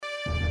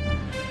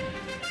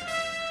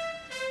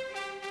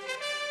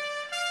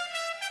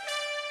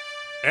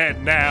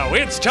And now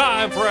it's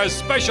time for a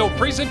special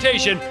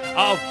presentation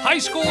of high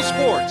school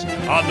sports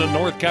on the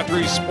North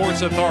Country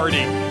Sports Authority,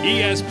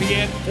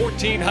 ESPN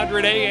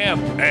 1400 AM.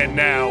 And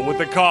now with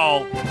the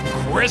call,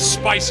 Chris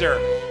Spicer.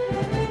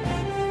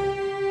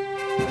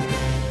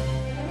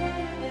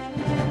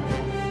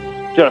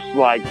 Just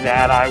like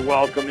that, I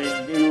welcome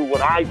you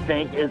what I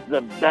think is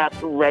the best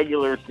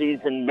regular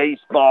season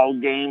baseball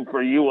game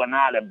for you and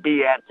I to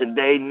be at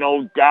today,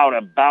 no doubt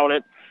about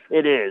it.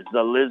 It is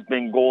the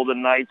Lisbon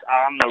Golden Knights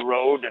on the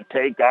road to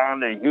take on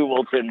the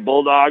Heuvelton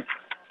Bulldogs.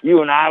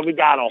 You and I, we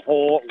got a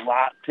whole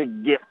lot to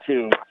get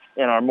to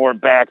in our More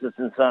Backus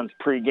and Sons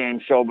pregame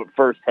show. But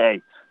first,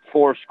 hey,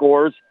 4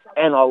 scores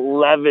and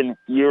 11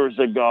 years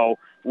ago,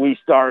 we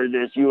started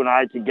this, you and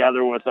I,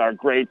 together with our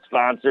great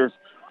sponsors.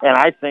 And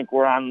I think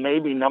we're on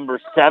maybe number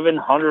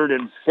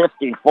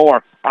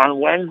 754. On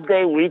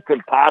Wednesday, we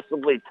could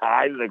possibly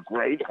tie the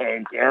great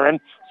Hank Aaron,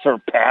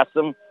 surpass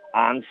him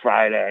on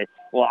Friday.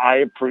 Well, I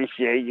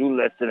appreciate you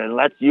listening.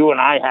 Let's you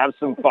and I have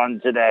some fun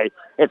today.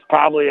 It's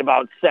probably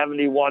about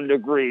 71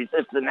 degrees.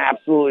 It's an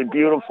absolutely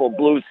beautiful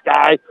blue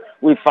sky.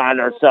 We find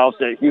ourselves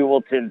at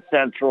Heuvelton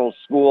Central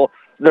School.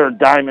 They're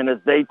diamond as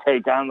they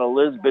take on the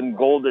Lisbon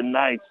Golden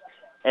Knights.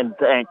 And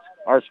thanks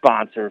our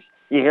sponsors.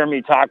 You hear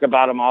me talk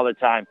about them all the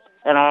time.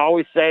 And I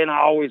always say, and I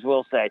always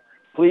will say,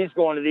 please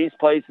go into these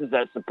places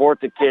that support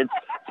the kids.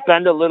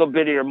 Spend a little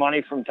bit of your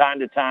money from time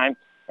to time.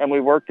 And we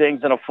work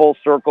things in a full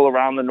circle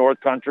around the North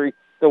Country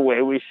the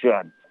way we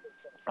should.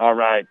 All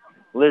right,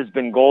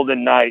 Lisbon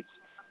Golden Knights.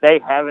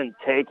 They haven't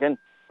taken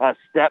a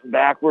step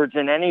backwards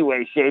in any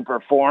way, shape,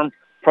 or form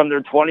from their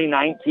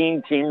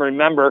 2019 team.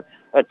 Remember,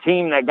 a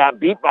team that got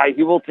beat by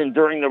Heuvelton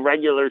during the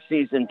regular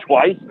season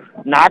twice,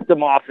 knocked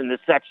them off in the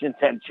Section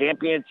 10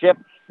 championship,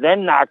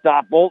 then knocked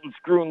off Bolton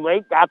Scroon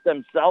Lake, got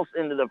themselves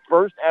into the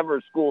first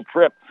ever school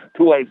trip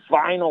to a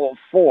Final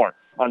Four.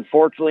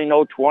 Unfortunately,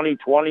 no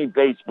 2020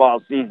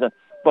 baseball season,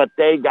 but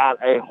they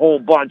got a whole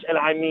bunch, and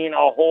I mean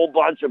a whole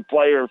bunch of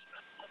players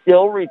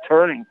still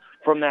returning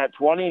from that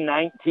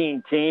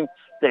 2019 team.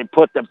 They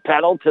put the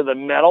pedal to the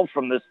metal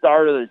from the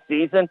start of the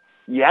season.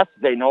 Yes,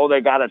 they know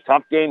they got a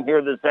tough game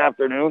here this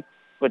afternoon,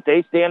 but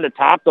they stand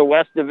atop the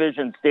West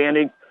Division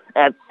standings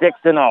at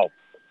 6-0.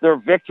 Their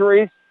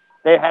victories,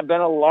 they have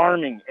been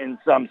alarming in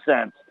some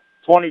sense.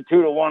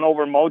 22-1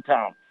 over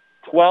Motown,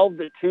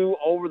 12-2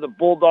 over the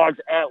Bulldogs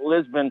at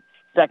Lisbon,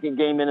 second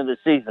game into the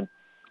season.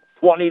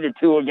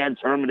 20-2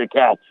 against Herman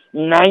DeKalb,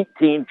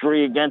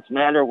 19-3 against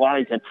Manor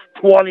Washington,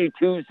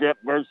 22-zip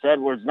versus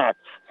Edwards Knox,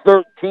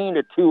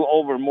 13-2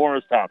 over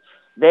Morristown.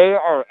 They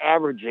are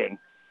averaging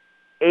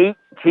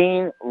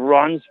 18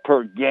 runs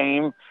per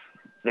game.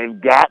 They've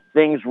got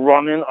things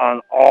running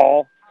on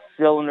all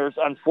cylinders.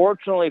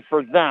 Unfortunately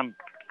for them,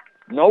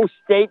 no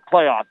state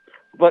playoffs.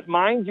 But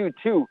mind you,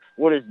 too,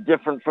 what is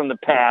different from the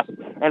past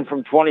and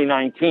from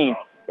 2019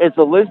 is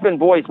the Lisbon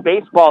boys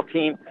baseball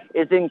team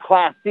is in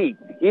Class C.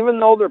 Even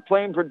though they're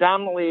playing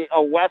predominantly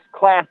a West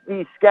Class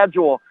D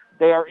schedule,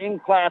 they are in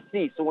Class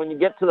C. So when you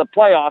get to the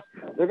playoffs,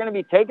 they're going to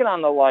be taking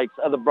on the likes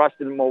of the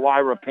Bruston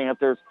Moira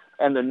Panthers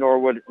and the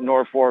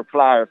Norfolk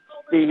Flyers.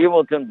 The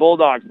Heuvelton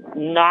Bulldogs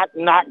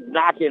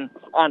knocking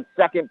on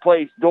second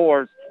place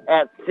doors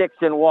at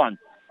 6-1.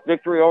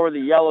 Victory over the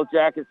Yellow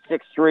Jackets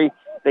 6-3.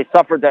 They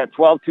suffered that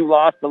 12-2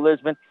 loss to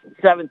Lisbon,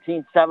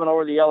 17-7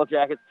 over the Yellow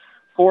Jackets,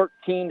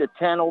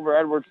 14-10 over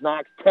Edwards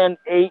Knox,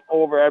 10-8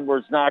 over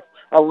Edwards Knox,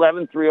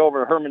 11-3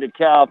 over Herman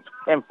DeKalb,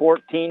 and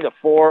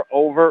 14-4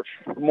 over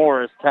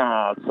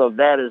Morristown. So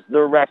that is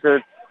their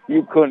record.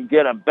 You couldn't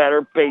get a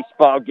better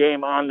baseball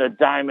game on the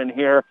diamond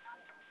here.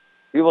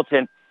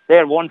 Heuvelton, they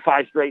had won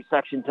 5 straight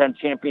Section 10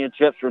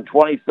 championships from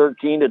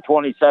 2013 to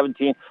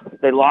 2017.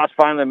 They lost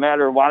finally to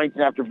Matter of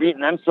Waddington after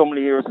beating them so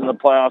many years in the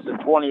playoffs in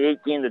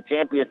 2018, the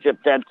championship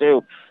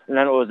 10-2. And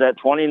then it was at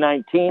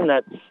 2019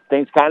 that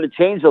things kind of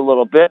changed a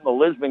little bit. The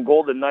Lisbon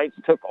Golden Knights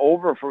took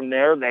over from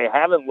there. They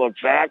haven't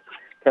looked back.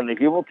 Can the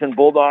Heuvelton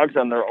Bulldogs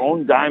on their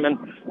own diamond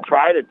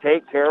try to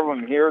take care of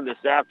them here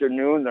this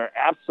afternoon? They're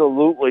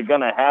absolutely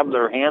going to have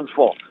their hands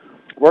full.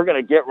 We're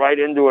going to get right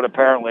into it,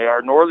 apparently.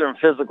 Our Northern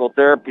Physical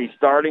Therapy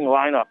starting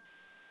lineup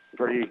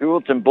for the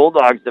Heuvelton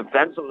Bulldogs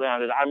defensively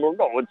on it. We're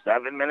going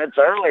 7 minutes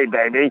early,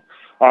 baby.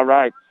 All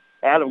right.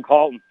 Adam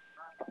Colton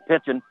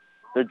pitching,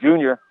 the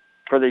junior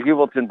for the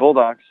Heuvelton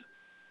Bulldogs.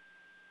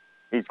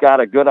 He's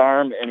got a good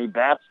arm, and he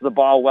bats the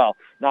ball well.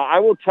 Now, I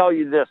will tell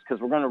you this,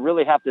 because we're going to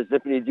really have to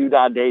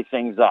zippity-doo-dah-day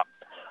things up.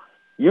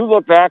 You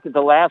look back at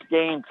the last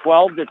game,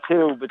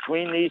 12-2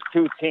 between these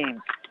two teams.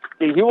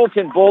 The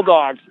Heuvelton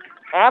Bulldogs,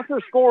 after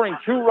scoring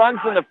 2 runs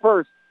in the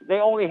first, they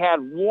only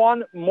had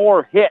one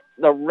more hit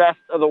the rest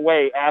of the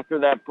way after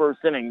that first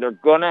inning. They're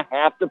going to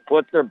have to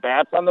put their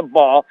bats on the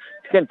ball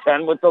to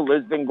contend with the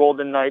Lisbon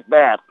Golden Knight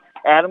bats.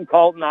 Adam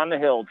Colton on the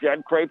hill.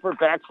 Jed Craper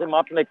backs him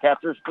up in the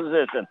catcher's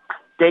position.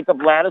 Jacob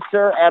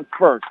Lattiser at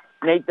first.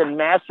 Nathan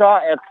Mashaw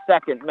at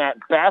second. Matt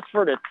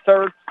Bassford at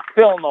third.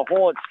 Filling the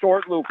hole at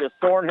short. Lucas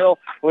Thornhill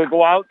will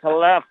go out to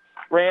left.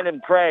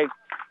 Brandon Craig,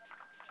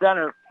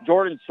 center.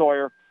 Jordan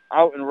Sawyer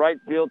out in right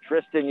field,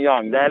 Tristan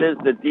Young. That is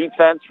the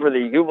defense for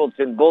the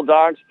Heuvelton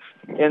Bulldogs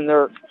in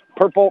their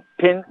purple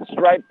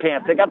pinstripe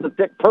pants. They got the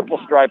thick purple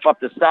stripe up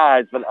the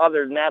sides, but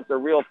other than that, they're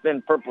real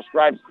thin purple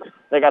stripes.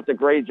 They got the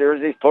gray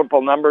jerseys,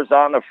 purple numbers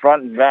on the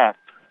front and back.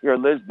 Your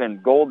Lisbon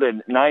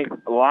Golden Knight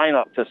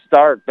lineup to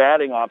start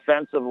batting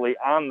offensively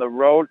on the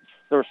road.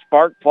 Their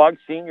spark plug,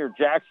 senior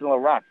Jackson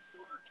LaRock.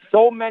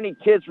 So many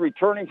kids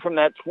returning from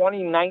that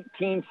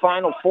 2019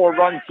 Final Four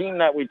run team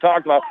that we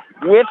talked about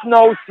with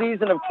no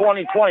season of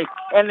 2020,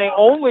 and they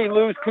only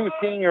lose 2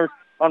 seniors.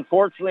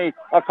 Unfortunately,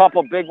 a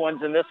couple big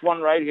ones in this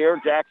one right here.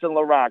 Jackson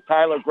LaRock,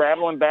 Tyler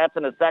Gravelin bats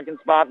in the second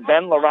spot,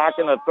 Ben LaRock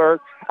in the third,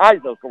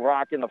 Isaac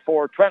LaRock in the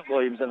fourth, Trent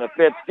Williams in the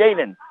fifth,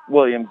 Jaden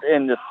Williams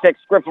in the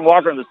sixth, Griffin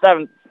Walker in the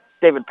seventh,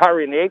 David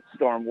Pyrie in the eighth,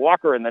 Storm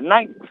Walker in the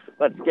ninth.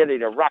 Let's get it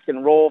to rock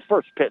and roll.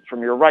 First pitch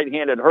from your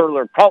right-handed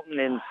hurler, Colton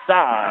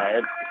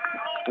inside.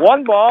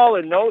 1 ball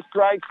and no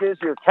strikes is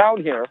your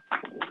count here.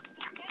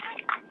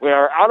 We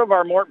are out of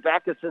our Mort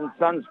Backus &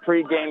 Sons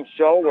pregame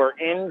show. We're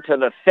into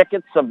the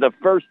thickets of the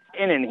first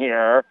inning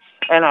here.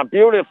 And a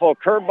beautiful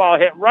curveball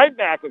hit right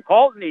back at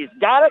Colton. He's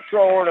got it,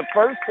 throw over to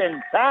first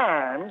in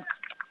time.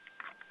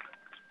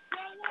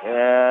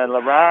 And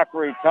LaRock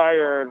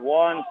retired,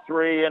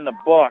 1-3 in the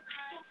books.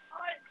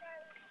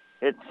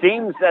 It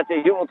seems that the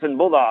Heuvelton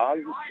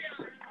Bulldogs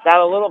got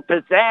a little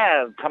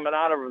pizzazz coming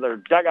out of their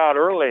dugout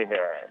early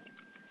here.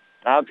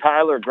 Now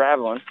Tyler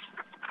Gravelin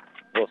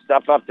will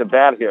step up to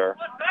bat here.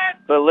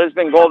 The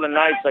Lisbon Golden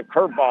Knights, a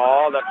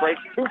curveball that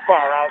breaks too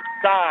far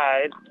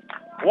outside.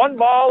 1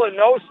 ball and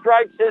no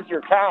strikes is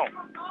your count.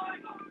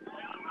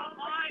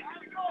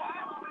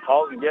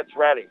 Colton gets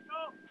ready.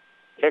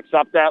 Kicks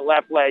up that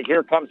left leg.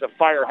 Here comes a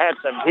fire. Had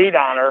some heat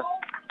on her.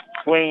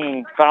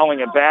 Swinging, fouling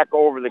it back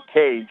over the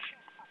cage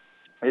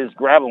is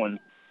Gravelin.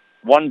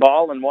 1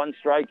 ball and 1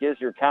 strike is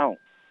your count.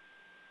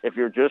 If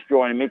you're just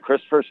joining me,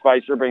 Christopher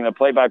Spicer bringing the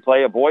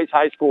play-by-play of boys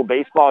high school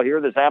baseball here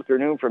this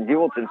afternoon from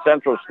Heuvelton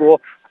Central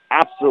School.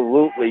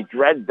 Absolutely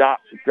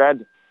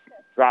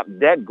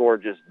dead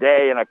gorgeous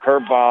day, and a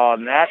curveball,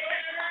 and that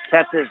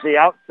catches the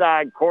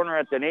outside corner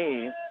at the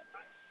knees.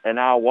 And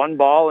now 1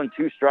 ball and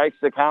 2 strikes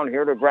to count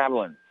here to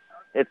Gravelin.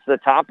 It's the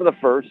top of the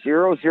first,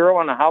 0-0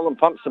 on the Howland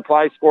Pump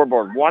Supply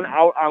scoreboard. 1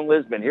 out on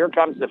Lisbon. Here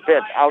comes the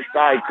pitch,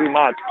 outside too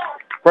much.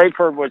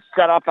 Crayford was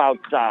set up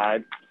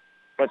outside,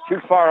 but too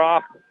far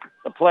off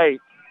the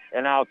plate.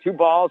 And now 2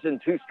 balls and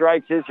 2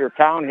 strikes is your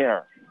count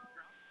here.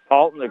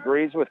 Colton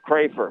agrees with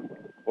Crayford.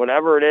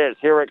 Whatever it is,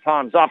 here it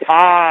comes. Up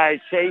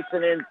high,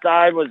 chasing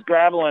inside was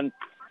Gravelin.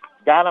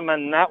 Got him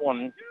in that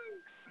one.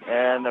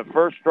 And the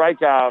first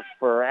strikeout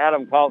for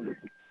Adam Colton.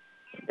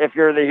 If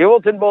you're the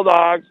Heuvelton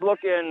Bulldogs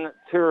looking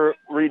to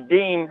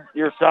redeem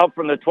yourself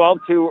from the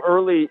 12-2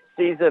 early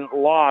season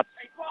loss,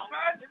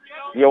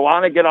 you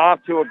want to get off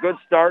to a good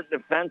start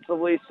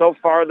defensively. So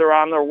far, they're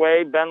on their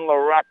way. Ben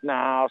LaRock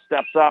now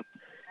steps up,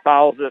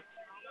 fouls it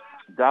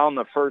down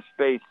the first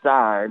base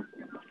side.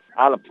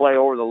 Out of play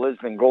over the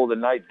Lisbon Golden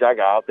Knight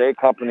dugout. They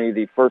accompany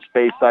the first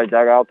base side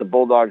dugout, the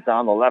Bulldogs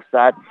down the left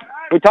side.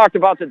 We talked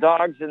about the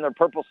Dogs in their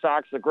purple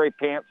socks, the gray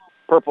pants,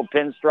 purple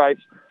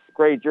pinstripes,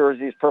 gray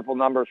jerseys, purple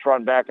numbers, front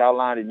and back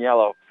outlined in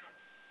yellow.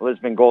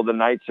 Lisbon Golden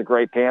Knights, the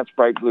gray pants,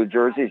 bright blue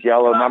jerseys,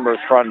 yellow numbers,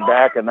 front and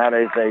back, and that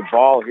is a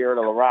ball here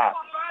to LaRock.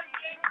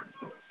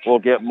 We'll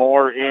get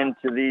more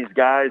into these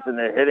guys in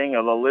the hitting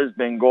of the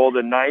Lisbon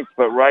Golden Knights,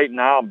 but right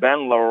now,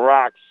 Ben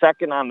LaRock,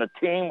 second on the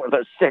team with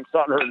a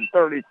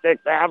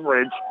 636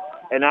 average,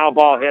 and now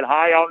ball hit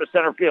high out to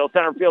center field.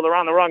 Center fielder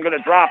on the run, going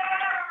to drop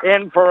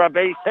in for a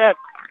base hit.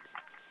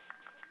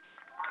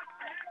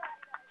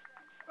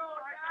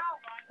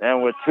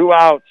 And with 2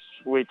 outs,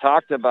 we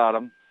talked about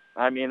him.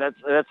 I mean,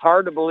 that's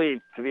hard to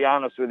believe, to be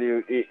honest with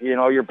you. You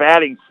know, you're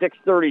batting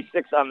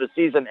 .636 on the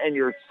season, and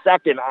you're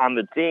second on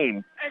the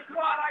team.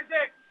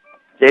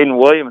 Jaden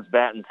Williams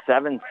batting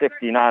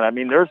 .769. I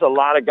mean, there's a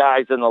lot of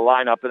guys in the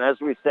lineup, and as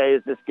we say,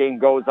 as this game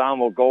goes on,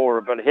 we'll go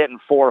over, but hitting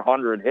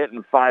 .400,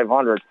 hitting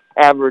 .500,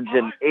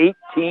 averaging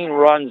 18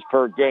 runs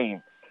per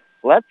game.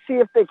 Let's see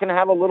if they can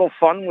have a little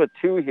fun with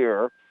 2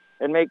 here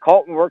and make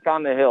Colton work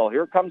on the hill.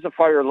 Here comes a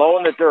fire low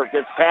in the dirt.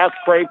 Gets past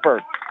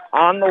Crayford.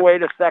 On the way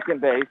to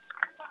second base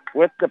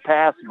with the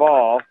pass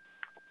ball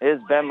is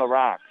Ben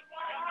LaRock.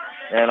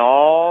 And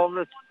all of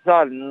a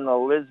sudden, the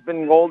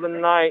Lisbon Golden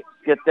Knights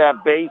get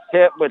that base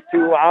hit with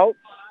 2 outs.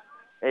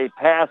 A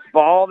pass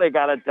ball. They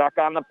got a duck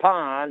on the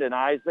pond, and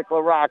Isaac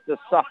LaRock, the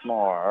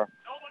sophomore,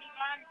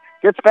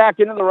 gets back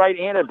into the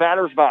right-handed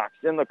batter's box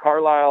in the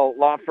Carlisle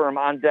Law Firm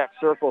on-deck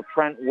circle,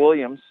 Trent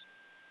Williams.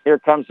 Here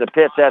comes the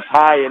pitch. That's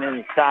high and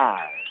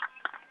inside.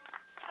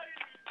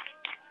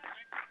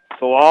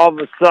 So all of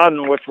a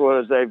sudden, which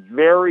was a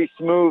very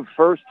smooth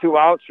first 2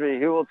 outs for the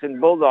Heuvelton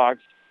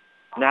Bulldogs,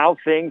 now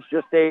things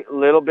just a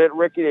little bit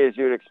rickety, as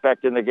you'd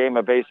expect in the game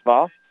of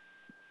baseball.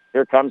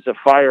 Here comes the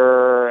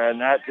fire,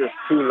 and that's just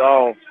too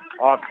low,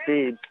 off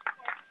speed.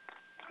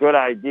 Good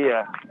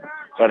idea,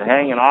 but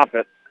hanging off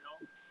it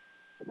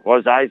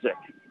was Isaac.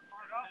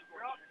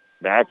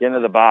 Back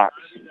into the box.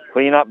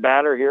 Cleanup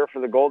batter here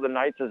for the Golden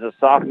Knights is a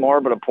sophomore,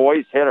 but a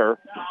poised hitter.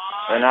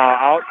 And now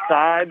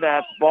outside,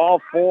 that's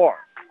ball 4.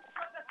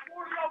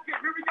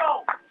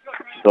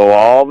 So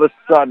all of a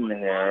sudden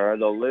here,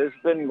 the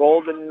Lisbon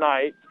Golden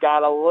Knights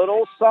got a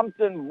little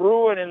something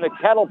brewing in the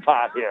kettle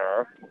pot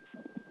here.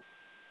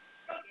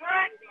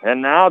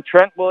 And now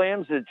Trent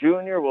Williams, the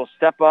junior, will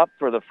step up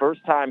for the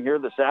first time here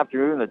this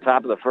afternoon, the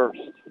top of the first.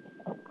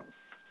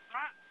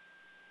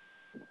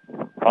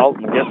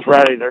 Heuvelton gets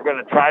ready. They're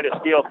going to try to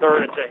steal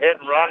third. It's a hit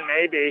and run,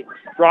 maybe.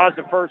 Draws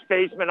the first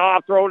baseman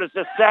off. Throw it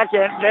to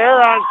second.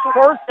 There on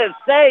first is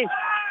safe.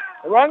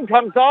 The run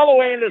comes all the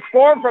way into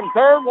score from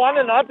third,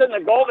 1-0, the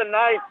Golden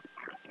Knights.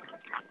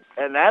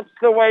 And that's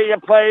the way you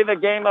play the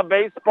game of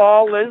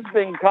baseball.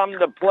 Lisbon come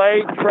to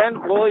play.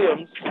 Trent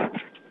Williams,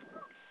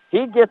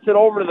 he gets it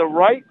over to the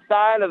right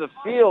side of the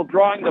field,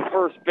 drawing the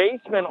first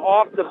baseman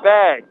off the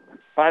bag.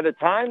 By the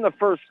time the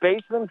first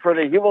baseman for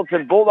the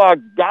Heuvelton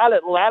Bulldogs got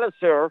it,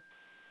 Lattiser,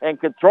 and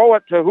could throw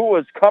it to who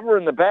was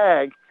covering the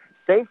bag,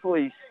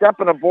 safely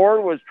stepping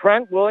aboard was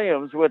Trent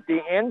Williams with the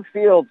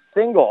infield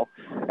single.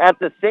 At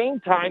the same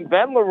time,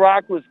 Ben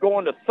LaRock was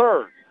going to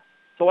third.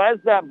 So as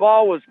that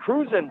ball was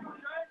cruising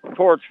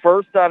towards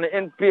first on the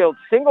infield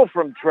single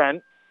from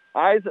Trent,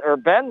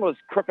 Ben was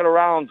crooking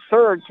around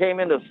third,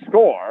 came in to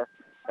score.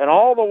 And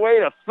all the way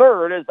to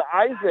third is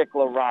Isaac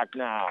LaRock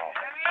now.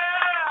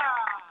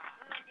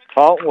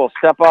 Heuvelton will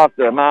step off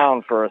the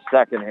mound for a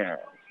second here.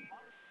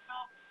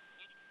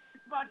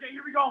 Come on, Jay,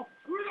 here we go.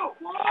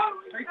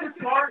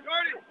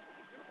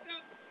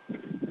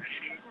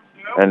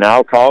 And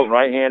now called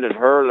right-handed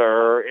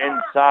hurler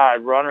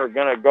inside. Runner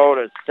going to go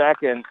to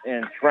second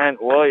in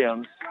Trent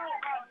Williams.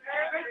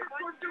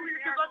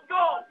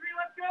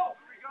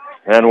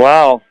 And,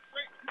 well,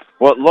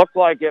 what looked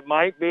like it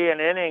might be an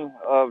inning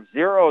of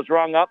zeros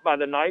rung up by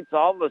the Knights,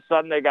 all of a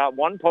sudden they got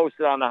one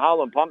posted on the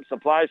Howland Pump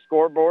Supply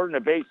scoreboard and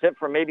a base hit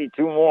for maybe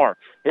two more.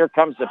 Here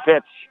comes the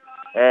pitch,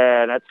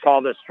 and that's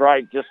called a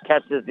strike. Just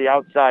catches the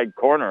outside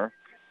corner.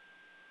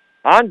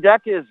 On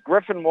deck is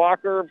Griffin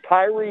Walker.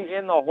 Pyrie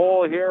in the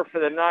hole here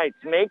for the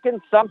Knights, making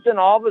something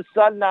all of a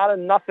sudden out of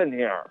nothing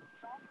here.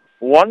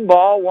 One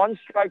ball, one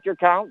strike your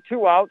count,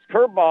 2 outs,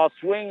 curveball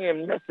swinging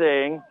and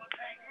missing.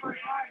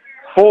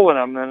 Fooling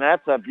them, and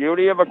that's a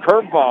beauty of a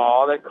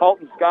curveball that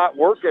Colton's got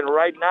working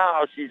right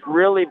now. She's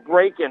really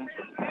breaking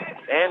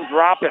and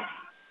dropping.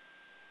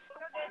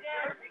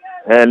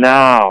 And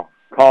now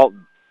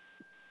Colton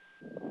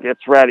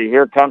gets ready.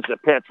 Here comes the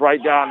pitch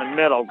right down the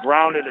middle.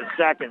 Grounded to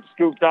second.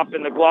 Scooped up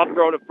in the glove.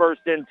 Throw to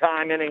first in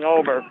time. Inning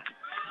over.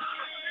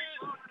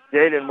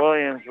 Jaden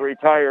Williams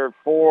retired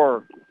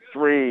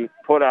 4-3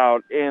 put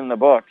out in the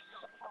books.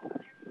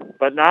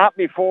 But not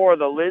before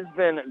the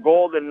Lisbon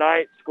Golden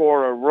Knights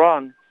score a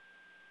run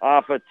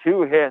off of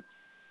 2 hits.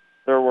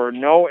 There were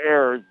no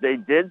errors. They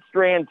did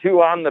strand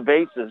 2 on the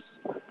bases.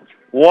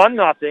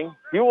 1-0.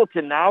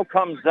 Heuvelton now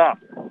comes up.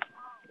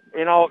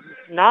 You know,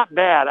 not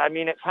bad. I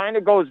mean, it kind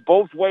of goes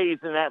both ways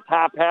in that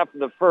top half of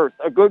the first.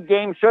 A good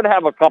game should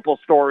have a couple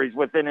stories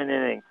within an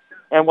inning.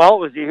 And, well, it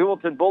was the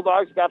Heuvelton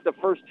Bulldogs got the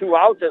first 2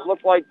 outs. It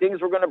looked like things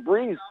were going to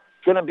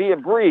be a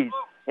breeze.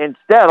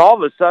 Instead, all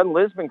of a sudden,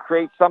 Lisbon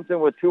creates something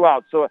with 2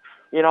 outs. So,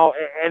 you know,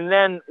 and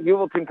then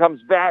Heuvelton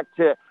comes back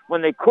to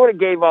when they could have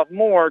gave up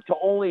more to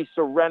only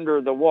surrender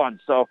the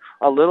 1. So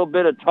a little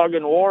bit of tug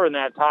and war in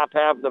that top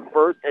half of the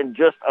first and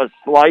just a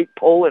slight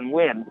pull and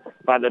win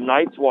by the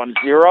Knights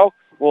 1-0.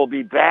 We'll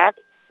be back.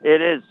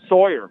 It is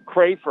Sawyer,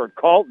 Crayford,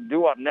 Colton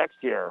due up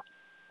next year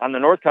on the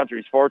North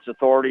Country Sports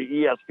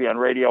Authority, ESPN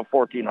Radio,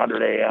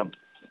 1400 AM.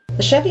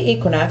 The Chevy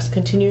Equinox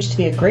continues to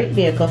be a great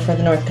vehicle for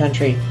the North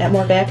Country. At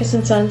Moore Backus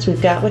 & Sons, we've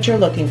got what you're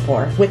looking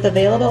for. With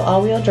available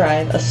all-wheel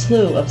drive, a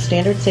slew of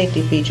standard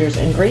safety features,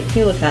 and great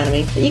fuel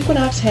economy, the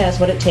Equinox has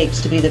what it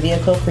takes to be the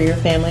vehicle for your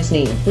family's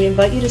need. We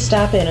invite you to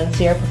stop in and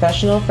see our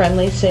professional,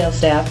 friendly sales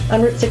staff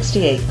on Route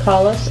 68.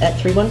 Call us at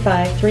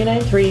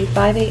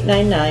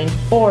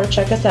 315-393-5899 or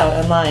check us out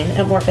online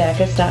at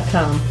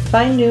moorebackus.com.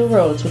 Find new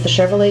roads with the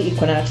Chevrolet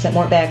Equinox at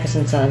Moore Backus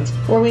 & Sons,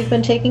 where we've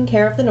been taking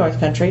care of the North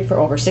Country for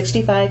over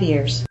 65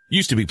 years.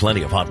 Used to be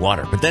plenty of hot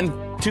water, but then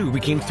 2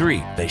 became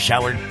 3. They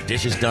showered,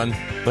 dishes done,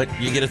 but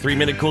you get a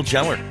 3-minute cold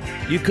shower.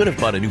 You could have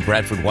bought a new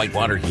Bradford white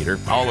water heater,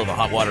 all of the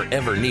hot water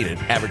ever needed,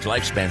 average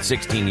lifespan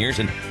 16 years,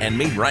 and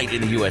made right in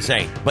the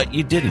USA, but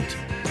you didn't.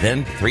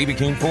 Then 3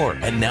 became 4,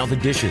 and now the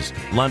dishes,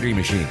 laundry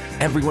machine,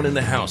 everyone in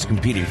the house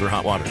competing for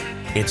hot water.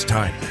 It's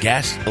time.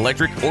 Gas,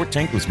 electric, or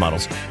tankless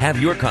models. Have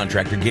your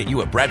contractor get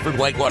you a Bradford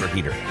white water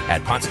heater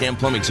at Potsdam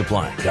Plumbing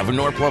Supply,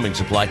 Governor Plumbing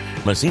Supply,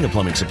 Messina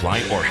Plumbing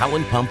Supply, or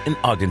Howland Pump in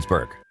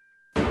Ogdensburg.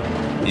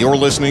 You're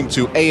listening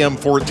to AM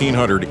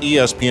 1400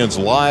 ESPN's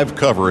live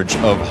coverage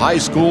of high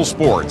school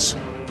sports.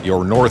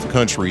 Your North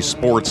Country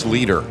sports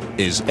leader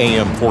is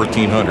AM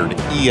 1400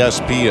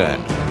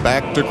 ESPN.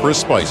 Back to Chris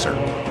Spicer.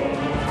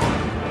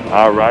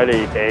 All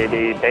righty,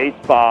 baby.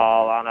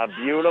 Baseball on a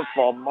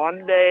beautiful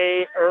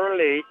Monday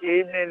early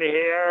evening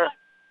here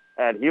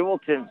at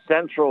Heuvelton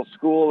Central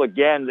School.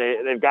 Again,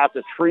 they've got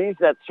the trees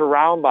that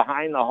surround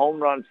behind the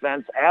home run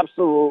fence.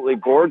 Absolutely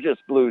gorgeous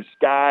blue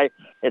sky.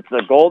 It's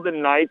the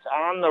Golden Knights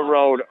on the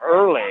road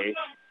early.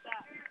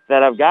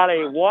 that have got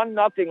a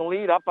 1-0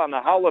 lead up on the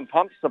Heuvelton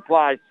Pump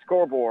Supply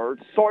scoreboard.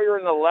 Sawyer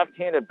in the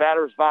left-handed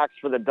batter's box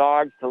for the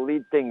Dogs to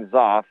lead things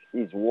off.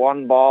 He's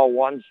 1 ball,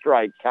 1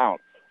 strike count.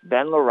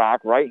 Ben LaRock,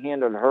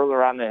 right-handed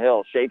hurler on the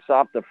hill, shakes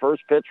off the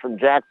first pitch from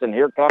Jackson.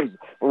 Here comes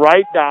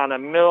right down the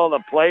middle of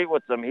the plate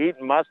with some heat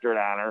and mustard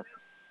on her.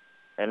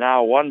 And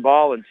now 1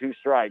 ball and 2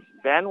 strikes.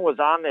 Ben was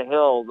on the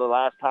hill the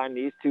last time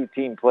these two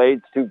teams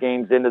played, 2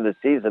 games into the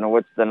season, in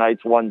which the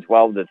Knights won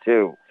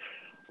 12-2.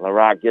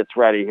 LaRock gets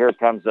ready. Here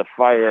comes the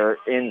fire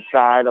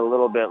inside, a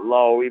little bit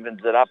low,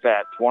 evens it up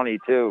at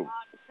 22.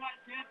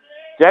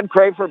 Jed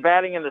Crayford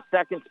batting in the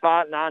second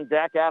spot and on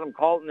deck. Adam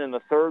Colton in the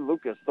third.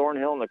 Lucas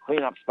Thornhill in the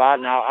cleanup spot.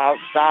 Now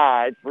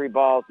outside, 3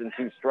 balls and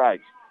 2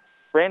 strikes.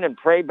 Brandon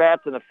Prey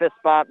bats in the 5th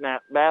spot.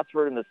 Matt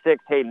Bassford in the 6th.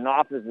 Hayden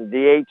Office is the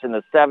DH in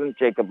the 7th.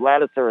 Jacob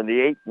Ladisser in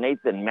the 8th.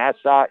 Nathan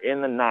Mashaw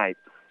in the 9th.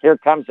 Here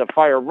comes the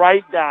fire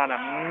right down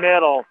the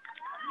middle.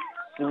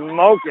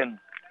 Smoking.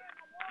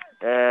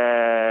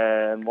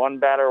 And 1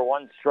 batter,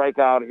 1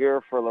 strikeout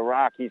here for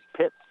LaRock. He's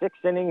pitched 6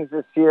 innings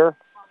this year.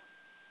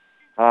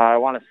 I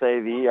want to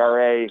say the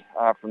ERA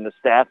from the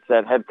stats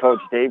that head coach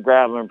Dave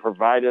Gravelman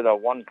provided, a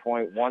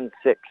 1.167.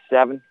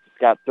 He's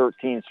got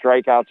 13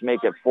 strikeouts,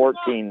 make it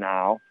 14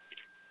 now.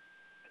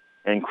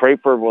 And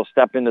Crayford will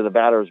step into the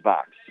batter's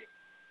box.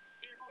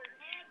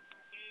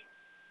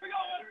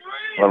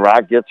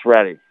 LaRock gets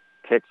ready.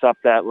 Kicks up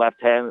that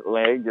left-hand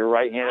leg. Your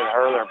right-handed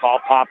hurler. Ball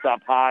popped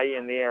up high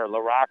in the air.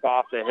 LaRock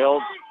off the hill.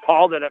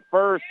 Called it at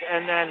first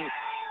and then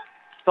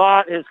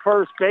thought his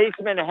first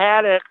baseman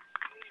had it.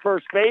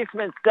 First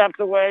baseman stepped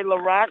away.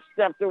 LaRock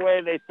stepped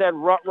away. They said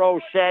Rutrow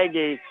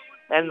Shaggy.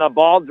 And the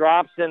ball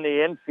drops in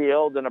the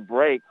infield and a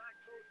break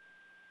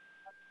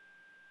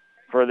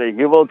for the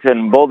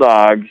Heuvelton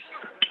Bulldogs.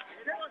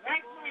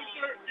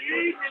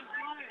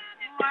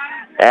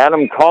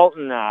 Adam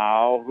Colton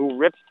now, who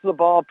rips the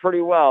ball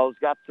pretty well, has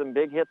got some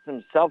big hits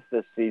himself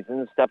this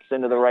season, steps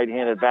into the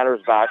right-handed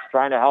batter's box,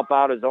 trying to help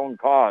out his own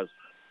cause.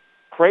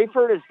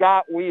 Crayford has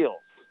got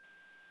wheels.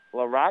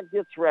 LaRock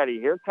gets ready.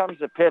 Here comes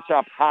the pitch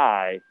up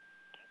high.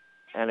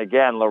 And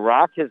again,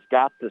 LaRock has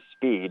got the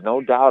speed, no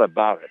doubt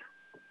about it.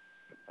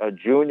 A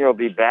junior will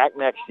be back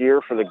next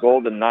year for the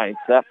Golden Knights.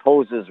 That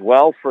poses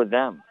well for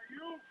them.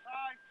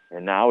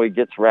 And now he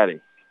gets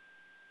ready.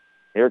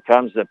 Here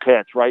comes the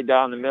pitch. Right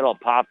down the middle,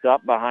 popped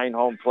up behind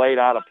home plate,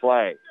 out of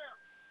play.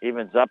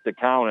 Evens up the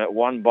count at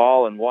 1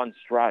 ball and 1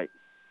 strike.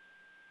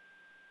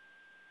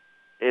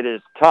 It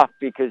is tough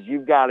because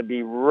you've got to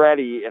be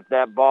ready if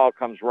that ball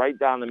comes right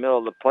down the middle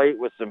of the plate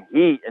with some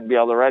heat and be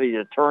able to ready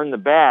to turn the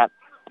bat.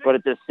 But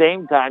at the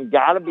same time,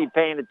 got to be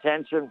paying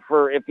attention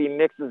for if he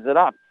mixes it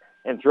up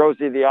and throws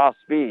you the off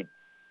speed.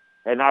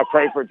 And now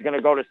Crayford's going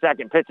to go to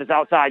second. Pitches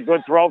outside.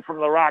 Good throw from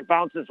LaRock.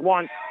 Bounces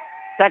once.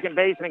 Second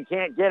baseman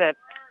can't get it.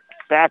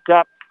 Backed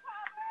up.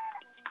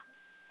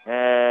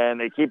 And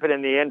they keep it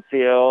in the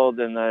infield.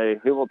 And the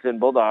Heuvelton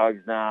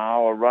Bulldogs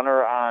now a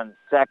runner on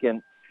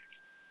second.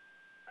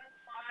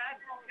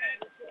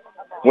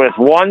 With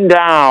 1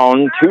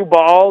 down, 2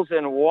 balls,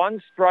 and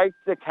 1 strike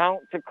to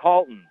count to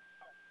Colton.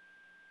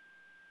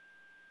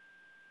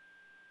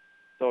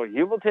 So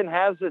Heuvelton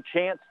has a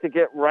chance to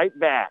get right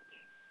back.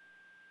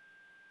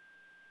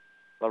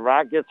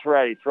 LaRock gets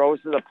ready,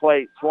 throws to the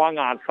plate, swung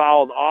on,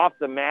 fouled off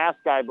the mask,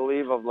 I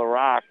believe, of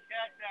LaRock.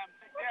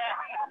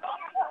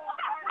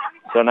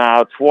 So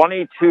now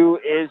 22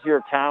 is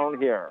your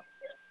count here.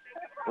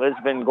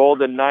 Lisbon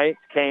Golden Knights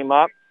came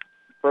up.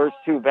 First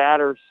 2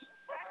 batters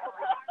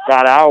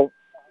got out.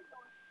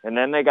 And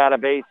then they got a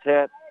base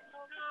hit.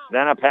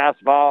 Then a pass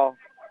ball.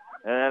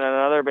 And then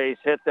another base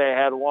hit. They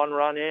had 1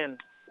 run in.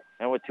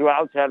 And with 2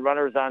 outs, had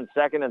runners on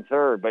second and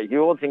third. But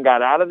Heuvelton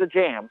got out of the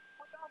jam.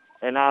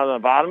 And now in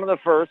the bottom of the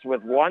first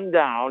with 1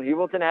 down,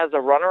 Heuvelton has a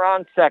runner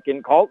on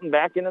second. Colton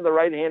back into the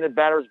right-handed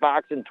batter's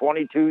box, and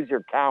 22's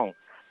your count.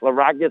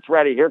 LaRock gets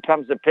ready. Here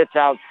comes the pitch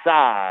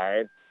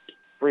outside.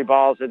 3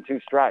 balls and 2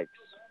 strikes.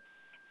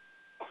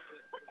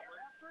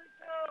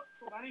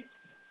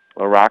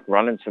 LaRock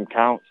running some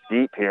counts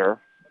deep here.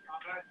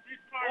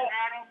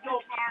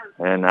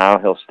 And now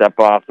he'll step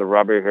off the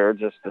rubber here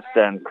just to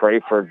send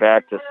Crayford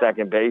back to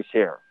second base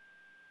here.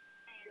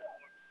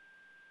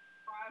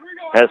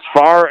 As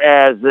far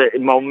as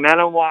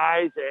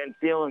momentum-wise and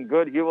feeling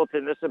good,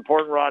 Heuvelton, this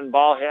important run,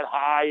 ball hit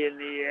high in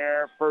the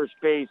air, first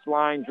base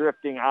line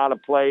drifting out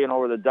of play and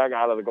over the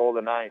dugout of the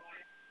Golden Knights.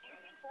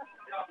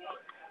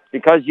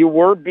 Because you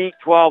were beat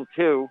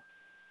 12-2,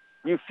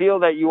 you feel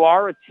that you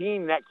are a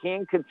team that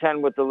can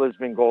contend with the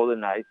Lisbon Golden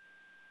Knights.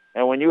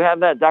 And when you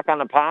have that duck on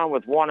the pond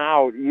with 1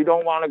 out, you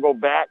don't want to go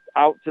back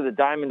out to the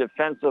diamond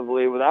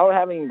defensively without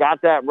having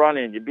got that run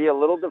in. You'd be a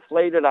little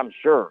deflated, I'm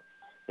sure.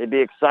 They'd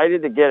be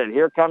excited to get it.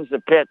 Here comes the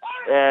pitch,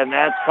 and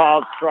that's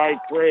called strike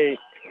 3.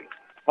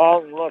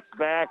 Colton looks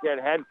back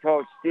at head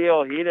coach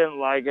Steele. He didn't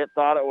like it,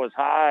 thought it was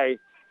high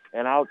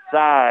and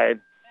outside.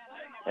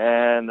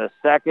 And the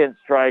second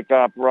strike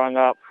up rung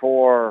up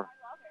for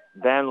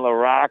Ben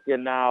LaRock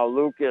and now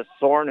Lucas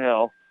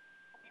Thornhill.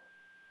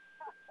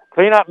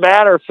 Cleanup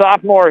batter,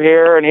 sophomore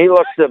here, and he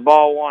looks at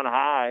ball 1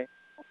 high.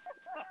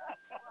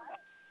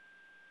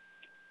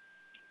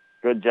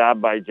 Good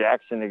job by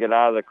Jackson to get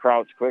out of the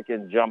crouch quick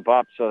and jump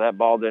up so that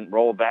ball didn't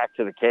roll back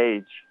to the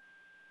cage.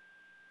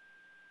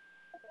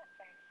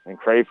 And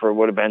Crayford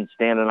would have been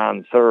standing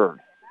on third.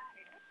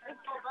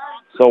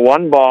 So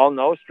 1 ball,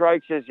 no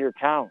strikes is your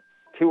count.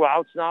 2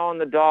 outs now on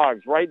the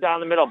Dogs. Right down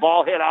the middle.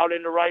 Ball hit out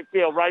into right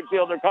field. Right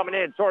fielder coming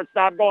in.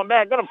 Shortstop going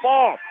back. Going to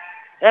fall.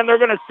 And they're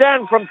going to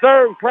send from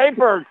third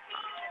Crayford.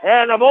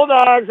 And the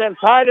Bulldogs have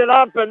tied it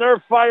up, and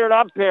they're fired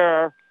up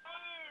here.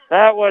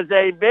 That was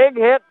a big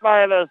hit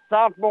by the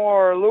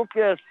sophomore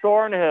Lucas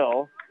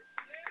Thornhill.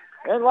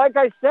 And like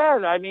I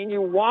said, I mean,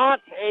 you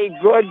want a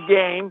good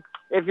game.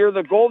 If you're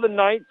the Golden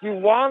Knights, you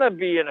want to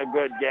be in a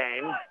good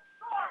game.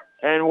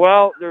 And,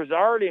 well, there's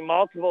already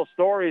multiple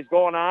stories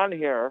going on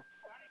here.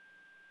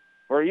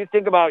 Where you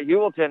think about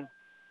Heuvelton,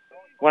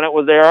 when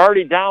they're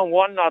already down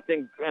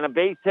 1-0 and a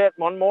base hit,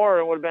 one more,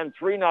 and it would have been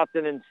 3-0.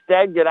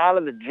 Instead, get out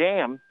of the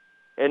jam.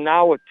 And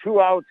now with 2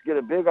 outs, get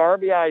a big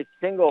RBI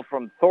single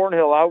from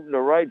Thornhill out into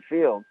right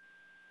field.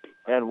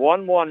 And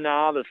 1-1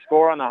 now, the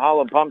score on the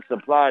Hollow Pump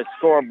Supply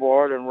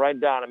scoreboard, and right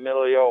down the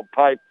middle of the old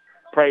pipe,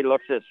 Prey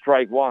looks at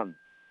strike 1.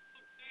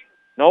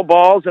 No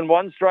balls and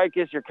 1 strike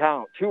is your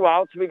count. 2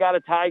 outs, we got a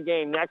tie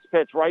game. Next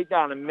pitch right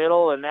down the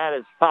middle, and that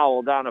is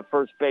foul down the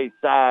first base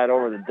side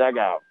over the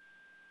dugout.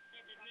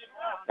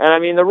 And, I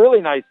mean, the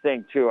really nice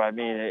thing, too, I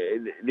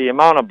mean, the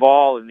amount of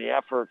ball and the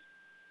effort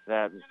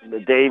that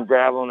Dave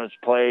Gravelin has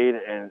played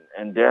and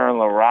Darren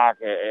LaRock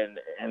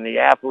and the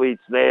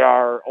athletes, they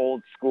are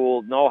old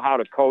school, know how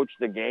to coach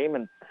the game.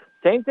 And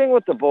same thing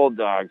with the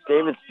Bulldogs.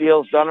 David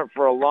Steele's done it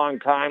for a long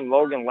time.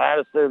 Logan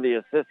Laddister,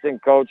 the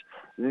assistant coach.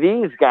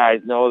 These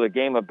guys know the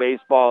game of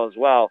baseball as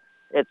well.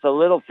 It's the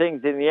little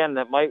things in the end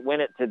that might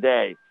win it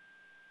today.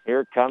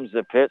 Here comes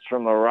the pitch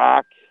from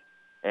LaRock.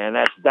 And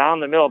that's down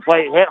the middle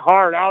plate, hit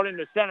hard out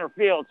into center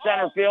field.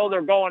 Center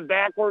fielder going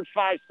backwards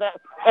 5 steps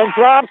and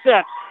drops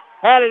it.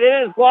 Had it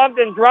in his glove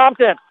and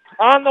dropped it.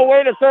 On the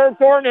way to third,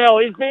 Thornhill.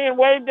 He's being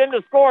waved in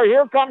to score.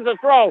 Here comes the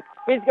throw.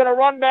 He's going to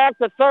run back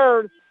to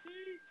third.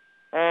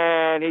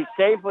 And he's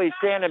safely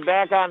standing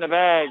back on the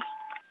bag.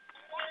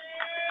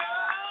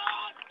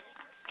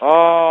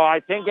 Oh,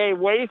 I think a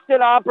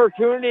wasted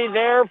opportunity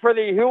there for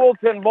the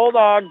Heuvelton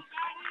Bulldogs.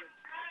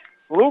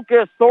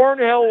 Lucas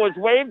Thornhill was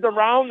waved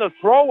around. The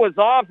throw was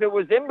off. It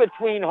was in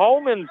between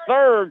home and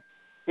third.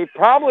 He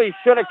probably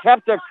should have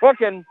kept it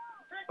cooking,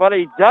 but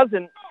he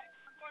doesn't.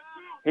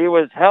 He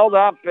was held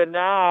up, and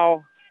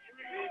now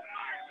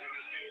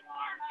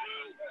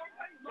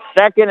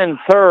second and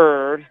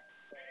third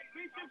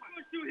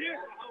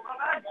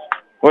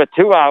with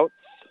 2 outs.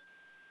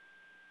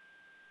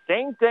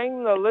 Same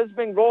thing the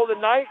Lisbon Golden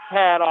Knights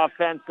had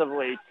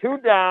offensively. 2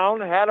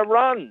 down, had a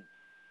run.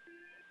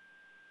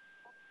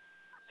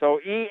 So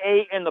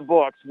E8 in the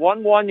books,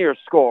 1-1 your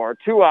score,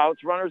 2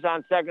 outs, runners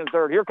on second and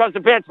third. Here comes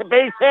the pitch, the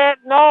base hit,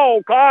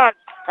 no, caught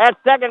at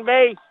second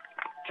base.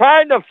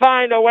 Tried to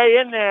find a way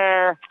in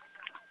there,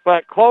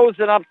 but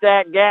closing up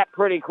that gap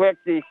pretty quick,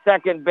 the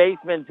second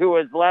baseman to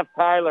his left,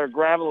 Tyler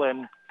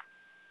Gravelin.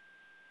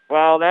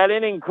 Well, that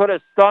inning could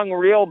have stung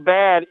real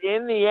bad.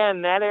 In the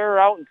end, that error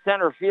out in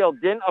center field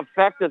didn't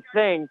affect a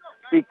thing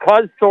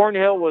because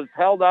Thornhill was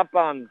held up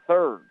on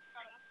third.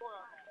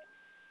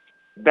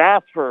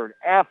 Bassford,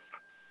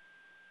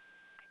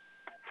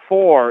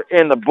 F4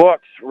 in the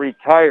books,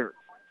 retired.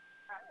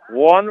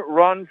 1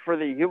 run for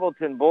the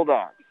Heuvelton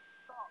Bulldogs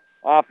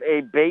off a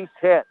base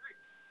hit.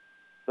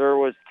 There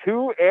was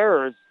 2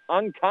 errors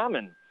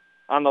uncommon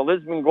on the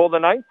Lisbon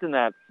Golden Knights in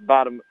that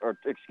bottom of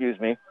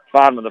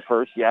the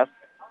first, yes.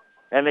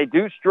 And they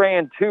do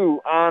strand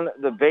 2 on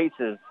the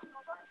bases,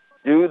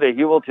 do the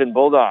Heuvelton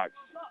Bulldogs.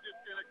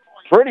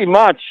 Pretty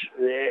much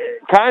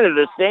kind of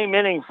the same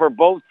inning for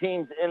both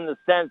teams in the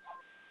sense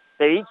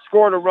they each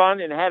scored a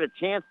run and had a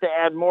chance to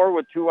add more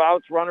with 2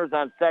 outs, runners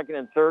on second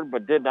and third,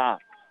 but did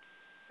not.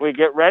 We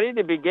get ready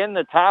to begin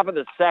the top of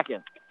the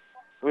second.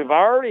 We've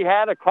already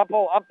had a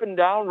couple up and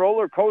down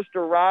roller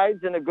coaster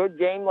rides in a good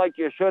game like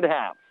you should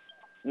have.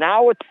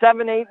 Now it's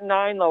 7, 8, and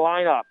 9, the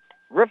lineup.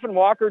 Griffin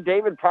Walker,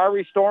 David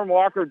Parry, Storm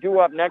Walker due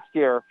up next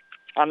year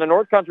on the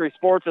North Country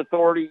Sports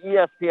Authority,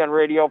 ESPN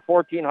Radio,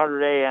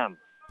 1400 AM.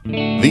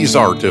 These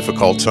are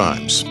difficult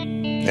times,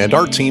 and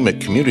our team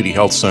at Community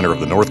Health Center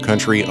of the North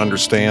Country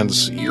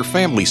understands your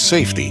family's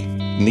safety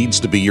needs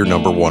to be your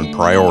number 1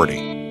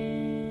 priority.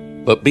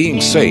 But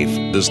being safe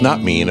does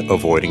not mean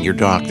avoiding your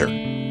doctor.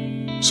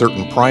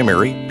 Certain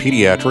primary,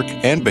 pediatric,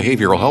 and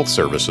behavioral health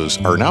services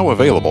are now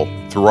available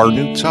through our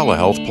new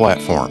telehealth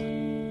platform,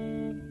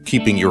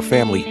 keeping your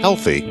family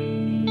healthy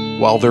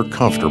while they're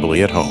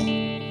comfortably at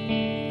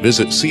home.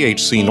 Visit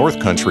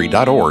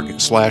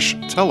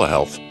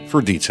chcnorthcountry.org/telehealth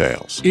for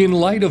details. In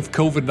light of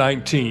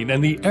COVID-19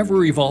 and the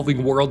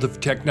ever-evolving world of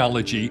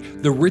technology,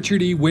 the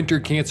Richard E. Winter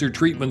Cancer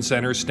Treatment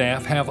Center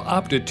staff have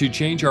opted to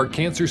change our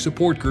cancer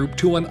support group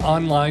to an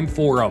online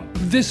forum.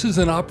 This is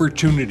an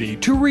opportunity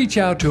to reach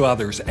out to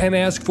others and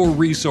ask for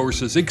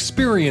resources,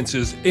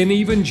 experiences, and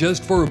even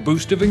just for a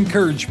boost of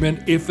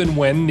encouragement if and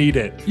when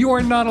needed. You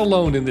are not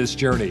alone in this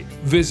journey.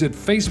 Visit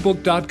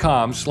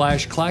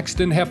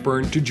facebook.com/Claxton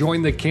Hepburn to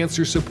join the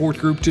cancer support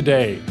group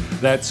today.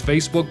 That's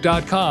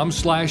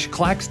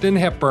facebook.com/Claxton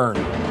Hepburn.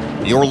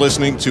 You're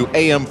listening to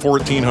AM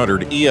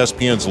 1400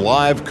 ESPN's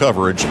live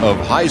coverage of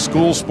high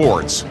school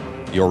sports.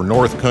 Your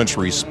North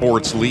Country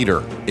sports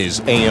leader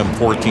is AM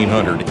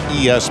 1400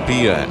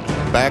 ESPN.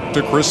 Back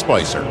to Chris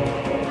Spicer.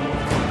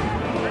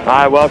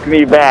 Hi, welcome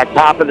you back.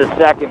 Top of the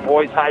second,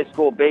 boys high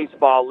school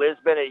baseball.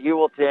 Lisbon at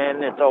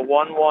Heuvelton. It's a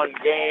 1-1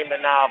 game,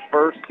 and now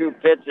first two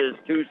pitches,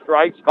 2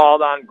 strikes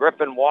called on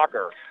Griffin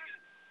Walker.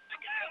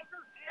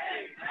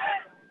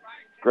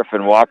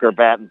 Griffin Walker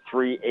batting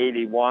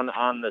 .381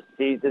 on the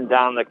season.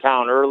 Down the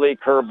count early.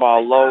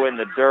 Curveball low in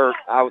the dirt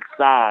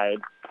outside.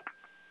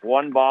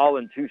 1 ball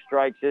and 2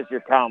 strikes is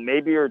your count.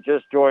 Maybe you're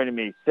just joining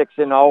me.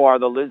 6-0 are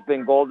the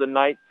Lisbon Golden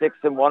Knights.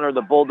 6-1 are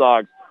the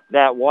Bulldogs.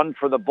 That one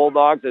for the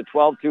Bulldogs, a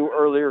 12-2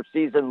 earlier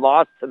season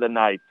loss to the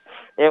Knights.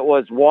 It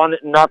was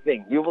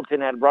 1-0. Heuvelton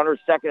had runners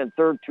second and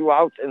third, 2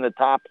 outs in the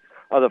top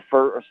of the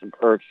first,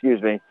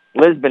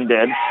 Lisbon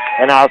did.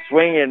 And now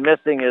swinging and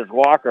missing is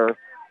Walker.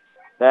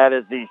 That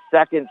is the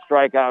second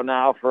strikeout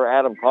now for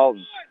Adam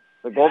Colton.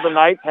 The Golden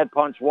Knights had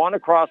punched 1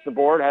 across the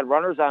board, had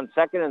runners on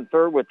second and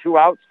third with 2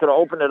 outs, could have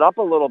opened it up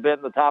a little bit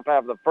in the top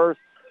half of the first.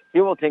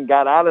 Heuvelton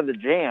got out of the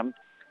jam.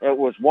 It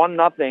was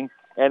 1-0.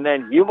 And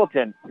then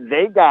Heuvelton,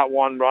 they got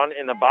 1 run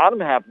in the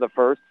bottom half of the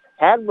first,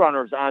 had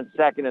runners on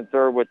second and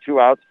third with 2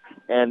 outs,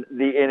 and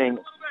the inning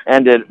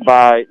ended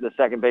by the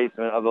second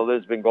baseman of the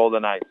Lisbon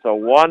Golden Knights. So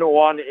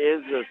 1-1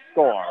 is the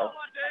score.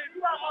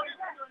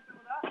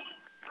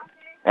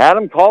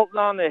 Adam Colton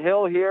on the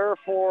hill here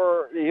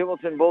for the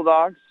Heuvelton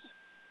Bulldogs.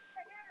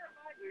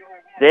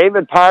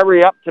 David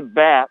Pyrie up to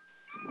bat.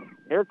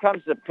 Here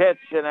comes the pitch,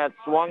 and that's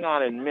swung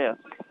on and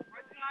missed.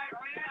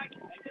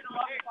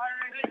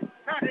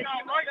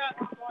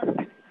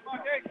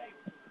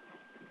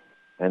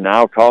 And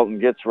now Colton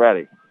gets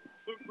ready.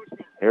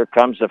 Here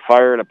comes the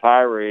fire to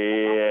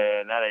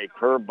Pyrie, and then a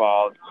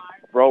curveball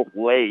broke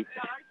late,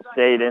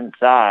 stayed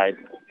inside.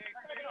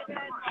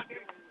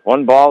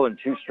 1 ball and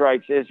 2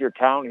 strikes is your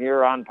count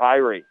here on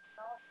Pyrie.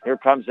 Here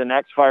comes the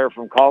next fire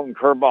from Colton.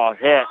 Curveball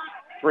hit.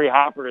 3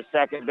 hopper to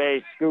second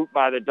base. Scooped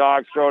by the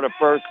Dogs. Throw to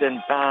first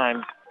in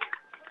time.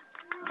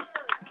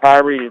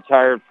 Pyrie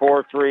retired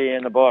 4-3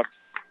 in the books.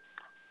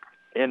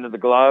 Into the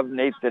glove.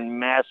 Nathan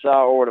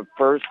Mashaw over to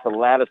first to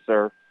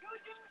Lattiser.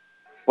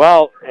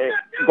 Well,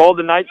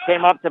 Golden Knights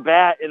came up to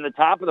bat in the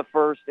top of the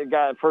first.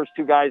 First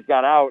 2 guys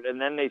got out,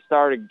 and then they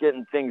started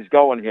getting things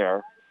going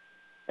here.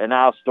 And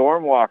now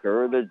Storm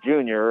Walker, the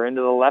junior,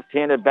 into the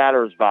left-handed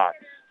batter's box.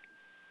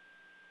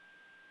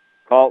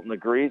 Colton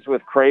agrees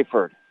with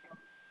Crayford.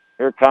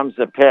 Here comes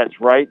the pitch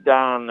right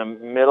down the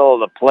middle of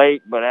the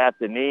plate, but at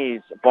the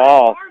knees.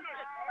 Ball.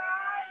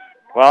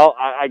 Well,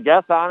 I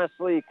guess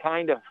honestly,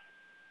 kind of.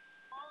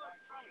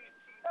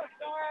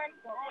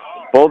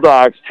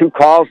 Bulldogs, 2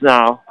 calls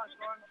now.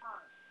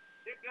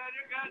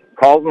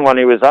 Colton, when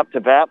he was up to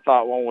bat,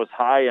 thought one was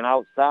high and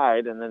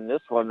outside, and then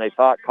this one they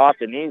thought caught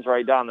the knees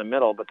right down the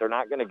middle, but they're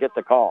not going to get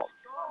the call.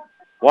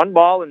 1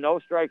 ball and no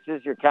strikes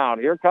is your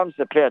count. Here comes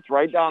the pitch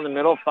right down the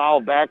middle,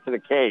 foul back to the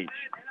cage.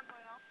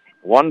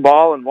 1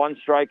 ball and 1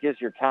 strike is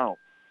your count.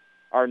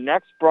 Our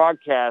next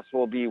broadcast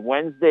will be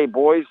Wednesday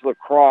boys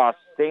lacrosse,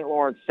 St.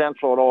 Lawrence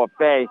Central at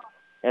OFA,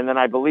 and then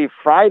I believe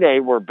Friday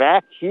we're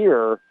back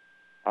here,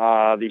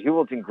 the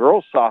Heuvelton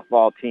girls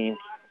softball team,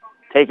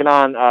 taking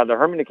on the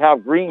Herman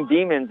DeKalb Green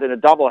Demons in a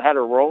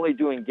doubleheader. We're only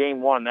doing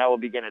game 1. That will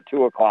begin at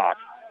 2 o'clock.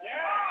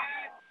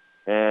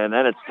 And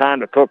then it's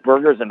time to cook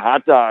burgers and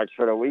hot dogs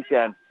for the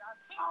weekend.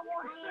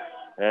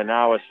 And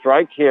now a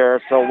strike here.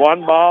 So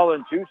 1 ball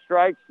and 2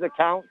 strikes, the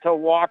count to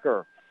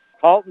Walker.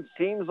 Colton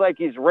seems like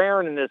he's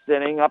raring in this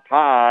inning, up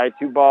high,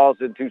 2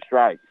 balls and 2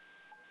 strikes.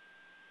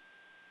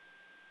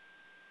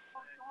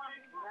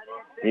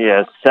 He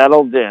has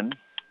settled in.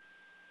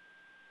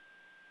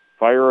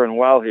 Firing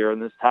well here in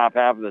this top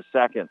half of the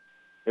second.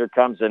 Here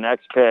comes the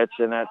next pitch,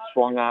 and that's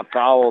swung out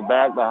foul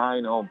back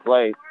behind home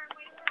plate.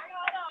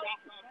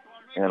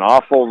 And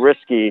awful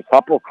risky.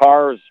 Couple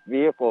cars,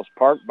 vehicles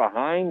parked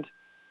behind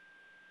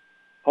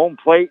home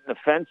plate and the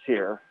fence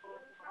here.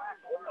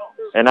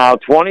 And now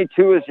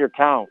 22 is your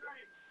count.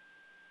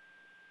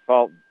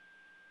 Colton.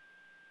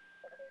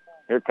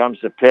 Here comes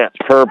the pitch.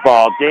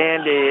 Curveball.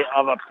 Dandy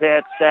of a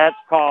pitch. That's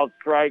called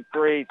strike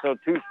 3. So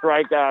 2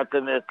 strikeouts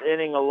in this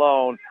inning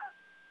alone.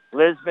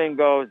 Lisbon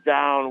goes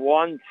down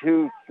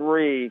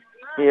 1-2-3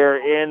 here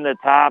in the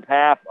top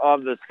half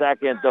of the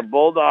second. The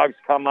Bulldogs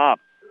come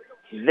up.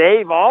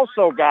 They've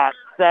also got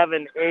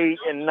 7, 8,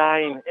 and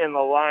 9 in the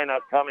lineup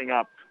coming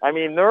up. I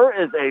mean,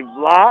 there is a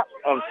lot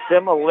of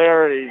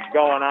similarities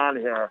going on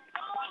here.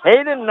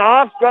 Hayden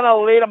Knopf's going to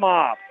lead them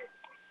off.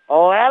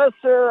 Let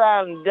Laddiser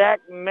on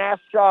deck,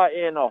 Mashaw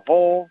in a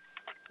hole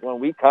when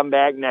we come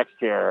back next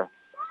year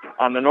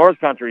on the North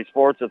Country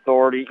Sports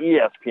Authority,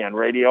 ESPN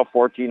Radio,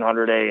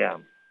 1400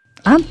 AM.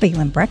 I'm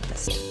feeling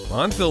breakfast.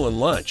 I'm feeling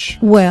lunch.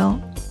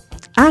 Well,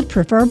 I'd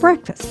prefer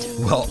breakfast.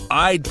 Well,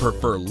 I'd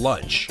prefer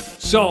lunch.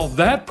 Solve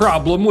that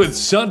problem with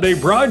Sunday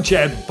brunch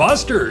at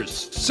Buster's.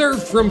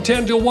 Served from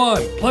 10 to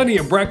 1. Plenty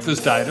of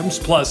breakfast items,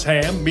 plus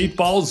ham,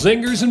 meatballs,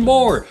 zingers, and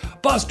more.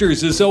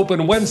 Buster's is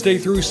open Wednesday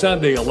through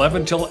Sunday,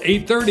 11 till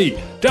 8:30.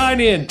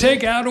 Dine in,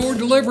 take out, or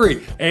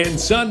delivery. And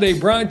Sunday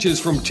brunch is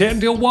from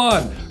 10 till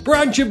 1.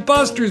 Brunch at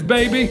Buster's,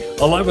 baby.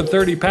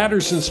 1130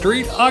 Patterson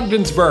Street,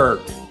 Ogdensburg.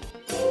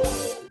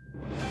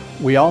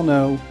 We all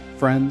know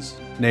friends,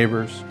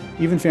 neighbors,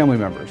 even family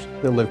members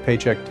that live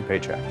paycheck to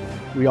paycheck.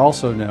 We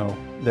also know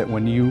that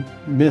when you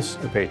miss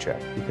a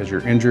paycheck because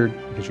you're injured,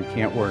 because you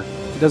can't work,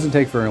 it doesn't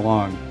take very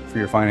long for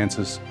your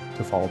finances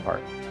to fall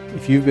apart.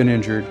 If you've been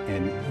injured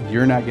and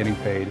you're not getting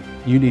paid,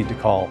 you need to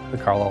call the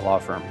Carlisle Law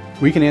Firm.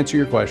 We can answer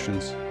your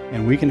questions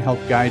and we can help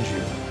guide you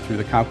through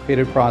the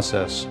complicated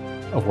process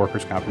of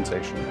workers'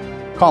 compensation.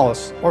 Call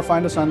us or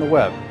find us on the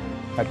web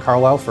at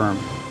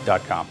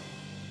carlislefirm.com.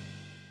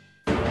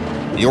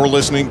 You're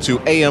listening to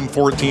AM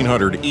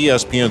 1400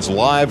 ESPN's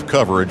live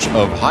coverage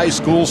of high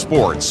school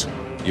sports.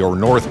 Your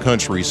North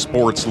Country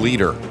sports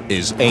leader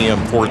is AM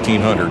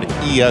 1400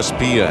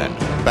 ESPN.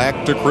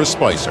 Back to Chris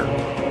Spicer.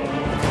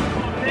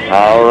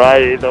 All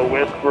righty, the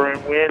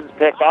whispering winds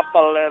pick up a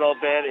little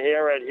bit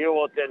here at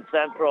Heuvelton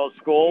Central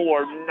School.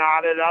 We're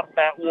knotted up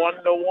at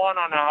 1-1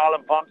 on the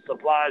Holland Pump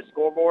Supply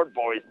scoreboard.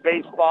 Boys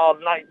baseball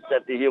nights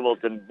at the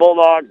Heuvelton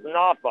Bulldogs.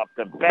 Knopf up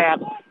to bat,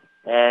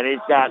 and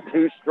he's got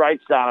 2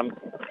 strikes on him.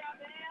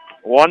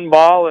 1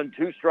 ball and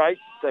 2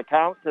 strikes to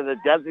count to the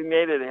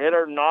designated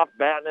hitter. Knopf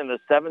batting in the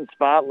 7th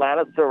spot.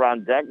 Laddiser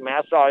on deck.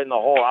 Mashaw in the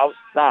hole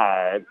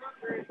outside.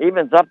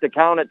 Evens up the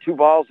count at 2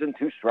 balls and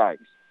 2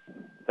 strikes.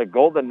 The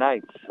Golden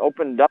Knights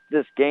opened up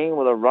this game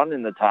with a run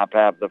in the top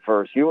half of the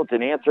first.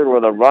 Heuvelton answered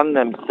with a run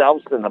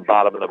themselves in the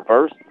bottom of the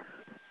first.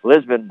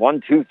 Lisbon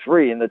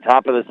 1-2-3 in the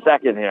top of the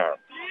second here.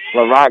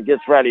 LaRock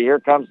gets ready. Here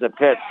comes the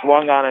pitch.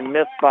 Swung on and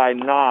missed by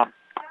Knopf.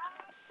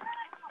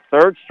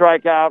 3rd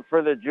strikeout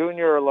for the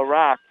junior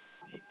LaRock.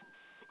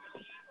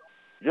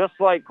 Just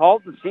like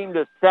Colton seemed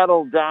to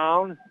settle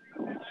down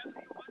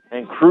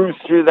and cruise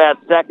through that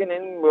second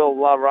inning, will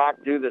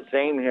LaRock do the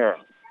same here?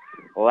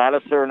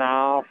 Laddiser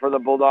now for the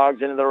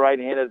Bulldogs into the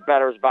right-handed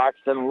batter's box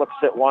and looks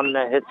at one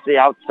that hits the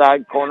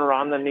outside corner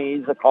on the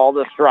knees. A call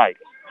to strike.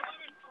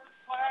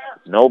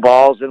 No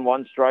balls and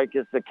 1 strike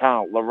is the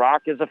count.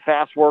 LaRock is a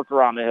fast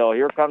worker on the hill.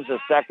 Here comes the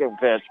second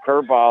pitch.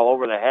 Curveball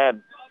over the head.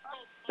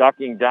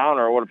 Ducking down,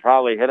 or would have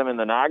probably hit him in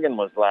the noggin,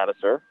 was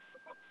Laddiser.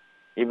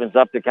 Evens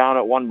up the count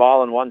at 1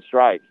 ball and 1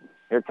 strike.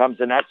 Here comes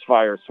the next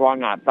fire.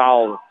 Swung on,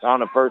 foul down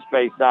the first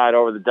base side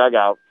over the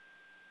dugout.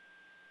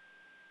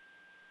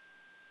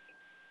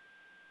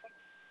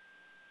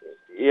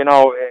 You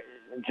know,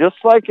 just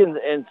like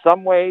in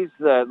some ways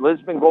the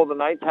Lisbon Golden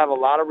Knights have a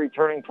lot of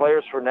returning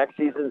players for next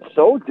season,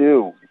 so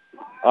do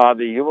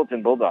the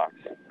Heuvelton Bulldogs.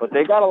 But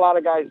they got a lot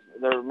of guys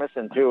they're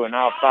missing too, and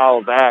now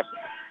foul back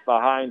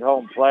behind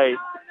home plate.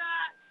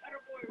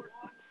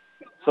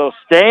 So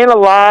staying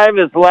alive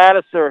is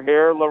Laddiser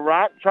here.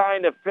 LaRock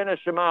trying to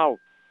finish him out.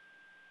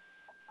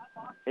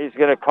 He's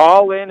going to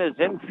call in his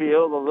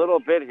infield a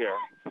little bit here.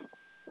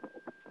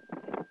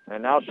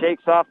 And now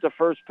shakes off the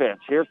first pitch.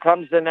 Here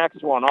comes the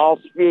next one, all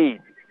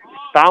speed.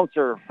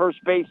 Bouncer,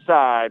 first base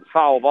side,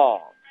 foul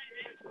ball.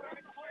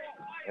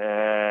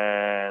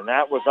 And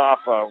that was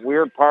off a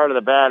weird part of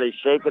the bat. He's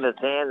shaking his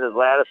hands as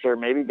Laddiser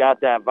maybe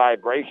got that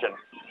vibration.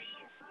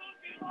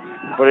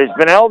 But he's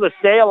been able to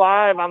stay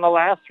alive on the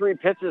last 3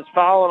 pitches,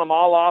 fouling them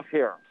all off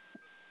here.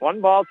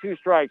 1 ball, 2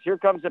 strikes. Here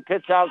comes the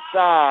pitch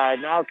outside.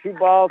 Now 2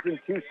 balls and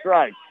 2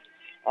 strikes.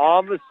 All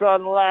of a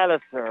sudden,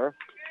 Laddiser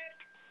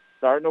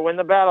starting to win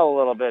the battle a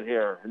little bit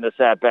here in this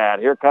at-bat.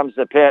 Here comes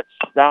the pitch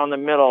down the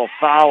middle,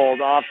 fouled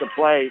off the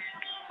plate.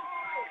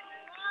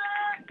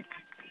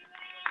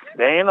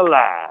 Staying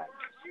alive.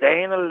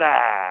 Staying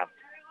alive.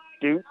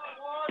 Doot,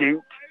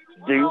 doot,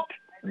 doot,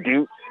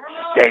 doot.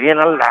 Staying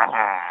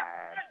alive.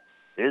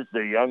 Is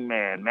the young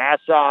man.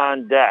 Mashaw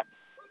on deck.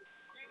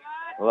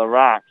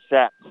 LaRock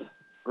sets.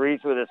 Agrees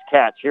with his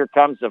catch. Here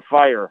comes the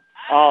fire.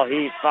 All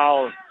heat,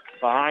 foul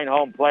behind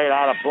home plate,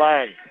 out of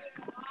play.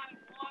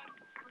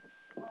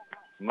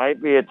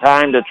 Might be a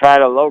time to try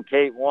to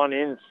locate one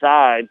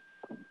inside.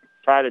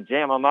 Try to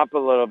jam him up a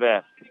little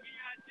bit.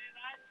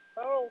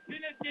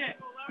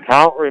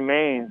 Count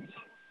remains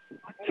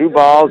 2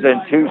 balls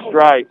and 2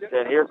 strikes.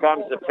 And here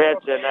comes the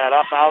pitch and that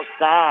up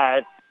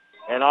outside.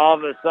 And all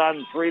of a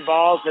sudden, 3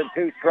 balls and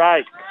 2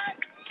 strikes.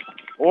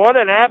 What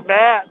an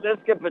at-bat this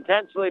could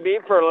potentially be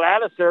for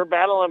Laddiser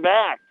battling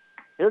back.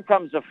 Here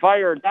comes the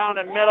fire down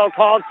the middle,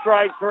 called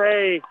strike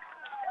 3.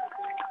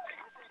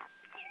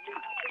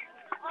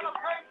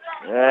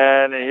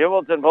 And the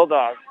Heuvelton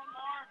Bulldogs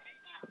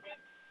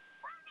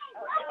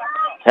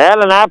had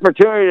an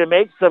opportunity to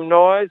make some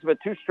noise, but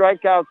 2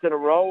 strikeouts in a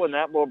row, and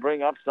that will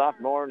bring up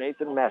sophomore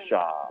Nathan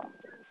Mashaw.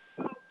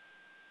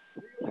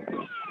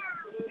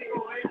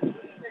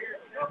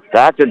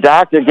 Doctor,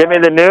 give me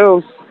the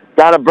news.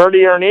 Got a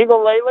birdie or an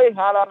eagle lately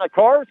out on the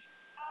course?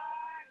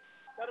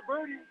 Got a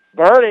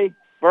birdie.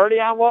 Birdie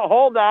on what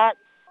hole, Doc?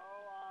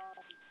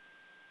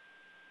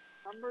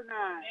 Number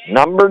 9.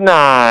 Number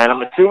 9.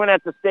 I'm assuming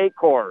at the state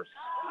course.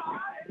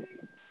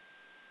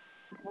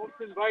 Most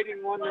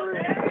inviting one there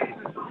is.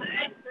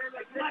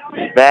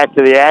 Back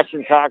to the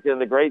action, talking to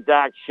the great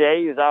Doc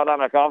Shea, who's out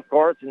on a golf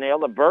course and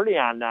nailed a birdie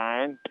on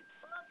 9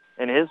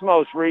 in his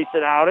most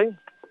recent outing.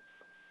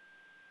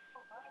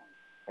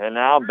 And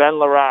now Ben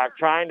LaRock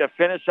trying to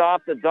finish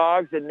off the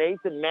Dogs and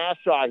Nathan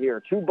Mashaw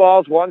here. 2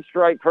 balls, 1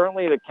 strike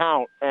currently to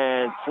count.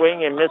 And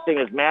swing and missing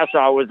as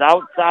Mashaw was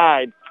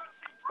outside,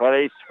 but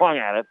he swung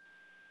at it.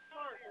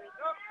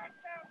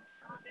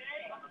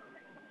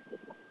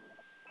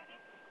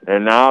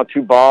 And now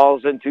 2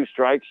 balls and 2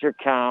 strikes your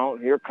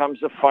count. Here comes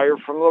the fire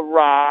from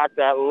LaRock.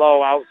 That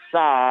low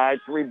outside.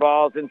 3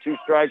 balls and 2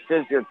 strikes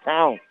is your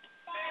count.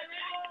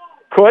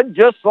 Could,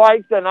 just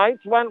like the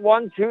Knights went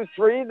 1, 2,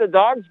 3, the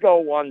Dogs go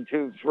 1,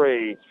 2,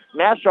 3.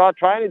 Mashaw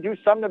trying to do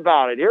something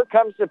about it. Here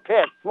comes the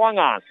pitch. Swung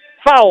on.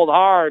 Fouled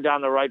hard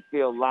down the right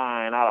field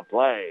line. Out of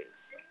play.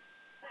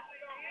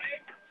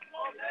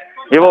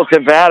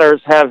 Heuvelton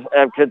batters have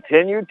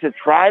continued to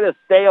try to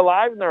stay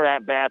alive in their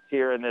at-bats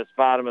here in this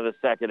bottom of the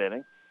second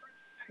inning.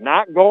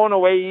 Not going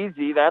away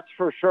easy, that's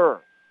for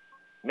sure.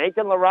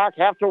 Making LaRock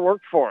have to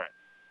work for it.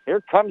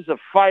 Here comes the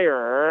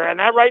fire, and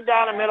that right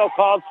down the middle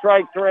called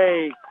strike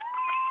 3.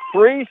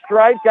 3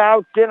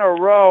 strikeouts in a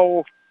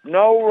row.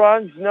 No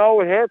runs, no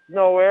hits,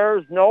 no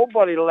errors,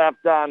 nobody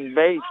left on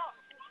base.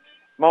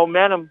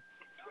 Momentum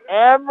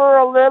ever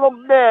a little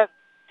bit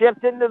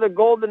tipped into the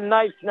Golden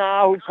Knights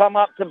now, who come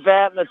up to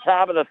bat in the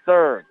top of the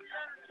third.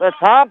 The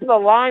top of the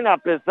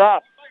lineup is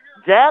up.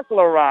 Jack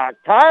LaRock,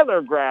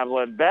 Tyler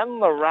Gravelin, Ben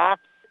LaRock,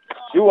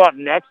 due up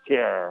next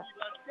here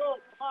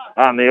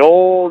on the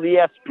old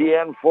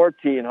ESPN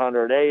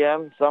 1400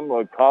 AM. Some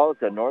would call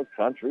it the North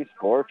Country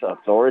Sports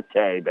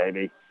Authority,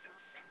 baby.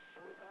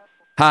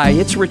 Hi,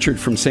 it's Richard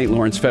from St.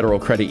 Lawrence Federal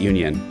Credit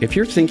Union. If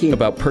you're thinking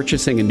about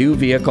purchasing a new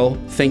vehicle,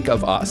 think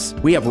of us.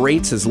 We have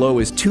rates as low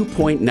as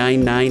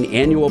 2.99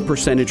 annual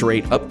percentage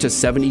rate up to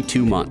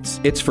 72 months.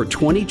 It's for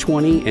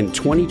 2020 and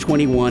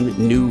 2021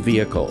 new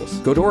vehicles.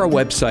 Go to our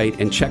website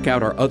and check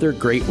out our other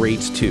great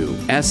rates too.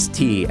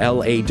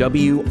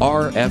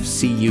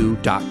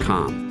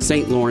 STLAWRFCU.com.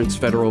 St. Lawrence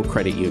Federal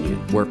Credit Union,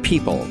 where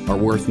people are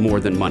worth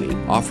more than money.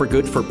 Offer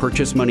good for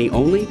purchase money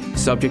only,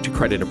 subject to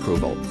credit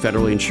approval.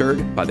 Federally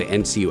insured by the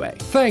NCUA.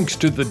 Thanks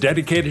to the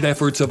dedicated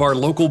efforts of our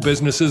local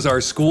businesses, our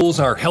schools,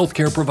 our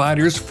healthcare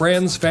providers,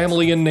 friends,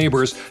 family, and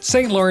neighbors,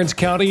 St. Lawrence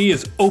County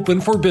is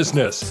open for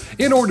business.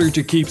 In order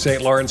to keep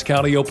St. Lawrence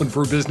County open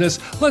for business,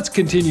 let's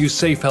continue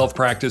safe health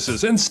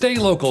practices and stay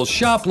local,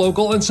 shop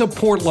local, and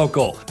support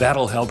local.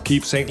 That'll help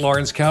keep St.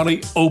 Lawrence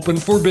County open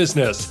for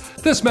business.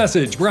 This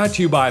message brought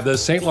to you by the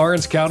St.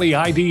 Lawrence County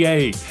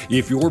IDA.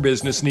 If your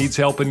business needs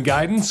help and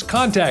guidance,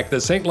 contact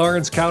the St.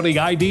 Lawrence County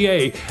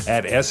IDA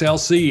at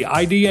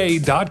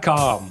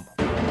slcida.com.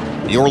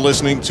 You're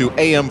listening to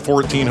AM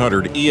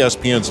 1400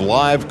 ESPN's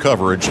live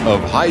coverage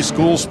of high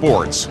school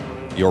sports.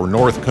 Your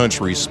North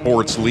Country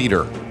sports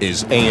leader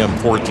is AM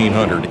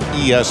 1400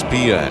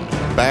 ESPN.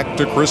 Back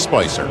to Chris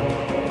Spicer.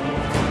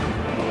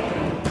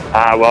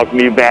 I welcome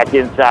you back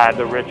inside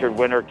the Richard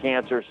Winter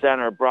Cancer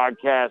Center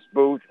broadcast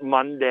booth.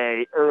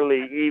 Monday,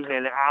 early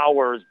evening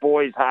hours,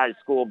 boys high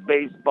school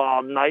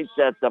baseball, Knights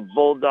at the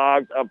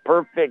Bulldogs. A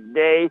perfect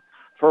day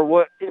for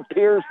what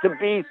appears to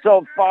be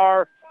so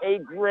far a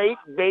great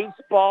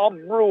baseball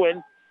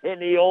brewing in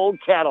the old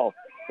kettle.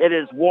 It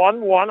is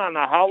 1-1 on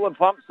the Howland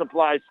Pump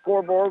Supply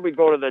scoreboard. We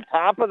go to the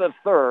top of the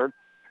third.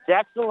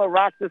 Jackson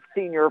LaRock, the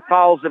senior,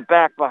 fouls it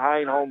back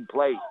behind home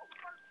plate.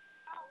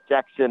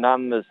 Jackson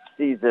on the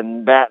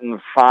season batting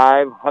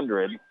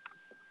 .500.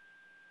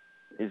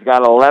 He's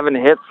got 11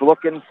 hits,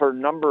 looking for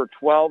number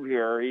 12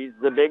 here. He's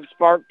the big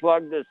spark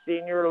plug, the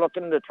senior,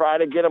 looking to try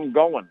to get him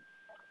going.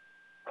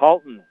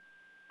 Colton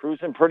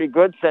cruising pretty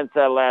good since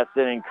that last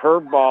inning.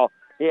 Curveball.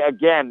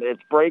 Again,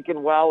 it's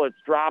breaking well, it's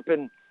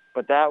dropping,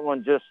 but that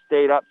one just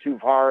stayed up too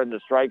far in the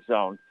strike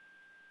zone.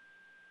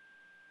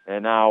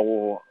 And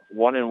now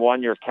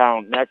 1-1 your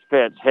count. Next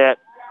pitch, hit.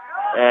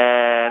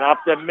 And up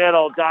the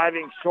middle,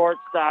 diving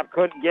shortstop,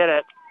 couldn't get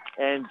it.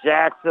 And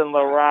Jackson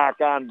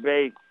LaRock on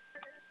base.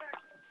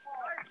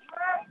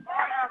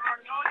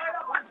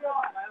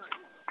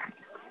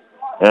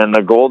 And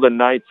the Golden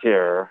Knights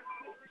here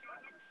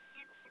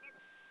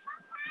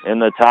in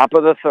the top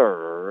of the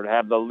third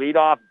have the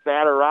leadoff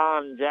batter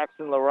on,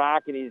 Jackson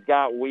LaRock, and he's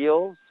got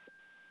wheels.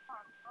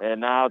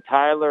 And now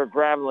Tyler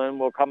Gravelin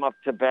will come up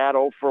to bat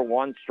 0 for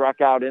 1, struck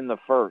out in the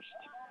first.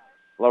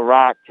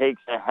 LaRock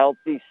takes a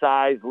healthy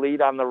size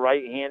lead on the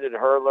right-handed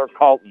hurler,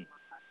 Colton.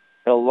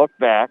 He'll look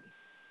back.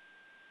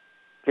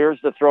 Appears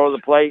to throw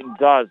the plate and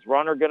does.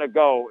 Runner going to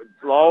go.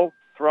 Low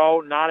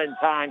throw, not in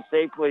time.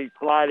 Safely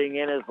sliding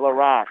in is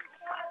LaRock.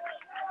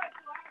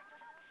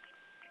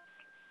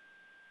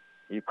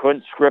 You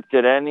couldn't script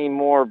it any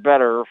more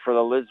better for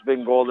the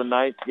Lisbon Golden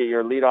Knights. Get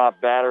your leadoff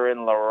batter in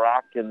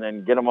LaRock and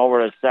then get him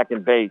over to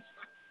second base.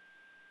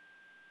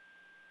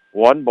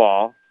 1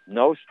 ball.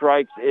 No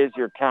strikes is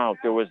your count.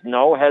 There was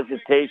no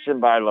hesitation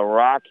by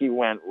LaRock. He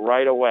went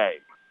right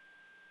away.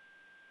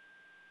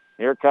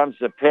 Here comes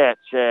the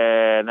pitch,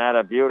 and that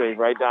a beauty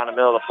right down the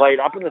middle of the plate.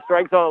 Up in the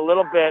strike zone a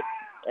little bit,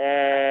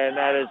 and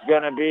that is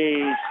going to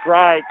be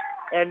strike.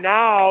 And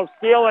now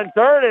stealing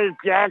third is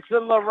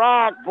Jackson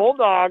LaRock.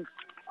 Bulldogs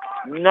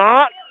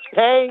not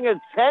paying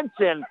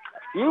attention.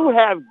 You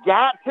have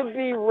got to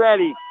be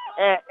ready.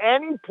 At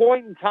any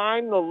point in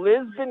time, the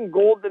Lisbon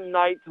Golden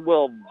Knights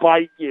will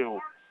bite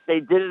you. They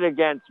did it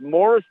against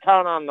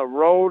Morristown on the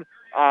road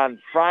on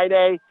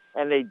Friday,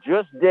 and they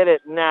just did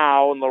it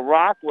now. And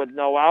LaRock with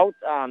no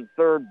outs on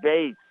third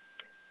base.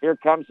 Here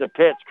comes the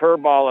pitch.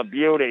 Curveball, a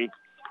beauty.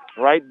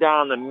 Right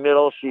down the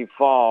middle she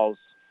falls.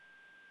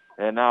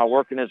 And now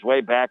working his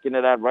way back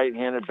into that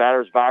right-handed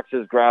batter's box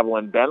is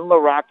Gravelin. Ben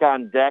LaRock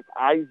on deck.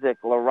 Isaac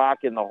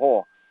LaRock in the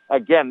hole.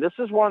 Again, this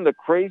is one of the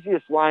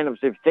craziest lineups.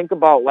 If you think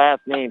about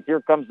last names,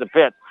 here comes the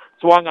pitch.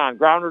 Swung on.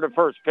 Grounder to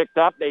first. Picked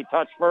up. They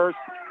touch first.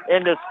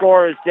 In to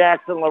score is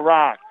Jackson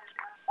LaRock.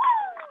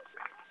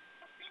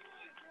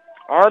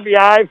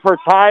 RBI for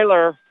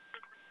Tyler.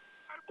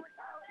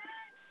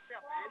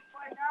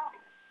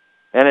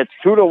 And it's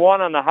 2-1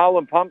 on the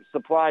Howland Pump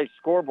Supply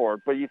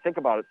scoreboard. But you think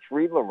about it,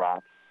 3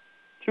 LaRock,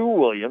 2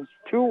 Williams,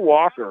 2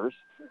 Walkers,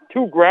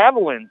 2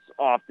 Gravelins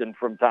often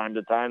from time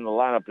to time in the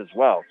lineup as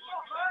well.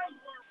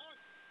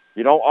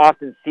 You don't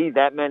often see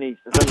that many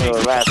similar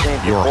last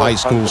names. Your high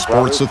school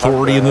sports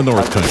authority in the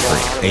North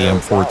Country. AM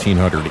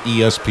 1400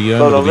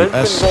 ESPN to the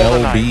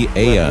SLB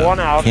AM.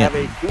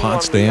 Canton,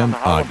 Potsdam,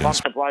 Ogden.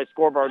 Supply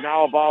scoreboard.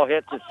 Now a ball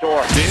hits the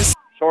short.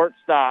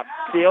 Shortstop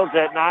steals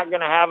it. Not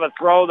going to have a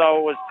throw, though.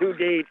 It was too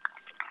deep.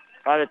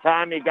 By the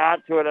time he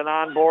got to it, and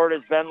on board is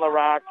Ben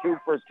LaRock, 2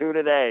 for 2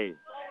 today.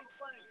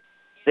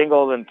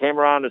 Singled and came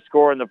around to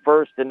score in the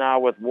first, and now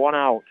with 1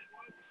 out.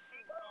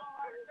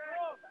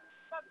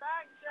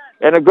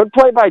 And a good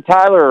play by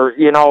Tyler,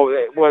 you know,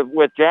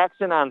 with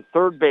Jackson on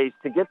third base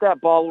to get that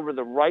ball over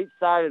the right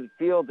side of the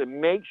field to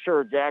make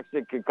sure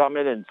Jackson could come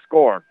in and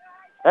score.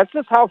 That's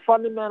just how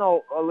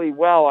fundamentally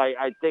well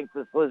I think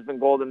this Lisbon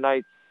Golden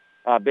Knights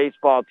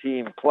baseball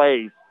team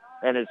plays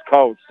and is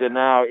coached. And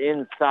now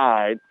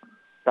inside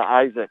to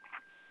Isaac.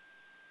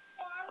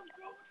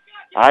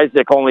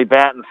 Isaac only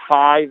batting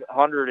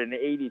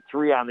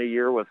 .583 on the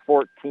year with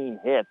 14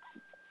 hits.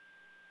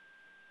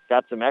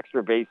 Got some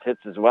extra base hits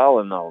as well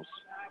in those.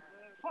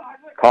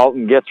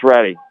 Carlton gets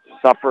ready.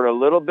 Suffered a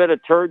little bit of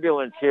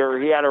turbulence here.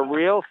 He had a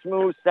real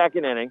smooth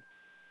second inning.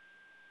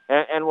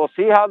 And we'll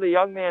see how the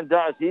young man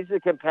does. He's a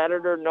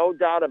competitor, no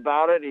doubt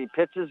about it. He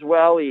pitches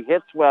well. He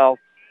hits well.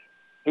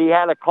 He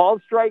had a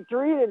called strike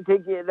 3. He didn't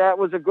think that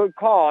was a good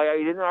call.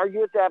 He didn't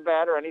argue with that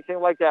bat or anything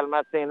like that. I'm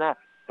not saying that.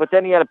 But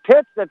then he had a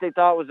pitch that they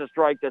thought was a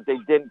strike that they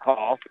didn't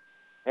call.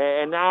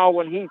 And now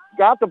when he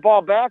got the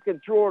ball back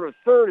and threw it to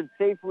third and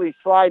safely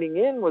sliding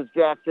in was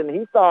Jackson,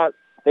 he thought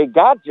they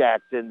got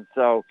Jackson.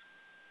 So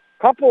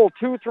couple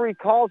 2-3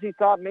 calls he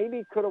thought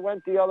maybe could have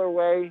went the other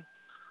way.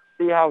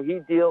 See how he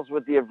deals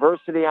with the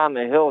adversity on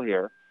the hill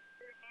here.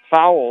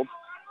 Fouled.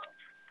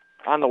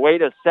 On the way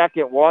to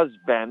second was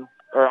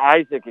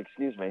Isaac.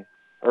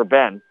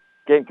 Ben.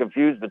 Getting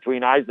confused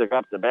between Isaac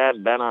up to bat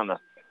and Ben on the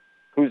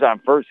who's on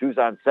first, who's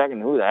on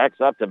second, who the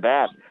heck's up to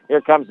bat.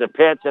 Here comes the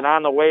pitch, and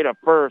on the way to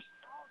first,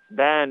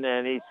 Ben,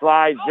 and he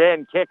slides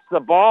in, kicks the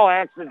ball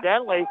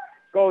accidentally,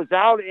 goes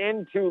out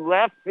into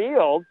left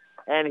field,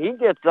 and he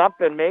gets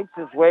up and makes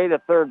his way to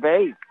third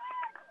base.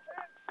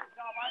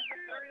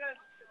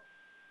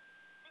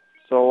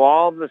 So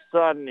all of a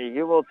sudden, the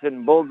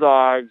Heuvelton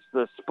Bulldogs,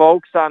 the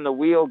spokes on the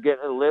wheel get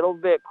a little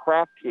bit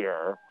cracked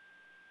here.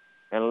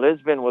 And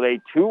Lisbon with a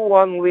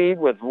 2-1 lead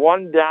with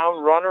 1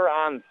 down, runner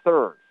on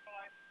third.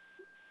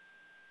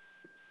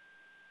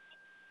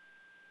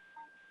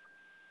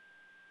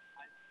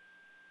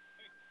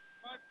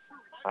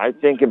 I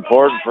think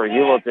important for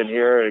Heuvelton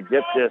here to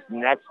get this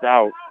next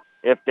out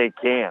if they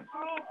can.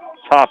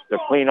 Tough to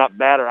clean up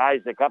batter.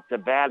 Isaac up to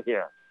bat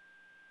here.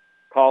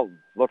 Carlton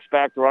looks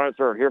back to run it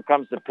third. Here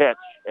comes the pitch,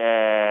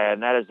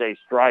 and that is a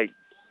strike.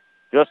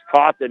 Just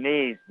caught the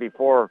knees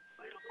before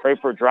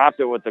Craper dropped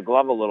it with the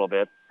glove a little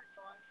bit.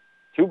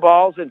 2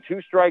 balls and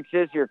 2 strikes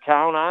is your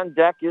count. On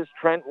deck is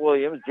Trent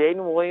Williams.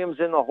 Jaden Williams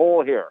in the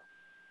hole here.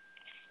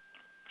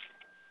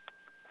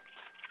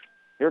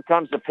 Here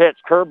comes the pitch.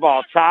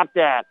 Curveball chopped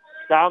at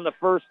down the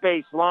first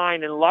base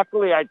line. And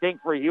luckily, I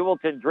think for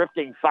Heuvelton,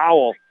 drifting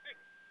foul,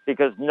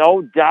 because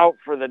no doubt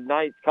for the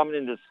Knights coming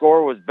in to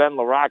score was Ben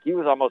LaRock. He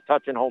was almost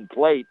touching home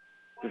plate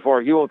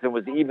before Heuvelton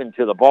was even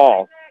to the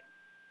ball.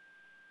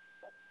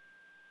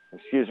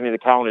 The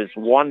count is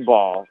 1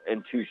 ball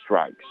and 2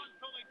 strikes.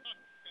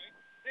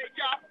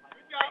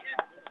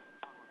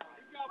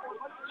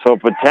 So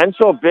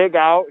potential big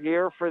out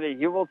here for the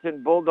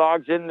Heuvelton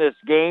Bulldogs in this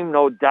game.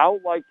 No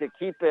doubt like to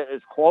keep it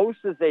as close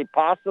as they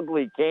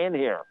possibly can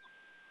here.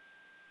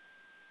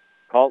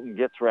 Carlton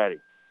gets ready.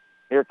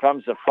 Here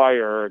comes the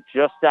fire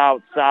just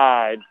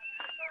outside.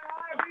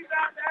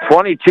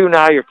 22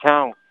 now your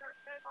count.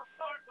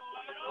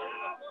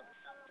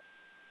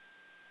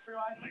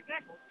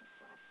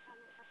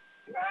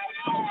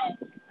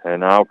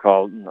 And now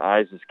Colton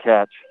eyes his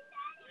catch.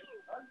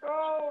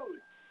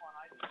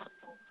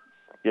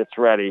 Gets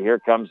ready. Here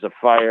comes the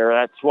fire.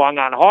 That swung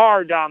on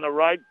hard down the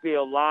right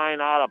field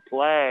line, out of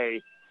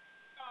play.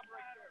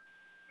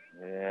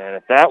 And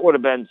if that would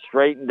have been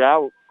straightened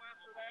out,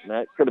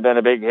 that could have been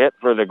a big hit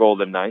for the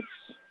Golden Knights.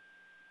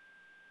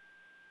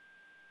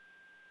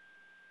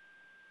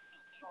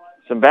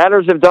 Some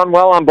batters have done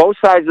well on both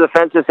sides of the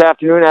fence this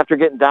afternoon after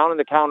getting down in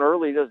the count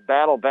early. Just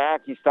battle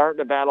back. He's starting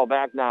to battle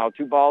back now.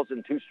 2 balls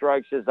and 2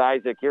 strikes is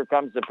Isaac. Here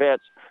comes the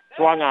pitch.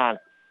 Swung on.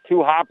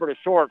 2 hopper to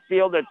short.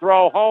 Field to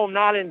throw. Home,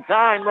 not in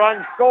time.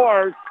 Run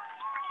scores.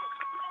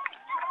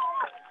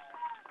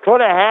 Could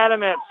have had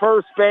him at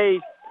first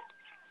base.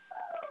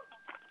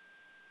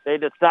 They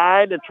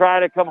decide to try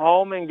to come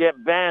home and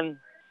get Ben.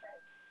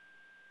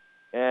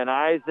 And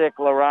Isaac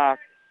Larac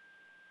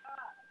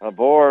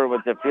aboard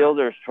with the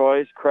fielder's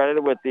choice,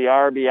 credited with the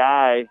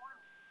RBI.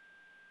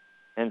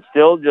 And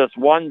still just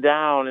 1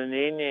 down in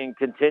the inning,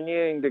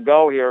 continuing to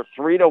go here.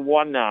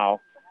 3-1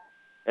 now.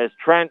 As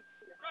Trent,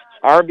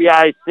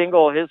 RBI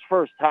single, his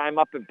first time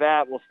up at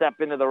bat, will step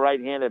into the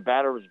right-handed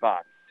batter's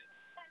box.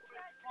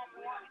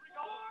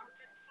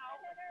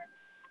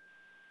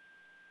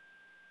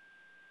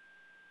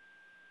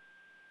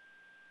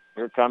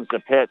 Here comes the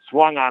pitch.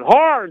 Swung on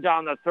hard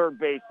down the third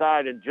base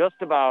side and just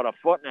about a 1.5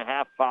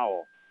 foot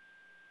foul.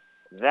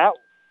 That,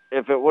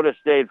 if it would have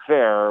stayed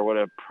fair, would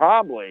have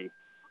probably,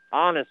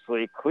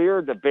 honestly,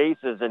 cleared the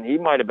bases, and he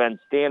might have been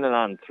standing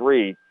on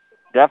 3,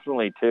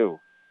 definitely 2.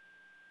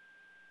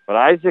 But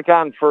Isaac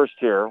on first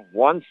here.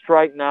 1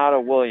 strike now to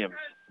Williams.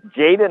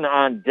 Jaden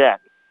on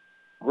deck.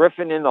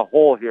 Griffin in the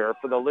hole here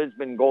for the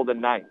Lisbon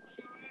Golden Knights.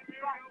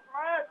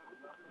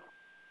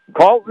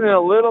 Colton in a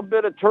little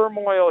bit of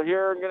turmoil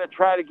here. Going to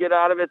try to get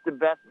out of it the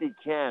best he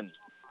can.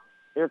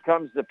 Here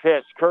comes the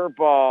pitch.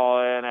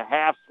 Curveball and a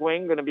half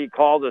swing. Going to be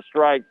called a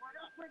strike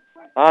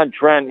on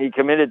Trent. He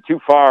committed too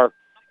far.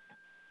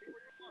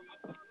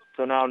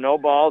 So now no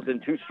balls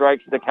and 2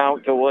 strikes to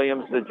count to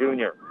Williams, the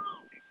junior.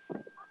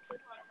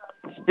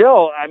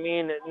 Still, I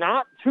mean,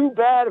 not too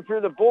bad if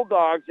you're the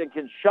Bulldogs and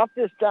can shut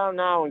this down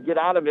now and get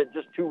out of it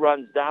just 2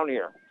 runs down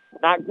here.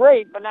 Not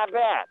great, but not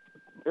bad.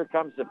 Here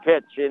comes the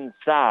pitch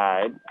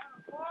inside.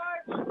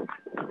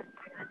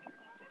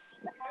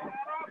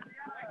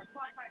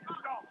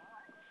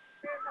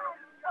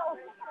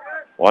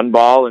 One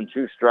ball and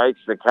 2 strikes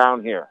to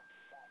count here.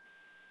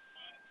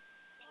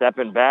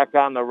 Stepping back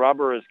on the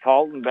rubber is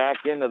Colton. Back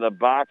into the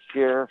box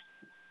here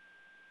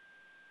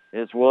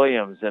is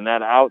Williams. And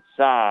that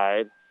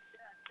outside.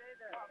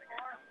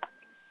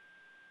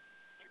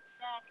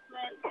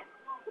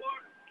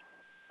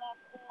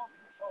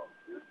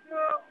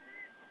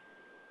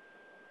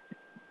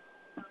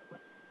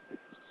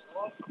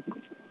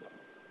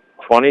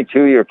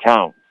 .22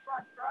 count.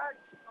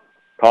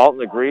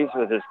 Colton agrees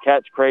with his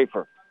catch.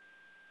 Crafer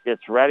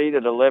gets ready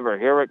to deliver.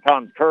 Here it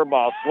comes.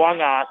 Curveball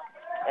swung on,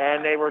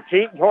 and they were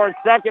cheating towards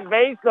second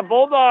base. The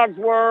Bulldogs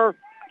were,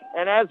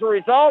 and as a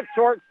result,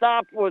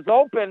 shortstop was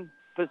open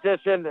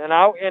position and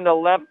out into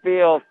left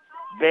field.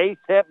 Base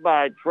hit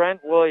by Trent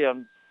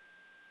Williams.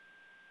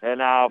 And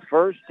now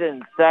first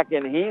and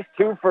second, he's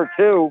 2 for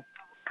 2.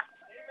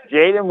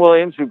 Jaden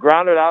Williams, who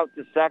grounded out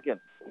to second.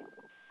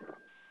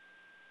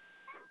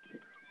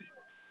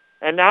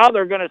 And now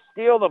they're going to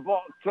steal the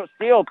ball,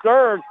 steal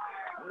third.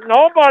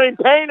 Nobody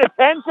paying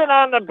attention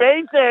on the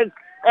bases.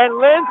 And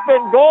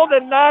Lisbon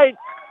Golden Knights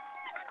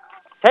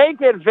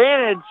take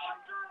advantage.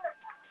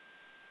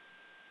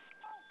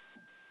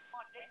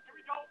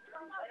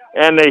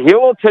 And the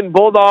Heuvelton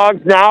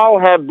Bulldogs now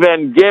have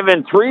been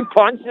given 3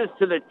 punches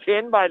to the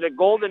chin by the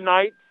Golden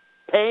Knights,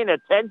 paying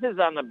attention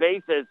on the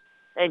bases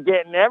and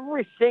getting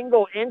every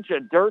single inch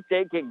of dirt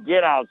they can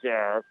get out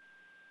there.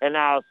 And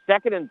now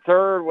second and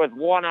third with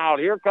 1 out.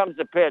 Here comes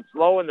the pitch,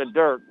 low in the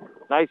dirt.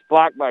 Nice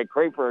block by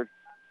Crayford.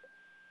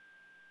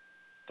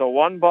 So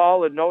 1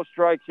 ball and no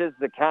strikes is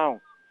the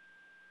count.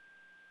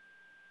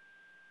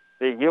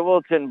 The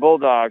Heuvelton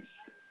Bulldogs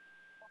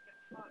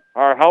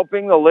are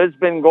helping the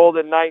Lisbon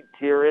Golden Knights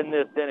here in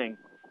this inning.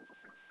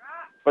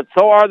 But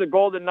so are the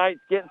Golden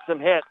Knights getting some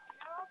hits.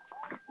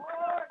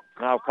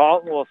 Now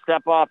Colton will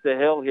step off the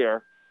hill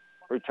here.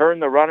 Return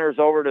the runners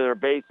over to their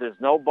bases.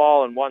 No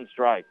ball and 1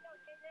 strike.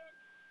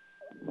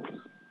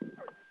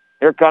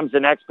 Here comes the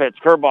next pitch.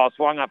 Curveball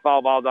swung on,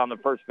 foul ball down the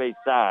first base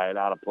side,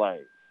 out of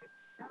play.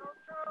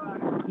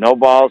 No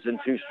balls and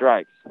 2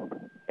 strikes.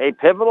 A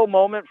pivotal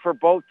moment for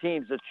both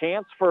teams. A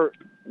chance for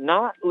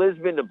not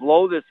Lisbon to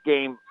blow this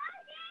game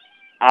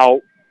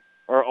out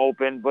or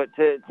open, but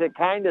to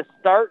kind of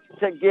start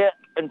to get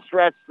and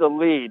stretch the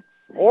lead.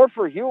 Or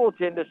for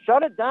Heuvelton to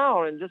shut it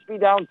down and just be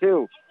down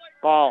 2.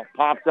 Ball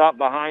popped up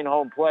behind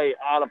home plate,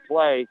 out of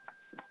play.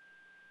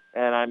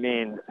 And I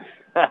mean,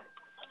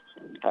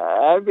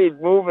 I'd be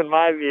moving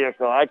my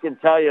vehicle. I can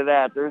tell you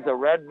that. There's a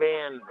red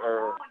van,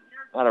 or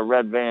not a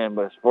red van,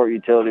 but a sport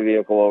utility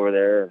vehicle over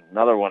there.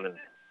 Another one. And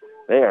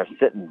they are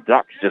sitting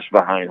ducks just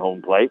behind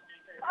home plate.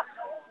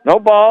 No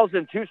balls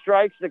and 2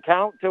 strikes to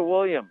count to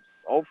Williams.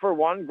 0 for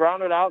 1,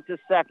 grounded out to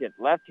second.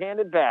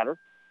 Left-handed batter.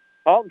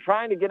 Heuvelton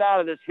trying to get out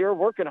of this here,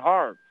 working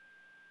hard.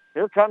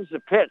 Here comes the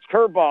pitch.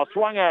 Curveball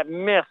swung at,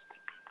 missed.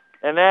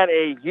 And that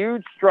a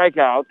huge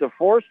strikeout, the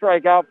 4th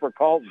strikeout for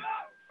Colton.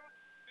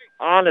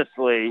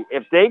 Honestly,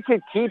 if they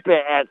could keep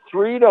it at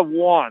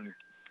 3-1,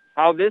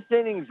 how this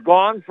inning's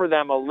gone for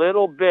them a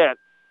little bit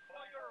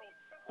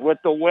with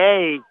the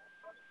way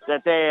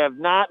that they have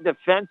not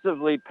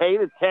defensively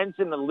paid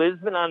attention to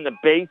Lisbon on the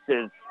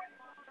bases,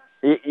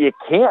 you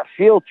can't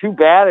feel too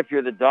bad if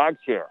you're the Dogs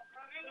here.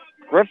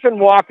 Griffin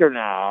Walker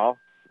now,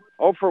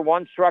 0 for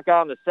 1, struck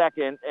out in the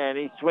second, and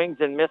he swings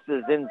and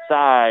misses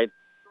inside.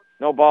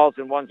 No balls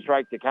and 1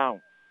 strike to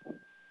count.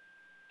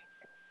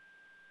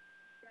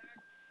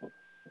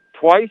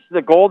 Twice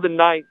the Golden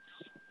Knights,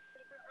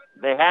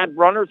 they had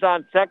runners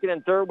on second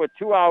and third with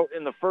 2 out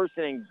in the first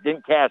inning,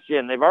 didn't cash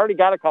in. They've already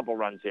got a couple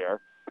runs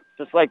here,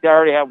 just like they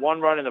already had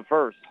 1 run in the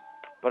first.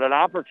 But an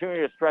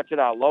opportunity to stretch it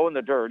out low in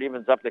the dirt,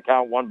 evens up the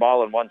count, 1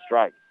 ball and 1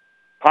 strike.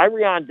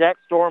 Pyrie on deck,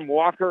 Storm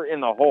Walker in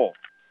the hole.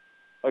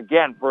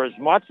 Again, for as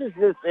much as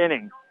this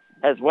inning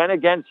has went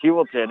against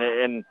Heuvelton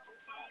and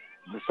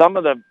some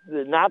of the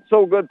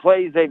not-so-good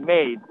plays they've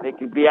made, they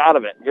could be out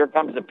of it. Here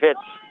comes the pitch.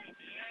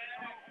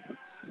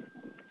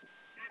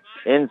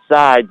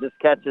 Inside, just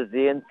catches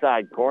the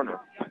inside corner.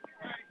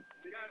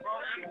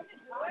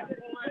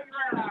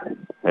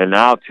 And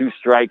now 2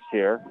 strikes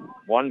here.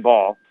 1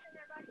 ball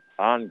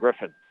on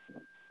Griffin.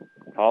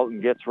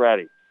 Heuvelton gets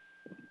ready.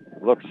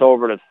 Looks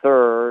over to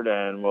third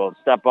and will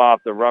step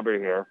off the rubber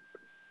here,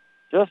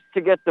 just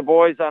to get the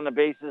boys on the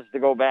bases to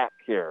go back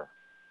here.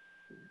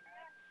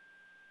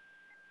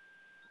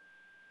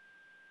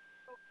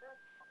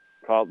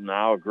 Heuvelton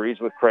now agrees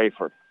with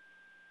Crayford.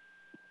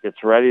 Gets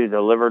ready to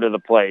deliver to the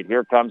plate.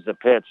 Here comes the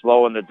pitch,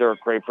 low in the dirt.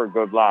 Crayford,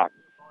 good block.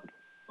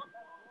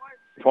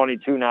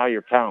 22 now,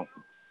 your count.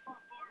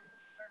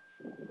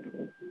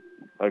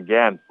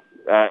 Again,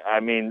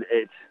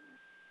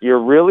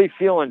 you're really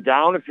feeling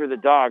down if you're the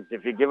Dogs.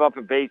 If you give up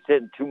a base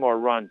hit and 2 more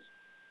runs,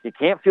 you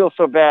can't feel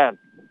so bad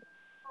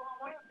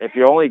if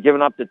you're only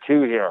giving up the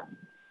 2 here.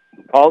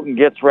 Heuvelton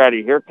gets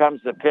ready. Here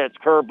comes the pitch.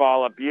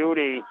 Curveball, a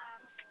beauty.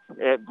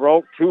 It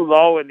broke too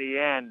low in the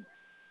end.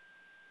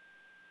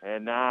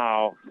 And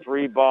now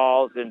 3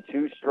 balls and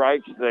 2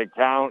 strikes to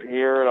count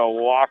here to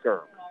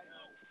Walker.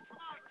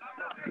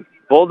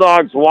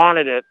 Bulldogs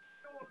wanted it.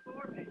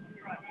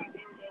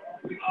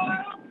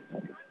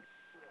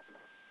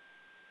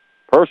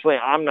 Personally,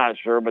 I'm not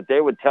sure, but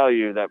they would tell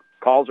you that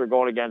calls are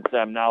going against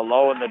them. Now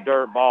low in the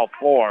dirt, ball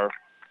 4.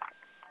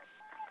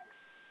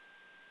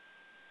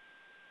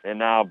 And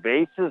now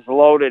bases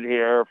loaded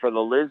here for the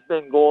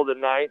Lisbon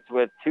Golden Knights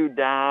with 2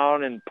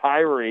 down and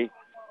Pyrie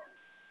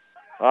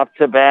up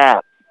to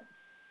bat.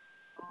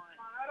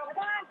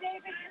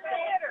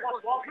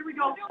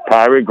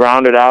 Pyrie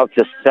grounded out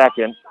to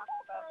second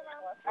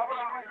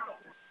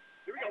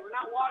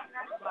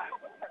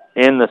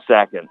in the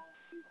second.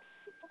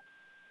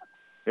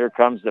 Here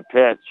comes the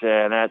pitch,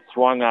 and that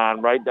swung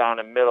on right down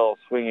the middle,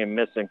 swinging and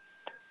missing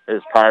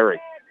is Pyrie.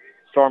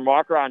 Storm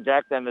Walker on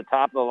deck, then the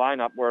top of the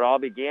lineup where it all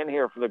began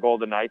here for the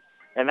Golden Knights.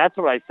 And that's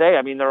what I say.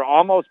 I mean, they're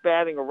almost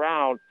batting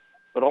around,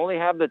 but only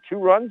have the 2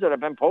 runs that have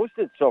been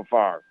posted so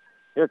far.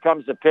 Here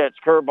comes the pitch.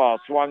 Curveball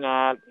swung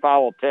on,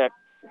 foul tip.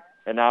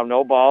 And now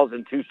no balls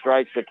and 2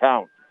 strikes to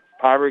count.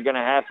 Pyrie going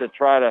to have to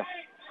try to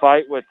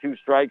fight with 2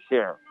 strikes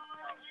here.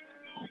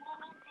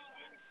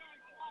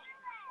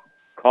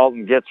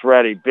 Colton gets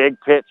ready. Big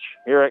pitch.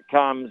 Here it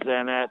comes,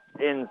 and that's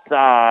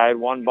inside.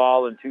 1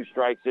 ball and 2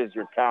 strikes is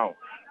your count.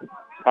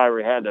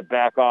 Pyrie had to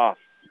back off.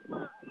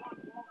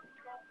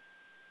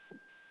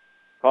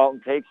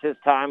 Colton takes his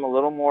time a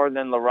little more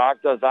than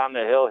LaRock does on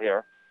the hill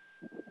here.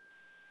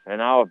 And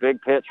now a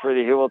big pitch for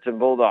the Heuvelton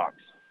Bulldogs.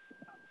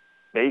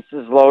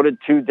 Bases loaded,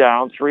 2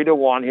 down,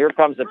 3-1. Here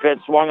comes the pitch,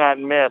 swung on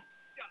and missed.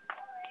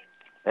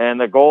 And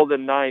the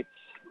Golden Knights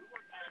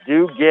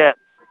do get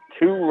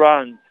 2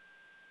 runs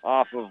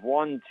off of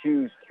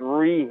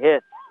 3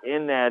 hits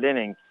in that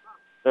inning.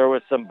 There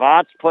was some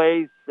botch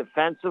plays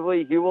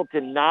defensively.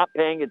 Heuvelton not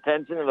paying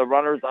attention to the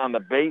runners on the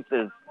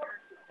bases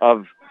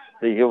of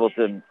the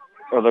Heuvelton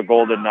or the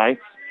Golden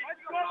Knights.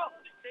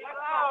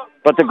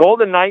 But the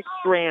Golden Knights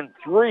ran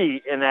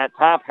 3 in that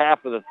top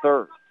half of the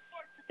third.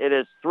 It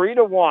is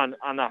 3-1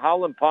 on the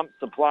Howland Pump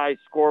Supply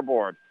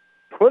scoreboard.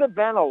 Could have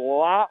been a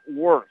lot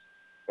worse.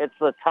 It's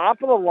the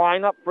top of the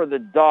lineup for the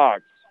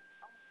Dogs.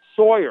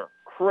 Sawyer,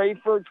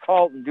 Crayford,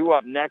 Colton due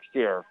up next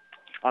year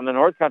on the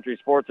North Country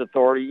Sports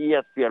Authority,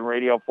 ESPN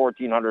Radio,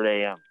 1400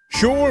 AM.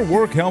 Sure,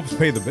 work helps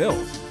pay the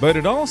bills, but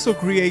it also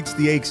creates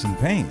the aches and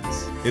pains.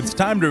 It's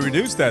time to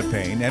reduce that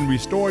pain and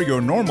restore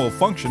your normal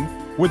function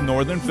with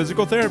Northern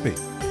Physical Therapy.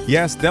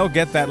 Yes, they'll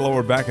get that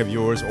lower back of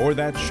yours or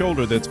that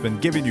shoulder that's been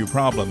giving you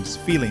problems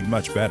feeling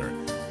much better.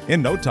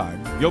 In no time,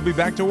 you'll be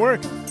back to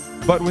work,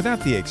 but without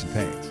the aches and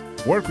pains.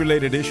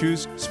 Work-related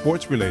issues,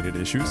 sports-related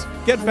issues,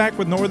 get back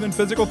with Northern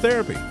Physical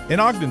Therapy in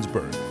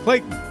Ogdensburg,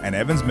 Clayton, and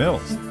Evans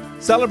Mills,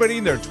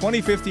 celebrating their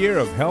 25th year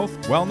of health,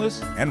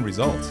 wellness, and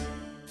results.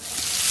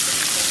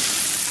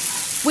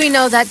 We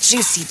know that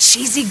juicy,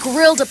 cheesy,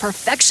 grilled to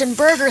perfection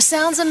burger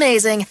sounds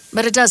amazing,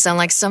 but it does sound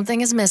like something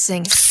is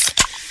missing.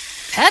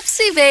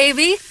 Pepsi,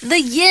 baby!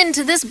 The yin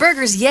to this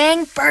burger's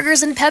yang.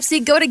 Burgers and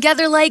Pepsi go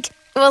together like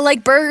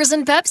burgers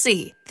and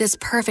Pepsi. This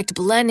perfect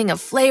blending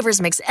of flavors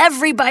makes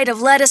every bite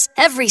of lettuce,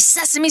 every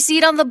sesame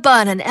seed on the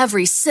bun, and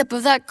every sip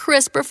of that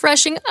crisp,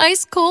 refreshing,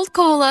 ice-cold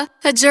cola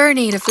a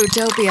journey to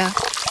Foodtopia.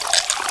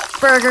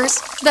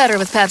 Burgers, better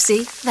with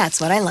Pepsi.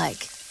 That's what I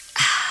like.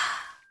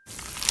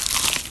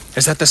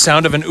 Is that the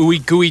sound of an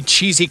ooey gooey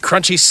cheesy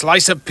crunchy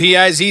slice of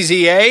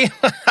P-I-Z-Z-A?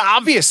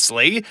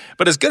 Obviously,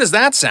 but as good as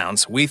that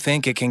sounds, we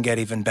think it can get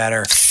even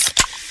better.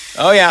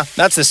 Oh yeah,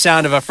 that's the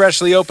sound of a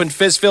freshly opened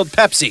fizz-filled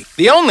Pepsi.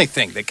 The only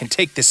thing that can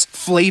take this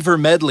flavor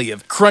medley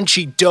of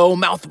crunchy dough,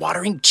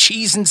 mouth-watering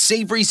cheese, and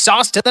savory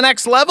sauce to the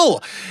next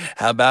level.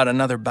 How about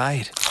another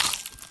bite?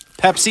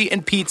 Pepsi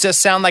and pizza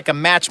sound like a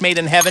match made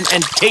in heaven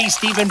and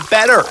taste even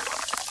better.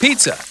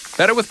 Pizza,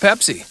 better with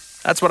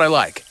Pepsi. That's what I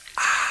like.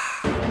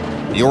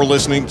 You're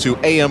listening to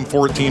AM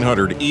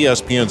 1400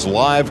 ESPN's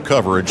live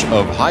coverage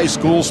of high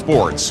school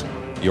sports.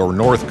 Your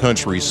North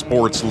Country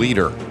sports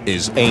leader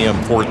is AM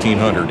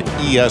 1400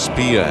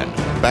 ESPN.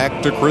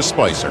 Back to Chris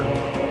Spicer.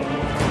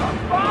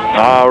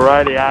 All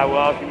righty, I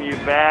welcome you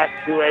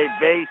back to a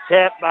base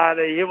hit by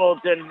the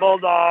Heuvelton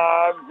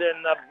Bulldogs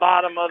in the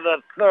bottom of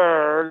the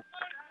third.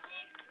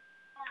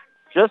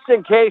 Just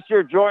in case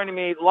you're joining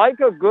me,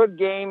 like a good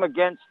game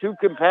against two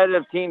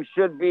competitive teams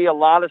should be, a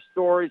lot of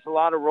stories, a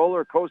lot of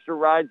roller coaster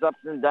rides, ups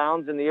and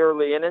downs in the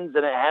early innings,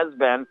 and it has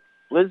been.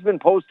 Lisbon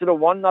posted a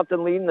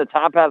 1-0 lead in the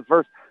top half of the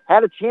first.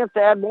 Had a chance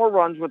to add more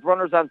runs with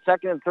runners on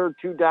second and third,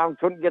 2 down.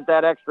 Couldn't get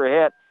that extra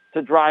hit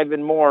to drive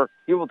in more.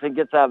 Heuvelton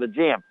gets out of the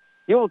jam.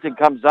 Heuvelton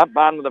comes up,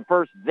 bottom of the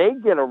first. They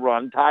get a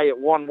run, tie at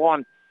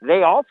 1-1.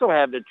 They also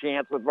had the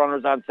chance with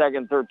runners on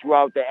second, third, 2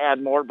 out to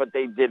add more, but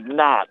they did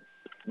not.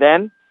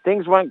 Then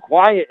things went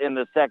quiet in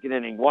the second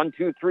inning.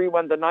 1-2-3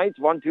 went the Knights.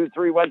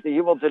 1-2-3 went the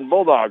Heuvelton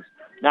Bulldogs.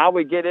 Now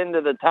we get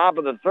into the top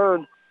of the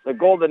third. The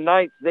Golden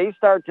Knights, they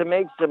start to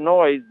make some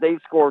noise. They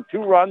score 2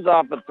 runs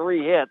off of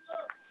 3 hits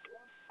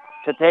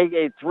to take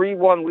a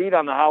 3-1 lead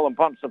on the Holland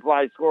Pump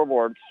Supply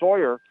scoreboard.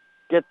 Sawyer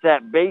gets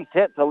that base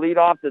hit to lead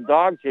off the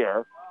Dogs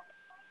here.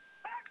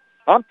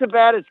 Up to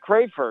bat is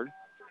Crayford.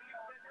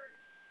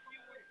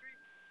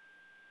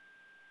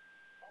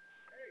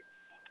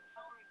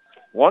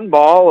 One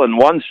ball and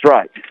 1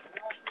 strike.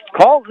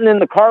 Colton in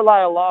the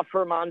Carlisle Law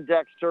Firm on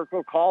deck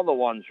circle. Call the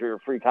ones for your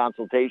free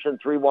consultation,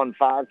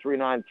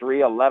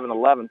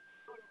 315-393-1111.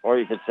 Or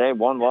you could say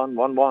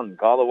 1111.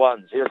 Call the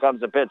ones. Here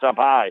comes the pitch up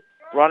high.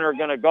 Runner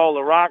going to go.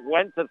 LaRock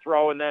went to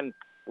throw and then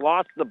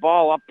lost the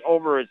ball up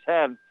over his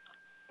head.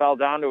 Fell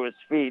down to his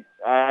feet.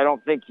 I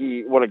don't think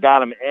he would have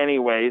got him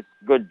anyways.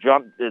 Good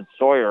jump did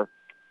Sawyer.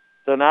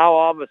 So now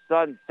all of a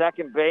sudden,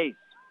 second base.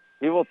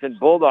 Heuvelton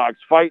Bulldogs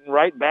fighting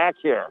right back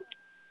here.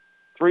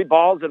 3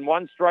 balls and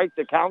 1 strike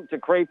to count to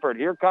Crayford.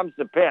 Here comes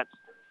the pitch.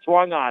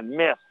 Swung on,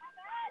 missed.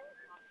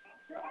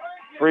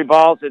 3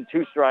 balls and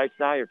 2 strikes.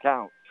 Now your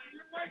count.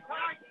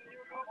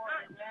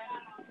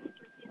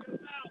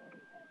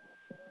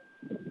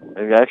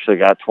 They've actually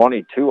got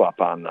 22 up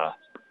on the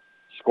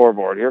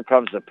scoreboard. Here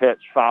comes the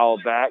pitch. Foul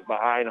back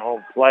behind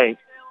home plate.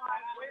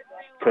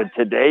 Could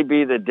today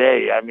be the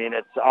day? I mean,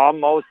 it's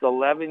almost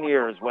 11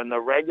 years. When the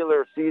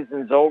regular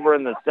season's over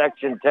in the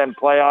Section 10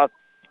 playoffs,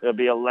 it'll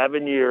be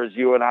 11 years,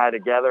 you and I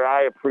together.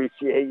 I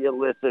appreciate you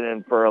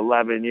listening for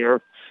 11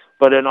 years.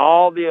 But in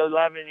all the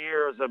 11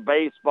 years of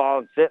baseball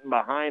and sitting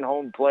behind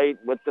home plate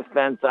with the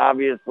fence,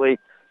 obviously,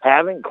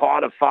 haven't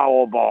caught a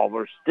foul ball.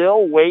 We're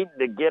still waiting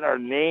to get our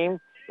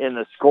name in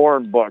the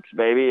scoring books,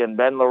 baby. And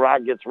Ben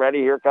LaRock gets ready.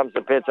 Here comes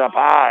the pitch up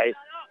high.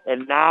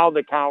 And now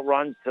the count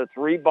runs to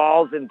 3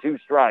 balls and 2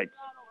 strikes.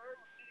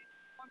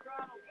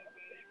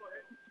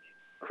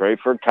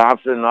 Crayford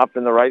confident up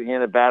in the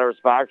right-handed batter's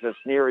box. If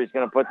Sneery's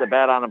going to put the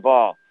bat on the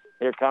ball.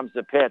 Here comes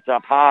the pitch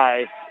up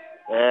high,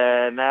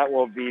 and that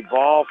will be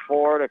ball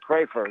 4 to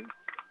Crayford.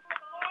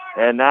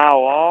 And now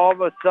all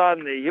of a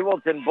sudden the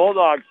Heuvelton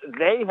Bulldogs,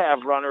 they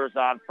have runners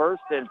on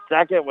first and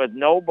second with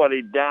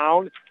nobody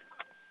down.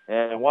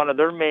 And one of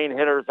their main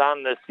hitters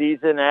on the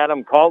season,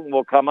 Adam Colton,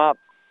 will come up.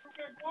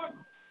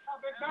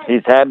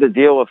 He's had to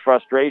deal with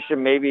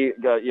frustration, maybe,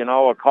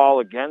 a call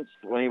against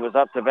when he was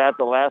up to bat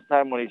the last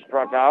time when he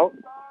struck out.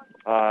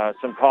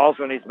 Some calls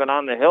when he's been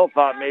on the hill,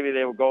 thought maybe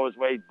they would go his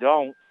way,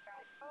 don't.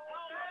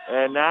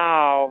 And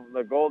now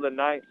the Golden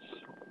Knights,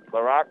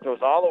 LaRock goes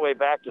all the way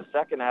back to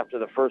second after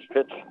the first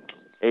pitch,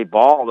 a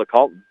ball to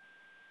Colton.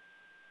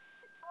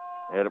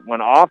 It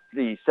went off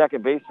the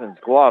second baseman's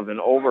glove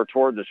and over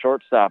toward the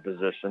shortstop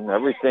position.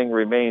 Everything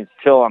remains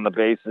chill on the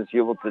bases.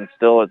 Heuvelton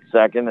still at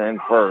second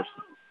and first.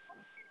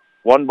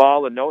 1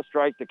 ball and no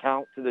strike to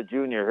count to the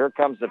junior. Here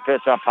comes the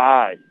pitch up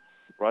high.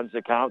 Runs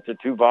the count to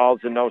 2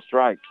 balls and no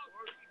strikes.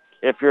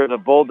 If you're the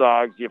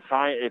Bulldogs,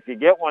 if you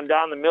get one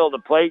down the middle of the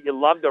plate, you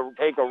love to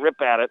take a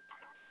rip at it.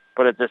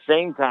 But at the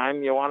same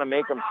time, you want to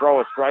make them throw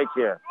a strike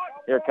here.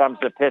 Here comes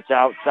the pitch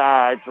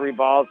outside. 3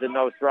 balls and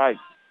no strikes.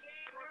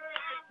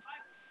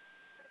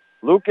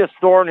 Lucas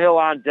Thornhill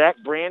on deck.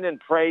 Brandon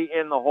Prey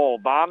in the hole.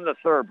 Bottom of the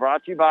third.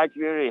 Brought to you by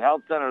Community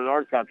Health Center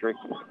North Country.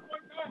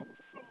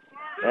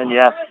 And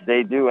yes,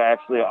 they do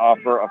actually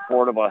offer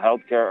affordable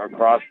health care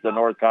across the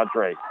North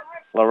Country.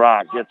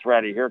 LaRock gets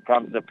ready. Here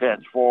comes the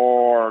pitch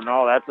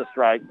no, that's a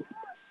strike.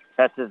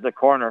 Catches the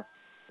corner.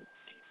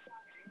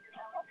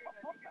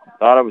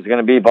 Thought it was going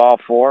to be ball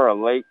 4. A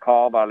late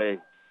call by the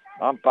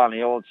ump on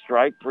the old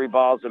strike. 3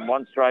 balls and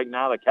 1 strike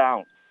now the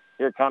count.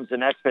 Here comes the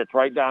next pitch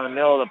right down the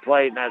middle of the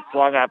plate, and that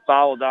swung that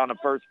foul down the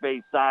first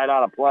base side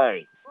out of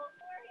play.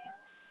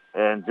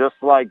 And just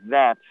like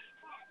that,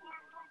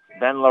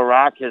 Ben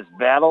LaRock has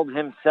battled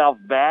himself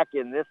back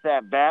in this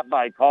at-bat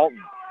by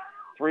Colton.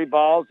 3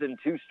 balls and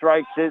 2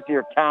 strikes is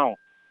your count.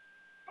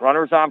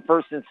 Runners on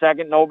first and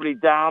second, nobody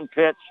down,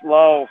 pitch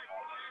low.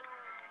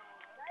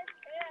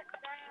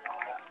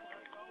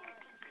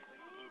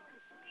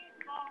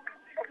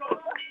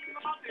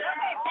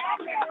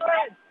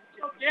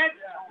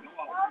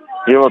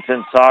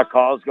 Heuvelton saw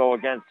calls go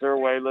against their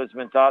way.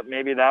 Lisbon thought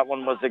maybe that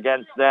one was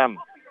against them.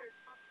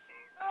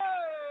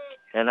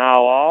 And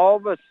now all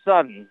of a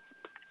sudden,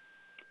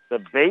 the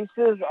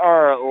bases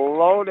are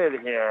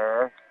loaded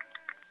here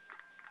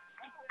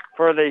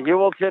for the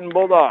Heuvelton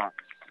Bulldogs.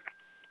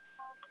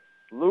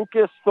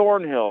 Lucas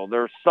Thornhill,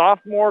 their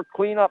sophomore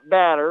cleanup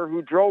batter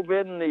who drove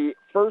in the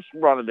first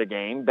run of the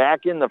game,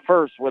 back in the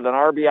first with an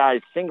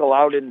RBI single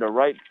out into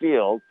right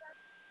field,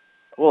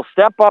 will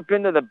step up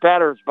into the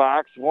batter's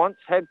box once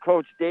head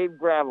coach Dave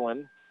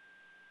Gravelin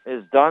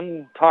is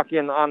done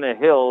talking on the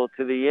hill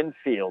to the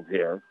infield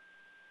here.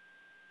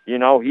 You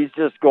know, he's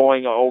just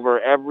going over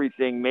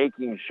everything,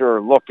 making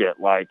sure, look at,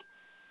 like,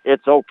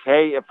 it's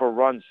okay if a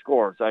run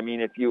scores. I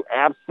mean, if you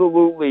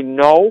absolutely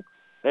know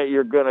that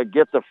you're going to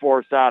get the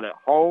force out at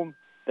home,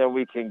 then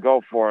we can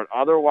go for it.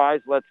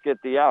 Otherwise, let's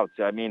get the outs.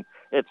 I mean,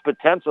 it's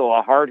potential,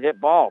 a hard hit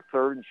ball,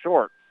 third and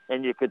short,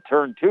 and you could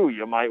turn 2.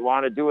 You might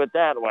want to do it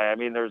that way. I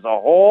mean, there's a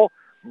whole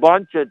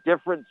bunch of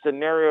different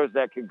scenarios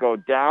that could go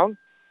down,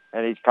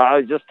 and he's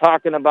probably just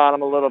talking about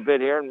them a little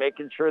bit here and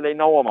making sure they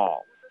know them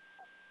all.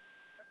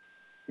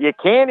 You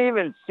can't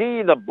even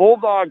see the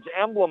Bulldogs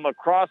emblem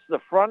across the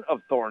front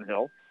of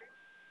Thornhill.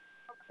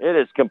 It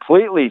is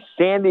completely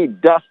sandy,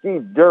 dusty,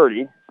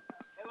 dirty.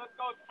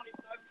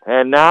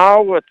 And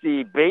now with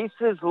the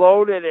bases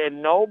loaded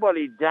and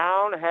nobody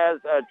down, has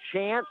a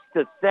chance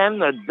to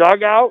send the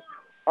dugout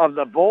of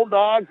the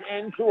Bulldogs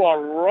into a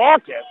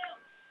rocket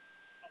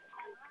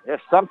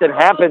if something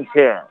happens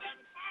here.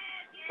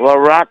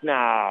 LaRock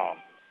now.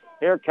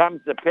 Here comes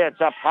the pitch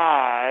up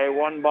high.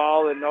 1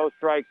 ball and no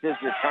strikes is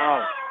your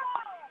count.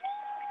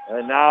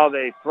 And now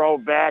they throw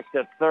back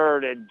to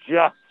third and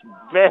just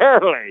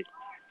barely.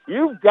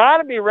 You've got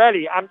to be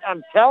ready.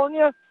 I'm telling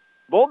you,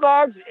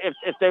 Bulldogs,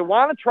 if they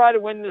want to try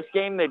to win this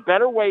game, they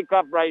better wake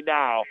up right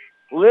now.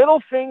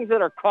 Little things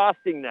that are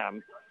costing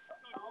them.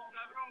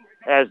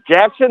 As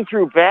Jackson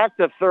threw back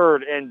to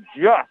third and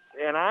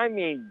I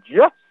mean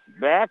just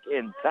back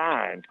in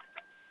time,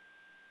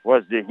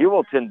 was the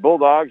Heuvelton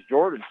Bulldogs.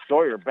 Jordan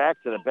Sawyer back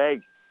to the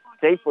bag,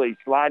 safely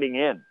sliding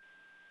in.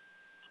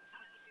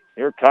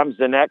 Here comes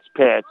the next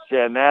pitch,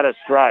 and that is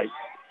strike.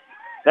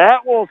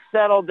 That will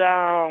settle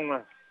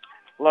down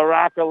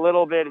LaRock a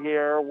little bit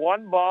here.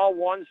 1 ball,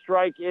 1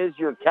 strike is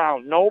your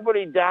count.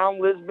 Nobody down.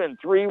 Lisbon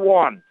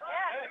 3-1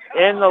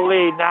 in the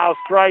lead. Now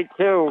strike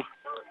 2.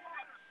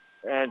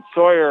 And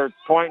Sawyer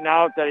pointing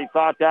out that he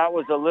thought that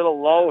was a little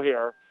low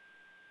here.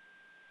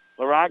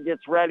 LaRock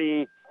gets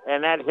ready,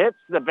 and that hits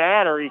the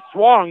batter. He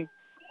swung.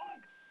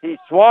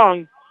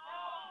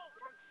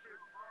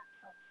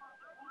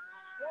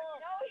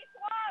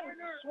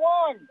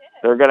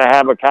 They're going to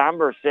have a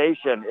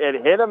conversation.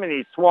 It hit him, and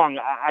he swung.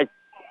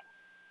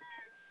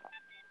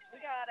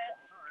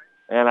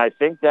 And I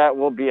think that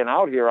will be an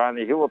out here on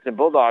the Heuvelton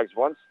Bulldogs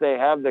once they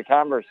have the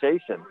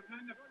conversation.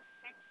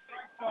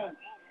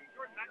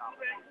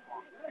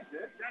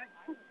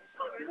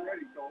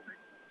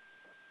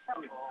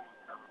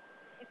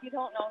 If you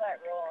don't know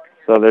that rule.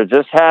 So they're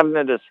just having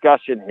a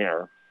discussion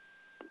here.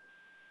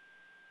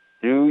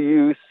 Do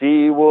you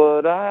see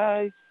what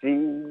I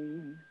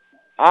see?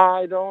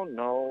 I don't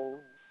know.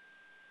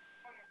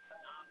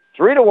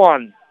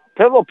 3-1.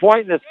 Pivotal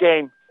point in this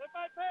game.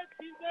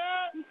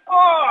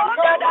 Oh,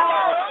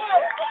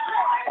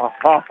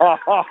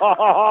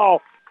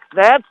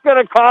 that's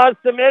going to cause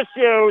some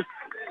issues.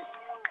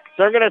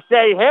 They're going to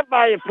say hit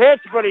by a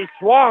pitch, but he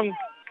swung.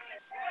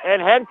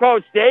 And head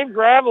coach Dave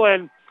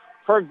Gravelin,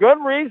 for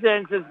good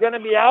reasons, is going to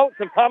be out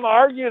to come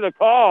argue the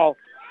call.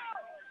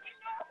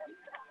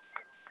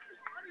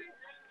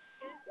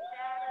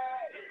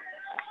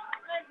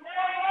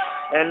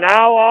 And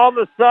now all of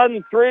a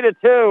sudden,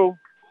 3-2.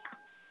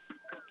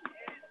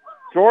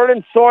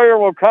 Jordan Sawyer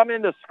will come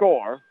in to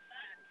score.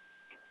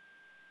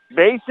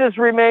 Bases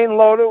remain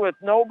loaded with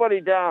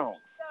nobody down.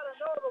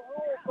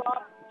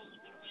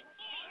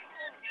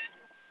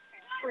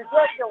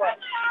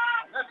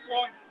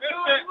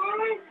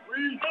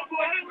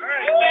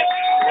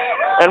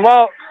 And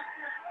well,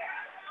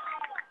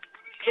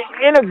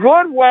 in a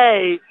good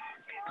way,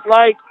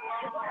 like,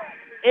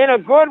 in a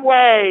good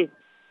way.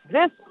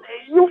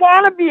 You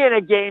want to be in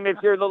a game if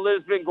you're the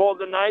Lisbon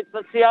Golden Knights.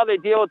 Let's see how they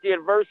deal with the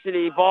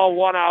adversity. Ball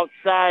one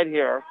outside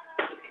here.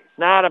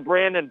 Now to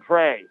Brandon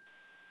Prey.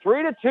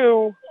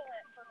 3-2.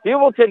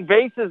 Heuvelton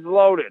bases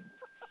loaded.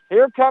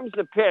 Here comes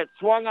the pitch.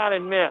 Swung on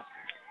and missed.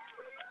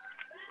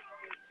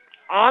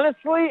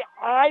 Honestly,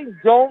 I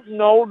don't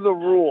know the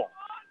rule.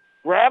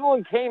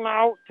 Gravelin came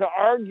out to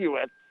argue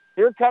it.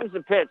 Here comes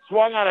the pitch.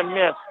 Swung on and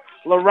missed.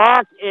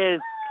 LaRock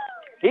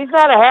he's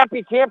not a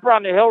happy camper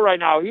on the hill right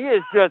now. He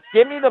is just,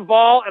 give me the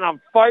ball, and I'm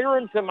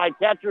firing to my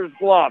catcher's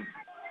glove.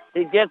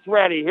 He gets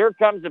ready. Here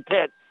comes the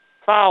pitch.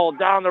 Foul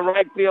down the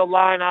right field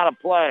line, out of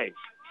play.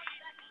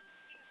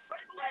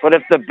 But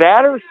if the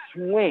batter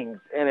swings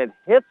and it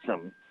hits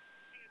him,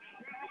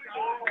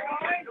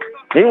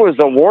 he was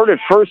awarded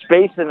first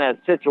base in that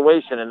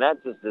situation, and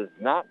that just does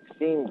not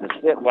seem to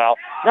sit well.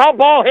 Now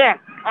ball hit.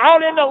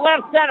 Out into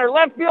left center.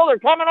 Left fielder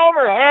coming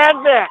over. Has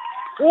it.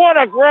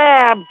 What a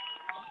grab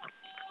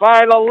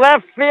by the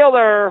left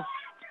fielder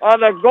of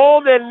the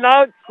Golden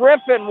Knights,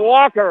 Griffin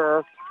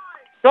Walker.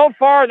 So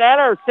far, that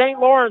our St.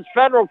 Lawrence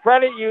Federal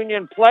Credit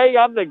Union play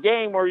of the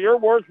game where you're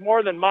worth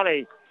more than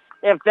money.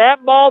 If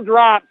that ball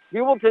drops,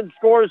 Heuvelton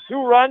scores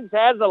 2 runs,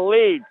 has a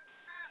lead.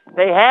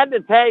 They had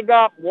to tag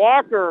up.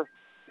 Walker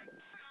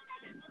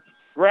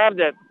grabbed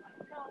it.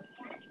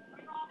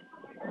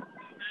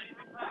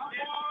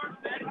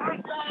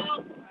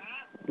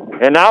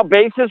 And now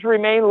bases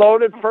remain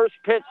loaded. First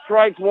pitch,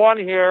 strike one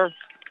here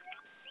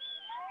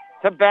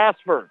to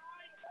Bassford.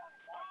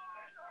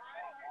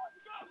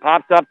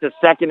 Popped up to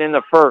second in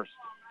the first.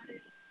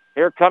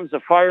 Here comes the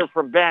fire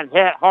from Ben.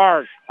 Hit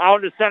hard.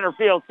 Out to center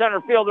field.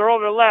 Center fielder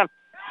over the left.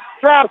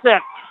 Drops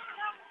it.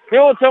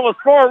 Heuvelton will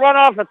score. Run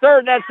off at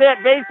third. That's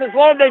it. Bases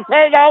loaded. They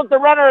tag out the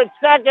runner at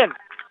second.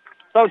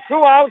 So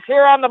 2 outs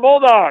here on the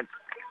Bulldogs.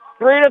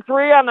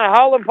 3-3 on the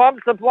Howland Pump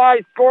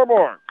Supply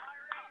scoreboard.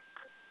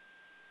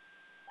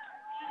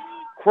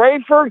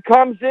 Crayford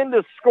comes in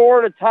to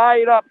score to tie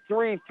it up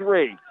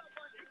 3-3.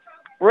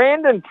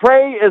 Brandon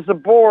Prey is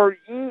aboard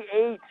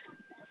E8.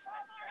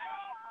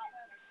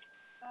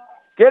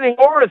 Getting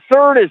over to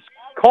third is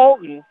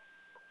Colton.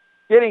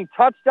 Getting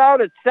touched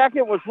out at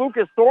second was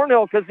Lucas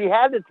Thornhill because he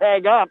had to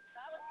tag up.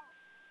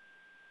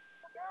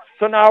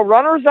 So now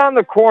runners on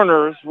the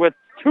corners with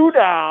 2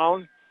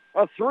 down,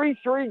 a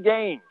 3-3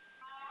 game.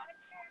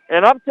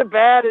 And up to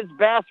bat is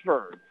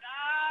Bassford.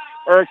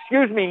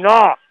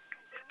 Knopf.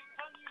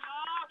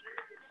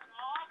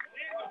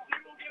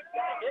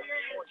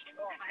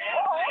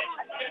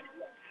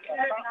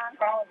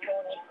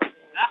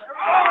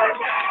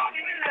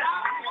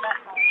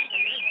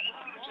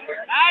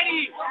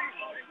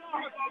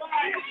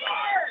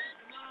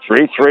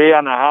 Three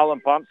on the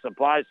Howland Pump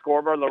Supply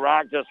scoreboard.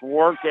 LaRock just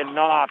working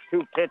off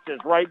 2 pitches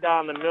right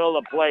down the middle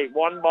of the plate.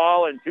 1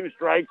 ball and 2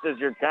 strikes is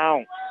your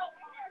count.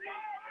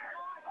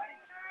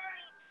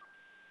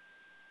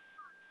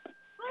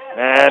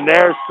 And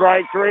there's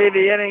strike 3.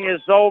 The inning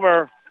is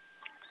over.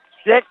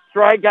 6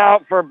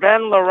 strikeout for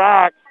Ben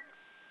LaRock.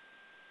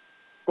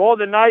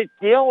 Golden Knights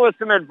dealing with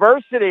some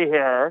adversity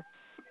here,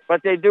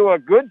 but they do a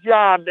good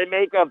job. They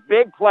make a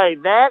big play.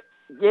 That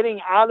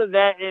getting out of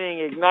that inning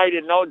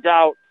ignited, no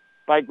doubt,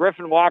 by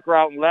Griffin Walker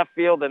out in left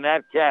field and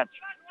that catch.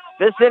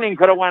 This inning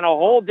could have went a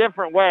whole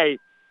different way.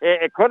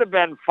 It could have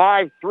been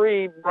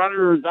 5-3,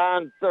 runners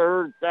on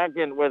third,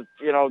 second with,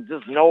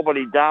 just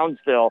nobody down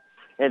still.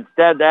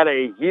 Instead, that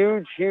a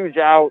huge, huge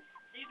out.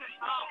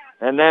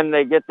 And then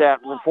they get that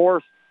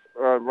forced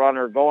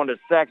runner going to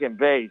second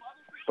base.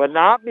 But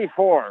not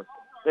before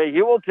the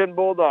Heuvelton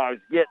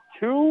Bulldogs get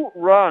 2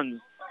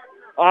 runs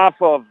off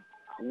of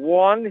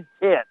 1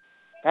 hit.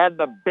 Had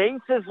the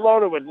bases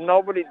loaded with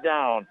nobody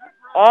down.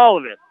 All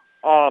of it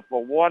off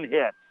of 1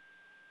 hit.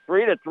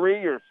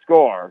 3-3 your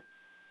score.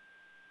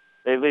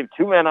 They leave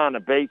 2 men on the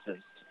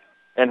bases.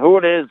 And who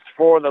it is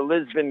for the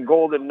Lisbon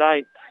Golden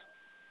Knights?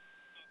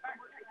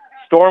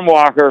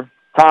 Stormwalker,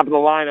 top of the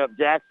lineup.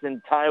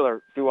 Jackson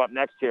Tyler, due up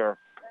next here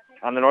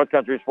on the North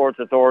Country Sports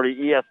Authority,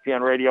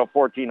 ESPN Radio,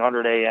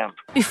 1400 AM.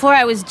 Before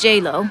I was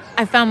J-Lo,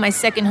 I found my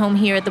second home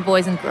here at the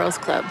Boys and Girls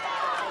Club.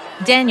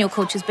 Daniel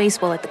coaches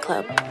baseball at the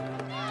club.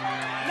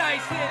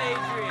 Nice hit,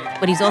 Adrian.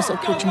 But he's also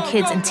coaching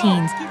kids and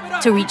teens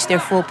to reach their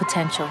full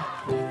potential.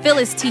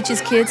 Phyllis teaches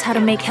kids how to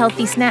make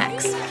healthy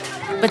snacks,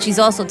 but she's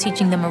also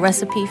teaching them a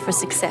recipe for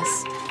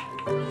success.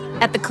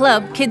 At the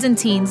club, kids and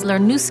teens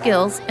learn new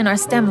skills in our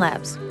STEM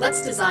labs.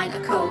 Let's design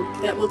a code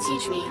that will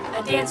teach me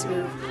a dance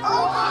move.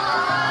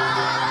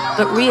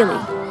 But really,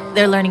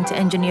 they're learning to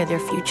engineer their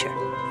future.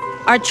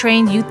 Our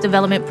trained youth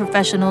development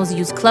professionals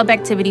use club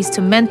activities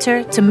to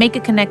mentor, to make a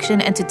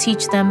connection, and to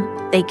teach them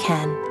they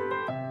can.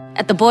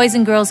 At the Boys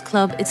and Girls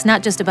Club, it's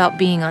not just about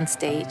being on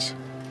stage.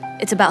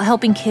 It's about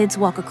helping kids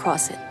walk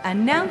across it.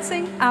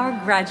 Announcing our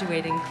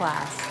graduating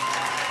class.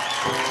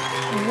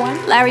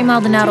 Larry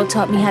Maldonado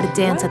taught me how to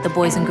dance at the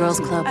Boys and Girls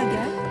Club.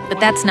 But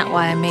that's not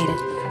why I made it.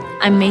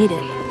 I made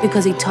it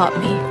because he taught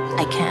me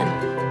I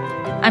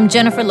can. I'm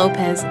Jennifer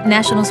Lopez,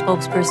 National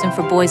Spokesperson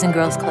for Boys and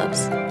Girls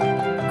Clubs.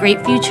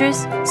 Great futures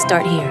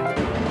start here.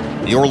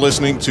 You're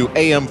listening to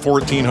AM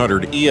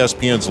 1400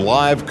 ESPN's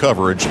live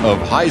coverage of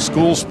high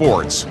school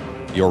sports.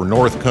 Your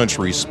North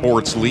Country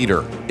sports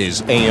leader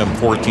is AM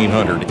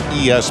 1400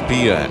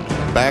 ESPN.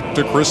 Back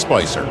to Chris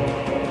Spicer.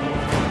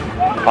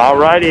 All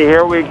righty,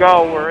 here we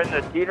go. We're in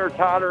the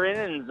teeter-totter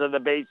innings of the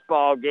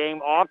baseball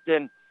game.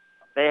 Often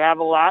they have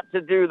a lot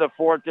to do the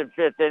fourth and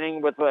fifth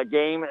inning with a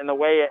game and the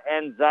way it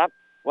ends up.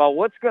 Well,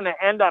 what's going to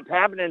end up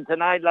happening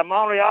tonight? La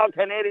Montreal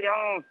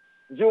Canadiens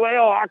jouer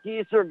au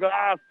hockey sur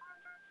glace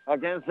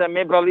against the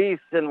Maple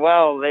Leafs. And,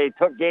 well, they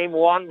took game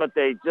one, but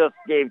they just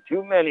gave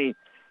too many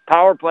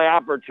power play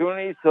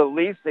opportunities to the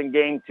Leafs in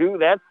game two.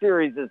 That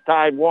series is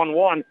tied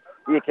 1-1.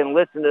 You can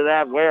listen to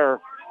that where?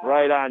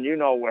 Right on, you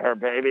know where,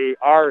 baby.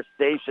 Our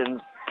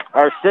stations,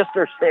 our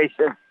sister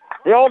stations,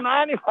 the old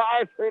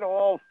 95.3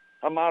 Wolf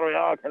of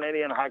Montreal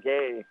Canadian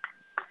Hockey.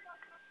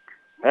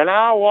 And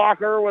now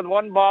Walker with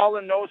 1 ball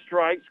and no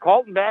strikes.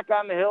 Colton back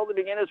on the hill to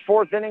begin his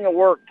fourth inning of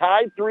work.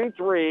 Tied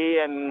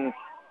 3-3, and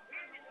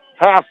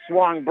half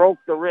swung, broke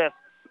the wrist.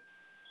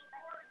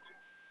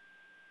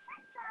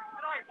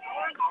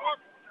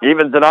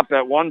 Evens it up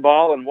at 1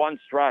 ball and 1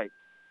 strike.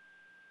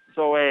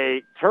 So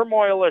a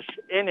turmoilish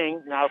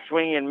inning, now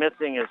swinging and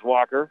missing is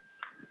Walker,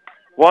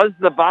 was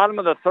the bottom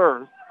of the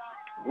third.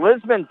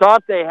 Lisbon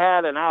thought they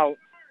had an out.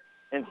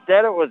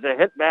 Instead, it was a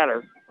hit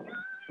batter.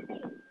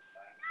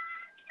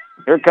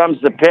 Here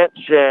comes the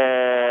pitch,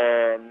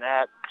 and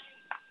that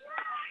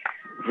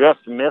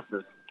just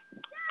misses.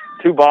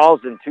 2 balls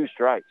and 2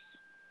 strikes.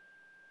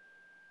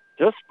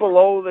 Just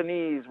below the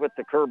knees with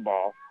the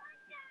curveball.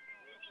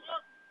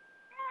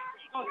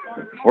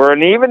 We're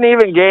an even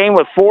game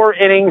with 4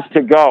 innings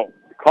to go.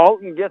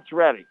 Colton gets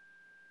ready.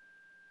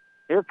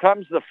 Here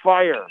comes the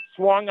fire.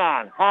 Swung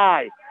on,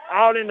 high,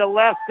 out into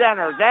left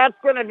center. That's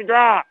going to be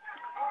dropped.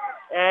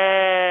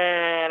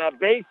 And a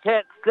base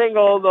hit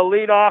single to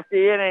lead off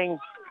the inning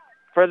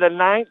for the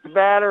 9th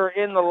batter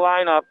in the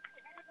lineup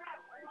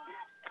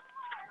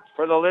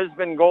for the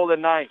Lisbon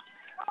Golden Knights.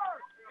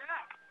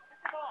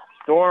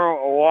 Storm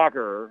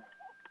Walker.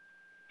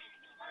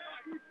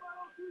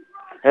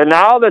 And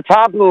now the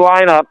top of the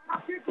lineup.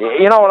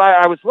 You know, when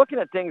I was looking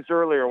at things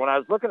earlier, when I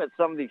was looking at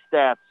some of these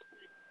stats,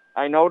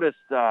 I noticed,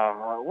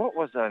 what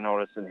was I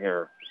noticing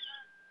here?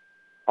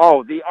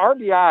 Oh, the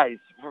RBIs.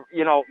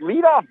 You know,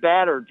 leadoff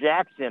batter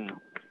Jackson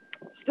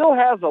still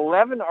has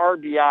 11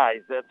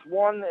 RBIs.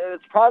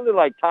 It's probably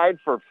like tied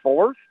for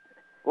 4th.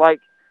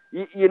 Like,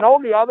 you know,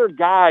 the other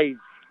guys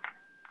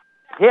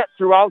hit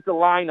throughout the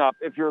lineup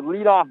if your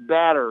leadoff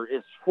batter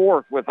is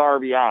 4th with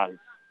RBIs.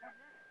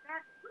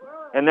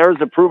 And there's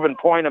a proven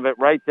point of it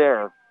right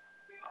there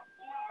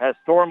as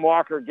Storm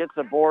Walker gets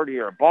aboard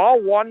here. Ball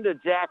 1 to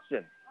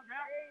Jackson.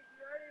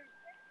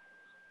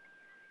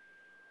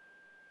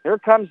 Here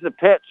comes the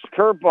pitch.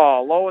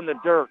 Curveball, low in the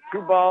dirt.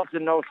 2 balls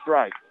and no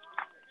strikes.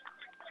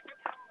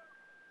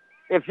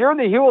 If you're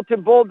the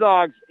Heuvelton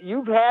Bulldogs,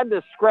 you've had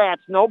to scratch,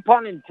 no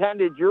pun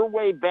intended, your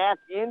way back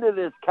into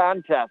this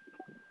contest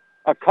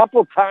a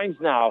couple times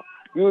now.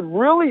 You would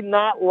really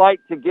not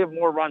like to give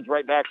more runs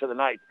right back to the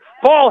Knights.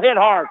 Ball hit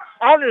hard.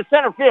 Out into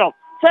center field.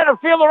 Center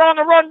fielder on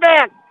the run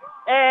back.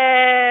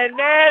 And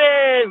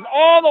that is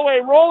all the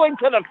way rolling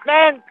to the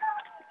fence.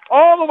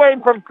 All the way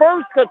from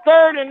first to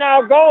third, and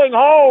now going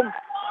home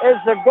is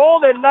the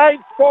Golden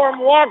Knights. Storm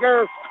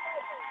Walker.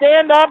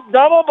 Stand up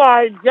double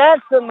by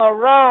Jackson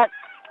LaRock.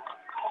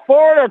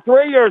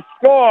 4-3 your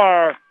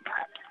score.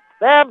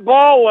 That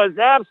ball was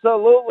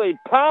absolutely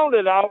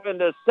pounded out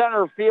into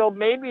center field,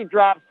 maybe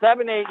dropped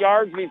 7-8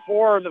 yards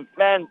before the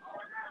fence,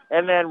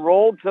 and then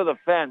rolled to the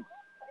fence.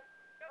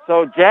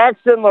 So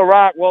Jackson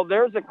LaRock, well,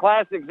 there's a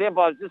classic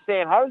example. I was just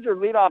saying, how does your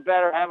leadoff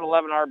batter have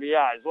 11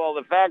 RBIs? Well,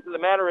 the fact of the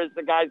matter is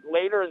the guys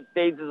later in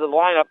stages of the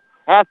lineup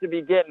have to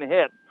be getting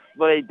hit.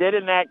 But they did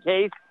in that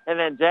case, and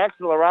then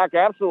Jackson LaRock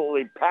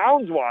absolutely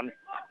pounds one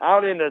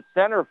out into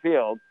center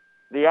field.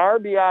 The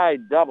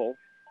RBI double.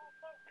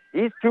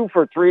 He's 2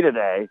 for 3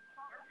 today.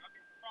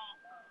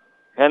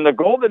 And the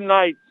Golden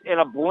Knights, in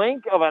a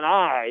blink of an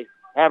eye,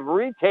 have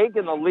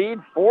retaken the lead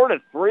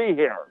 4-3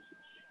 here.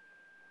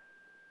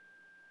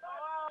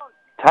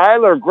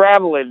 Tyler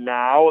Gravelin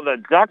now, the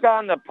duck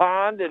on the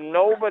pond and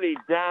nobody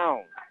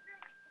down.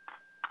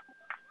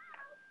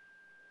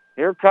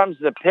 Here comes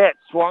the pitch,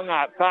 swung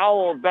out,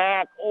 fouled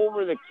back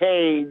over the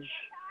cage,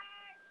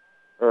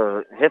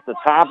 or hit the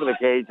top of the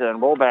cage and then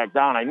roll back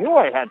down. I knew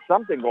I had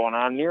something going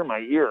on near my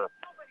ear.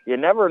 You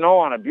never know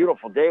on a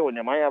beautiful day when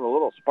you might have a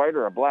little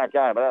spider or a black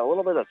eye, but I had a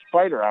little bit of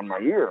spider on my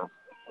ear.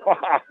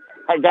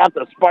 I got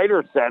the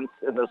spider sense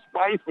and the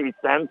spicy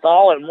sense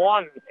all in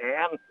one,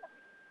 man.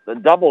 The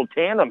double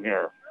tandem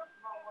here.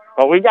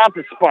 But we got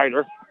the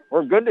spider.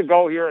 We're good to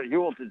go here at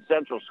Heuvelton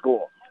Central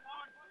School.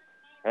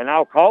 And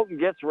now Colton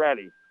gets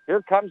ready.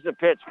 Here comes the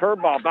pitch.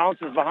 Curveball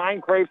bounces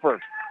behind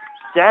Crayford.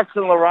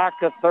 Jackson LaRock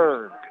to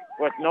third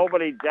with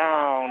nobody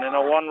down in a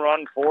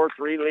 1-run 4-3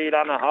 lead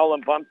on the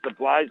Howland Pump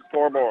Supply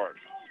scoreboard.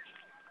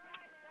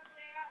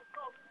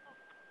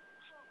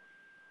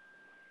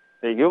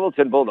 The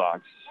Heuvelton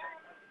Bulldogs.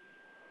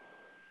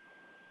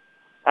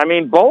 I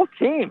mean, both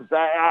teams,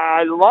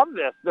 I love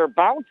this. They're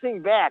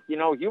bouncing back. You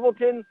know,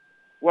 Heuvelton,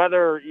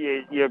 whether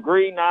you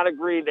agree, not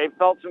agree, they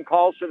felt some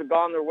calls should have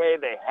gone their way.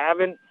 They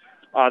haven't.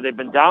 They've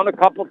been down a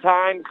couple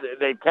times.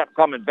 They kept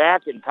coming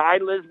back and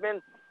tied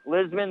Lisbon.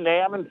 Lisbon,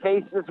 they haven't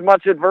faced as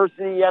much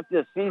adversity yet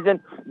this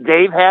season.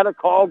 They've had a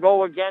call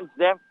go against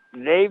them.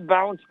 They've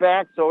bounced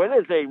back. So it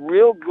is a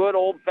real good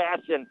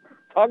old-fashioned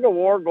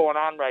tug-of-war going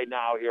on right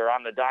now here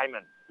on the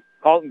diamond.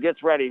 Colton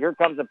gets ready. Here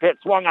comes the pitch.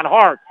 Swung on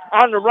hard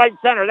on the right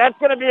center. That's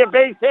going to be a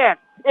base hit.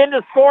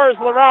 Into scores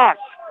LaRoche.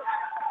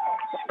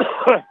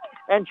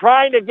 And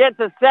trying to get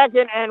to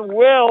second and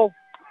will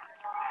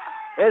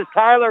is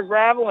Tyler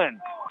Gravelin.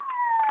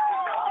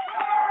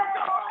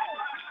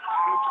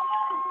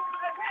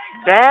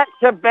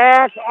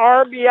 Back-to-back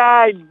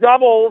RBI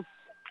doubles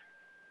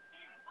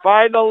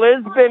by the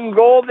Lisbon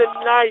Golden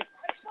Knights.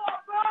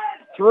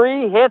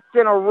 3 hits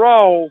in a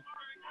row,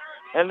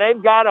 and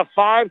they've got a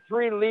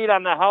 5-3 lead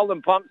on the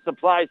Heuvelton Pump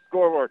Supply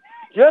scoreboard.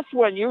 Just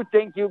when you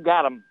think you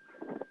got them,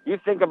 you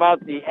think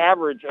about the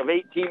average of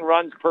 18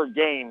 runs per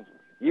game.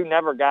 You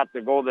never got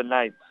the Golden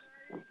Knights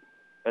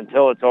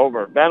until it's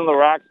over. Ben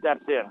LaRoche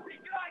steps in.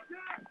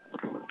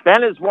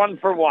 Ben is 1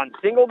 for 1.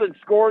 Singled and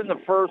scored in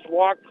the first.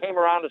 Walk came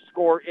around to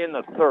score in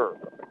the third.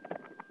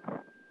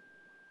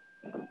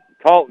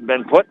 Colton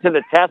been put to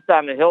the test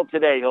on the hill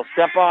today. He'll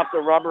step off the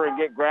rubber and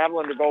get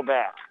Gravelin to go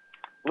back.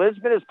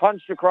 Lisbon has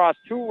punched across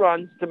 2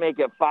 runs to make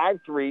it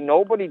 5-3.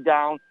 Nobody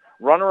down.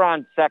 Runner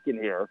on second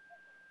here.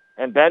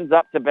 And Ben's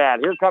up to bat.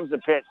 Here comes the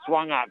pitch.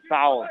 Swung on,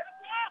 foul.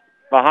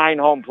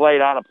 Behind home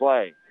plate on a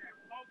play.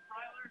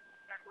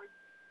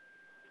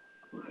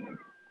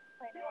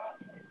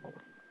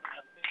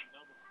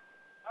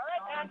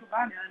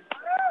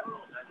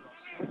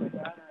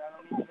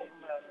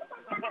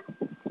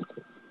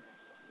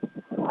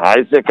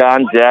 Isaac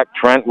on deck.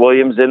 Trent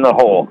Williams in the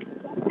hole.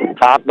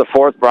 Top of the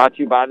fourth brought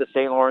to you by the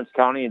St. Lawrence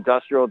County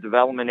Industrial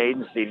Development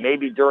Agency.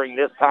 Maybe during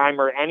this time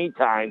or any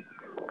time,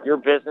 your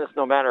business,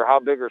 no matter how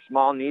big or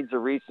small, needs the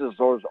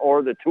resources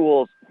or the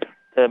tools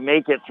to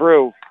make it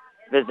through.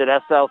 Visit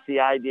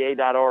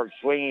slcida.org.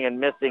 Swinging and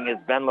missing is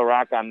Ben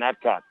LaRoche on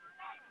that cut.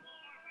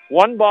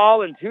 1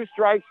 ball and 2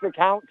 strikes to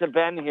count to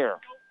Ben here.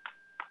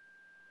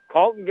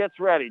 Colton gets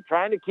ready,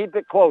 trying to keep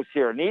it close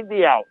here. Need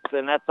the outs,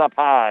 and that's up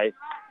high.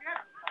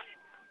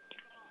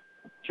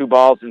 2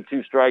 balls and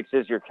 2 strikes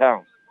is your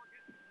count.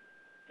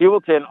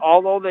 Heuvelton,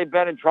 although they've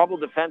been in trouble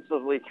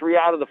defensively 3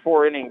 out of the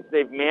 4 innings,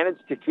 they've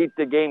managed to keep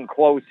the game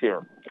close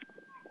here.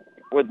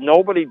 With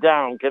nobody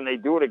down, can they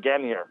do it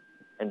again here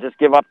and just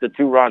give up the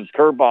 2 runs?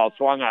 Curveball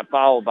swung on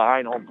foul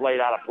behind home plate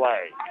out of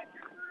play.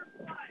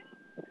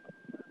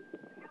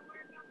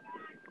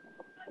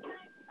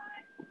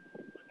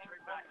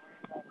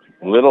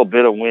 Little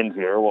bit of wind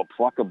here. We'll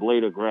pluck a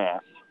blade of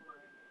grass.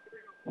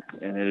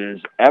 And it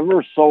is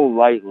ever so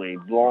lightly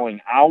blowing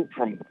out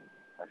from,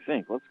 I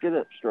think, let's get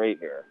it straight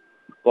here.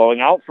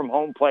 Blowing out from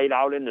home plate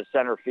out into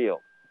center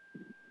field.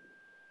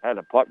 Had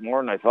to pluck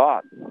more than I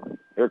thought.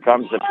 Here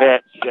comes the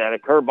pitch. And a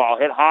curveball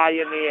hit high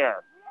in the air.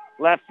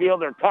 Left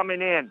fielder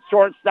coming in.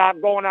 Shortstop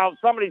going out.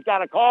 Somebody's got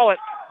to call it.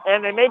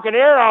 And they make an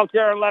error out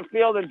there in left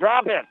field and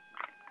drop it.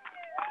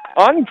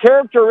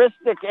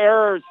 Uncharacteristic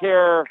errors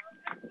here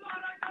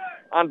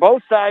on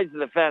both sides of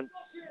the fence.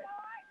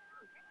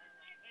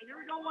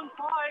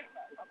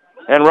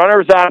 And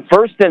runners on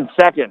first and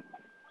second.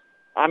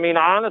 I mean,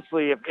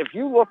 honestly, if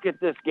you look at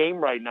this game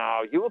right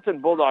now,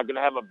 Heuvelton Bulldog going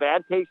to have a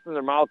bad taste in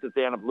their mouth if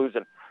they end up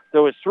losing.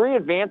 There was 3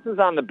 advances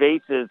on the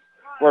bases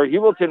where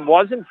Heuvelton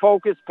wasn't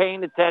focused,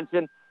 paying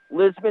attention.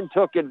 Lisbon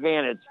took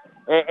advantage.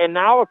 And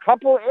now a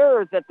couple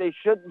errors that they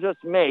shouldn't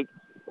just make.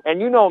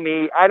 And you know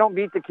me, I don't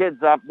beat the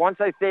kids up. Once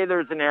I say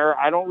there's an error,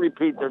 I don't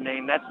repeat their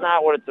name. That's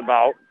not what it's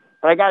about.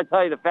 But I got to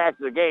tell you the facts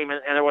of the game,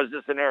 and it was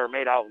just an error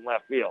made out in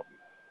left field.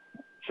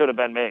 Should have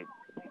been made.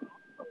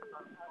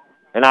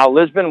 And now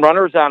Lisbon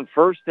runners on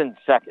first and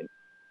second.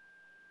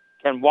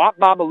 Can Wop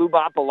Babaloo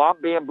Bop a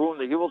Lomp Bamboo and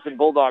the Heuvelton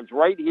Bulldogs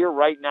right here,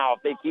 right now,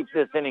 if they keep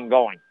this inning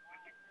going.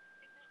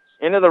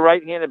 Into the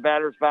right-handed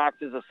batter's box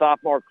is a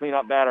sophomore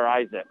cleanup batter,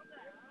 Isaac.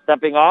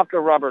 Stepping off the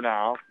rubber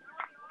now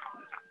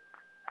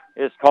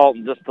is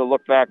Colton, just to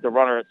look back the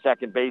runner at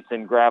second base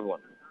in Gravelin.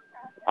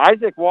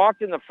 Isaac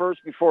walked in the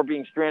first before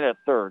being stranded at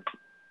third.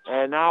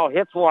 And now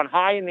hits one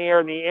high in the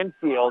air in the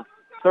infield.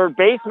 Third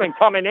baseman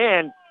coming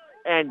in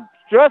and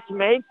just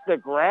makes the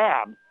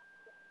grab.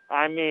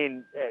 I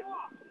mean,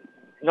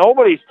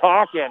 nobody's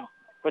talking.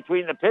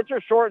 Between the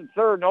pitcher short and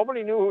third,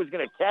 nobody knew who was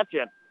going to catch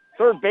it.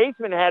 Third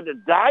baseman had to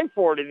dive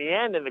for it in the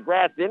end in the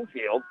grass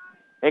infield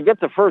and get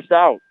the first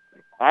out.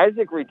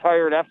 Isaac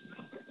retired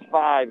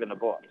F5 in the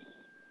books.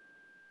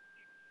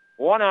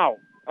 1 out.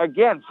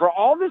 Again, for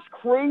all this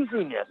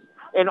craziness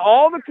and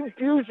all the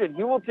confusion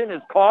Heuvelton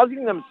is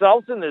causing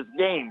themselves in this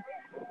game,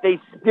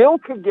 they still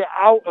could get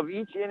out of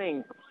each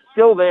inning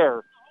still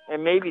there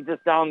and maybe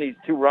just down these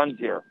 2 runs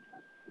here.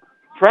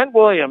 Trent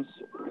Williams,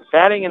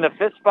 batting in the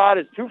 5th spot,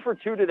 is 2 for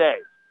 2 today.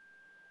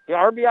 The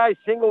RBI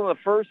single in the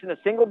first and a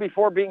single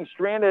before being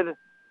stranded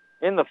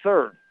in the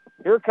third.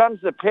 Here comes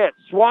the pitch.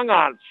 Swung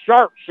on.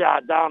 Sharp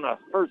shot down the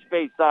first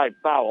base side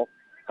foul.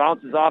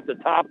 Bounces off the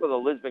top of the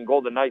Lisbon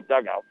Golden Knight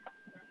dugout.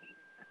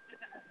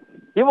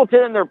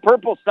 Heuvelton in their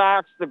purple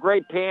socks, the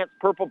gray pants,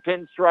 purple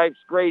pinstripes,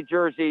 gray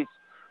jerseys,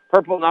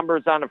 purple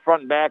numbers on the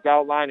front and back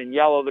outline in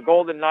yellow. The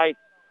Golden Knights,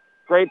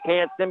 gray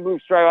pants, thin blue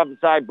stripe up the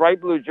side,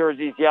 bright blue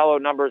jerseys, yellow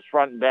numbers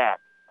front and back.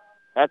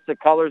 That's the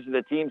colors of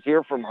the teams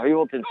here from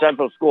Heuvelton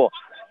Central School.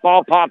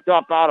 Ball popped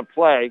up out of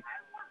play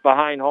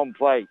behind home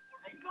plate.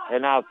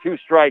 And now 2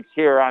 strikes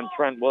here on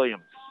Trent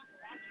Williams.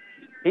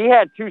 He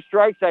had 2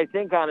 strikes, I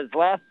think, on his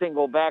last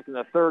single back in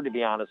the third, to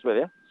be honest with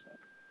you.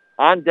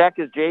 On deck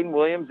is Jaden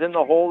Williams. In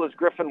the hole is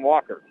Griffin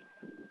Walker.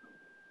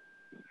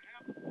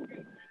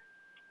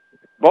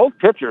 Both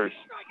pitchers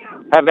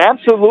have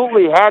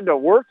absolutely had to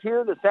work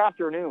here this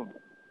afternoon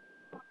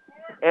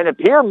and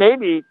appear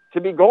maybe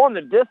to be going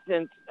the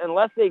distance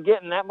unless they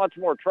get in that much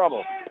more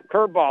trouble.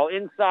 Curveball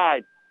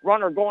inside.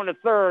 Runner going to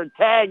third.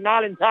 Tag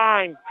not in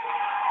time.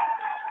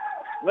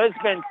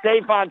 Lisbon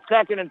safe on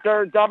second and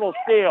third. Double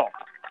steal.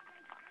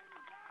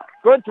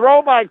 Good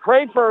throw by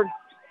Crayford.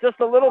 Just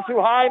a little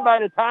too high by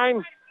the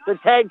time the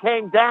tag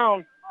came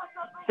down.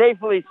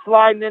 Safely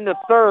sliding into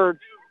third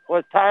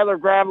was Tyler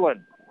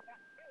Gravelin.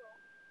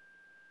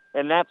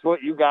 And that's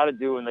what you got to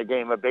do in the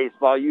game of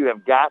baseball. You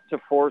have got to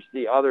force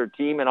the other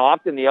team, and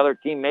often the other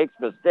team makes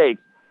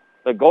mistakes.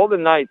 The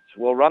Golden Knights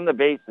will run the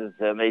bases,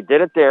 and they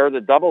did it there,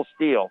 the double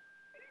steal.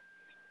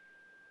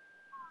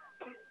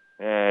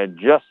 And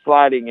just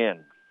sliding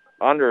in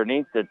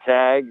underneath the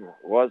tag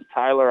was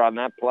Tyler on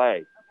that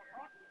play.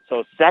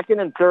 So second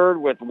and third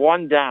with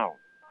 1 down.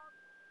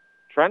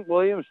 Trent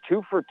Williams,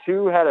 2 for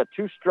 2, had a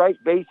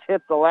 2-strike base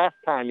hit the last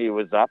time he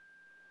was up.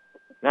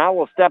 Now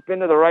we'll step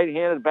into the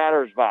right-handed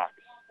batter's box.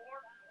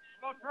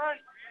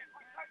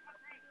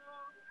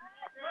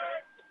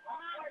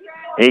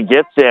 He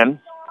gets in.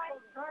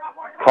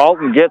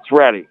 Colton gets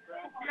ready.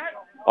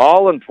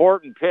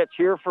 All-important pitch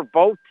here for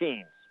both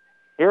teams.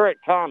 Here it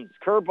comes.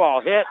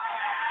 Curveball hit.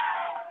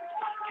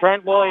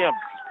 Trent Williams.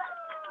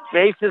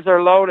 Bases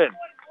are loaded.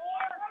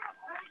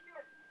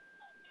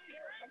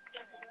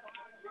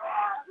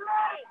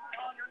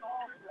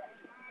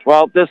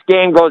 Well, this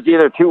game goes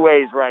either 2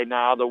 ways right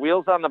now. The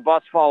wheels on the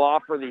bus fall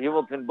off for the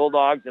Heuvelton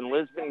Bulldogs, and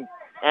Lisbon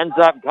ends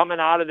up coming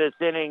out of this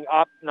inning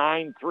up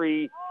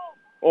 9-3,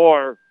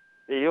 or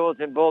the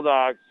Heuvelton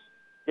Bulldogs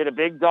get a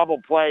big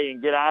double play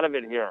and get out of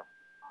it here,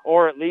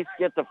 or at least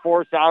get the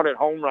force out at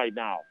home right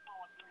now.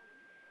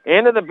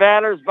 Into the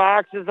batter's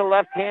box is the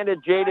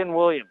left-handed Jaden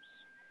Williams.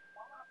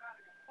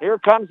 Here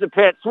comes the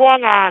pitch.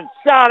 Swung on,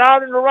 shot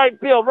out into right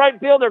field. Right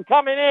fielder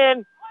coming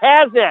in,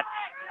 has it.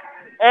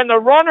 And the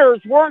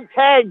runners weren't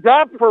tagged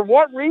up. For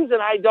what reason,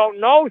 I don't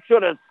know.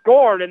 Should have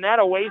scored, and that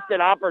a wasted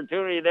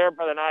opportunity there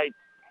for the Knights.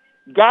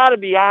 Got to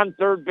be on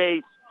third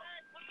base,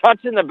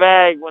 touching the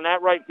bag when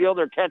that right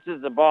fielder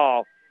catches the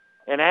ball.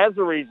 And as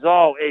a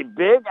result, a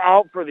big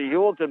out for the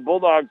Heuvelton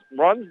Bulldogs.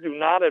 Runs do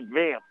not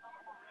advance.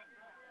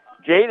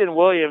 Jaden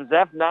Williams,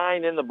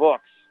 F9 in the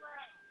books.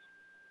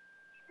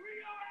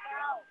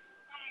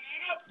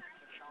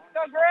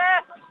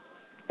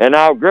 And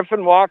now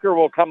Griffin Walker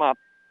will come up.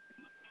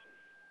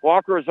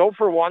 Walker is 0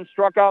 for 1,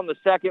 struck out in the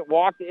second,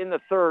 walked in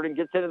the third, and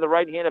gets into the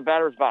right-handed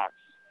batter's box.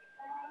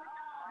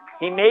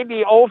 He may be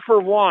 0 for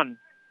 1,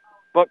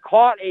 but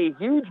caught a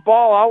huge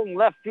ball out in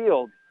left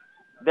field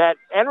that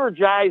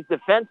energized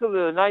defensively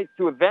the Knights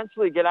to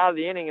eventually get out of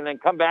the inning and then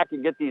come back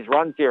and get these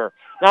runs here.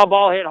 Now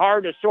ball hit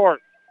hard to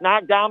short.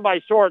 Knocked down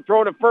by short.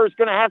 Throw to first.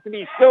 Going to have to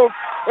be scooped.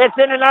 It's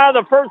in and out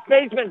of the first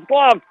baseman's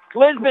glove.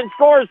 Lisbon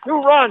scores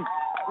 2 runs.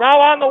 Now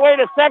on the way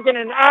to second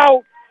and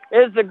out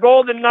is the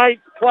Golden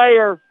Knights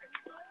player.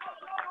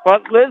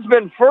 But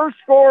Lisbon first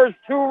scores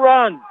 2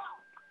 runs.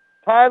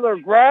 Tyler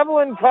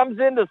Gravelin comes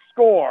in to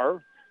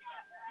score.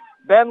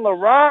 Ben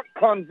LaRock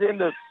comes in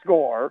to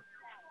score.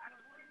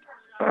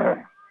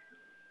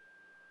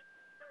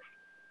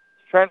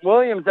 Trent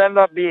Williams ended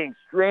up being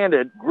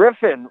stranded.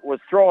 Griffin was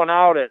thrown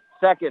out at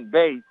second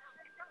base.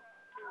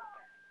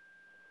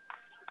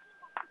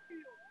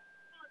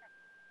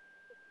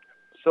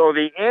 So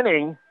the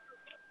inning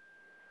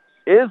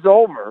is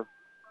over,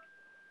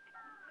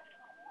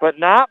 but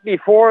not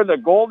before the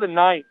Golden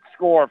Knights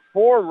score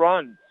 4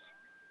 runs.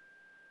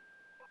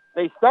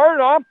 They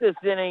started off this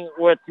inning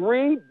with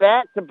 3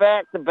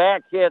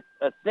 back-to-back-to-back hits,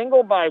 a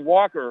single by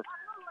Walker,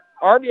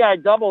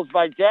 RBI doubles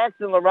by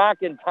Jackson LaRock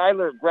and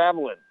Tyler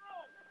Gravelin.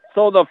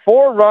 So the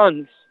 4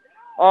 runs,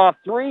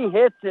 3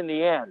 hits in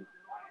the end.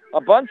 A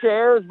bunch of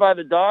errors by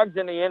the Dogs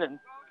in the inning,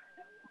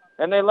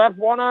 and they left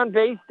 1 on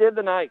base, did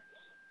the Knights.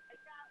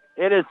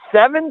 It is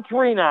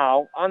 7-3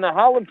 now on the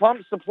Howland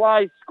Pump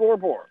Supply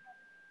scoreboard.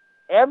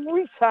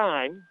 Every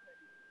time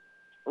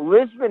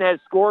Lisbon has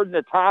scored in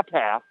the top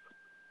half,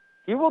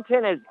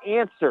 Heuvelton has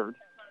answered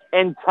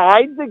and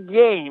tied the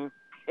game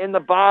in the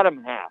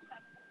bottom half.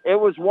 It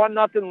was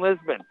 1-0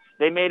 Lisbon.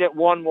 They made it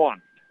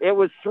 1-1. It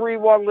was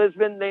 3-1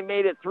 Lisbon. They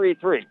made it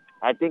 3-3.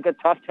 I think a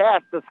tough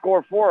task to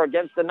score 4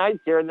 against the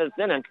Knights here in this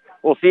inning.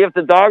 We'll see if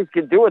the Dogs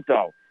can do it,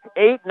 though.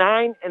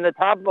 8-9 in the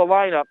top of the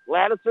lineup.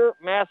 Laddiser,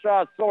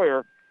 Mashaw,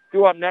 Sawyer.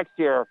 due up next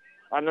year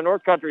on the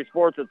North Country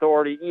Sports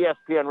Authority,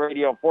 ESPN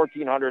Radio,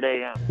 1400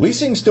 AM.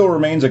 Leasing still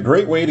remains a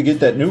great way to get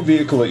that new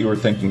vehicle that you were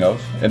thinking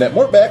of, and at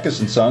Mort Backus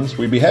 & Sons,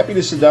 we'd be happy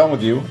to sit down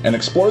with you and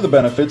explore the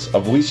benefits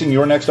of leasing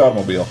your next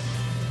automobile.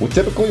 With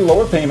typically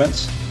lower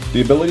payments,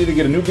 the ability to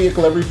get a new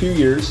vehicle every few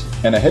years,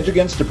 and a hedge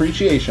against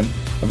depreciation,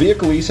 a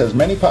vehicle lease has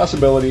many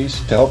possibilities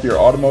to help your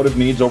automotive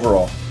needs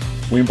overall.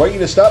 We invite you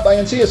to stop by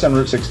and see us on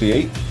Route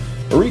 68,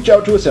 or reach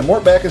out to us at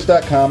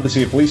mortbackus.com to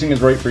see if leasing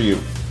is right for you.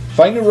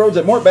 Find new roads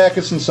at Mort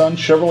Backus & Sons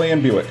Chevrolet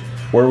and Buick,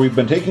 where we've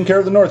been taking care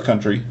of the North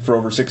Country for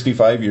over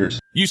 65 years.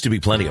 Used to be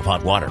plenty of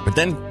hot water, but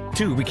then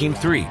 2 became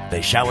 3.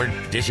 They showered,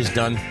 dishes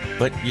done,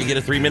 but you get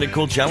a 3-minute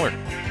cold shower.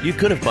 You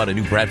could have bought a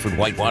new Bradford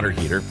white water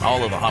heater,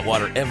 all of the hot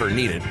water ever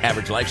needed,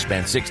 average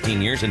lifespan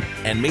 16 years,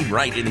 and made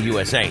right in the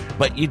USA,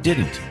 but you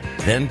didn't.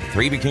 Then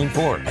 3 became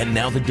 4, and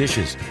now the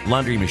dishes,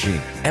 laundry machine,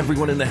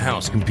 everyone in the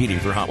house competing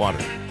for hot water.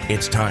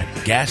 It's time.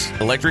 Gas,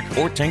 electric,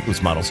 or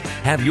tankless models.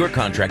 Have your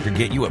contractor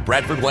get you a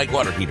Bradford white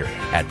water heater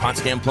at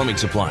Potsdam Plumbing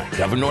Supply,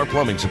 Governor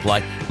Plumbing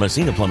Supply,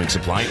 Messina Plumbing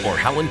Supply, or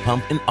Howland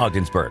Pump in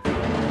Ogdensburg.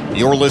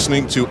 You're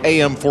listening to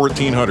AM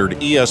 1400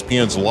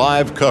 ESPN's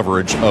live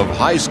coverage of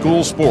high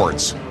school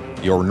sports.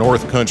 Your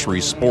North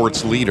Country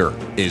sports leader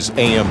is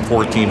AM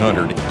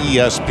 1400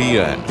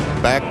 ESPN.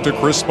 Back to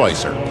Chris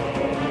Spicer.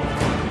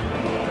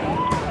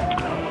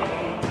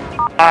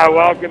 I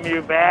welcome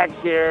you back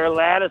here.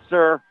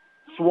 Laddiser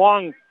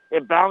swung.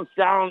 It bounced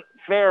down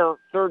fair,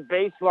 third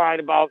baseline,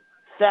 about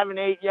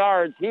 7-8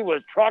 yards. He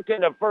was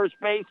trucking to first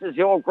base, as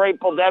the old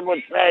Grateful Dead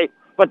would say,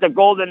 but the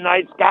Golden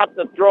Knights got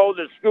the throw,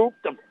 the scoop,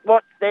 the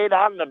foot stayed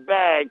on the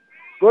bag.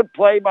 Good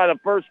play by the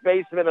first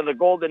baseman of the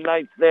Golden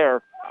Knights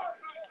there,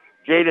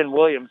 Jaden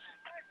Williams.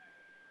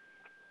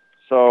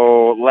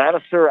 So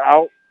Laddiser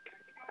out.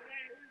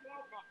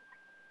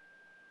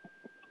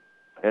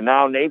 And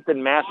now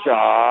Nathan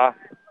Mashaw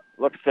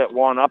looks at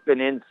one up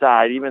and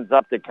inside, evens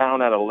up the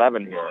count at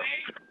 11 here.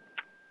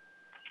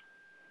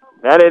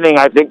 That inning,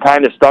 I think,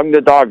 kind of stung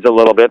the Dogs a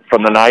little bit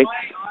from the Knights.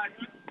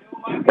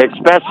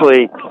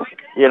 Especially,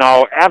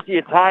 after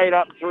you tie it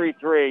up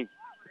 3-3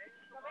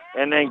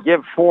 and then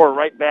give 4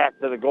 right back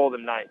to the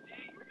Golden Knights.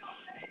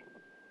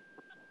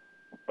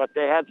 But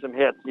they had some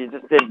hits. You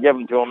just didn't give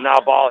them to them. Now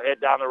ball hit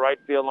down the right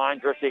field line,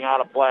 drifting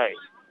out of play.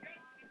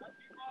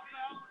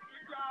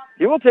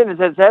 Heuvelton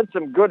has had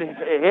some good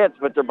hits,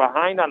 but they're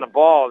behind on the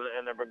ball,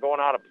 and they've been going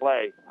out of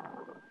play.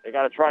 They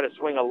got to try to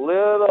swing a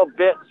little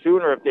bit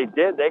sooner. If they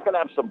did, they could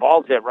have some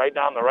balls hit right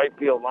down the right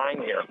field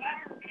line here.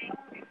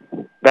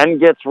 Ben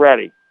gets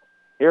ready.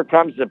 Here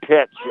comes the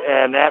pitch,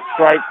 and that's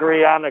strike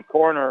 3 on the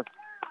corner.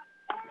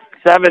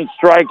 7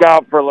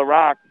 strikeout for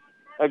LaRock.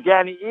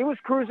 Again, he was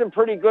cruising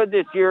pretty good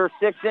this year.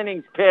 6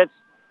 innings pitched,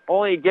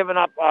 only giving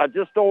up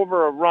just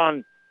over a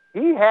run.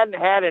 He hadn't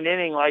had an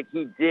inning like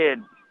he did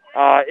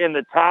in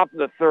the top of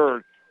the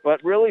third,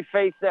 but really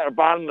faced that, or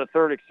bottom of the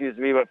third,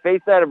 but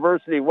faced that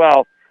adversity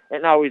well.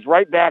 And now he's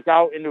right back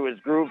out into his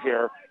groove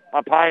here,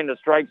 up high in the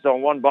strike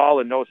zone. 1 ball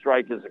and no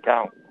strike is the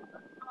count.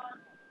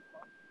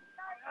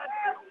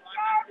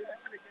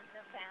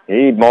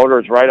 He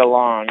motors right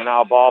along, and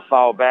now ball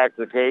foul back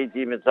to the cage,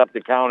 evens up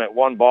the count at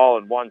 1 ball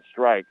and 1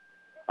 strike.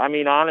 I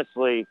mean,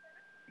 honestly,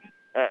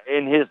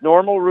 in his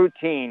normal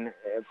routine,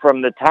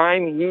 from the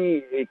time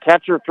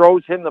catcher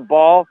throws him the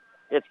ball,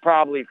 it's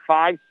probably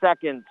 5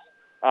 seconds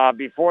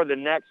before the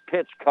next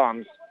pitch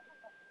comes.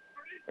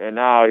 And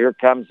now here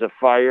comes the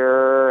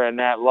fire, and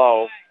that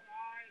low,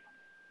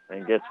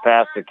 and gets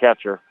past the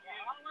catcher.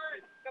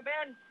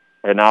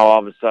 And now all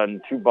of a sudden,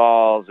 2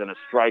 balls and a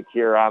strike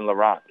here on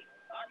LaRock.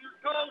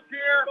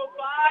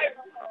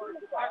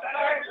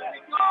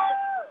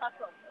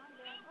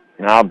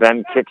 Now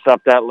Ben kicks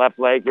up that left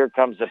leg. Here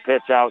comes the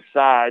pitch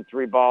outside.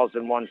 3 balls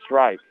and 1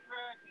 strike.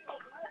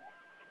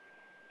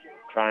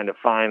 Trying to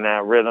find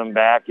that rhythm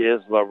back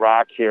is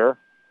LaRock here.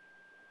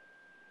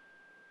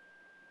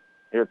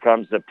 Here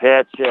comes the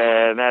pitch,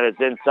 and that is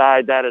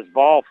inside. That is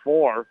ball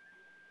 4.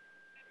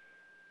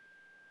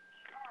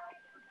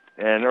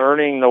 And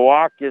earning the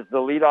walk is the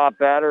leadoff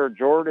batter,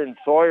 Jordan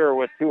Sawyer,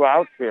 with 2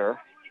 outs here.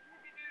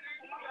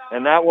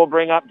 And that will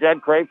bring up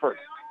Jed Crayford.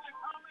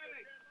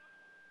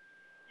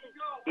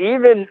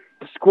 Even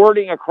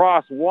squirting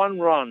across 1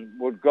 run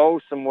would go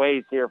some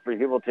ways here for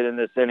Heuvelton in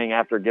this inning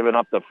after giving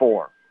up the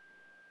 4.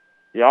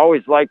 You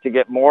always like to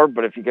get more,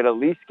 but if you could at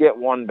least get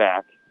 1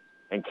 back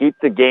and keep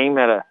the game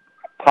at a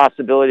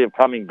possibility of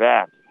coming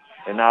back.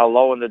 And now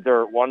low in the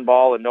dirt, 1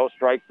 ball and no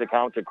strikes to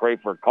count to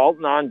Crayford.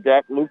 Colton on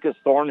deck, Lucas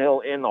Thornhill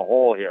in the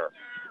hole here.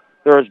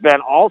 There has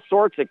been all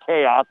sorts of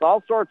chaos,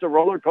 all sorts of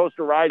roller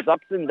coaster rides,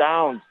 ups and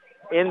downs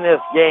in this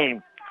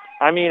game.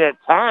 I mean, at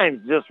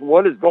times, just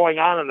what is going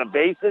on the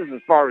bases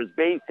as far as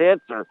base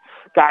hits or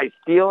guys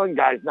stealing,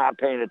 guys not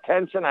paying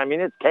attention. I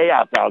mean, it's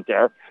chaos out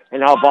there.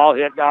 And now ball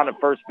hit down to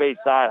first base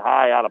side,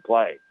 high out of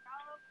play.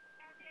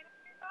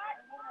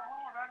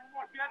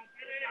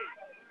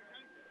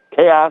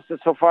 Chaos that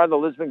so far the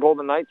Lisbon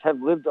Golden Knights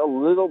have lived a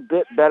little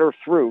bit better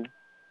through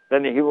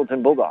than the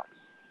Heuvelton Bulldogs.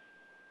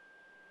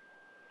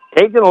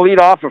 Taking the lead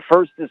off of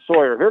first is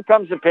Sawyer. Here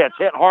comes the pitch.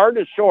 Hit hard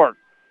to short.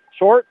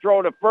 short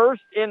throw to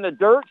first in the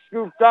dirt,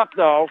 scooped up,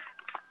 though,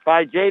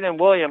 by Jaden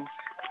Williams.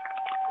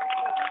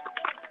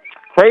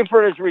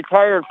 Crayford is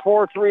retired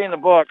 4-3 in the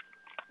book.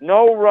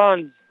 No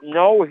runs,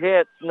 no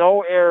hits,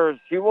 no errors.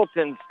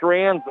 Heuvelton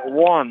strands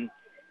 1.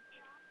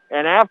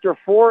 And after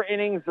 4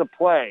 innings of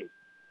play,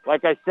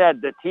 like I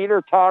said, the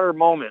teeter-totter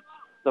moments,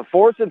 the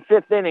 4th and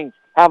 5th innings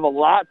have a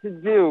lot to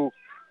do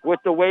with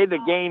the way the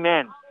game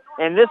ends.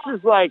 And this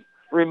is like,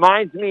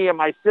 reminds me of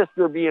my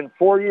sister being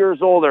 4 years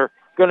older,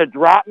 going to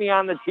drop me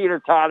on the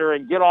teeter-totter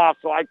and get off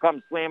so I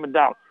come slamming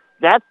down.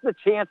 That's the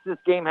chance this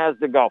game has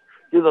to go.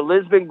 Do the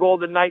Lisbon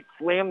Golden Knights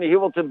slam the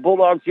Heuvelton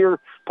Bulldogs here,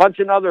 punch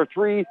another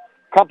 4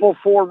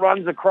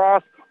 runs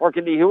across, or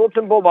can the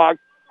Heuvelton Bulldogs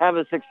have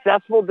a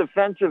successful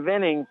defensive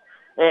inning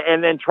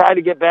and then try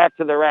to get back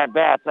to their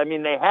at-bats? I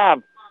mean, they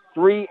have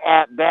 3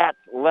 at-bats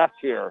left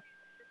here.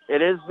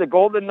 It is the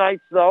Golden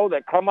Knights, though,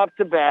 that come up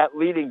to bat,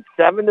 leading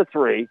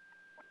 7-3.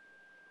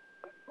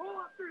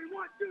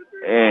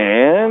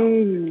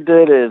 And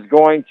it is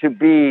going to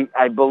be,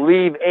 I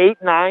believe,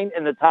 8-9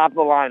 in the top of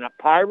the lineup.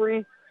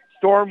 Pyrie,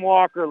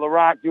 Stormwalker,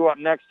 LaRock due up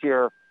next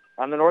year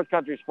on the North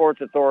Country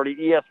Sports Authority,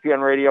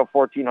 ESPN Radio,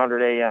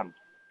 1400 AM.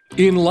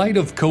 In light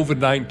of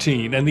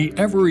COVID-19 and the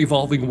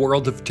ever-evolving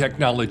world of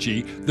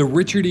technology, the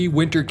Richard E.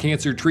 Winter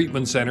Cancer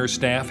Treatment Center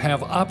staff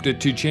have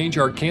opted to change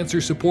our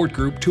cancer support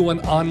group to an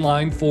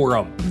online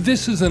forum.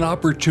 This is an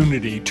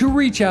opportunity to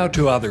reach out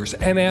to others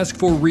and ask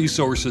for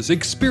resources,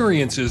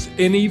 experiences,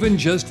 and even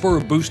just for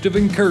a boost of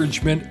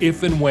encouragement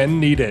if and when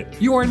needed.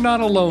 You are not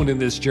alone in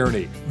this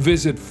journey.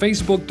 Visit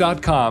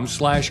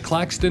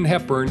facebook.com/Claxton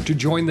Hepburn to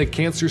join the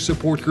cancer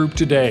support group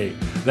today.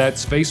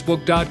 That's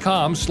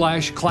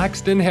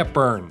facebook.com/Claxton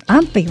Hepburn.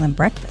 I'm feeling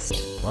breakfast.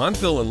 I'm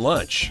feeling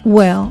lunch.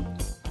 Well,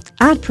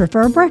 I'd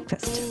prefer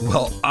breakfast.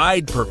 Well,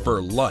 I'd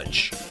prefer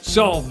lunch.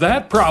 Solve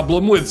that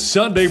problem with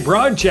Sunday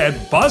brunch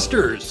at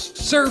Buster's.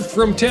 Served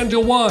from 10 to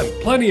 1.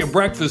 Plenty of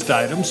breakfast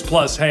items,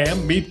 plus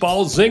ham,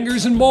 meatballs,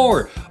 zingers, and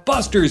more.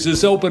 Buster's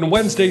is open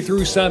Wednesday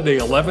through Sunday,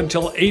 11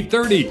 till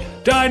 8:30.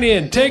 Dine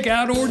in, take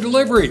out, or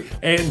delivery.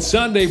 And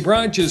Sunday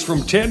brunch is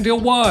from 10 till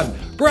 1.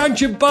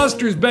 Brunch at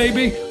Buster's,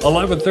 baby.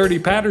 1130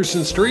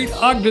 Patterson Street,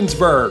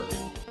 Ogdensburg.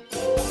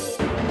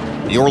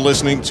 You're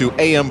listening to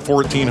AM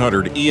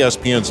 1400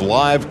 ESPN's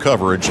live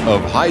coverage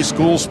of high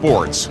school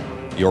sports.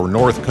 Your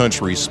North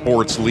Country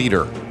sports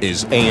leader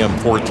is AM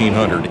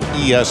 1400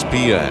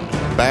 ESPN.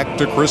 Back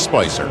to Chris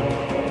Spicer.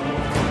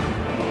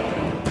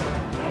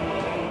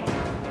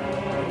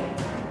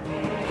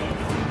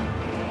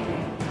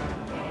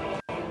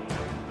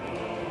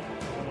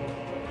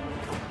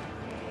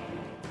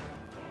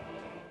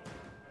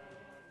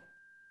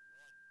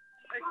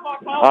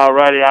 All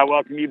righty, I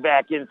welcome you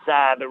back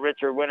inside the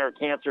Richard Winter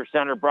Cancer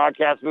Center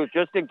broadcast booth.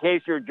 Just in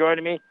case you're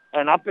joining me,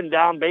 an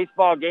up-and-down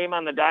baseball game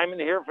on the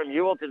diamond here from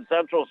Heuvelton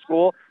Central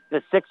School.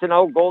 The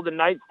 6-0 Golden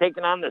Knights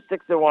taking on the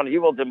 6-1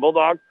 Heuvelton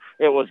Bulldogs.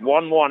 It was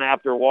 1-1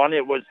 after 1.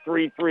 It was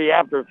 3-3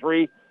 after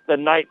 3. The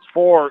Knights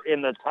 4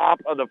 in the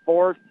top of the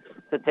 4th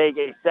to take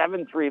a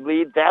 7-3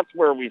 lead. That's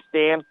where we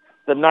stand.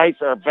 The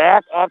Knights are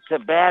back up to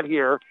bat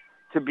here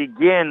to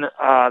begin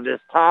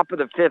this top of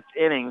the 5th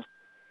inning.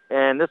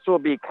 And this will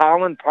be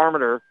Colin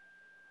Parmenter,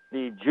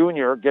 the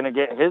junior, going to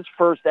get his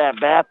first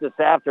at-bat this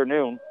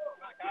afternoon.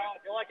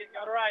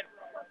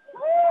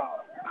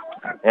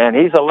 And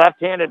he's a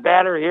left-handed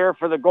batter here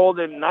for the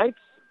Golden Knights.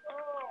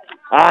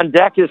 On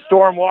deck is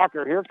Storm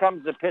Walker. Here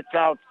comes the pitch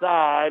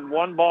outside.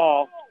 1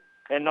 ball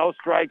and no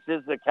strikes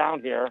is the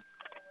count here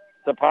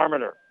to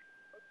Parmenter.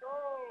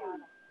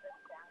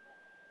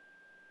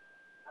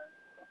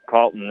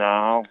 Colton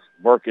now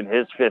working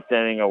his 5th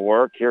inning of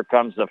work. Here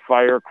comes the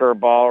fire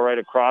curveball right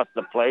across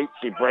the plate.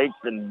 She breaks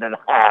and then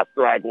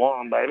strike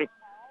 1, baby.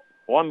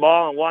 1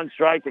 ball and 1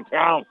 strike to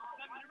count.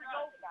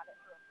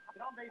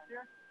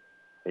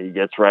 He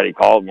gets ready.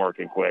 Colton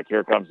working quick.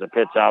 Here comes the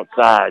pitch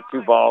outside.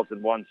 2 balls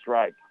and 1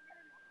 strike.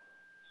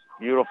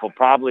 Beautiful.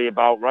 Probably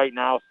about right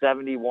now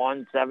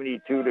 71,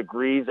 72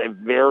 degrees. A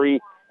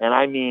very, and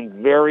I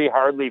mean very,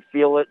 hardly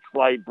feel it,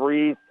 slight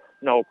breeze.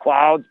 No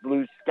clouds,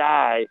 blue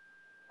sky.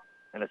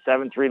 And a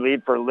 7-3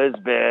 lead for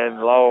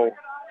Lisbon, low.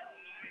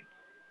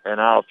 And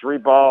now 3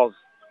 balls.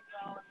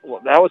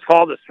 Well, that was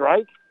called a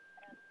strike.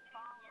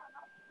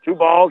 2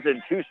 balls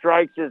and 2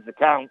 strikes is the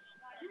count.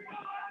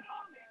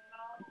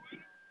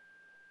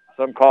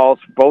 Some calls,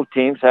 both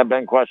teams have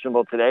been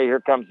questionable today. Here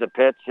comes the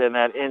pitch, and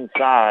that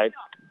inside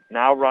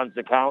now runs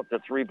the count to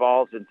 3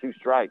 balls and 2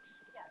 strikes.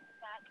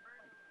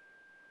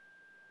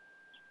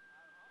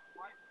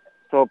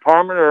 So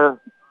Parmenter,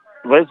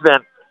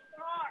 Lisbon,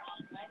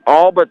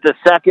 all but the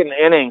 2nd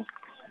inning,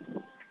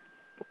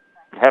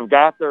 have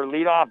got their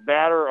leadoff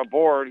batter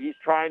aboard. He's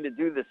trying to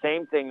do the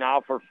same thing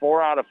now for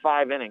 4 out of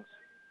 5 innings.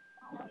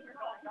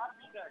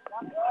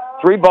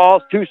 3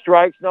 balls, 2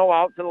 strikes, no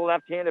out to the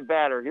left-handed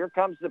batter. Here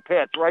comes the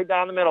pitch, right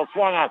down the middle,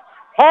 swung on.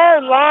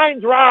 Hard line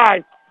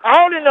drive,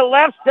 out into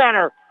left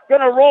center. Going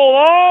to roll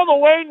all the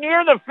way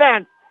near the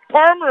fence.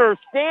 Parmenter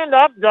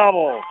stand-up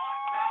double.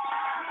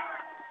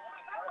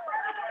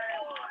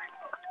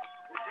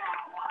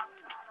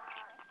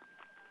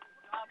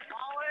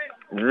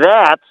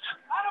 That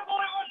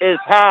is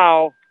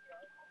how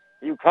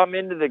you come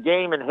into the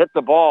game and hit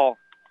the ball.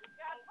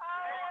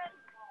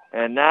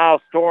 And now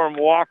Storm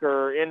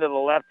Walker into the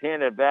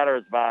left-handed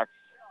batter's box.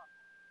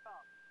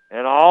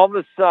 And all of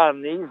a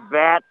sudden, these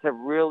bats have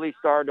really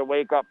started to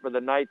wake up for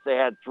the Knights. They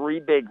had 3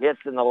 big hits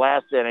in the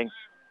last inning.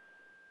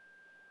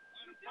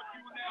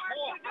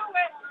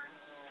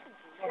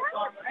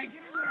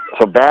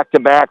 So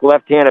back-to-back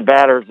left-handed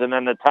batters, and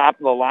then the top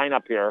of the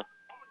lineup here.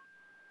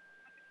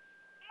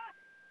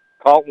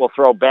 Colton will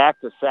throw back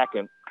to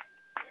second.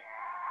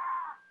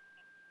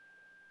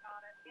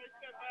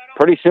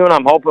 Pretty soon,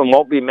 I'm hoping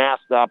won't be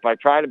masked up. I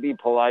try to be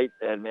polite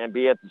and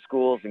be at the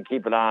schools and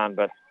keep it on,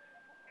 but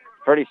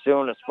pretty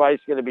soon the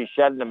Spike's going to be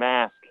shedding the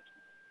mask.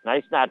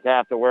 Nice not to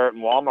have to wear it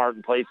in Walmart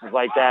and places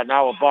like that.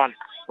 Now a bunt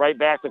right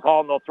back to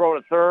Colton. They'll throw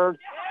to third,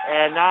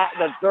 and not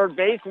the third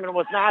baseman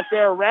was not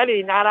there,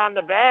 ready, not on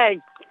the bag,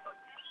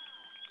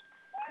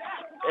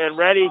 and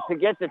ready to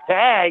get the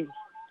tag.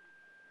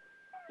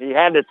 He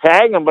had to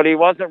tag him, but he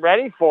wasn't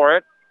ready for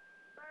it.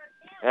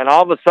 And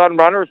all of a sudden,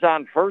 runners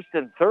on first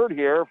and third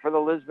here for the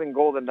Lisbon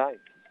Golden Knights.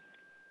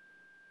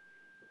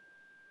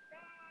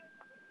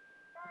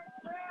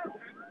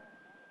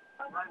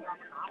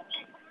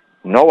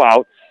 No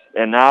outs.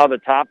 And now the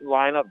top of the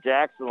lineup,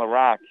 Jackson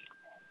LaRock.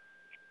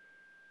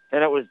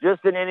 And it was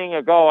just an inning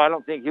ago. I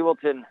don't think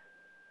Heuvelton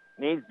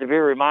needs to be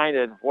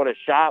reminded what a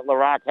shot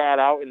LaRock had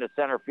out in the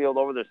center field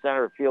over the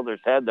center fielder's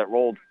head that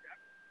rolled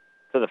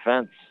to the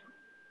fence.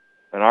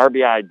 An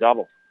RBI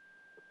double.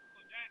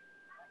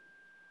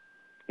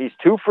 He's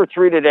 2 for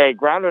 3 today.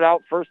 Grounded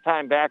out first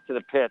time back to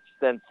the pitch.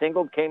 Then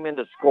singled, came in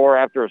to score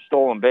after a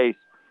stolen base.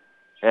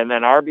 And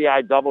then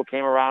RBI double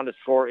came around to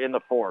score in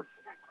the fourth.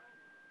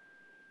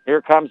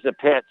 Here comes the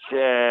pitch,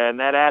 and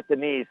that at the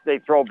knees. They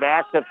throw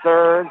back to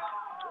third.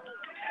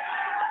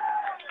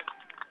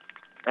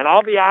 And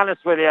I'll be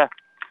honest with you,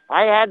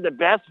 I had the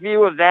best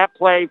view of that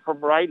play from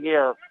right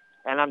here.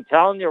 And I'm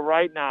telling you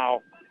right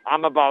now,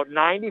 I'm about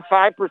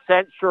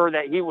 95% sure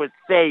that he was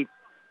safe.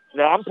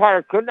 The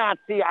umpire could not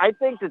see. I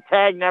think the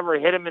tag never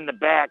hit him in the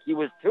back. He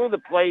was to the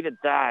plate at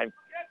time.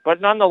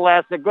 But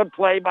nonetheless, a good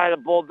play by the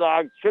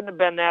Bulldogs. Shouldn't have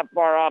been that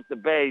far off the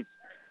base.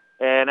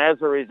 And as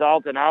a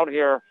result, an out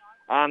here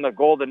on the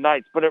Golden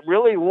Knights. But it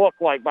really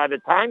looked like by the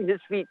time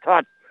his feet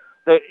touched,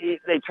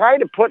 they tried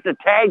to put the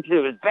tag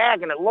to his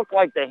back, and it looked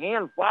like the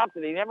hand flopped,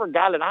 and he never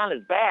got it on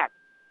his back.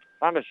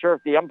 I'm not sure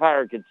if the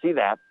umpire could see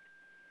that.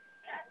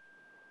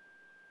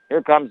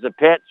 Here comes the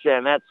pitch,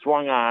 and that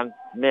swung on.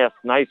 Missed.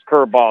 Nice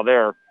curveball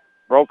there.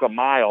 Broke a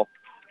mile.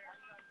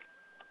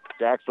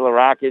 Jackson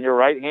LaRock in your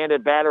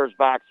right-handed batter's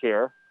box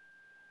here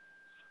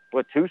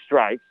with 2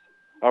 strikes.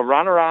 A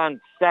runner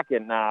on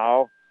second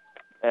now,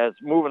 as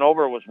moving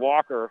over was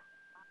Walker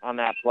on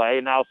that play.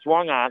 Now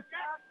swung on.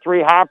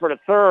 3 hopper to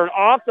third.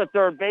 Off the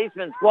third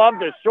baseman's glove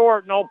to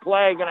short. No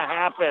play going to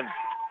happen.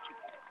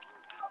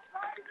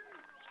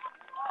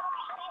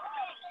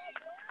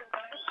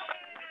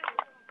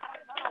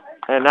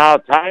 And now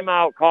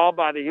timeout called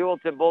by the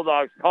Heuvelton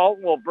Bulldogs.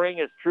 Colton will bring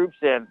his troops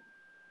in.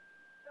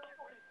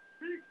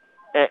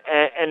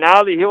 And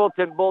now the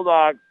Heuvelton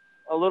Bulldogs,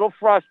 a little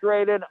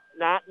frustrated,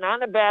 not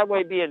in a bad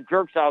way being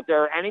jerks out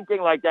there or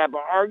anything like that,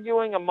 but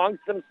arguing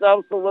amongst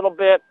themselves a little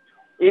bit.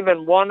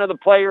 Even one of the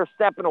players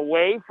stepping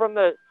away from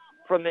the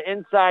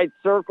inside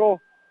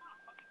circle.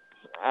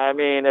 I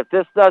mean, if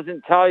this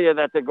doesn't tell you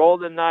that the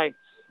Golden Knights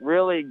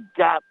really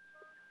got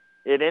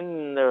it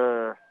in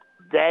their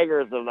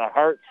daggers of the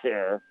hearts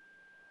here.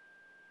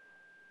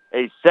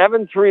 A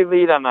 7-3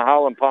 lead on the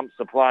Howland Pump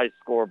Supply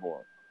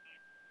scoreboard.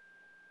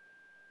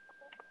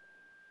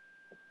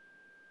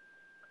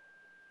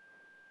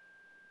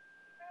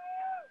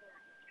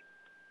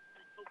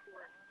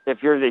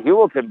 If you're the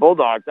Heuvelton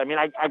Bulldogs, I mean,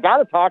 I got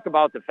to talk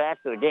about the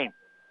facts of the game.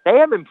 They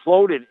have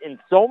imploded in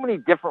so many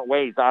different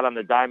ways out on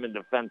the diamond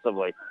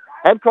defensively.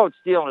 Head coach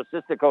Steele and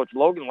assistant coach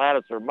Logan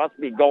Lattiser must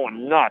be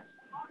going nuts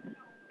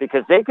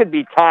because they could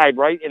be tied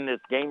right in this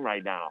game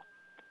right now.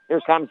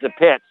 Here comes the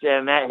pitch,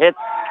 and that hits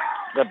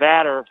the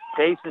batter.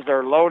 Bases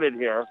are loaded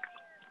here.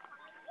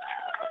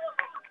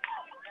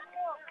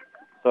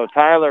 So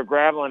Tyler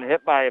Gravelin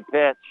hit by a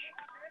pitch.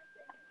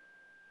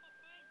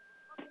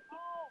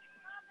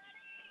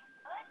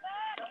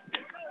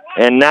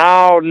 And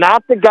now,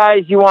 not the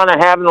guys you want to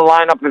have in the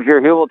lineup if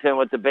you're Heuvelton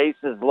with the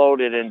bases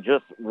loaded and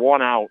just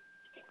 1 out.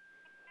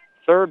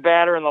 Third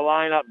batter in the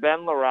lineup,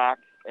 Ben LaRock,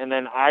 and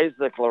then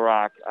Isaac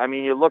LaRock. I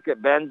mean, you look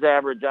at Ben's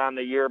average on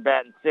the year,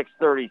 batting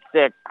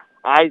 .636.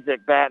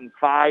 Isaac batting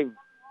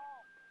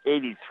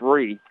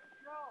 .583.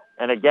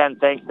 And again,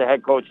 thanks to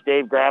head coach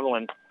Dave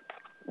Gravelin,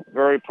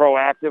 very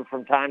proactive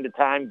from time to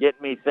time,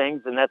 getting me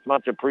things, and that's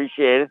much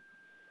appreciated.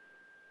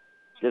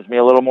 Gives me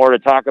a little more to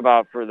talk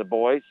about for the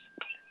boys.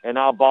 And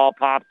now ball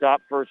popped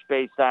up, first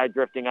base side,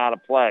 drifting out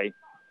of play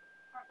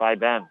by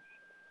Ben.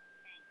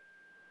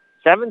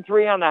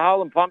 7-3 on the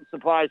Howland Pump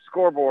Supply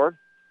scoreboard.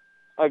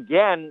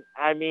 Again,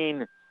 I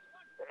mean,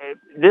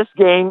 this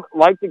game,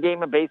 like the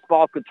game of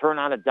baseball, could turn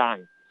on a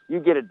dime. You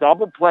get a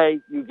double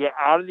play, you get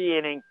out of the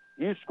inning,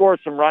 you score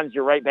some runs,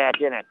 you're right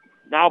back in it.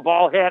 Now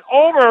ball hit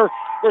over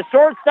the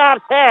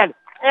shortstop's head,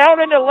 out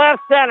into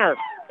left center.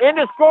 In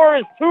to score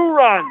is 2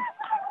 runs.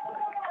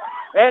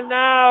 And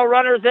now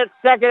runners at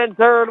second and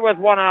third with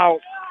 1 out.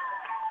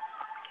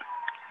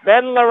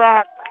 Ben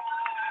Larock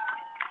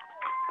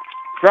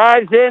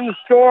drives in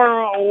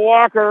Storm,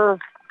 Walker,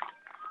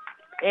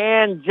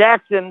 and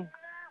Jackson.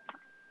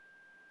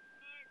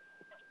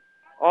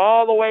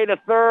 All the way to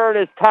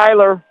third is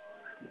Tyler.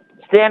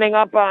 Standing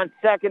up on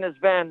second is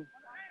Ben.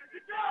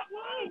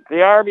 The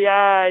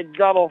RBI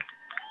double.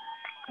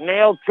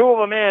 Nailed 2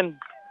 of them in.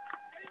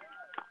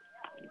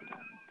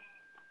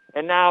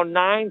 And now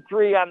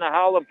 9-3 on the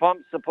Howland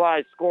Pump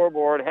Supply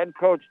scoreboard. Head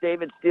coach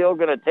David Steele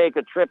going to take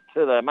a trip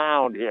to the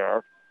mound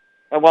here.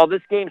 And while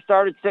this game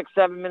started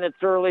 6-7 minutes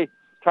early,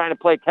 trying to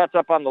play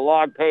catch-up on the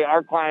log, pay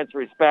our clients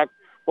respect,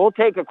 we'll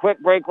take a quick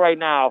break right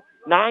now.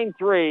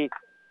 9-3.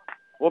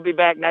 We'll be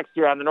back next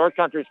year on the North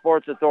Country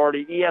Sports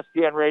Authority,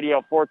 ESPN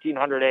Radio,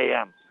 1400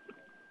 AM.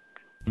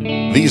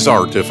 These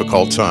are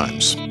difficult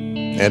times,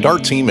 and our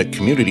team at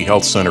Community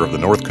Health Center of the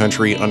North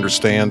Country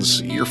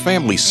understands your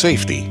family's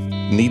safety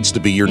needs to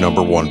be your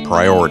number 1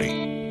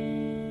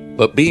 priority.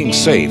 But being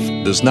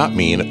safe does not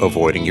mean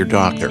avoiding your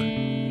doctor.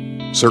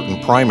 Certain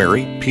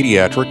primary,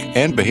 pediatric,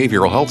 and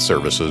behavioral health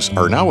services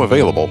are now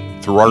available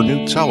through our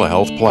new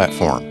telehealth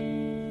platform,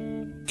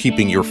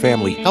 keeping your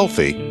family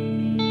healthy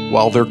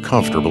while they're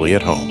comfortably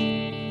at home.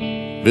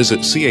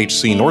 Visit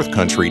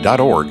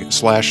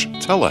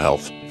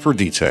chcnorthcountry.org/telehealth for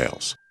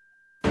details.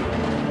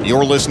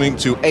 You're listening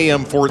to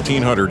AM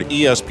 1400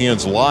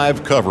 ESPN's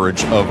live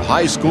coverage of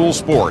high school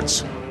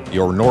sports.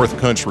 Your North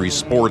Country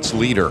sports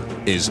leader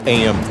is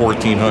AM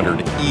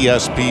 1400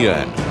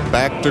 ESPN.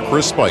 Back to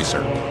Chris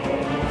Spicer.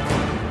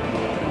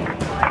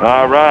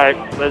 All right,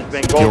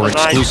 Lisbon Golden Your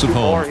Knights exclusive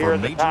home here for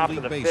at the Major top League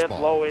of the Baseball.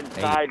 5th, low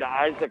inside to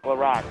Isaac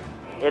Larock.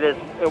 It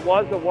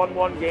was a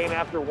 1-1 game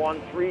after 1,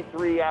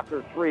 3-3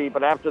 after 3,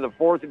 but after the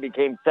 4th it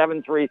became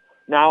 7-3.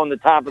 Now in the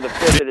top of the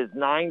 5th it is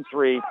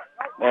 9-3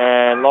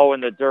 and low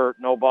in the dirt.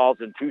 No balls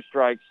and 2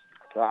 strikes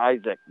to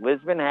Isaac.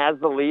 Lisbon has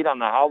the lead on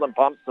the Howland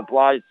Pump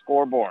Supply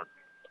scoreboard.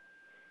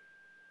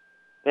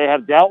 They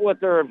have dealt with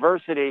their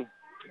adversity.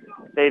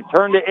 They've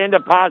turned it into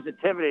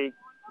positivity.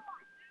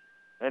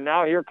 And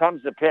now here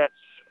comes the pitch.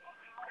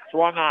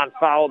 Swung on,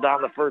 foul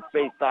down the first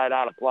base side,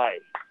 out of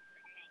play.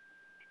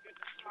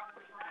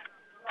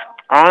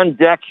 On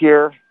deck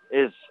here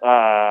is,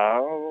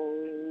 for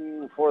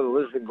the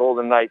Lisbon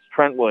Golden Knights,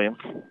 Trent Williams.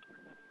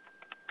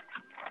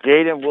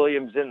 Jaden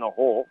Williams in the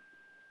hole.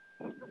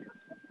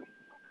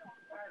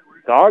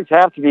 Dogs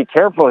have to be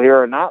careful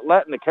here and not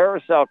letting the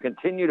carousel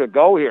continue to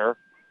go here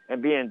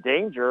and be in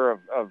danger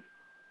of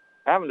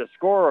having to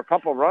score a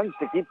couple runs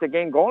to keep the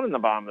game going in the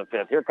bottom of the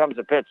 5th. Here comes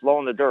the pitch, low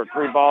in the dirt.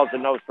 3 balls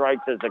and no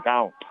strikes is the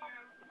count.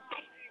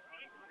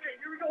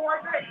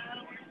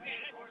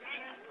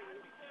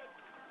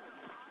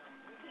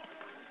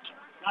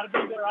 Gotta be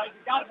there,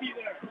 Isaac. Gotta be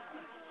there.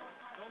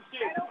 Don't see.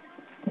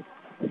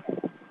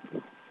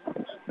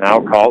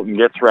 Now Colton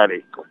gets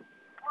ready.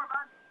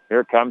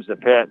 Here comes the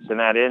pitch, and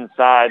that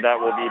inside, that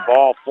will be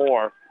ball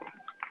 4.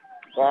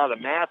 Wow, the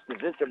mask is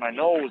itching my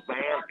nose,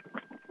 man.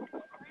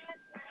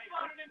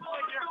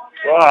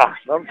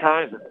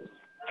 Sometimes it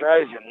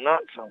drives you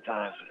nuts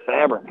sometimes.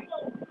 Fabric.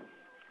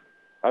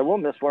 I will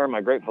miss wearing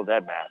my Grateful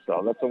Dead mask,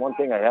 though. That's the one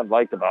thing I have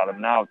liked about him.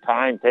 Now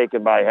time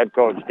taken by head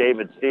coach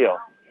David Steele.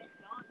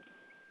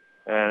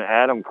 And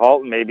Adam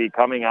Colton may be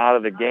coming out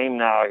of the game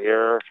now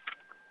here.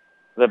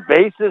 The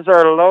bases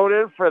are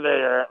loaded for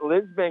the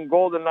Lisbon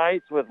Golden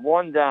Knights with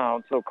 1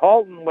 down. So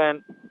Colton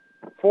went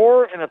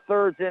 4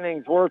 1/3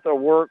 innings worth of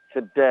work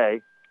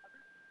today.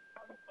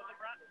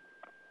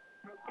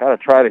 Got to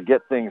try to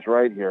get things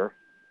right here.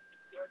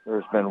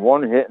 There's been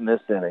 1 hit in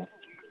this inning.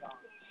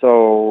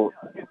 So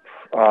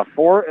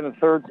 4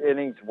 1/3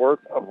 innings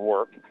worth of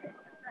work.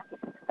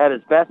 Had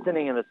his best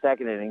inning in the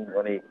second inning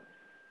when he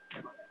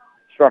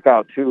struck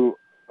out 2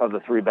 of the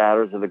 3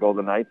 batters of the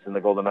Golden Knights, and the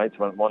Golden Knights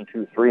went 1,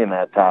 2, 3 in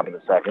that top of the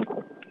second.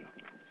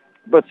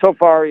 But so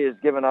far he has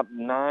given up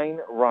 9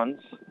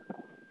 runs,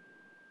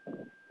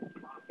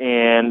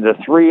 and the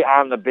 3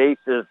 on the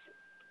bases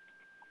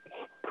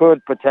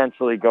could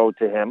potentially go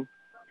to him.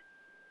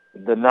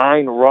 The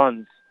 9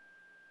 runs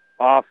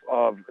off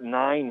of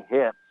 9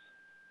 hits.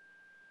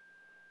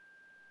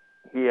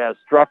 He has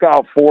struck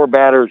out 4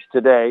 batters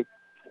today.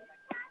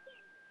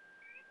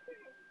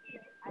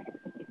 I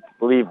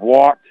believe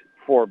walked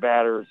 4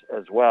 batters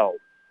as well.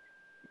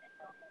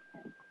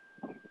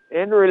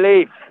 In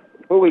relief,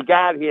 who we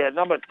got here?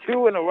 Number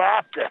 2 in the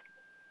roster.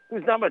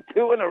 Who's number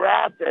 2 in the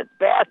roster? It's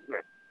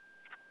Bassford.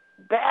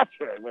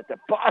 Bassford with the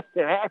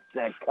Boston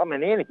accent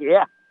coming in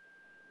here.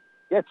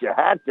 Get your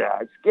hot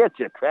dogs, get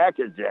your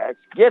Cracker Jacks,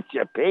 get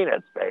your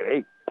peanuts,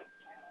 baby,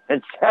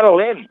 and settle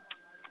in.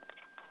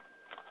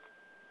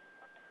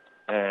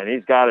 And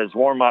he's got his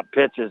warm-up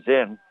pitches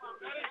in.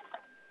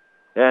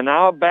 And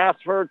now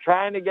Bassford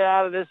trying to get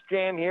out of this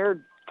jam here.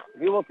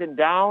 Heuvelton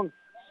down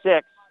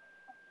 6,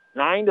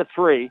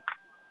 9-3.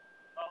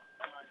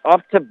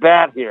 Up to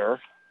bat here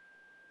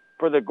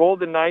for the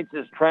Golden Knights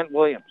is Trent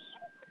Williams.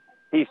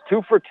 He's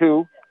 2 for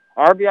 2.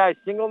 RBI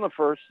single in the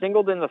first,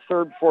 singled in the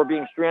third before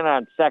being stranded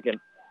on second.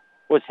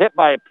 Was hit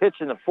by a pitch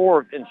in the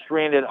fourth and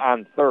stranded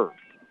on third.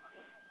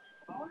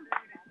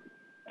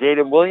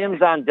 Jaden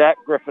Williams on deck,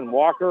 Griffin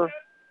Walker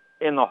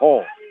in the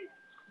hole.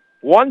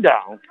 1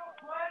 down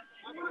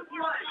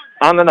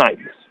on the ninth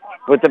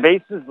with the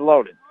bases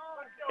loaded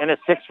and a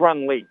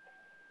 6-run lead.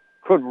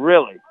 Could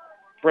really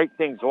break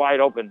things wide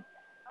open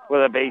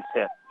with a base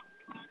hit.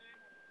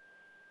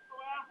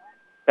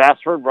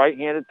 Bassford,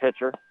 right-handed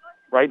pitcher,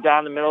 right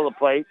down the middle of the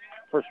plate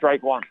for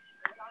strike one.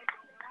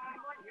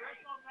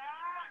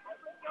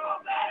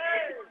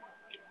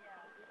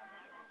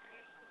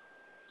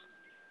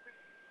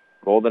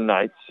 Golden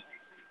Knights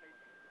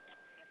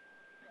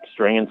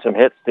stringing some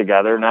hits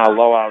together. Now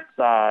low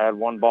outside,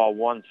 1 ball,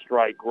 1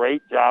 strike.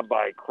 Great job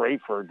by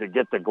Crayford to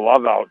get the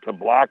glove out to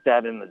block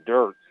that in the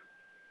dirt,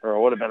 or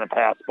it would have been a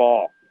pass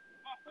ball.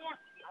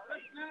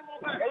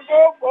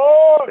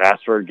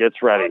 Bassford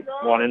gets ready.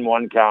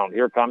 1-1 count.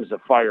 Here comes the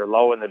fire,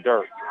 low in the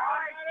dirt.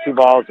 2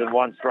 balls and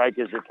 1 strike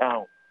is your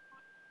count.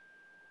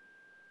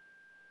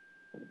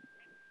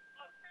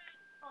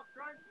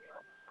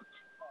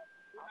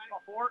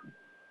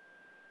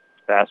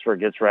 Bassford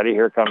gets ready.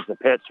 Here comes the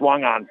pitch.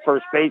 Swung on.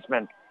 First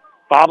baseman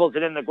bobbles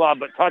it in the glove,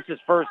 but touches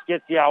first,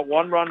 gets you out.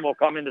 1 run will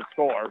come in to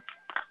score.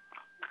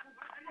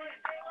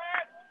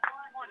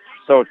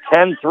 So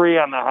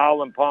 10-3 on the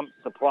Howland Pump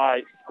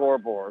Supply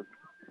scoreboard.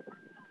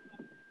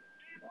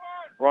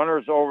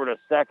 Runners over to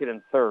second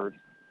and third.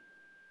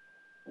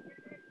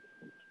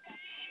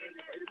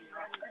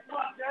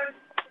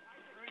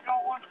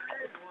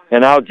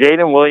 And now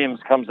Jaden Williams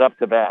comes up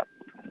to bat.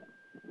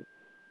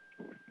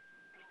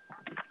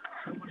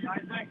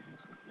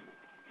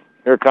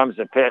 Here comes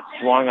the pitch.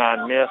 Swung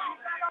on, missed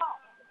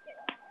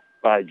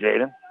by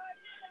Jaden.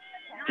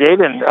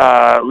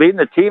 Jaden leading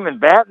the team in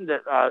batting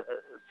at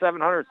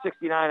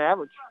 769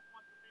 average.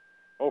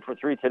 0 for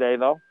 3 today,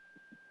 though.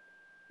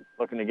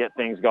 Looking to get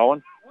things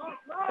going.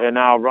 And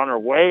now runner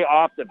way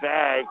off the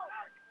bag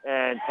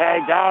and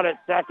tagged out at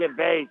second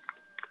base.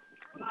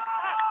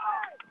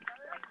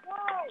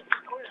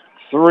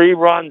 3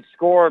 runs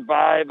scored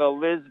by the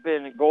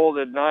Lisbon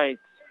Golden Knights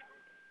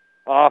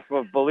off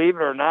of, believe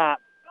it or not,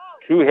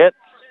 2 hits,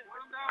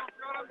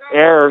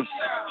 errors.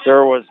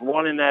 There was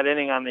 1 in that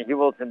inning on the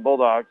Heuvelton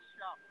Bulldogs.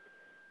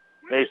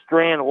 They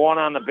strand 1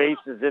 on the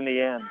bases in the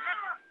end.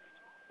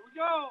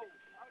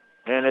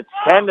 And it's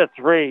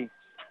 10-3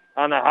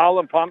 on the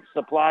Howland Pump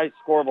Supply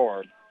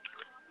scoreboard.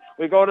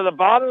 We go to the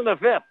bottom of the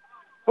 5th.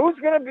 Who's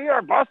going to be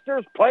our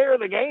Busters player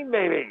of the game,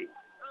 baby?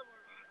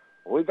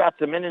 We got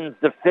some innings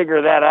to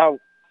figure that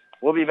out.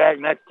 We'll be back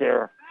next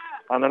year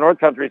on the North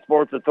Country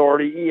Sports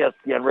Authority,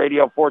 ESPN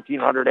Radio,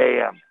 1400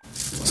 AM.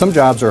 Some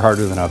jobs are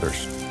harder than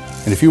others.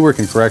 And if you work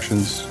in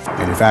corrections,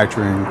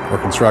 manufacturing, or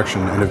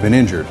construction and have been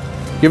injured,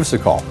 give us a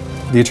call.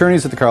 The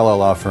attorneys at the Carlisle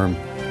Law Firm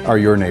are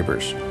your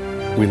neighbors.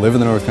 We live in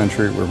the North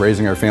Country. We're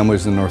raising our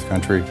families in the North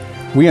Country.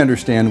 We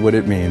understand what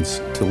it means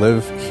to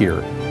live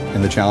here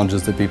and the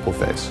challenges that people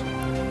face.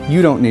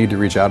 You don't need to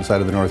reach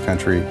outside of the North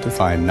Country to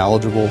find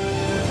knowledgeable,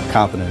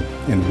 competent,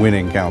 and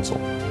winning counsel.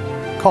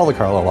 Call the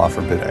Carlisle Law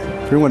Firm today,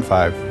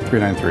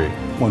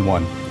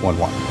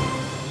 315-393-1111.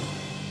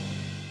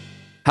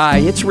 Hi,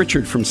 it's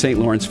Richard from St.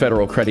 Lawrence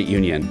Federal Credit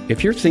Union.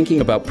 If you're thinking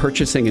about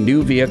purchasing a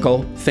new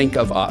vehicle, think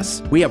of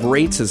us. We have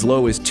rates as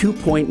low as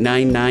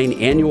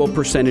 2.99 annual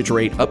percentage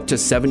rate up to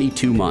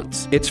 72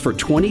 months. It's for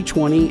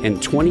 2020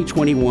 and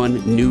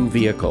 2021 new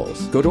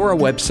vehicles. Go to our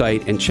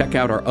website and check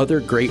out our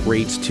other great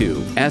rates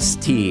too.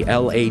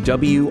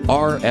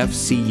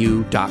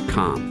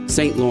 STLAWRFCU.com.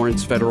 St.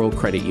 Lawrence Federal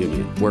Credit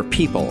Union, where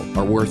people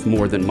are worth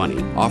more than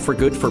money. Offer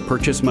good for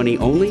purchase money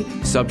only,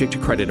 subject to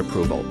credit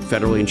approval.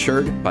 Federally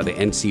insured by the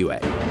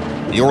NCUA.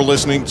 You're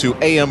listening to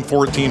AM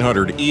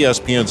 1400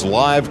 ESPN's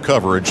live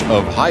coverage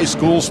of high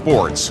school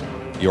sports.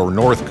 Your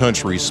North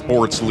Country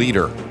sports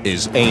leader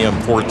is AM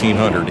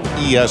 1400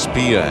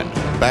 ESPN.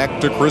 Back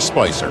to Chris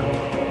Spicer.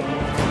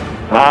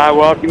 I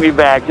welcome you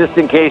back. Just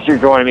in case you're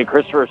joining me,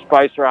 Christopher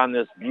Spicer on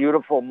this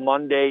beautiful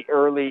Monday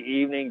early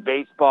evening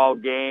baseball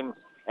game.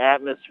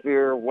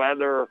 Atmosphere,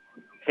 weather,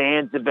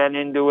 fans have been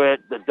into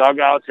it. The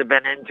dugouts have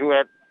been into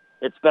it.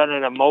 It's been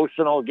an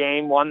emotional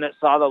game, one that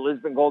saw the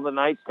Lisbon Golden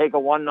Knights take a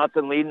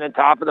 1-0 lead in the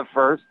top of the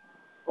first,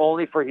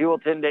 only for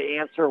Heuvelton to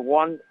answer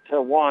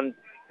 1-1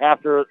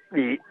 after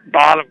the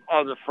bottom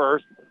of the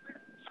first.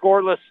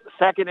 Scoreless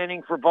second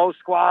inning for both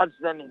squads.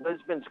 Then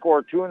Lisbon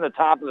scored 2 in the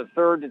top of the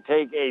third to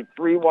take a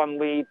 3-1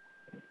 lead.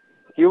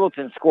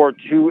 Heuvelton scored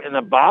 2 in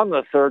the bottom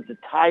of the third to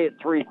tie it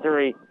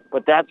 3-3.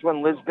 But that's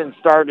when Lisbon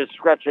started to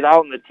stretch it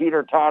out in the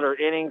teeter-totter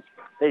innings.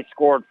 They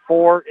scored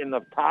 4 in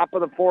the top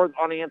of the fourth,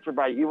 unanswered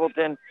by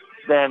Heuvelton.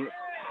 Then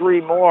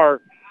 3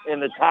 more in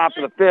the top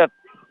of the 5th.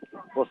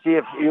 We'll see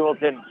if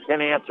Heuvelton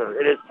can answer.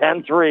 It is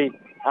 10-3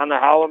 on the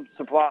Howland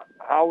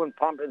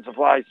Pump and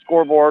Supply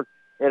scoreboard.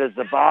 It is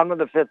the bottom of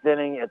the 5th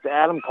inning. It's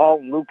Adam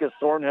Colton, Lucas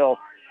Thornhill,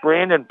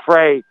 Brandon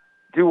Prey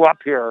due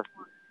up here.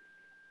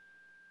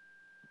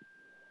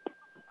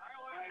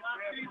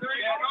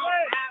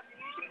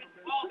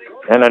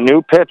 And a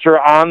new pitcher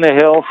on the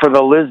hill for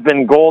the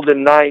Lisbon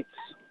Golden Knights.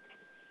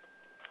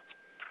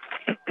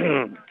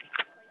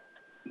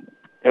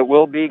 It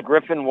will be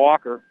Griffin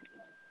Walker.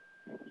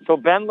 So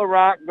Ben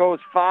LaRock goes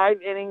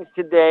 5 innings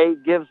today,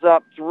 gives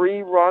up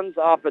 3 runs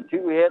off of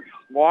 2 hits,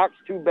 walks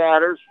 2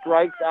 batters,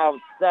 strikes out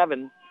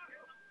 7,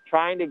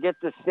 trying to get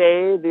to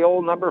save the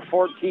old number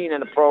 14 in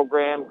the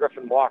program,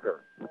 Griffin Walker.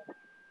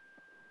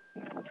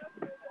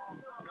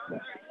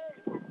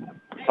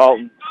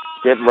 Heuvelton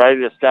getting ready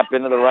to step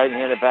into the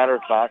right-handed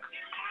batter's box.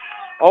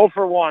 0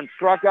 for 1,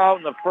 struck out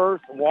in the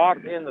first,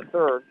 walked in the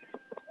third.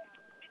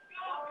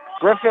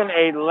 Griffin,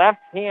 a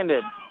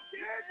left-handed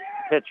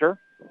pitcher.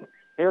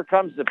 Here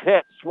comes the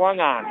pitch, swung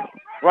on.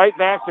 Right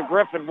back to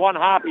Griffin, 1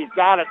 hop, he's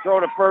got it, throw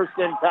to first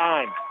in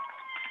time.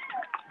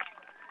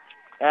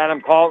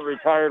 Adam Colt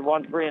retired,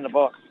 1-3 in the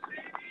book.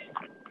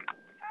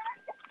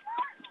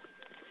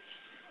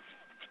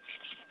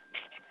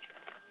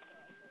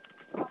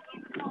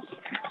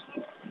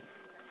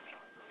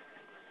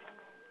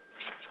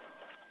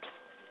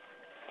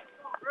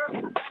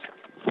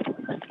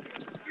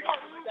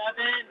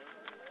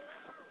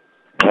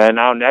 And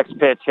now next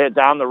pitch hit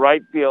down the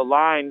right field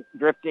line,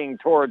 drifting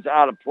towards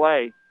out of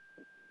play.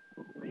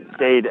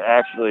 Stayed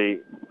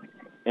actually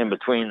in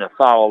between the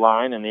foul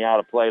line and the out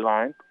of play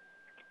line.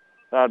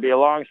 That would be a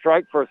long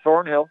strike for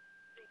Thornhill.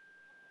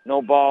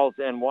 No balls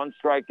and 1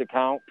 strike to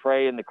count.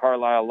 Prey in the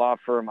Carlisle Law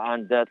Firm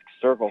on deck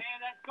circle.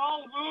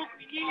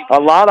 A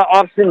lot of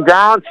ups and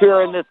downs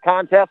here in this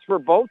contest for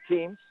both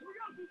teams.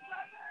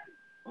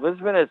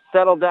 Lisbon has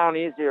settled down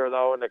easier,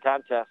 though, in the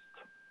contest.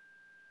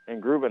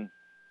 And Gruben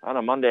on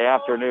a Monday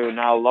afternoon,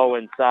 now low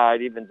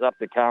inside, evens up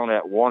the count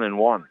at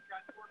 1-1.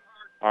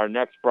 Our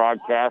next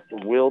broadcast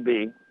will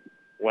be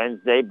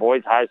Wednesday,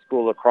 boys high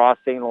school lacrosse,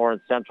 St.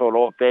 Lawrence Central at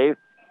Old Faith.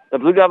 The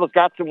Blue Devils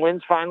got some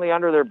wins finally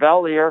under their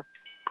belt here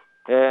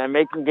and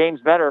making games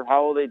better.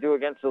 How will they do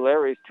against the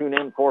Larrys? Tune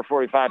in,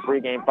 4:45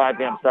 pregame, 5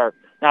 p.m. start.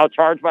 Now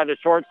charged by the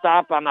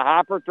shortstop on the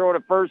hopper, throw to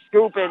first,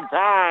 scoop in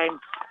time.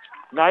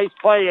 Nice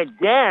play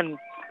again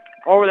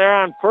over there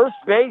on first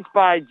base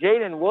by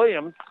Jaden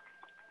Williams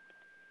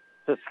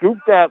to scoop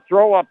that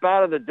throw up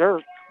out of the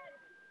dirt.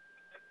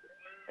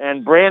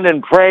 And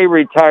Brandon Prey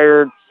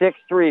retired,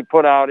 6-3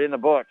 put out in the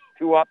books.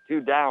 2 up,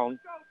 2 down.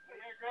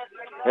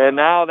 And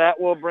now that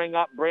will bring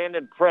up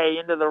Brandon Prey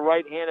into the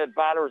right-handed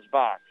batter's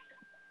box.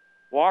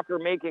 Walker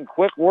making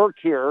quick work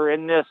here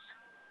in this.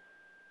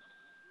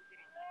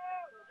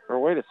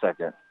 Or wait a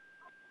second.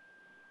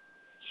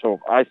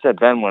 So I said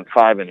Ben went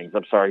 5 innings.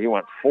 I'm sorry, he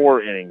went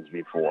 4 innings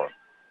before.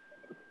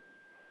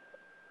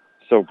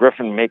 So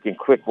Griffin making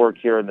quick work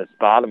here in this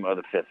bottom of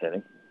the 5th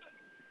inning.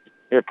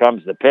 Here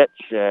comes the pitch,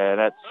 and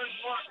that's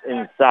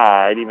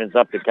inside. Evens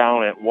up the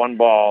count at 1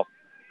 ball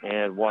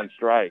and 1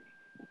 strike.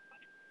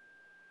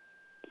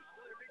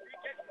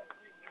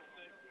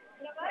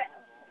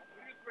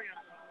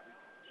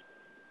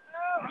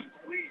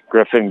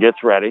 Griffin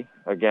gets ready.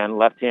 Again,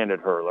 left-handed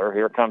hurler.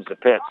 Here comes the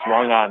pitch.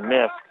 Swung on,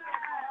 missed.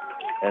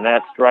 And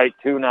that's strike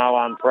 2 now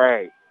on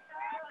Prey.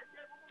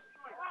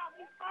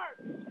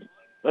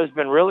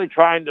 Lisbon really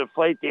trying to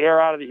deflate the air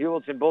out of the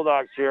Heuvelton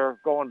Bulldogs here,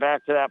 going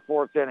back to that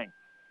 4th inning.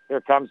 Here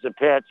comes the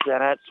pitch,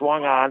 and that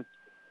swung on.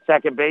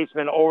 Second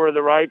baseman over to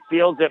the right,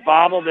 fields it,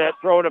 bobbled it,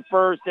 throw to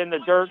first in the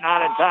dirt,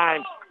 not in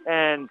time,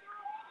 and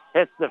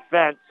hits the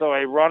fence, so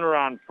a runner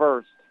on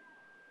first.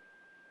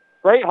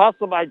 Great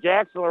hustle by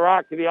Jackson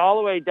LaRock to be all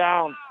the way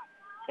down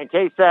in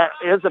case that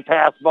is a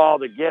pass ball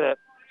to get it.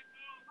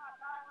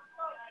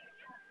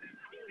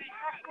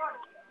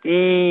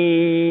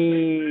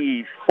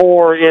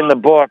 4 in the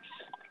books.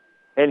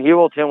 And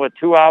Heuvelton with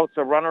 2 outs,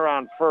 a runner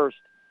on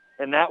first.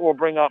 And that will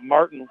bring up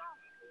Martin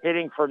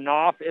hitting for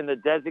Knopf in the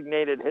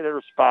designated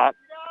hitter spot.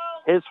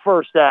 His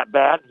first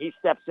at-bat. He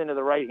steps into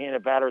the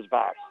right-handed batter's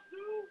box.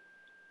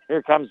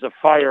 Here comes the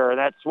fire, and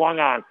that swung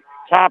on.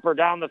 Chopper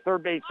down the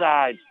third base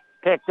side.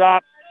 Picked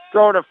up.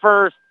 Throw to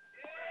first.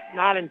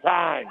 Not in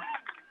time.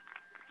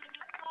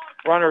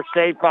 Runner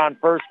safe on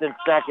first and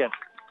second.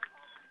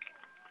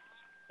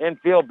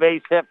 Infield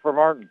base hit for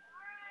Martin.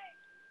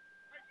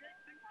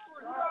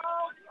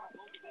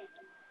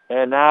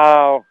 And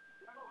now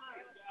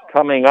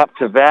coming up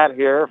to bat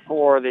here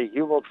for the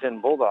Heuvelton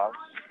Bulldogs.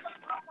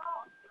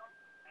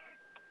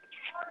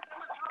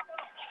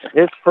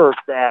 His first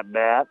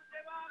at-bat.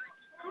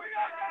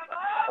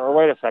 Or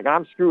wait a second,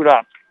 I'm screwed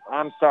up.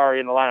 I'm sorry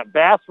in the lineup.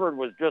 Bassford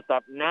was just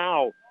up.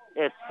 Now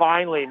it's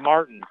finally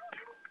Martin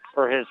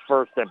for his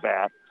first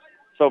at-bat.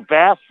 So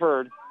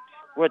Bassford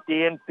with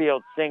the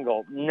infield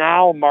single.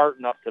 Now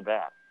Martin up to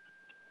bat.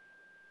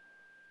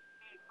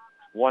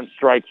 1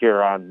 strike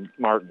here on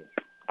Martin.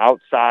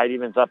 Outside,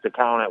 evens up the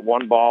count at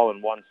 1 ball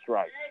and 1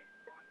 strike.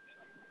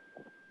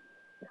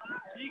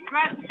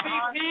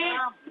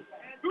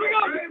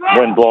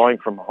 Wind blowing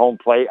from home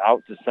plate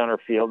out to center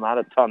field. Not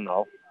a ton,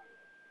 though.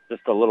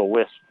 Just a little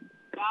wisp.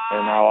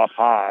 And now up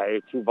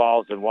high, 2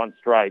 balls and 1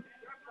 strike.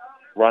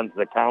 Runs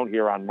the count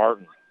here on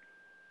Martin.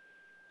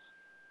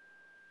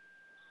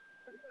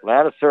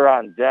 Ladisher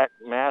on deck,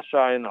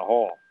 Masha in the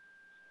hole.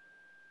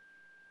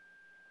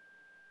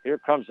 Here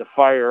comes the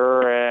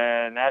fire,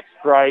 and that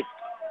strike.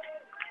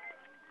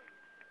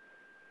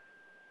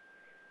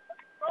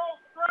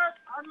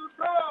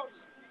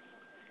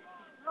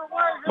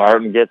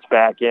 Martin gets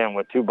back in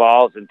with 2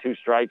 balls and 2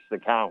 strikes to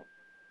count.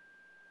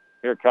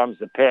 Here comes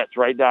the pitch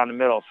right down the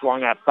middle.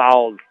 Swung at,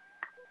 fouled,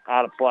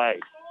 out of play,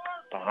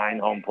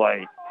 behind home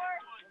plate.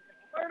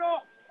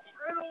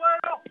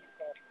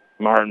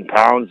 Martin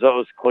pounds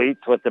those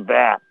cleats with the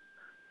bat.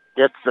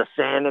 Gets the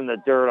sand and the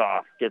dirt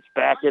off. Gets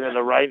back into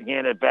the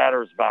right-handed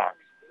batter's box.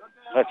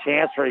 A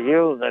chance for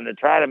Heuvelton to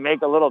try to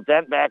make a little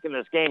dent back in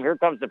this game. Here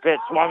comes the pitch.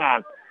 Swung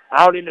on.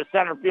 Out into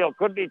center field.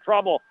 Could be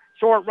trouble.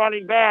 Short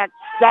running back.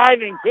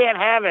 Diving. Can't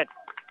have it.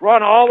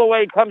 Run all the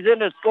way. Comes in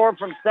to score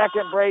from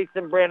second base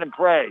and Brandon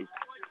Prey.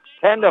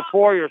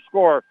 10-4 your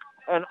score.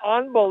 An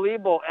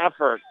unbelievable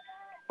effort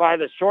by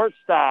the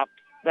shortstop,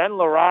 Ben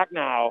LaRock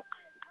now.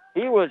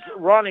 He was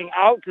running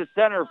out to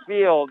center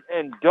field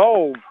and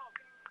dove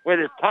with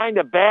his kind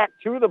of back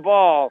to the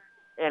ball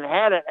and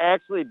had it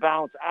actually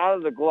bounce out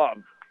of the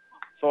glove.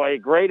 So a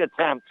great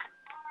attempt.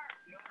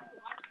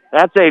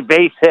 That's a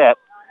base hit.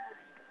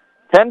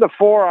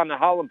 10-4 on the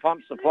Howland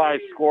Pump Supply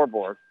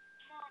scoreboard.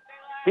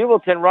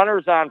 Heuvelton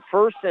runners on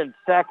first and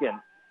second.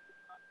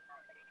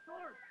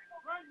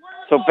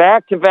 So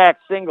back-to-back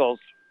singles.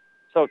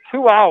 So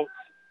 2 outs.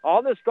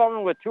 All this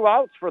going with 2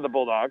 outs for the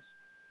Bulldogs.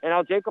 And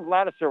now Jacob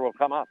Lattiser will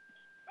come up.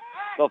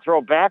 They'll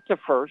throw back to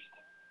first.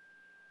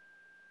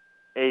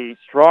 A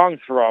strong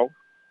throw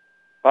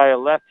by a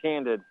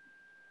left-handed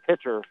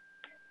pitcher.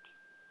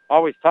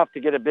 Always tough to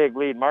get a big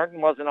lead. Martin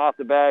wasn't off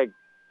the bag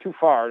too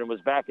far and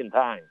was back in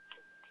time.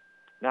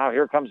 Now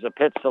here comes the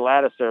pitch to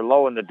Lattiser,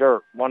 low in the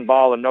dirt. 1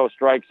 ball and no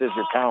strikes is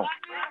your count.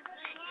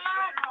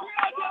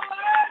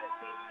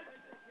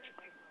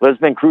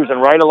 Lisbon cruising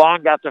right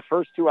along, got the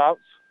first 2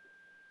 outs.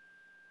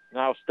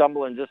 Now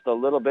stumbling just a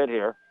little bit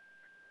here.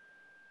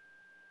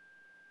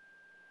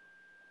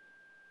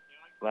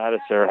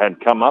 Lattiser had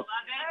come up,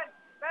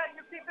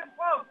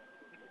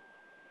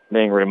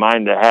 being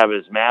reminded to have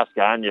his mask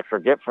on. You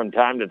forget from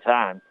time to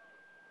time.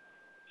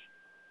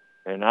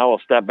 And now we'll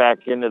step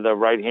back into the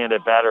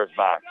right-handed batter's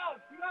box.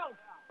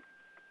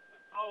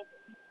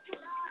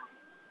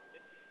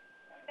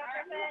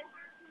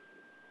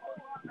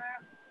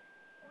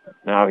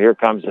 Now here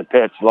comes the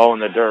pitch, low in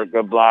the dirt.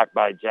 Good block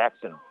by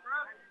Jackson.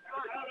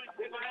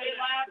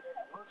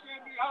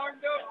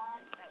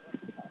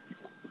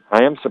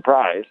 I am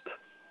surprised.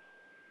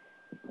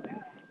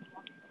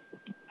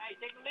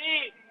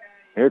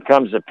 Here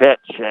comes the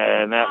pitch,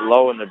 and that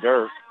low in the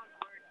dirt.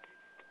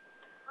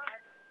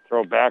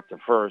 Throw back to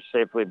first.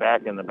 Safely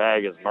back in the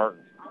bag is Martin.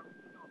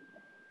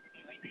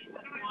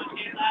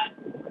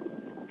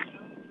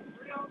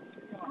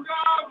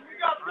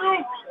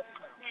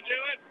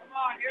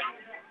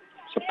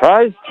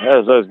 Surprised,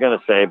 as I was going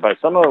to say, by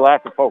some of the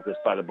lack of focus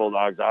by the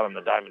Bulldogs out on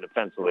the diamond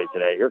defensively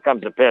today. Here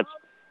comes the pitch,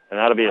 and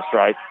that'll be a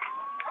strike.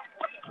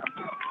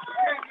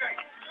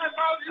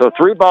 So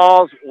 3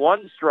 balls,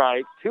 1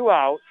 strike, 2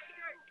 outs.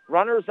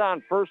 Runners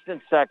on first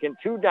and second,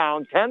 2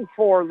 down,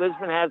 10-4.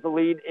 Lisbon has the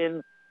lead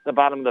in the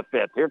bottom of the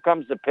 5th. Here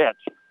comes the pitch,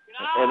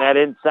 and that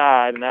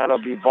inside, and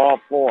that'll be ball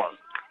 4.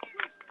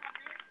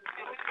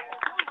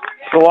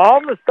 So all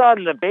of a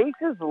sudden, the base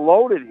is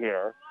loaded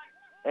here,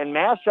 and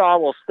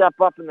Mashaw will step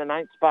up in the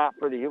 9th spot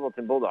for the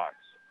Heuvelton Bulldogs.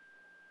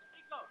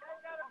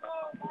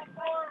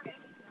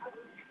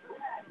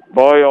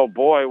 Boy, oh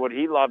boy, would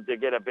he love to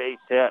get a base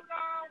hit.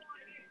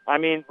 I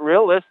mean,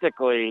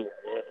 realistically,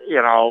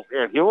 you know,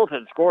 if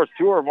Heuvelton scores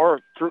 2 or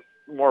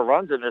more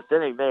runs in this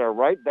inning, they are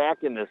right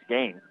back in this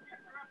game.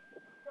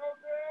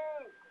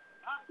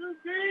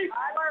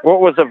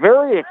 What was a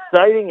very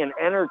exciting and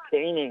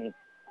entertaining,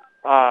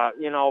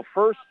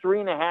 first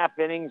 3.5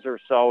 innings or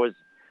so is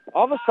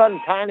all of a sudden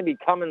kind of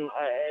becoming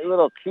a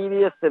little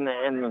tedious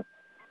and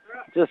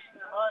just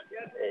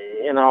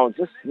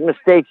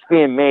mistakes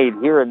being made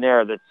here and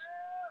there that's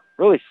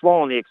really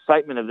slowing the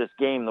excitement of this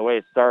game the way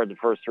it started the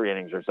first 3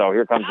 innings or so.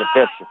 Here comes the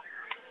pitch,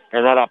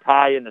 and that up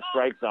high in the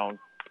strike zone.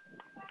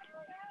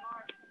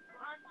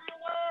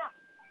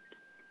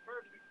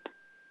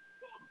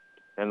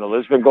 And the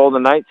Lisbon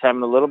Golden Knights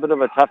having a little bit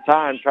of a tough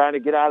time trying to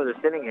get out of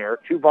this inning here.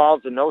 2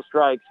 balls and no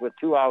strikes with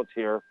 2 outs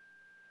here.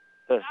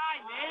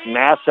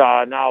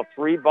 Mashaw now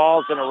 3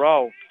 balls in a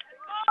row.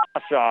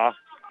 Mashaw.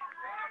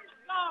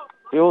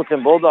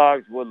 Heuvelton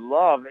Bulldogs would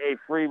love a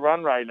free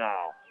run right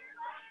now.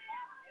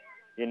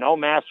 You know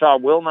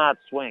Mashaw will not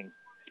swing.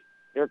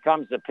 Here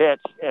comes the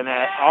pitch, and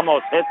that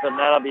almost hits him.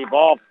 That'll be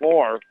ball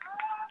 4.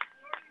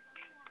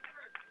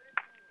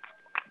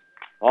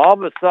 All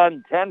of a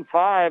sudden,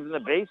 10-5, and the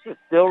bases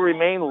still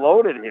remain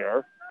loaded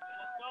here.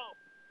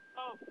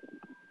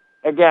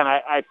 Again,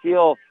 I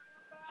feel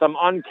some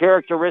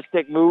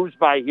uncharacteristic moves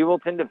by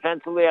Heuvelton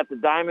defensively at the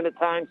diamond at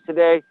times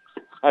today.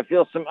 I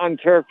feel some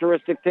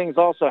uncharacteristic things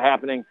also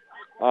happening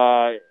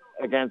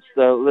against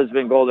the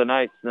Lisbon Golden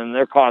Knights, and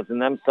they're causing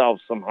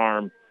themselves some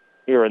harm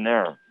here and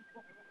there.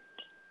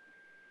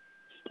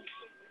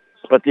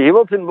 But the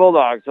Heuvelton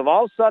Bulldogs have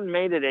all of a sudden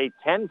made it a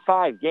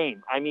 10-5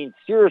 game. I mean,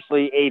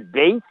 seriously, a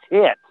base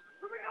hit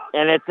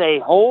And it's a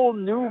whole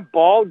new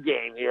ball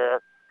game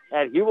here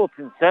at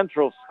Heuvelton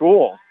Central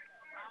School.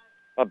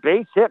 A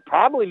base hit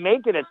probably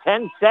make it a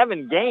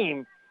 10-7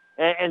 game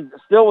and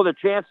still with a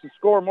chance to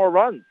score more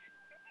runs.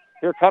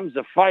 Here comes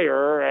the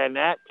fire, and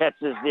that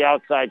catches the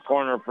outside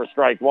corner for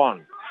strike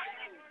one.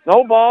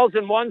 No balls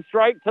and one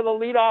strike to the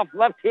leadoff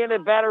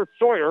left-handed batter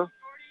Sawyer,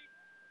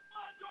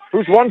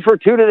 who's 1 for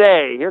 2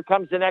 today. Here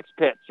comes the next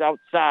pitch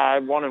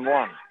outside,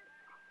 1-1.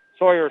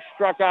 Sawyer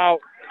struck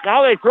out.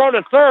 Now they throw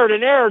to third,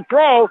 an error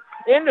throw.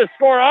 In to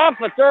score off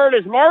the third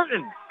is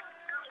Martin.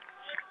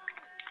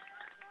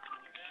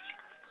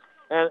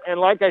 And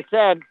like I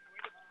said,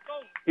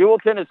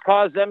 Heuvelton has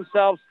caused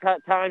themselves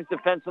times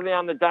defensively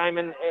on the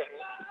diamond.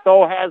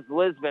 So has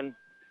Lisbon.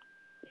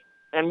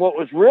 And what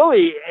was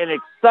really an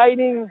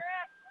exciting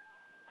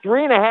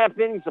 3.5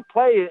 innings of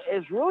play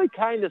is really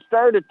kind of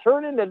started to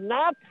turn into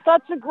not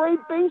such a great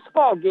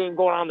baseball game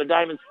going on the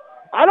diamonds.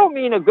 I don't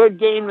mean a good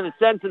game in the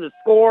sense of the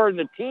score and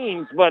the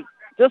teams, but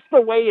just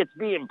the way it's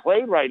being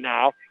played right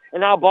now.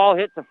 And now ball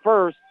hit to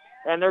first,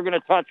 and they're going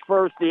to touch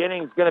first. The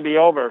inning's going to be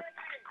over.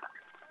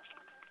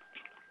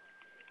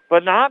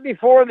 But not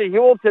before the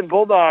Heuvelton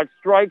Bulldogs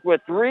strike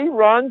with 3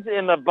 runs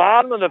in the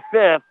bottom of the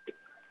 5th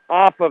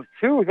off of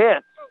 2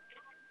 hits.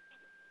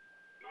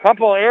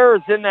 Couple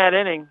errors in that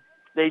inning.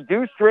 They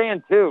do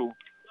strand 2.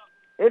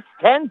 It's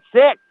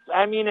 10-6.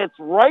 I mean, it's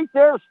right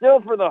there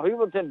still for the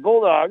Heuvelton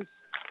Bulldogs.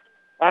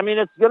 I mean,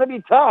 it's going to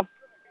be tough.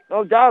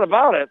 No doubt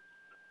about it.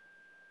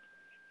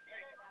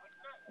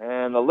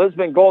 And the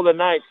Lisbon Golden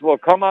Knights will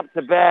come up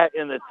to bat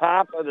in the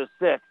top of the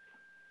 6th.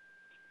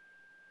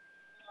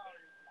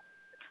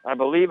 I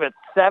believe it's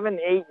 7,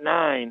 8,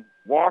 9.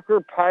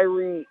 Walker,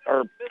 Parmenter,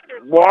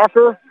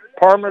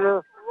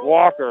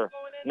 Walker.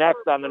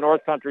 Next on the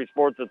North Country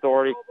Sports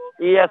Authority,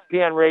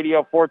 ESPN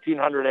Radio,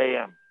 1400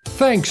 AM.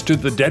 Thanks to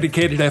the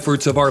dedicated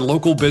efforts of our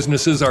local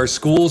businesses, our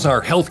schools,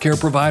 our healthcare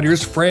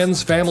providers,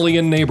 friends, family,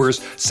 and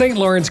neighbors, St.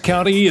 Lawrence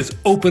County is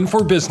open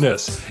for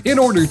business. In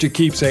order to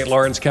keep St.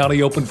 Lawrence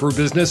County open for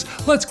business,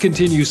 let's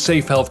continue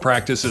safe health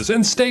practices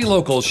and stay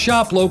local,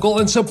 shop local,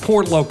 and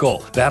support local.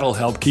 That'll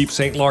help keep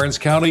St. Lawrence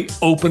County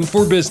open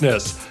for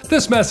business.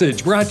 This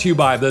message brought to you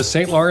by the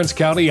St. Lawrence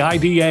County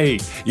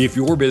IDA. If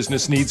your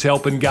business needs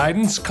help and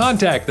guidance,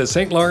 contact the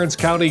St. Lawrence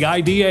County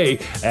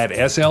IDA at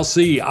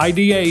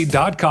slcida.com.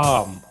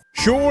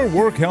 Sure,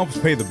 work helps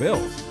pay the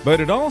bills, but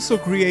it also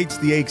creates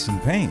the aches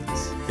and pains.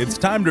 It's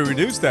time to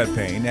reduce that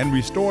pain and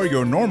restore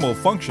your normal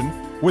function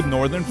with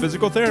Northern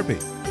Physical Therapy.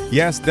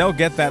 Yes, they'll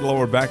get that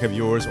lower back of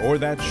yours or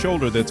that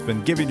shoulder that's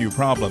been giving you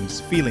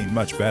problems feeling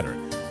much better.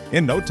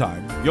 In no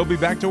time, you'll be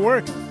back to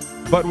work,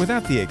 but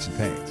without the aches and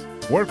pains.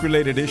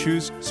 Work-related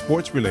issues,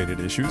 sports-related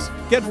issues,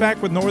 get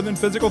back with Northern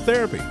Physical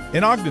Therapy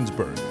in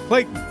Ogdensburg,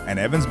 Clayton, and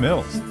Evans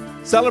Mills,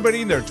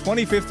 celebrating their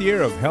 25th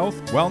year of health,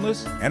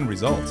 wellness, and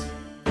results.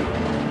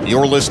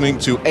 You're listening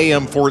to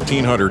AM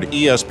 1400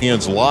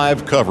 ESPN's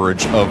live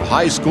coverage of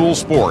high school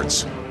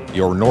sports.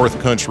 Your North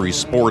Country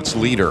sports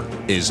leader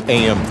is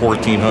AM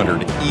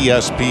 1400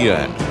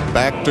 ESPN.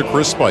 Back to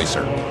Chris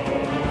Spicer.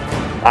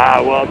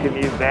 Welcome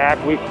you back.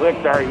 We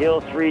clicked our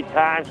heels 3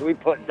 times. We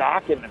put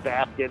Doc in the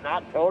basket,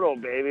 not Toto,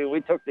 baby.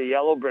 We took the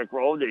yellow brick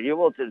road to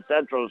Heuvelton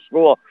Central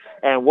School,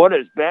 and what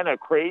has been a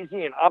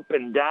crazy and up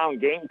and down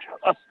game,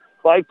 just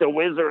like the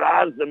Wizard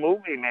of Oz, the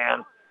movie,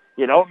 man.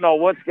 You don't know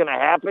what's going to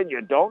happen.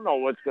 You don't know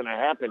what's going to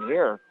happen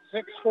here.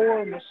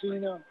 6-4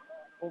 Messina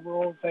over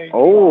OFA.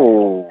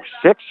 Oh,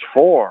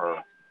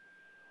 6-4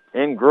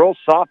 in girls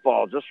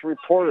softball. Just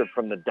reported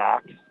from the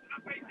dock.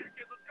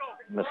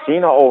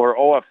 Messina over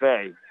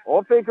OFA.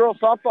 OFA girls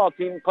softball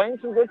team playing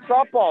some good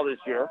softball this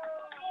year,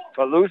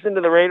 but losing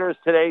to the Raiders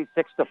today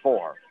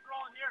 6-4.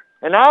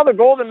 And now the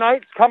Golden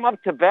Knights come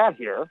up to bat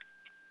here.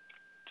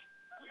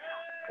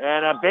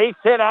 And a base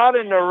hit out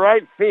into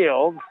right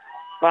field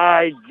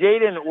by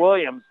Jaden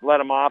Williams, led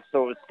him off,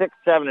 so it was 6,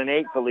 7, and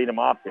 8 to lead him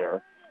off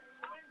there.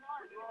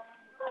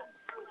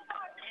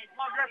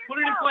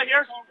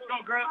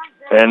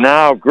 And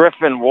now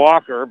Griffin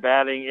Walker,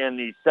 batting in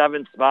the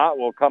 7th spot,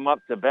 will come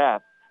up to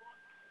bat.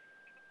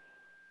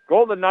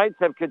 Golden Knights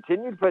have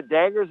continued to put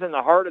daggers in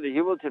the heart of the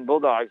Heuvelton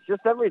Bulldogs.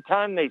 Just every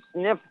time they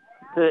sniff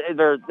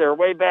their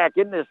way back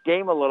in this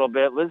game a little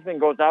bit, Lisbon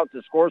goes out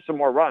to score some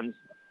more runs.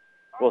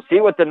 We'll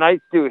see what the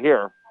Knights do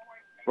here.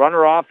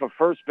 Runner off of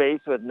first base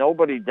with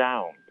nobody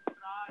down.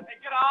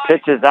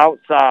 Pitches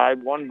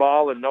outside, 1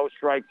 ball and no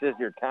strikes is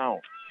your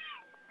count.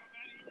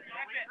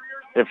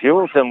 If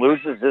Heuvelton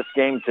loses this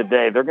game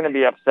today, they're going to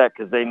be upset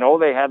because they know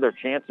they had their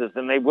chances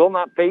and they will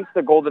not face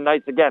the Golden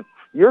Knights again.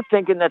 You're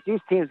thinking that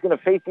these teams are going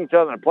to face each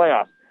other in the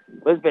playoffs.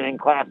 Lisbon in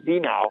Class C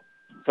now,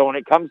 so when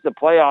it comes to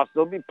playoffs,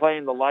 they'll be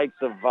playing the likes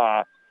of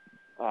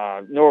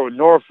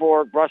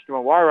Norfolk, Brushton,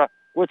 Mawira,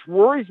 which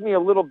worries me a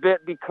little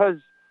bit because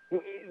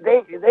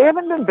they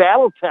haven't been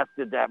battle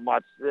tested that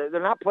much.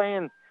 They're not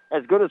playing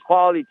as good as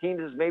quality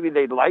teams as maybe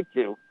they'd like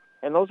to,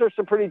 and those are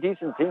some pretty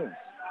decent teams.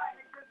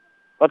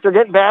 But they're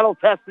getting battle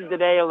tested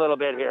today a little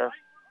bit here.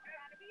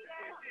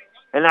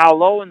 And now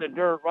low in the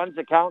dirt, runs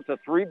the count to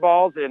 3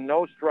 balls and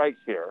no strikes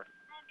here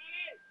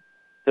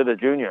to the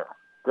junior,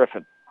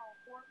 Griffin.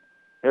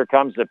 Here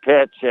comes the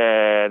pitch,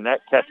 and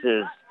that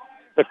catches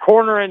the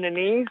corner in the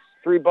knees.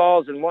 3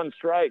 balls and 1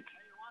 strike.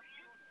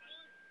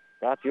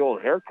 Got the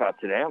old haircut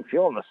today. I'm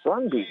feeling the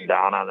sun beating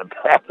down on the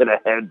back of the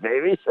head,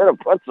 baby. Should have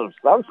put some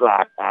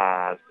sunblock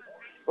on.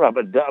 Rub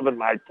a dub in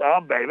my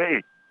tub,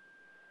 baby.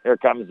 Here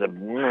comes the...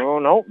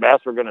 No,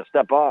 Bassford going to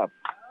step off.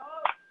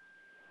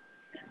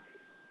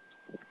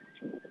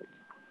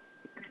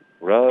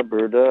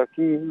 Rubber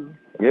ducky,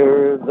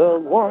 you're the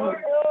one.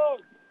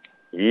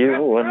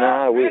 You and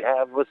I, we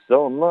have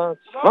so much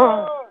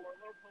fun.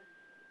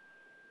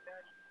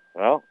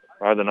 Well,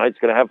 are the Knights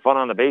going to have fun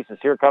on the bases?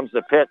 Here comes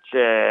the pitch.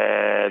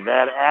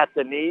 That at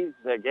the knees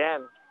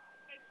again.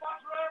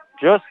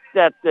 Just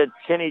at the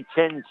chinny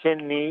chin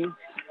knees.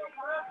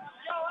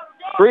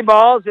 3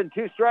 balls and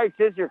 2 strikes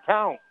is your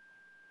count.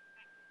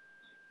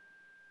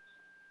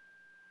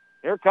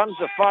 Here comes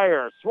the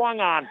fire.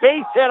 Swung on.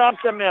 Base hit up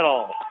the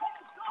middle.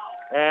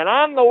 And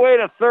on the way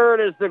to third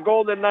is the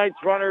Golden Knights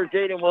runner,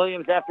 Jaden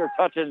Williams, after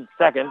touching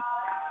second.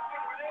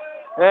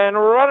 And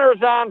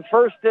runners on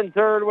first and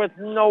third with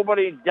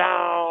nobody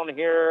down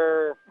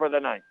here for the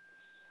Knights.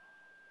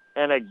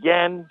 And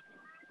again,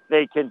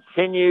 they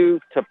continue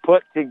to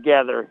put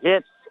together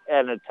hits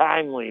in a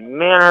timely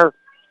manner.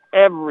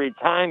 Every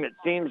time it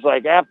seems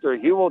like after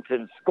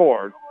Heuvelton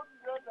scored.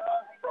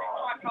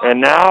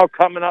 And now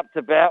coming up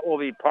to bat will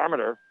be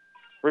Parmenter.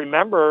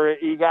 Remember,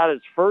 he got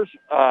his first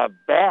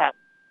bat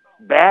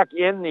back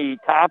in the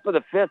top of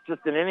the 5th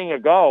just an inning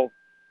ago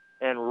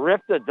and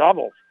ripped a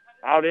double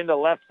out into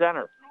left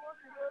center.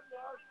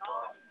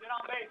 Get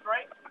on base,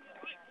 right?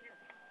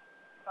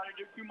 Trying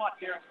to do too much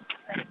here.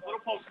 Little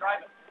post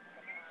drive.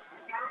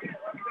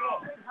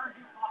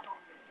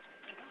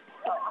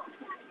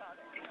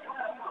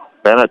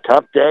 Been a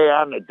tough day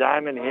on the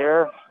diamond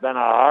here. Been a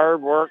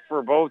hard work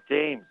for both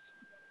teams.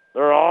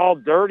 They're all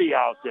dirty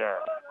out there.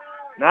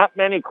 Not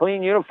many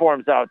clean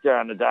uniforms out there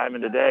on the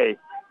diamond today.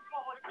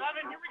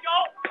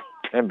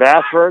 And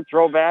Bassford,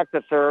 throw back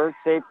to third,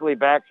 safely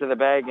back to the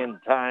bag in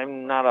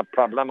time. Not a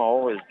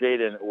problemo is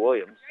Jaden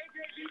Williams.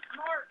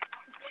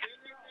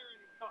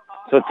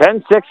 So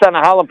 10-6 on the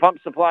Holland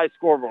Pump Supply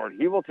scoreboard.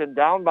 Heuvelton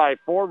down by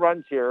 4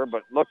 runs here,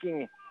 but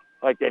looking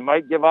like they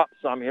might give up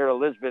some here to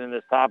Lisbon in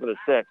this top of the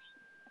 6th.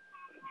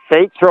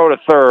 Fake throw to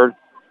third,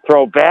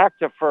 throw back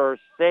to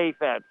first, safe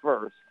at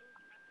first.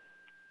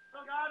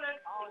 Come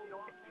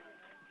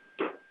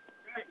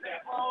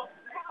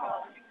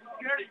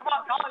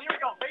on, Colin, here we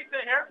go. Base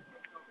it here.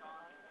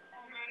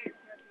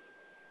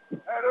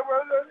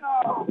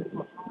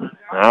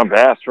 Now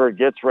Bassford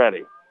gets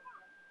ready.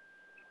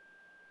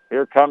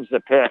 Here comes the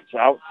pitch.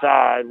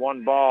 Outside,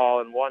 1 ball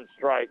and 1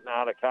 strike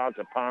now to count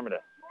to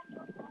Parmenter.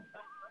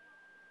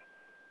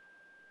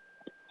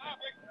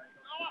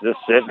 Just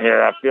sitting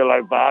here, I feel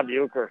like Bob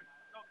Uecker.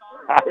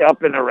 High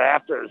up in the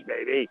rafters,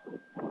 baby.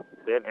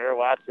 Sitting here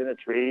watching the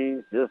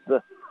trees, just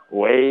to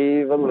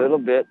wave a little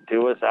bit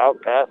to us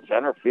out past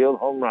center field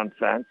home run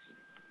fence.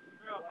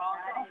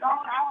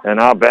 And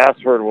now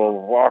Bassford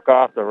will walk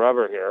off the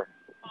rubber here.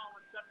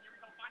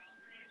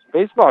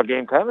 Baseball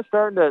game kind of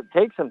starting to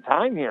take some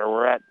time here.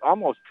 We're at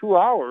almost 2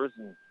 hours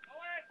and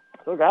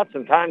still got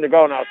some time to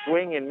go. Now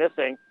swing and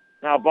missing.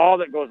 Now ball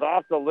that goes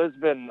off the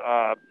Lisbon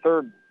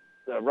third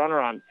runner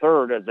on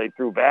third as they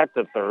threw back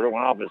to third. It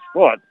went off his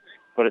foot,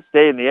 but it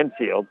stayed in the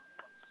infield.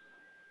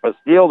 A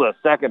steal to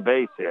second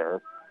base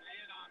here.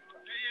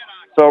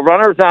 So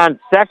runners on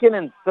second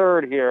and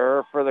third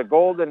here for the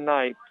Golden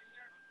Knights.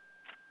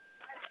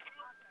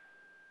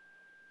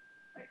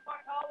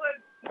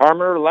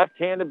 Parmenter,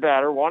 left-handed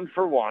batter, 1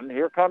 for 1.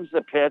 Here comes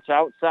the pitch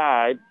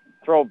outside.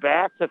 Throw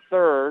back to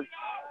third.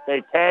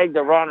 They tag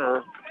the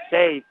runner.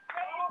 Safe.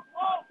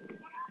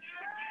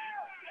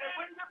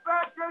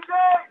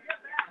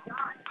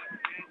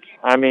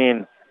 I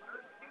mean,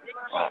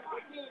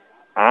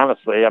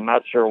 honestly, I'm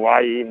not sure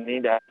why you even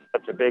need to have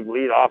such a big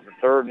lead off the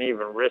third and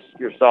even risk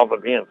yourself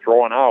of being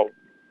thrown out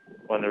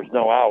when there's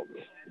no outs.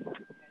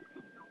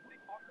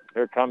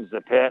 Here comes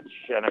the pitch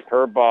and a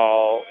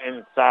curveball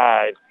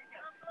inside.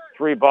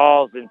 3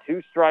 balls and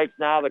 2 strikes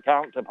now to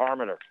count to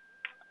Parmenter.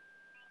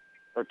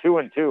 Or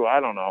 2-2, I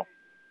don't know.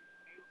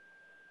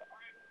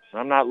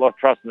 I'm not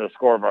trusting the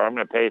scoreboard. I'm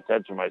going to pay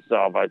attention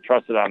myself. I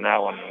trusted on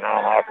that one, and now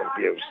I'm all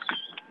confused.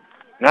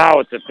 Now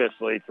it's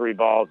officially 3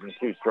 balls and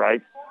 2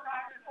 strikes.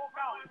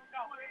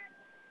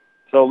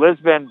 So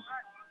Lisbon,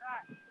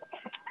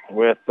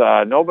 with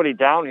nobody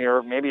down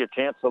here, maybe a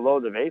chance to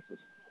load the bases.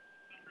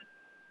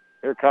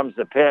 Here comes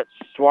the pitch.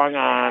 Swung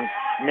on,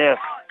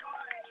 missed.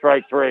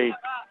 Strike 3.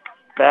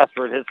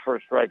 Bassford, his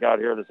first strikeout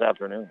here this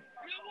afternoon.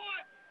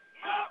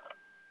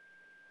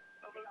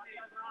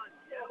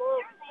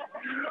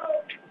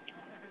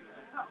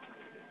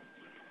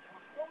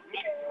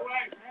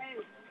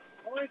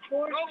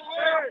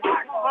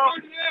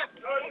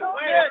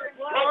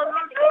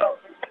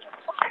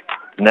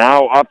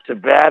 Now up to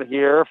bat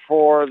here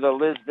for the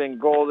Lisbon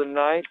Golden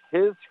Knights.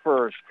 His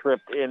first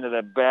trip into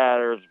the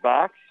batter's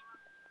box.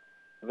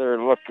 They're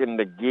looking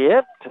to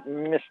get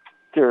Mr.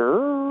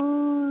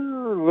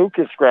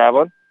 Lucas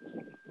Scrablin.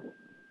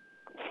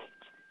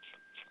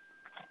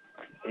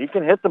 He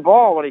can hit the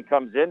ball when he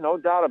comes in, no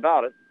doubt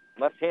about it.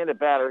 Left-handed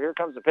batter. Here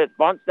comes the pitch.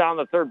 Bunts down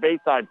the third base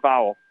side,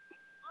 foul.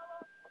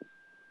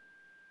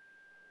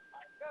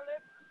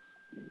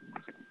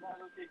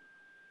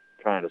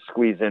 Trying to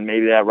squeeze in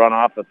maybe that run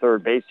off the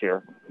third base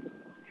here.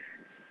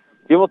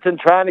 Heuvelton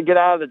trying to get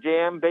out of the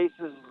jam.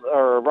 Bases,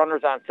 or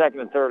runners on second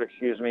and third,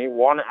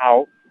 one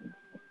out.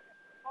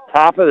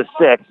 Top of the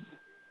sixth.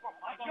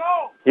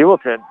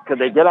 Heuvelton, could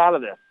they get out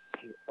of this?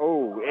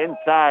 Oh,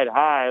 inside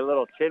high, a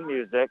little chin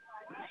music.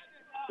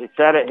 He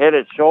said it hit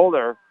his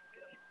shoulder.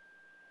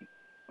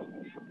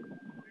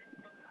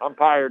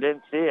 Umpire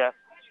didn't see it.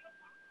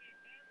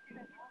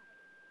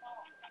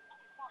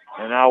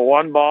 And now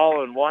 1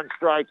 ball and 1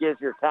 strike is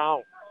your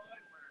count.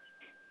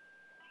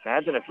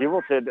 Imagine if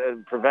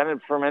Heuvelton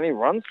prevented from any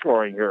run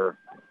scoring here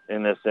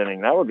in this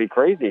inning. That would be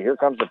crazy. Here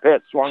comes the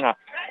pitch. Swung up,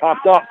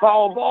 popped up,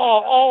 foul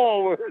ball.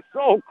 Oh, we're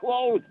so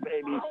close,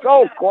 baby.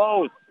 So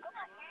close.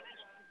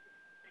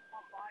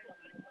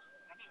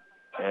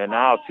 And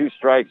now 2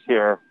 strikes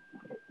here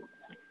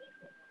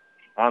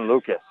on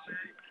Lucas.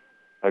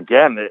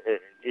 Again,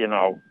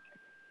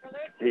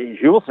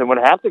 Heuvelton would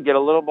have to get a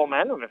little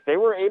momentum. If they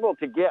were able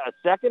to get a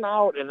second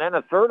out and then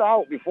a third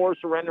out before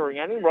surrendering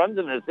any runs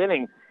in this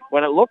inning,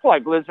 when it looked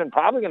like Lisbon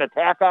probably going to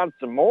tack on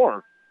some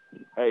more,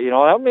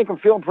 that would make them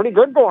feel pretty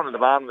good going to the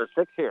bottom of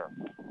the 6th here.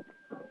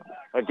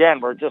 Again,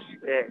 we're just,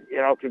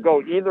 could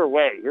go either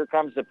way. Here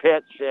comes the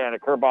pitch and a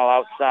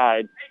curveball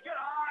outside.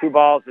 2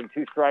 balls and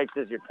 2 strikes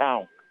is your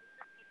count.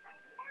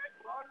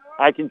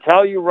 I can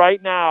tell you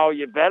right now,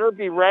 you better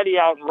be ready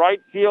out in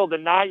right field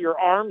and not your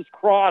arms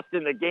crossed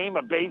in the game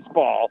of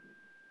baseball.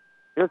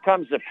 Here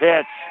comes the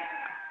pitch.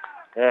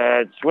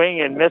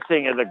 Swing and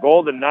missing is the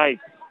Golden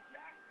Knights.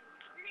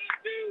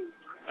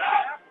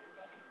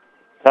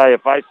 Tell you,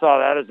 if I saw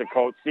that as a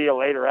coach, see you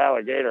later,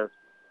 alligator.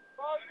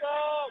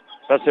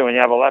 Especially when you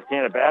have a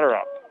left-handed batter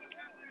up.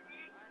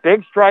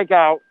 Big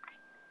strikeout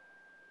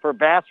for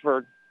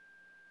Bassford.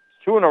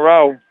 2 in a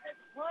row.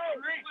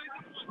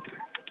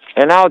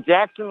 And now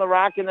Jackson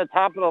LaRock in the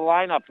top of the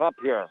lineup up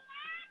here.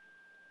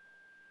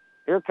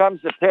 Here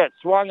comes the pitch.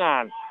 Swung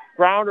on.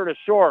 Grounder to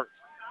short.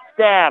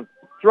 Stab.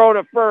 Throw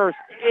to first.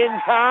 In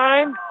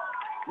time.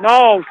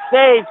 No.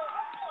 Safe.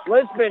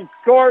 Lisbon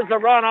scores a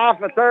run off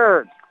a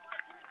third.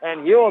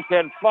 And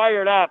Heuvelton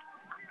fired up.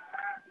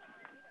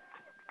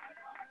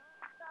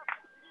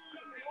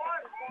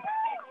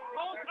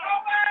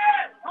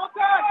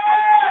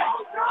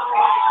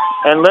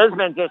 And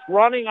Lisbon just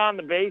running on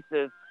the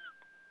bases.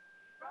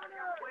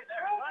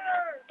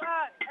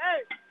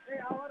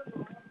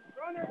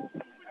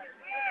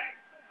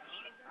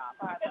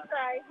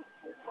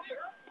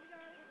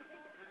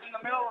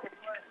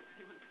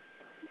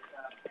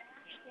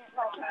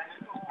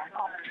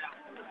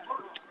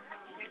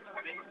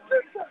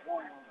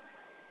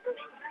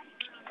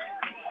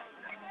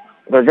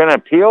 They're going to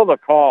appeal the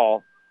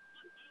call,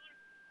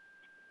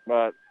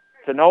 but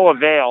to no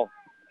avail.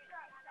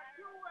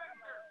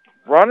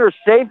 Runners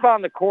safe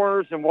on the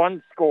corners and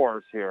 1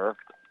 scores here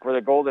for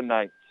the Golden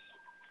Knights.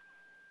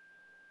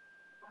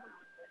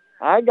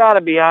 I got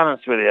to be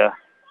honest with you.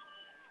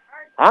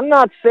 I'm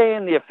not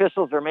saying the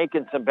officials are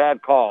making some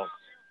bad calls,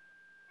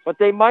 but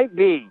they might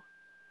be.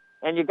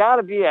 And you got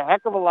to be a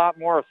heck of a lot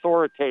more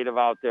authoritative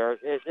out there.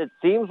 It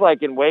seems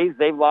like in ways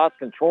they've lost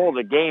control of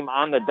the game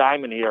on the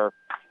diamond here.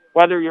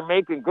 Whether you're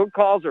making good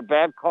calls or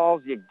bad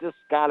calls, you just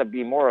got to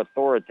be more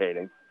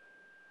authoritative.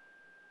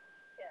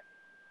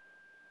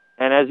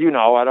 And as you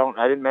know,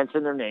 I didn't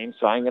mention their names,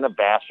 so I'm going to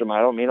bash them. I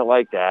don't mean it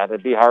like that.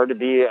 It'd be hard to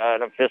be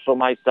an official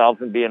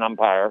myself and be an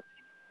umpire.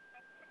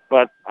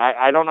 But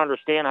I don't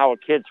understand how a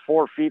kid's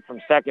 4 feet from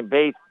second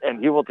base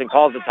and Heuvelton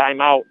calls a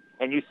timeout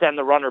and you send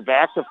the runner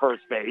back to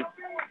first base.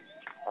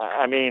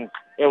 I mean,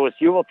 it was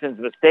Heuvelton's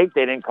mistake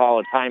they didn't call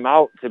a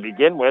timeout to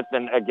begin with.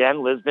 And,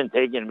 again, Lisbon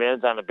taking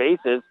advantage on the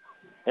bases.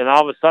 And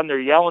all of a sudden they're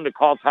yelling to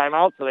call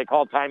timeout, so they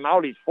call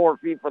timeout. He's 4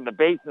 feet from the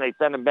base, and they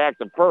send him back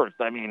to first.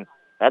 I mean,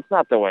 that's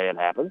not the way it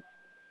happens.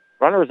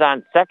 Runner's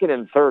on second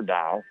and third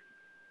now.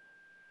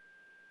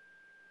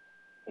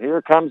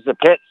 Here comes the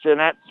pitch, and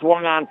that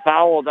swung on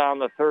foul down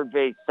the third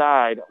base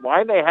side.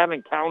 Why they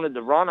haven't counted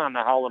the run on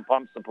the Howland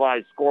Pump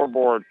Supply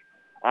scoreboard,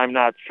 I'm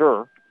not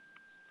sure.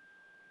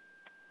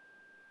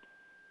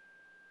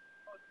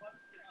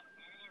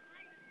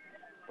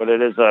 But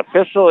it is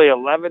officially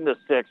 11-6.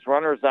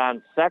 Runners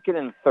on second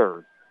and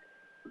third.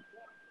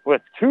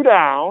 With 2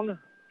 down.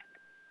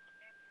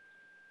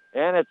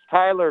 And it's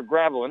Tyler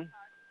Gravelin,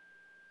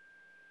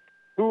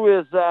 who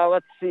is,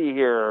 let's see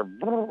here,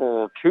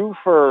 2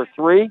 for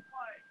 3.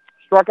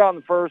 Struck out in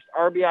the first,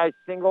 RBI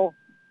single.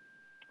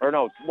 Or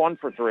no, 1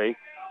 for 3.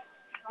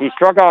 He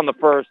struck out in the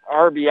first.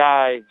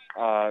 RBI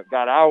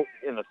got out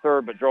in the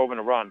third but drove in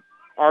a run.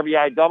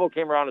 RBI double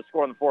came around to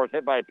score in the fourth.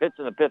 Hit by a pitch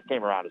in the fifth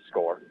came around to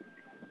score.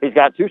 He's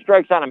got 2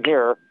 strikes on him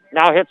here.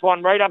 Now hits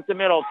one right up the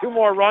middle. 2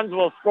 more runs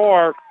will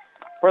score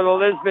for the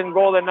Lisbon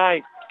Golden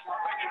Knights.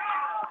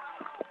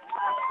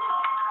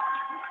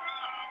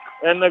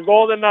 And the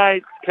Golden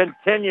Knights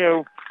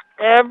continue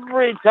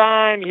every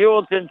time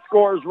Heuvelton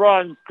scores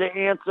runs to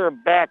answer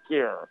back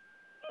here.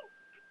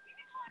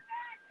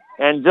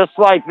 And just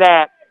like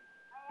that,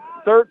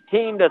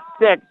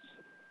 13-6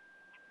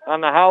 on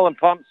the Howland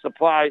Pump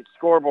Supply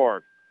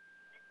scoreboard.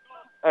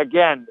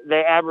 Again,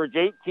 they average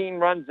 18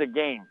 runs a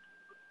game.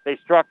 They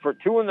struck for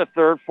 2 in the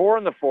third, 4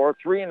 in the fourth,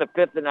 3 in the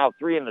fifth, and now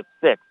 3 in the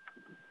sixth.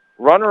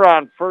 Runner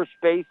on first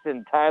base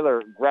in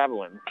Tyler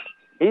Gravelin.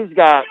 He's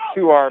got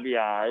 2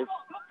 RBIs.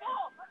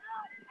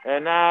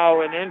 And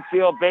now an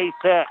infield base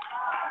hit.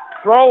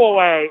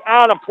 Throwaway,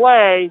 out of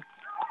play.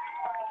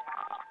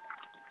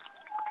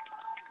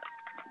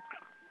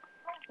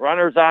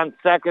 Runners on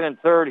second and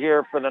third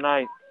here for the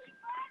ninth.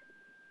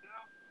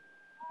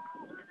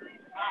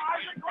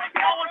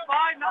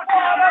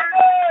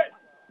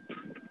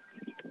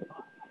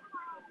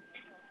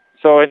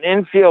 So an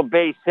infield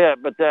base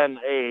hit, but then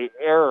a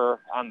error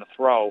on the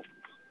throw.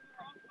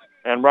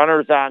 And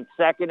runners on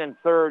second and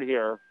third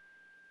here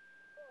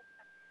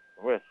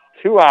with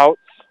 2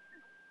 outs.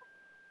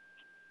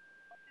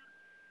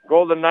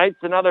 Golden Knights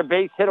another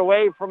base hit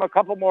away from a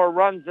couple more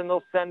runs, and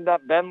they'll send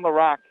up Ben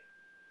LaRock.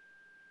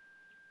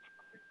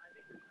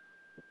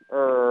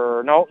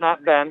 No,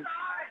 not Ben.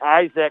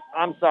 Isaac.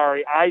 I'm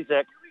sorry,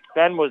 Isaac.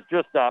 Ben was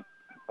just up.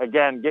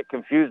 Again, get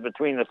confused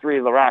between the 3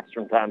 LaRocks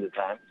from time to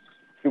time.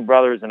 2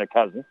 brothers and a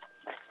cousin.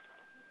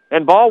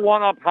 And ball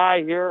 1 up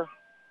high here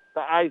to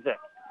Isaac.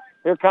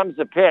 Here comes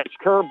the pitch.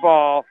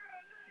 Curveball.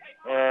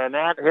 And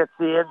that hits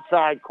the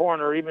inside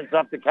corner, evens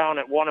up the count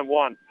at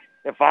 1-1.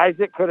 If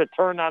Isaac could have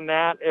turned on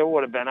that, it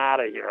would have been out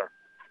of here.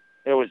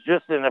 It was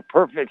just in a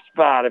perfect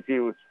spot if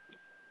you,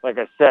 like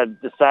I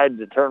said, decided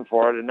to turn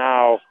for it. And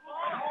now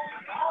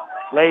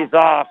lays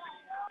off.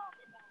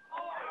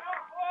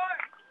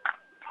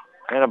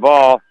 And a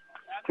ball.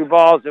 2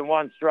 balls and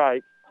 1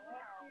 strike.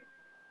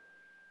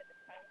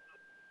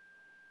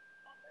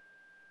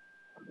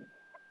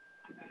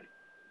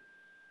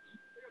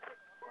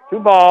 Two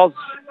balls,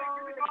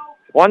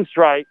 1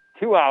 strike,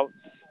 2 outs.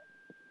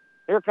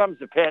 Here comes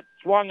the pitch.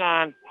 Swung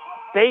on.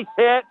 Base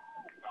hit.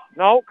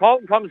 No,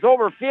 Colton comes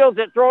over, fields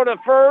it, throw to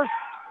first.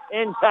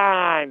 In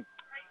time.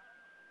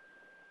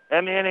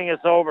 And the inning is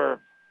over.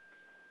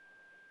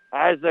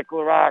 Isaac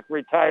LaRock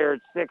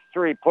retired,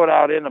 6-3, put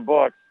out in the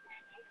books.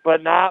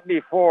 But not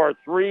before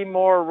 3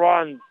 more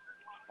runs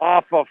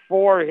off of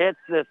 4 hits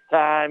this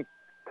time.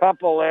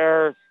 Couple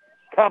errors,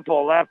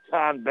 couple left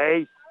on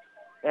base.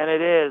 And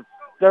it is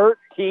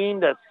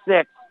 13-6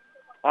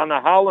 on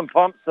the Howland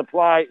Pump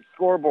Supply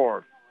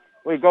scoreboard.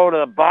 We go to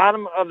the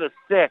bottom of the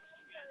 6th,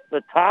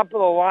 the top of the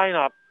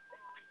lineup.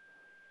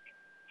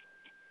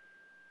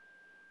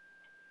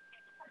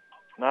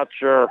 Not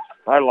sure.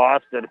 I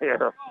lost it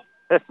here.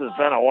 This has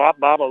been a wop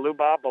baba loo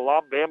bop a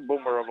lop bam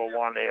boomer of a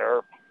one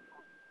here.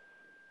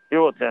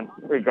 Heuvelton,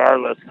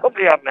 regardless. He'll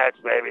be up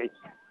next, baby.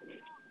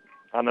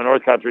 On the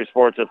North Country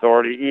Sports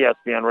Authority,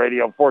 ESPN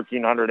Radio,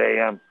 1400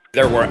 AM.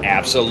 There were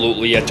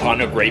absolutely a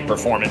ton of great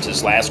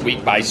performances last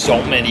week by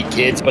so many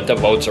kids, but the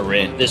votes are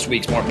in. This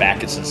week's More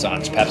Backus &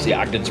 Sons Pepsi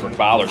Ogdensburg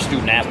Baller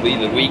Student Athlete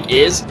of the Week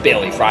is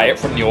Bailey Fryatt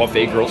from the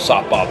OFA Girls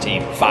Softball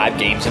Team. 5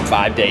 games in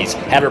 5 days.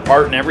 Had her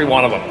part in every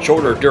one of them.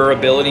 Showed her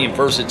durability and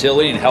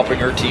versatility in helping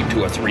her team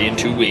to a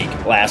 3-2 week.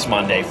 Last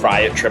Monday,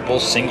 Fryatt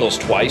triples, singles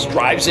twice,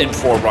 drives in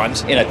 4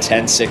 runs in a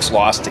 10-6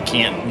 loss to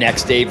Canton.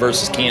 Next day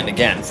versus Canton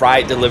again,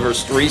 Fryatt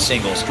delivers 3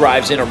 singles,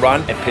 drives in a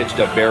run, and pitched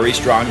a very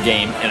strong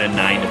game in a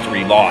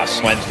 9-3 loss.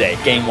 Wednesday,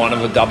 game 1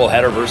 of a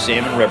doubleheader versus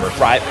Salmon River.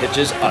 Fryatt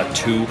pitches a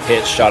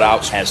 2-pitch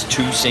shutout, has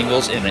 2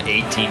 singles in an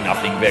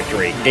 18-0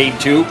 victory. Game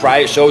 2,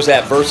 Fryatt shows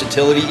that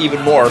versatility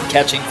even more,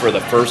 catching for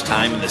the first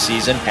time in the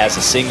season, has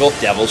a single.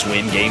 Devils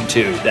win game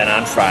 2. Then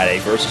on Friday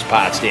versus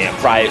Potsdam,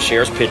 Fryatt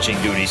shares pitching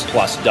duties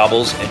plus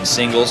doubles and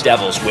singles.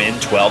 Devils win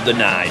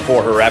 12-9.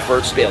 For her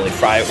efforts, Bailey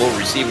Fryatt will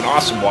receive an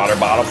awesome water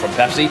bottle from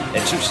Pepsi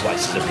and 2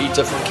 slices of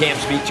pizza from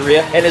Cam's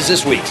Pizzeria, and is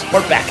this week's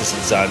More Backus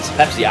 & Sons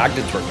Pepsi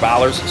Ogdensburg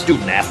Ballers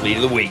Student Athlete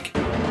of the Week.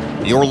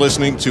 You're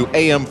listening to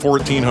AM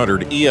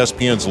 1400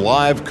 ESPN's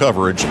live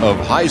coverage of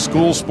high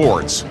school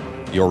sports.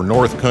 Your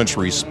North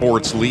Country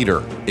sports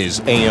leader is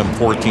AM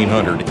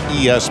 1400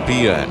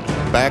 ESPN.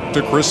 Back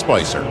to Chris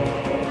Spicer.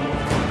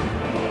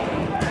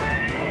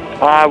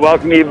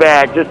 Welcome you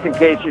back. Just in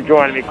case you're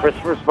joining me,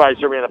 Christopher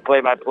Spicer, being the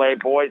play-by-play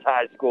boys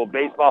high school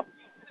baseball.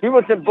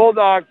 Heuvelton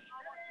Bulldogs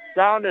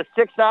down to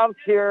 6 outs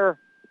here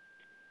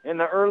in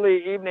the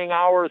early evening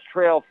hours,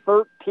 trail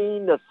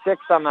 13-6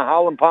 on the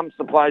Howland Pump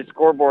Supply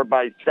scoreboard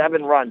by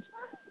 7 runs.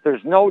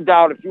 There's no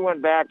doubt if you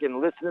went back and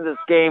listened to this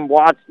game,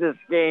 watched this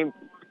game,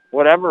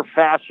 whatever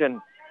fashion,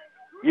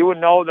 you would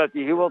know that the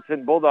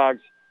Heuvelton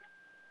Bulldogs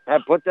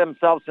have put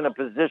themselves in a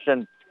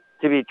position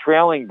to be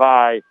trailing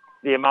by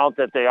the amount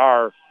that they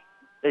are.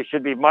 They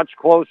should be much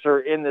closer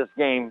in this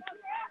game.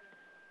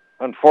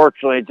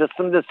 Unfortunately, just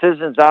some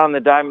decisions on the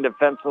diamond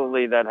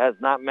defensively that has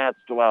not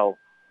matched well.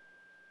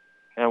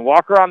 And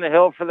Walker on the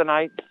hill for the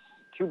Knights.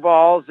 2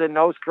 balls and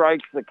no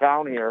strikes the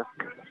count here.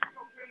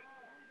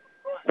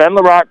 Ben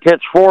LaRock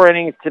pitched 4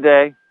 innings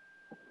today.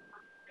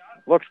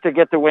 Looks to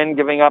get the win,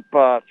 giving up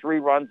 3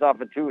 runs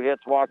off of 2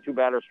 hits, walked 2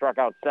 batters, struck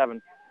out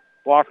 7.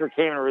 Walker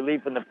came in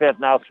relief in the 5th.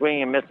 Now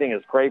swinging and missing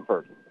is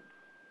Crayford.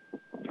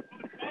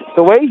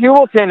 The way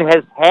Heuvelton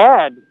has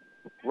had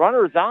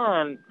runners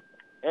on.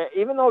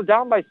 Even though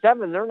down by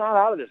 7, they're not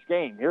out of this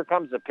game. Here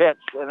comes the pitch,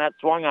 and that's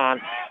swung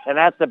on, and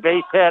that's the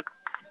base hit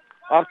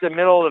up the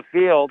middle of the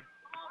field.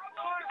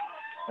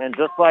 And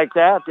just like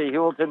that, the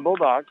Heuvelton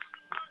Bulldogs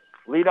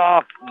lead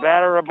off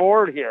batter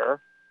aboard here.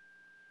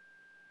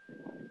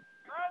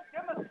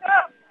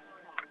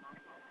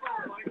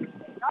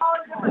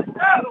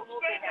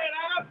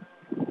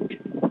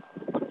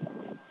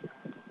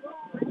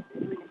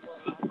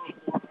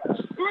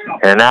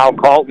 And now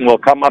Colton will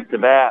come up to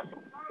bat.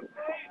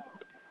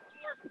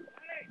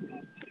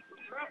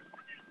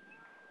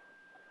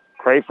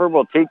 Crayford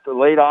will take the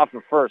lead off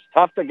of first.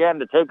 Tough again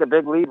to take a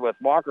big lead with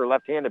Walker,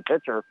 left-handed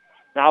pitcher.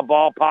 Now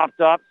ball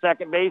popped up.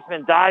 Second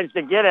baseman dives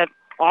to get it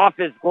off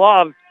his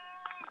glove.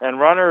 And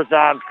runners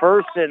on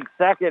first and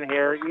second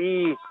here.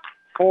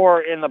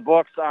 E4 in the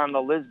books on the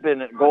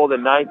Lisbon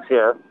Golden Knights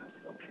here.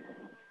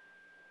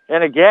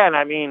 And again,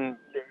 I mean,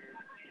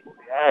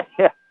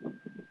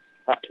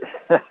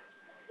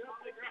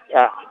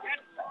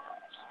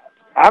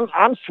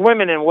 I'm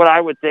swimming in what I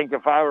would think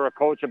if I were a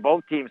coach of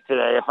both teams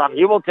today. If I'm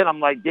Heuvelton, I'm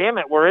like, damn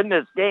it, we're in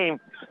this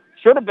game.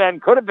 Should have been,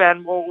 could have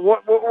been. Well,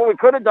 what we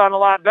could have done a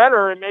lot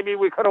better, and maybe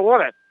we could have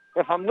won it.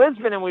 If I'm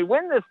Lisbon and we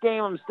win this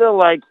game, I'm still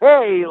like,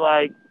 hey,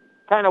 like,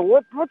 kind of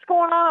what's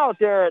going on out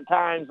there at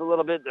times a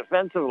little bit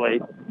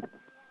defensively.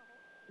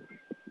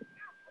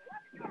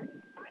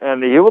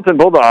 And the Heuvelton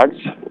Bulldogs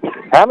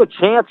have a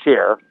chance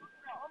here.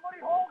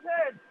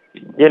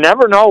 You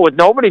never know. With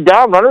nobody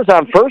down, runners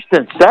on first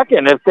and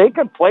second, if they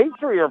could play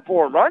 3 or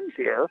 4 runs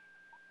here,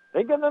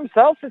 they give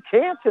themselves a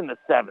chance in the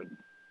 7th.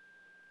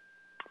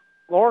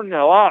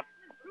 Thornhill up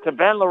to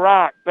Ben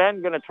LaRock.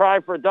 Ben going to try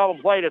for a double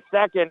play to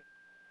second.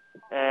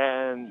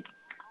 And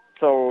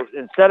so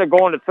instead of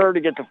going to third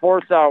to get the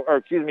force out,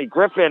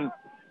 Griffin,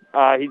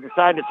 he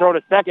decided to throw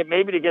to second,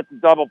 maybe to get the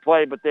double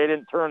play, but they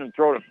didn't turn and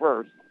throw to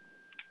first.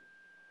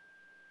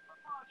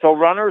 So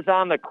runners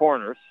on the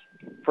corners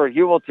for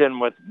Heuvelton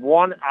with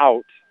 1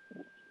 out.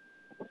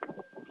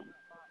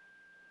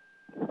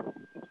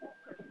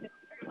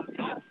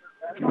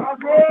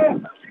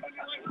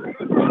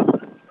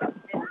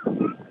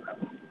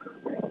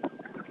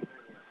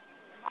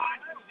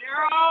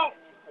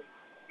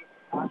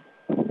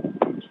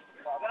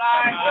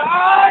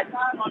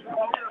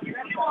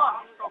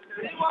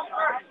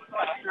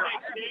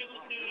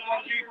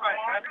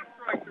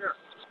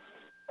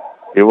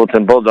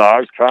 Heuvelton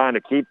Bulldogs trying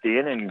to keep the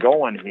inning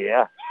going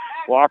here.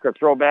 Walker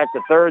throw back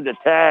to third, the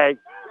tag,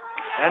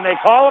 and they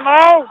call him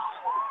out.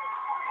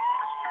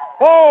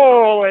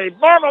 Holy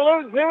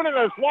Barbaloo Noon and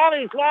the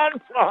Swanee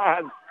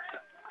Swan.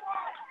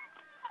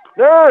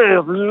 There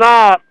is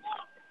not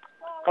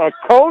a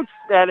coach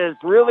that is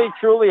really,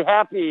 truly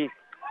happy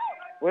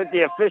with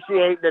the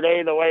officiating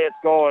today the way it's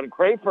going.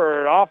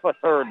 Crayford off a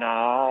third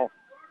now.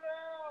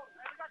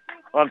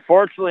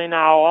 Unfortunately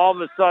now, all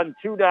of a sudden,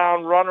 2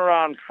 down, runner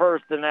on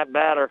first, and that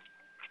batter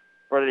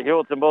for the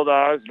Heuvelton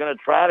Bulldogs going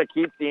to try to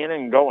keep the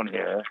inning going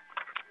here.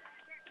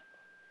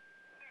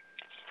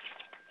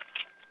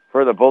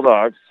 For the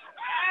Bulldogs.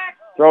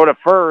 Throw to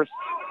first,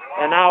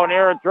 and now an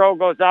errant throw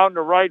goes out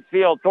into right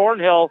field.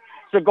 Thornhill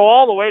should go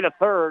all the way to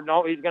third.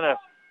 No, he's going to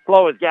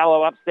slow his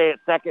gallow up, stay at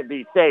second,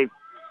 be safe.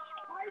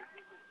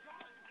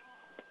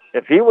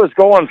 If he was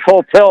going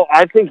full tilt,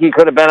 I think he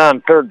could have been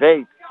on third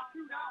base.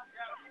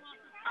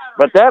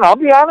 But then, I'll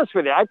be honest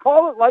with you, I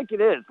call it like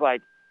it is.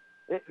 Like,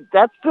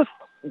 that's just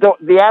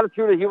the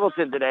attitude of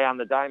Heuvelton today on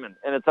the diamond,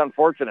 and it's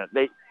unfortunate.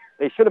 They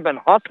should have been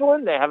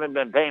hustling. They haven't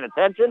been paying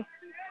attention,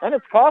 and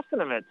it's costing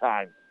them at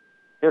times.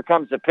 Here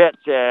comes the pitch,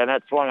 and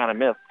that swung on a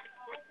miss.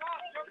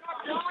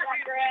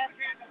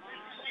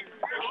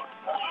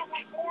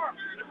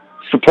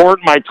 Support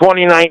my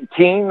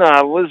 2019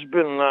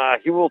 Lisbon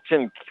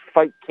Heuvelton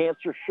Fight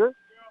Cancer shirt.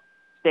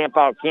 Stamp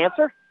out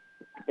cancer.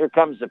 Here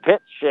comes the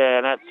pitch,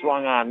 and that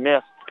swung on,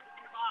 missed.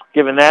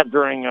 Given that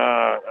during,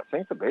 I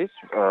think the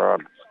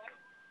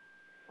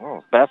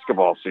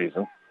basketball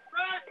season,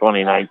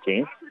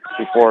 2019,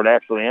 before it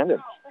actually ended.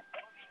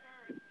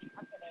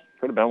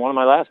 Could have been one of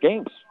my last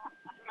games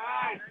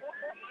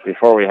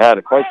before we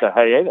had quite the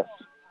hiatus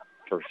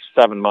for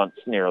 7 months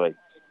nearly.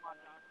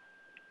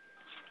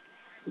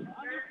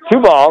 2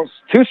 balls,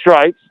 2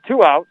 strikes,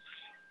 2 outs.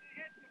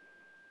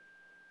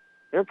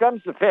 Here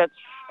comes the pitch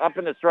up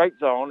in the strike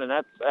zone, and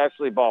that's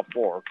actually ball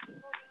 4.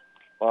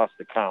 Lost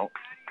the count.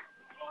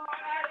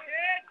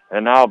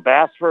 And now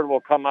Bassford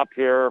will come up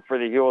here for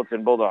the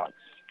Heuvelton Bulldogs.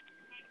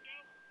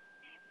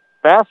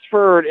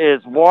 Bassford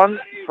is 1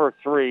 for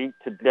 3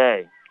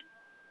 today.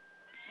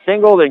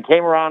 Singled and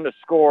came around to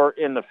score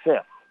in the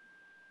 5th.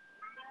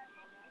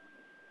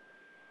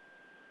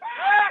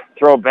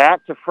 Throw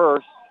back to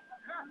first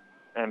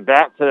and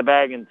back to the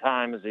bag in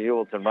time as the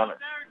Heuvelton runner.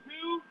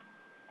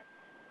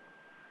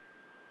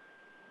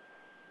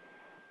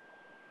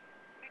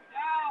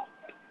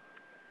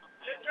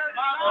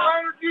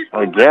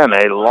 Again,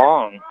 a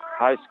long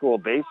high school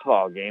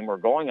baseball game. We're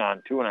going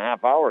on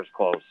 2.5 hours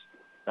close.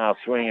 Now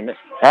swinging.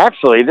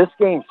 Actually, this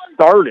game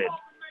started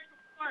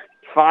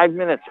 5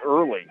 minutes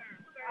early.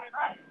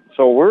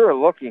 So we're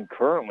looking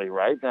currently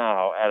right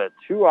now at a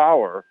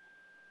 2-hour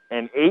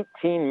and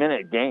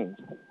 18-minute game.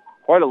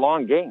 Quite a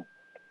long game.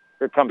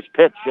 Here comes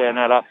pitch and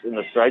at us in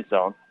the strike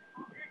zone.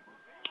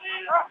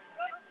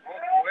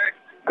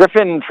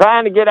 Griffin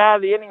trying to get out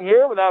of the inning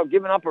here without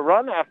giving up a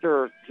run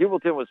after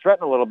Heuvelton was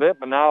threatened a little bit,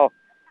 but now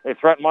they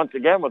threaten once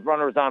again with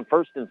runners on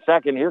first and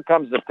second. Here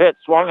comes the pitch,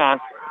 swung on,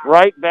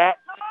 right back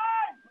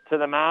to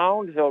the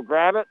mound. He'll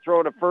grab it,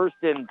 throw to first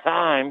in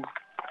time.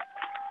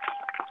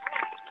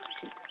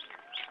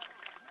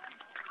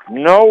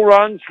 No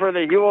runs for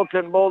the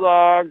Heuvelton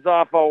Bulldogs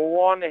off a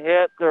one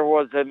hit. There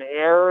was an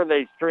error.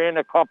 They strand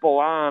a couple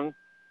on,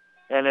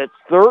 and it's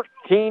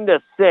 13-6.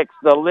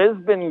 The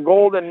Lisbon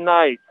Golden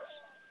Knights,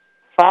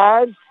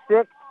 5,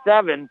 6,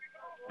 7,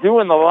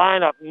 doing the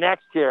lineup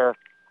next here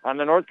on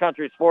the North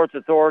Country Sports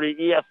Authority,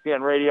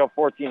 ESPN Radio,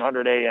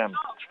 1400 AM.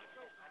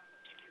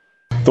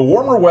 The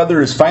warmer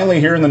weather is finally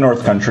here in the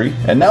North Country,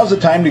 and now's the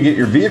time to get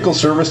your vehicle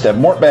serviced at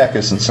Mort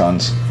Backus &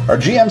 Sons. Our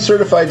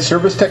GM-certified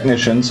service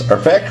technicians are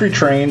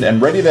factory-trained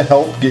and ready to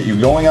help get you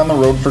going on the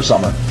road for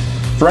summer.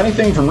 For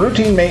anything from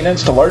routine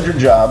maintenance to larger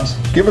jobs,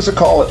 give us a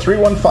call at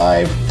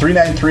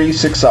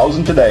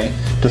 315-393-6000 today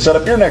to set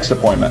up your next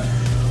appointment.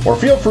 Or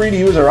feel free to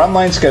use our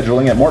online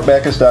scheduling at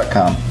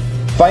mortbackus.com.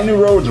 Find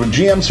new roads with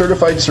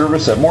GM-certified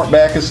service at Mort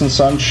Backus &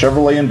 Sons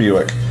Chevrolet and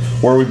Buick,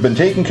 where we've been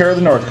taking care of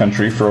the North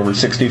Country for over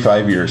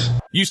 65 years.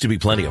 Used to be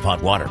plenty of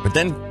hot water, but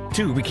then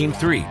 2 became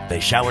 3. They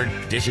showered,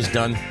 dishes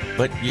done,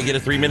 but you get a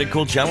 3-minute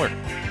cold shower.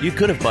 You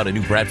could have bought a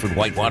new Bradford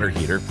white water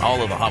heater,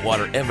 all of the hot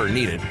water ever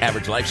needed,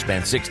 average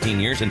lifespan 16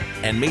 years,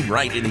 and made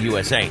right in the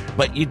USA,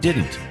 but you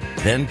didn't.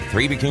 Then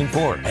 3 became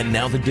 4, and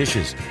now the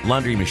dishes,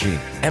 laundry machine,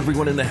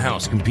 everyone in the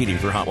house competing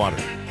for hot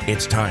water.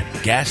 It's time.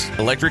 Gas,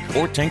 electric,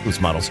 or tankless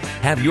models.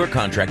 Have your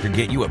contractor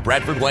get you a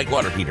Bradford white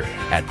water heater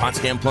at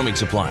Potsdam Plumbing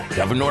Supply,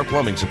 Governor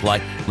Plumbing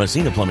Supply,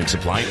 Messina Plumbing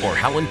Supply, or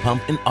Howland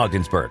Pump in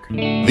Ogdensburg.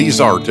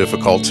 These are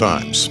difficult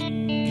times,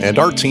 and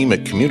our team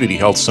at Community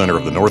Health Center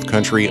of the North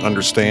Country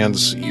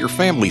understands your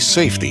family's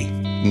safety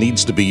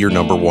needs to be your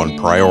number one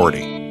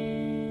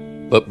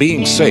priority. But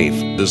being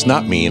safe does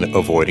not mean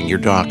avoiding your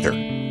doctor.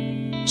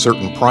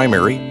 Certain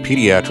primary,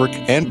 pediatric,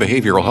 and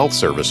behavioral health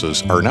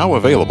services are now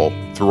available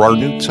through our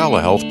new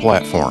telehealth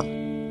platform,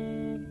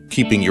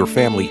 keeping your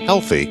family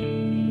healthy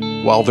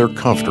while they're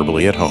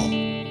comfortably at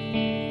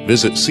home.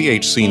 Visit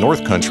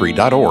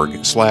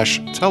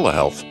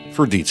chcnorthcountry.org/telehealth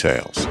for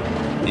details.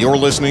 You're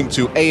listening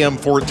to AM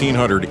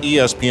 1400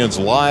 ESPN's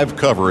live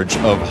coverage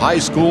of high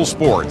school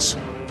sports.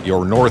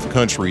 Your North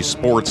Country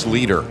sports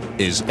leader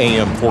is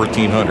AM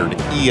 1400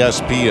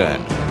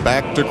 ESPN.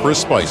 Back to Chris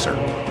Spicer.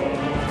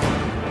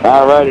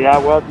 All righty, I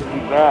welcome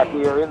you back.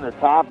 We are in the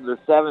top of the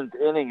 7th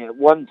inning. At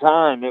one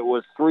time, it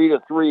was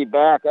 3-3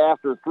 back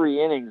after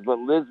 3 innings, but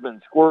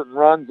Lisbon squirting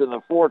runs in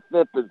the 4th,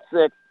 5th, and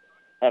 6th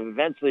have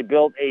eventually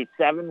built a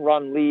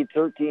 7-run lead,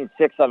 13-6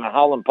 on the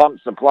Howland Pump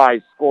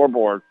Supply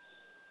scoreboard.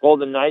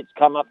 Golden Knights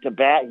come up to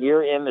bat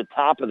here in the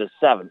top of the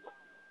 7th.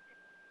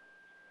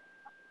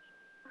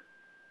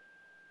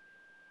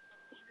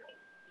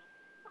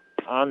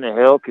 On the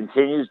hill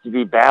continues to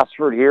be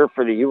Bassford here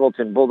for the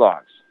Heuvelton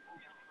Bulldogs.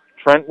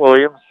 Trent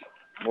Williams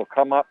will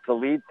come up to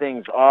lead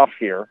things off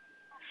here.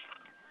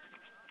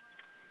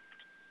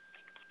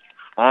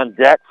 On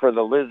deck for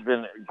the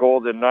Lisbon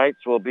Golden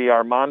Knights will be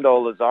Armando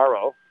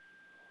Lazaro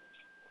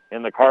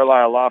in the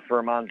Carlisle Law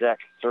Firm on deck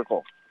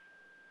circle.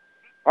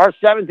 Our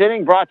 7th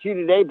inning brought to you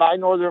today by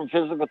Northern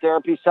Physical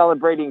Therapy,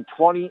 celebrating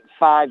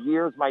 25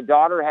 years. My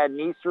daughter had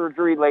knee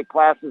surgery, Lake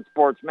Placid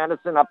Sports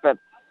Medicine up at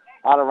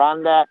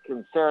Adirondack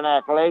and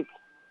Saranac Lake.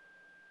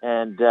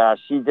 And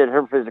she did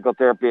her physical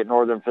therapy at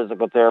Northern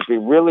Physical Therapy.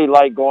 Really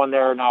liked going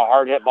there. Now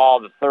hard hit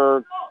ball to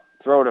third,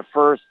 throw to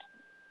first,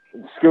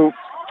 and scoop,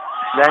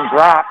 then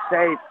drop,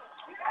 safe.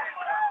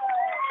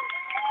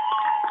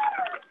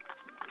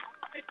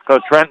 So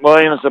Trent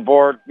Williams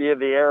aboard via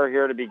the error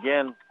here to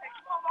begin.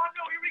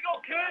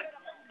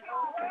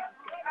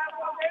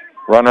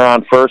 Runner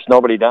on first,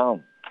 nobody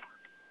down.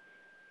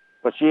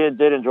 But she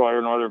did enjoy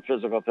her Northern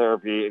Physical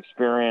Therapy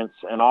experience.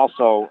 And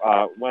also,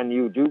 when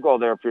you do go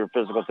there for your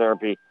physical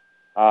therapy,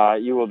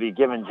 you will be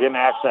given gym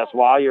access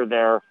while you're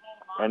there.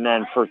 And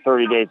then for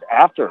 30 days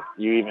after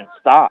you even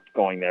stop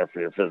going there for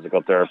your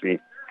physical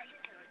therapy.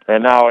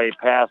 And now a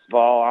pass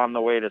ball on the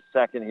way to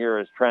second here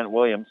is Trent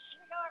Williams.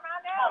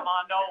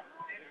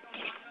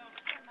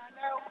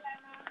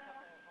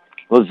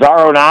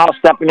 Lazaro now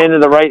stepping into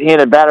the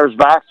right-handed batter's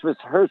box with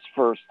her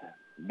first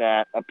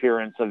bat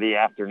appearance of the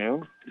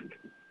afternoon.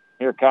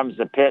 Here comes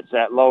the pitch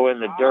that low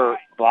in the dirt,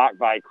 blocked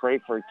by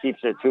Crayford,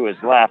 keeps it to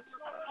his left.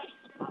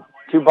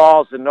 2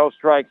 balls and no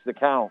strikes to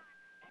count.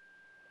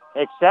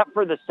 Except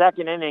for the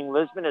second inning,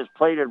 Lisbon has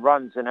plated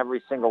runs in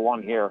every single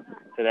one here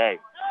today.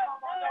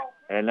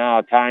 And now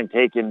time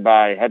taken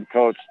by head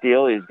coach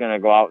Steele. He's going to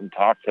go out and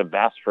talk to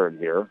Bassford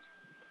here.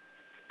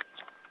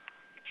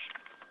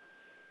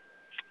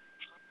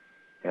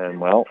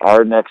 And, well,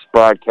 our next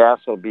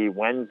broadcast will be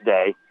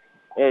Wednesday.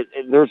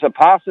 There's a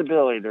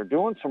possibility. They're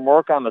doing some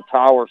work on the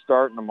tower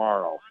starting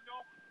tomorrow.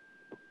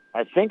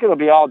 I think it'll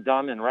be all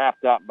done and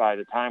wrapped up by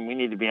the time we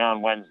need to be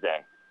on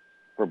Wednesday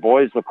for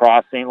boys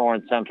lacrosse, St.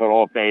 Lawrence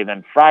Central OFA.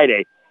 Then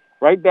Friday,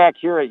 right back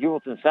here at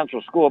Heuvelton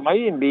Central School, it might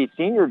even be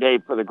senior day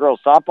for the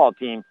girls softball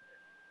team,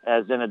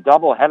 as in a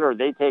doubleheader,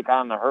 they take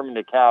on the Herman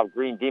DeKalb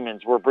Green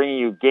Demons. We're bringing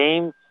you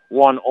game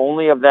one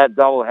only of that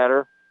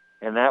doubleheader,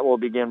 and that will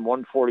begin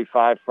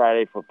 1:45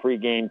 Friday for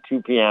pregame,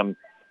 2 p.m.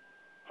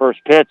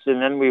 first pitch,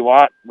 and then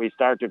we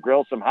start to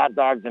grill some hot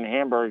dogs and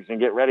hamburgers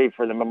and get ready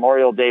for the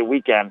Memorial Day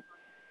weekend.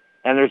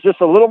 And there's just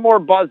a little more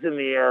buzz in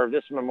the air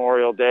this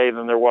Memorial Day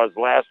than there was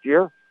last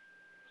year.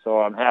 So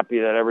I'm happy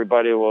that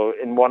everybody will,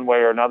 in one way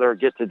or another,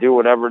 get to do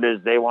whatever it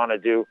is they want to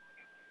do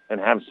and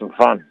have some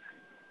fun.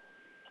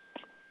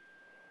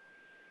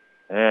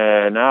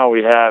 And now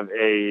we have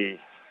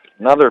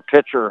another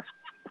pitcher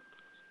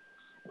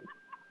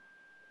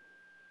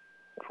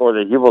for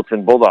the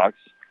Heuvelton Bulldogs.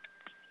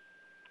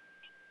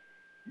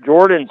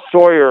 Jordan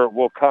Sawyer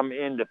will come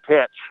in to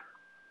pitch.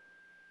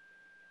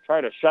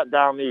 Try to shut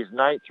down these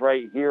Knights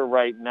right here,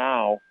 right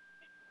now,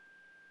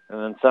 and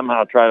then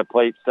somehow try to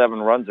plate 7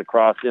 runs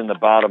across in the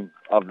bottom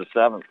of the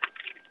 7th.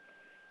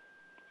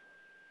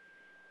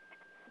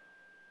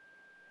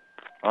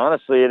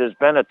 Honestly, it has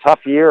been a tough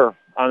year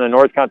on the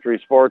North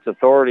Country Sports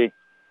Authority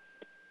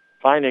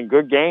finding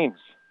good games.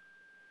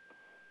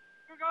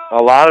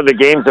 A lot of the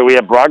games that we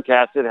have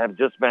broadcasted have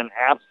just been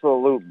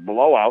absolute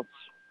blowouts.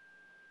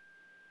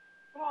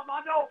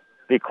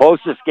 The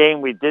closest game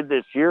we did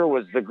this year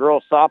was the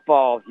girls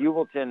softball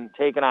Heuvelton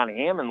taking on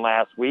Hammond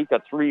last week, a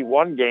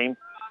 3-1 game.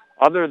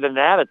 Other than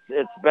that,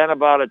 it's been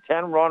about a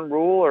 10-run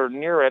rule or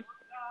near it,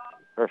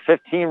 or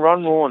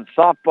 15-run rule in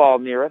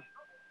softball near it,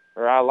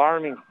 or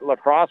alarming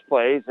lacrosse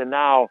plays. And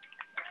now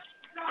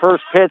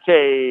first pitch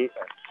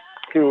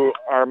to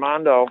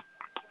Armando,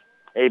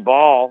 a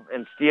ball,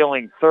 and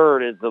stealing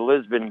third is the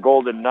Lisbon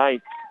Golden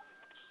Knights,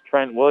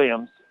 Trent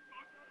Williams.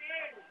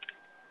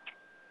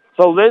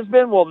 So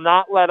Lisbon will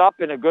not let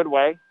up in a good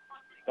way.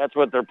 That's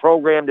what they're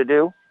programmed to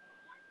do.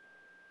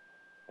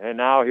 And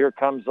now here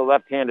comes the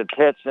left-handed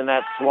pitch, and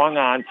that swung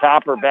on.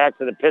 Chopper back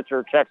to the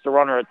pitcher, checks the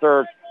runner at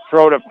third,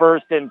 throw to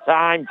first in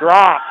time,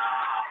 drop.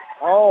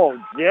 Oh,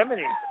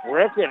 Jiminy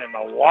Cricket in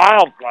the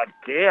wild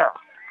frontier.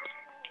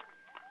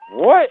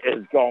 What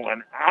is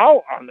going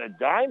out on the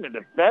diamond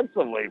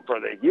defensively for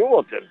the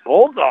Heuvelton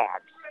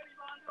Bulldogs?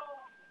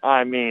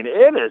 I mean,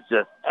 it is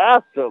just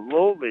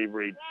absolutely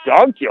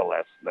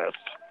ridiculousness.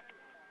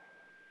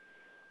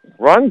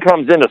 Run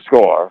comes in to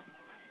score.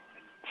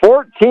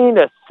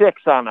 14-6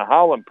 on the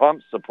Howland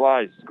Pump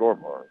Supply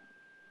scoreboard.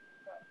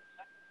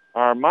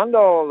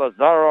 Armando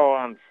Lazaro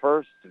on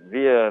first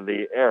via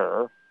the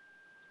error.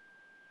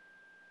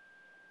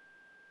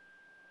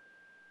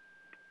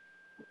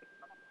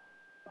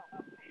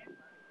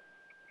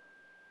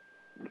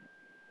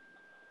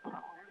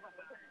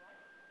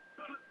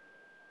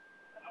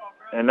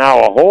 And now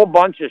a whole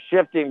bunch of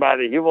shifting by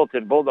the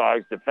Heuvelton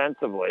Bulldogs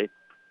defensively.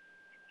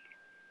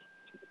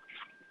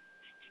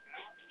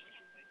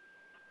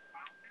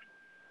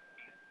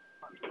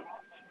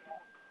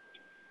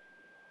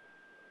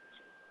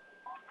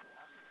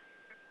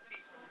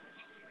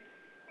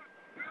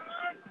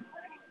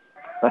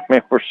 I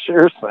mean, we're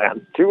seriously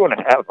on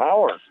 2.5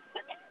 hours.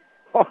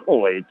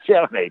 Holy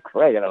Jiminy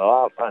Cricket, a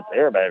lot of fun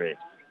here, baby.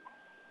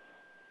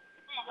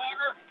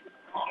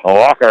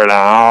 Walker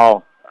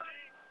now.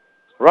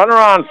 Runner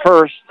on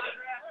first.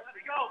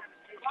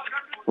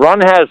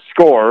 Run has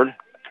scored.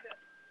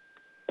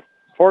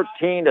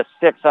 14-6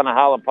 on the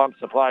Howland Pump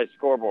Supply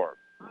scoreboard.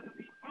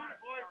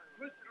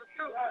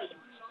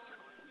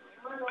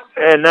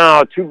 And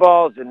now 2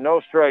 balls and no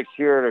strikes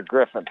here to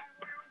Griffin.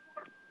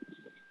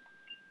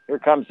 Here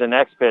comes the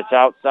next pitch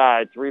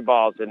outside. 3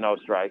 balls and no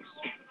strikes.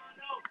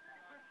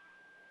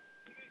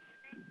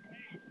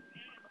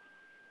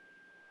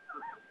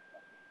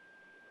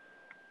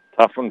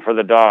 Tough one for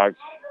the Dogs.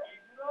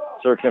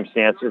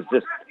 Circumstances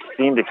just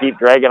seem to keep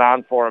dragging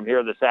on for him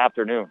here this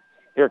afternoon.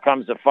 Here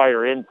comes the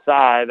fire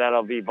inside.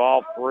 That'll be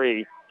ball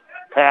 3.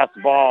 Pass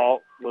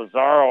ball.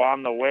 Lazaro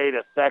on the way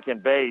to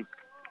second base.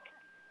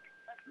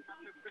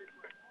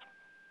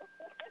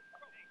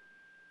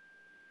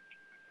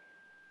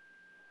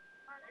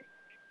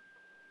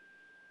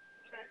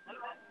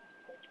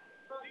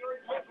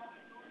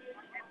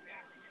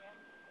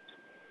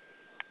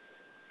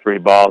 Three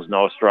balls,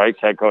 no strikes.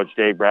 Head coach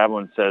Dave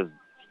Bradwin says,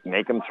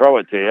 make him throw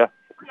it to you.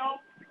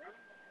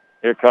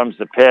 Here comes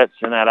the pitch,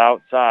 and that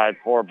outside,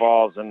 4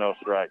 balls and no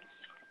strikes.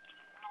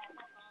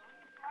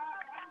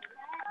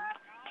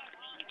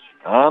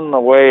 On the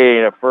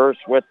way to first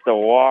with the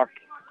walk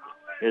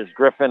is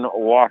Griffin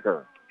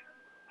Walker.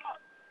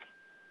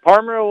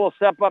 Palmer will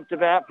step up to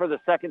bat for the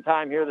second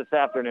time here this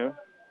afternoon.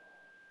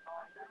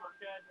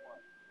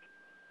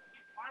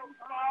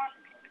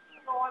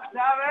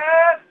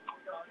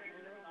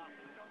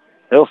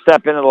 He'll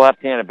step into the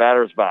left-handed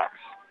batter's box.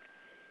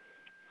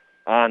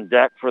 On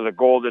deck for the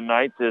Golden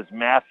Knights is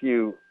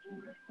Matthew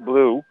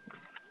Blue.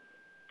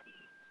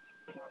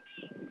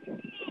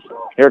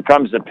 Here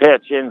comes the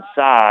pitch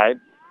inside.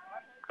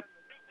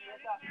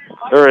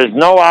 There is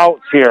no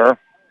outs here.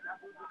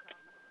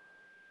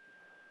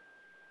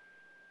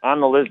 on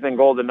the Lisbon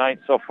Golden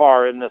Knights so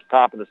far in this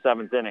top of the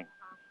 7th inning.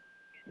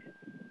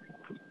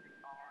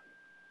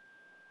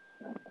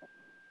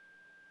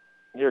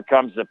 Here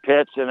comes the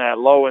pitch, and that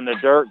low in the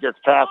dirt gets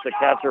past the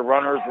catcher.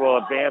 Runners will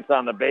advance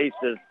on the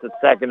bases to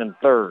second and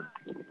third.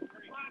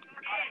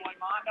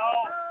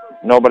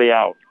 Nobody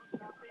out.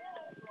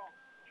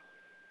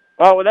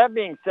 Well, with that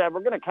being said, we're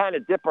going to kind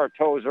of dip our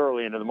toes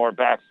early into the More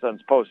Back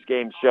Sons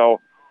post-game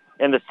show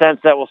in the sense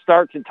that we'll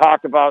start to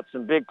talk about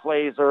some big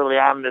plays early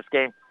on in this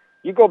game.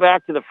 You go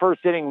back to the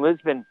first inning,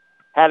 Lisbon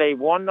had a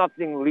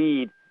 1-0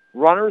 lead.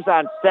 Runners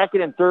on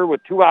second and third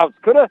with 2 outs.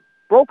 Could have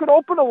broke it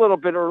open a little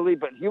bit early,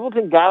 but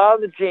Heuvelton got out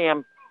of the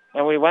jam,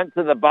 and we went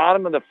to the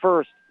bottom of the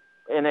first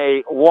in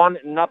a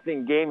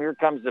 1-0 game. Here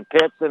comes the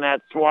pitch, and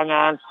that swung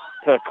on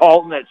to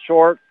Colton at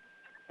short.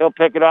 He'll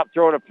pick it up,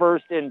 throw it to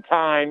first in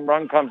time.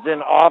 Run comes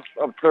in off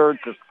of third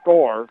to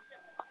score.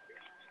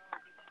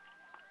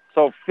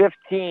 So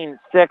 15-6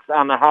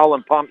 on the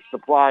Howland Pump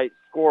Supply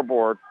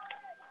scoreboard.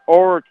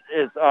 Over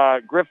is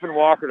Griffin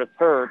Walker to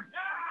third.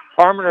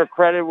 Parmenter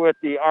credited with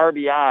the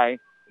RBI.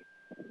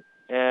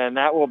 And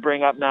that will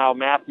bring up now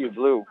Matthew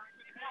Blue.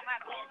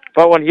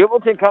 But when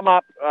Heuvelton come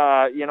up,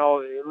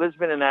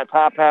 Lisbon in that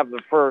top half of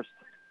the first,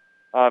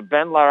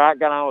 Ben Larock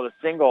got on with a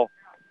single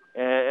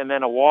and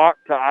then a walk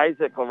to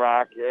Isaac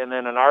Larock and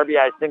then an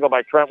RBI single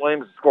by Trent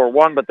Williams to score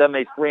 1, but then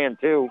they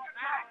 3-2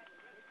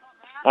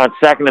 on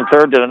second and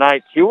third to the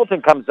Knights.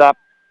 Heuvelton comes up.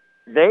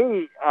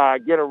 They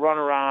get a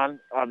runner on.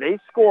 They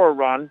score a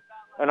run,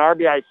 an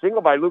RBI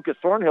single by Lucas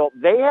Thornhill.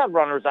 They have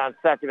runners on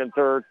second and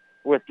third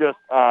with just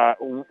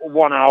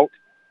 1 out.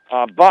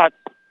 But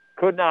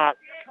could not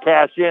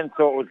cash in,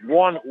 so it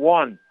was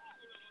 1-1.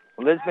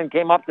 Lisbon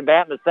came up to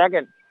bat in the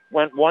second,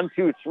 went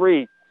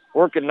 1-2-3,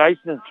 working nice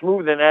and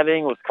smooth in that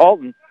inning was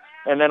Colton.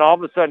 And then all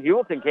of a sudden,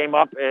 Heuvelton came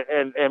up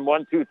and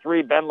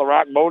 1-2-3. Ben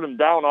Larock mowed him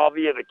down all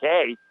via the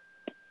K.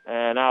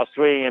 And now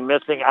swinging and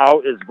missing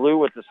out is Blue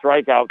with the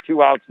strikeout.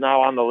 2 outs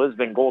now on the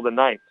Lisbon Golden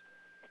Knights.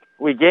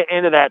 We get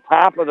into that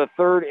top of the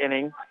third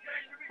inning.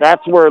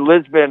 That's where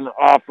Lisbon,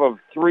 off of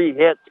 3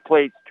 hits,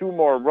 plates 2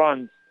 more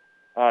runs.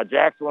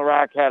 Jackson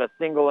Larock had a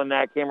single in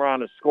that, came around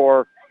to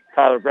score.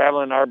 Tyler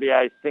Gravelin,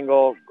 RBI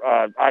single.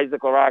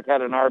 Isaac Larock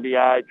had an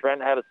RBI.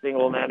 Trent had a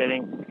single in that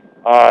inning.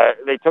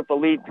 They took the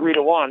lead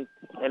 3-1,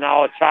 and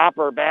now a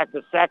chopper back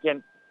to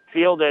second,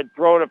 fielded,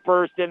 throw to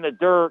first in the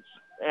dirt,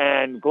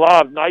 and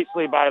gloved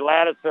nicely by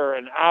Lattiser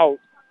and out.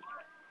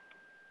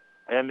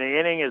 And the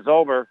inning is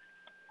over.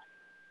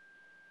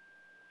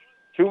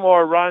 2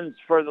 more runs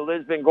for the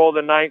Lisbon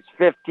Golden Knights,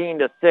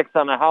 15-6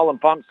 on the Howland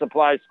Pump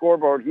Supply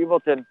scoreboard.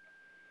 Heuvelton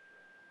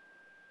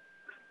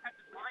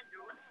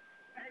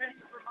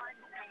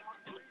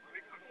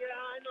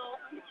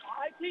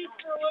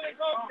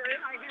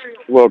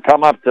will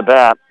come up to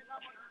bat.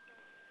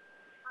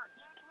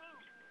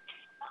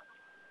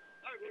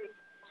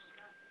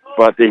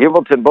 But the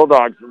Heuvelton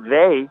Bulldogs,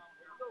 they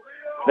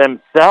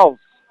themselves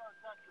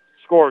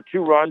score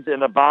 2 runs in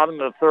the bottom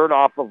of the third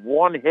off of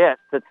 1 hit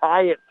to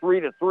tie it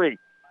 3-3.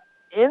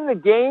 In the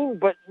game,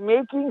 but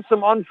making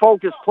some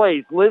unfocused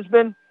plays.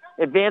 Lisbon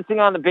advancing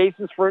on the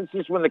bases, for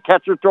instance, when the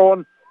catcher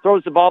throws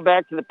the ball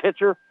back to the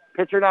pitcher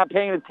not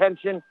paying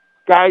attention,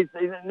 guys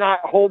not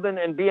holding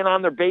and being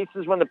on their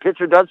bases when the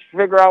pitcher does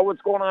figure out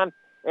what's going on,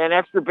 and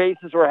extra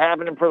bases were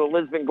happening for the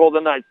Lisbon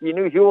Golden Knights. You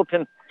knew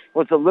Heuvelton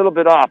was a little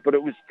bit off, but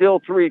it was still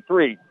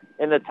 3-3.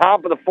 In the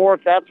top of the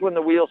fourth, that's when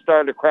the wheels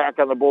started to crack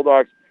on the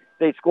Bulldogs.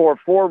 They score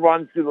 4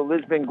 runs to the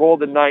Lisbon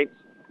Golden Knights,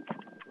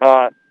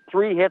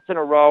 3 hits in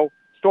a row.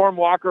 Storm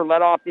Walker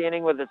led off the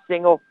inning with a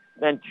single,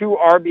 then 2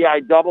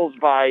 RBI doubles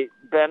by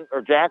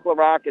Jack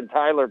Larock and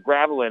Tyler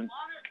Gravelin.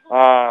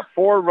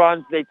 4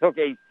 runs. They took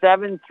a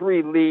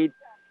 7-3 lead.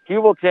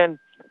 Heuvelton,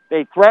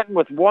 they threatened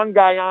with 1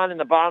 guy on in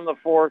the bottom of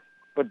the fourth,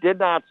 but did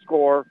not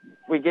score.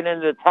 We get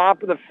into the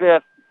top of the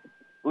fifth.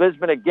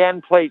 Lisbon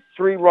again played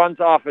 3 runs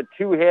off of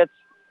 2 hits,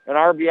 an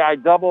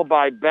RBI double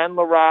by Ben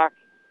Larock,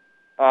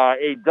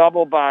 a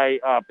double by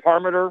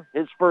Parmenter,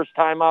 his first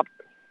time up.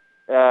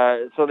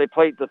 So they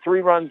played the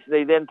 3 runs.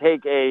 They then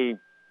take a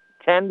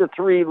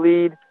 10-3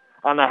 lead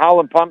on the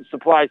Howland Pump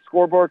Supply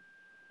scoreboard.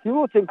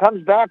 Heuvelton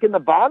comes back in the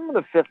bottom of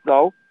the fifth,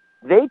 though.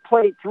 They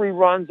played 3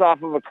 runs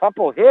off of a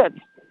couple hits.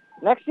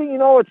 Next thing you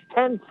know, it's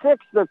 10-6.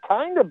 They're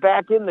kind of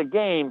back in the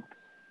game.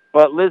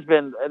 But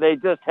Lisbon, they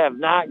just have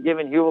not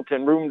given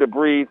Heuvelton room to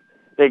breathe.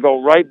 They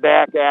go right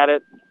back at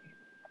it.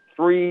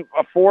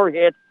 4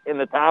 hits in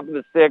the top of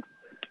the sixth,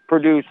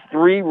 produced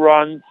 3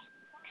 runs,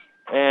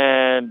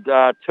 and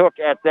took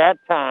at that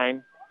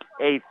time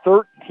a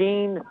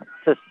 13-6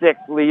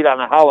 lead on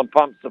the Howland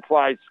Pump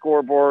Supply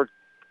scoreboard.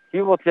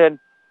 Heuvelton,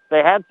 they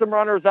had some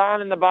runners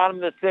on in the bottom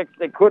of the sixth.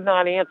 They could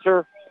not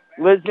answer.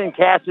 Lisbon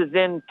cashes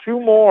in 2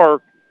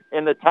 more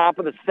in the top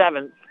of the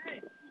seventh.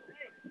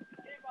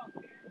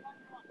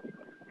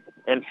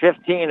 And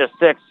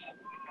 15-6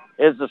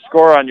 is the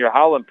score on your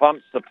Howland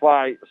Pump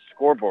Supply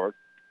scoreboard.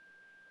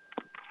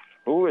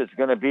 Who is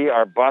going to be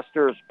our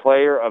Busters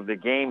player of the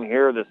game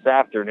here this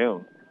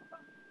afternoon?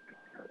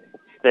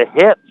 The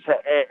hits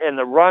and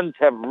the runs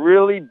have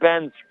really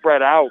been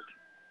spread out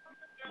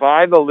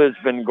by the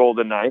Lisbon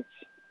Golden Knights.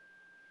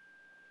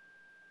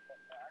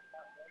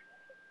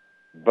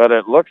 But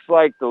it looks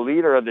like the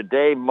leader of the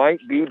day might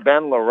be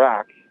Ben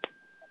LaRock.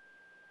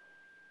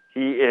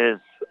 He is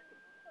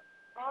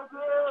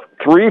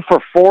 3 for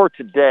 4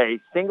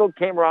 today. Single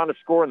came around to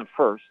score in the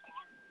first.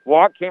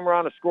 Walk came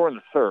around to score in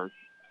the third.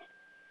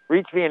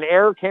 Reach via an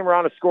error came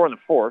around to score in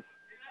the fourth.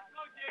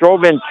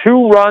 Drove in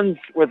 2 runs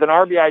with an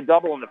RBI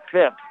double in the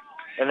fifth,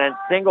 and then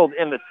singled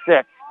in the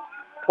sixth.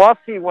 Plus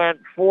he went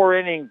 4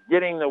 innings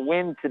getting the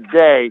win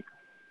today,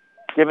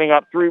 giving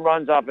up 3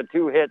 runs off of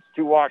 2 hits,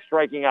 2 walks,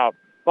 striking out.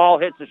 Ball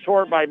hits a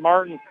short by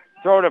Martin.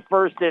 Throw to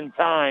first in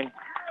time.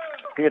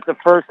 He gets the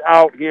first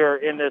out here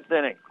in this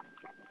inning.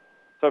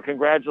 So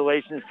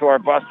congratulations to our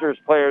Busters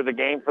player of the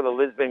game for the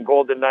Lisbon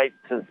Golden Knights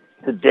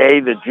today,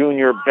 the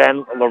junior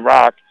Ben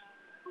LaRock.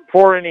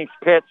 4 innings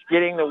pitched,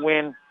 getting the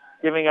win,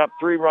 giving up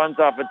 3 runs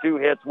off of 2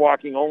 hits,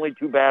 walking only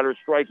 2 batters,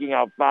 striking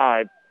out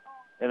 5,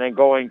 and then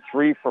going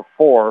 3 for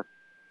 4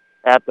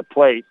 at the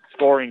plate,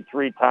 scoring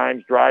 3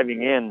 times,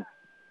 driving in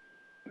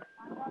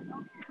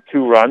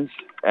 2 runs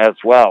as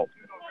well.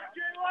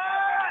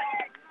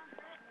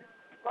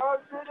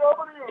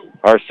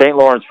 Our St.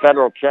 Lawrence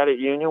Federal Credit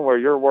Union, where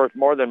you're worth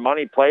more than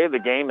money, play of the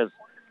game is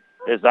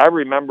I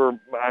remember,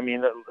 I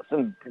mean,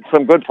 some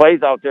good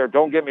plays out there,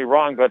 don't get me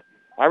wrong, but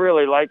I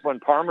really liked when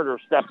Parmenter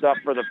stepped up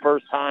for the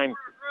first time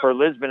for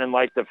Lisbon in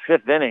like the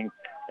 5th inning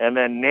and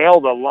then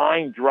nailed a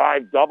line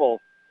drive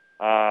double.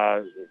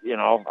 I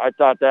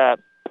thought that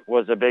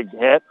was a big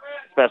hit,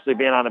 especially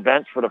being on the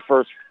bench for the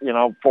first,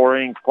 4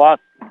 innings plus.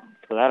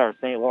 So that our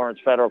St. Lawrence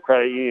Federal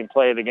Credit Union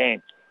play of the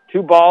game.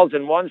 2 balls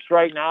and 1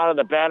 strike now to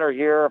the batter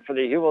here for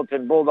the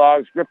Heuvelton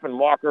Bulldogs. Griffin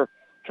Walker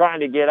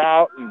trying to get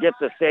out and get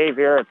the save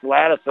here. It's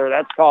Lattiser.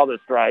 That's called a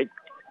strike.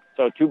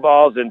 So 2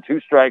 balls and 2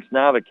 strikes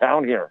now to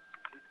count here.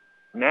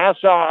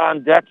 Nassau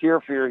on deck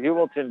here for your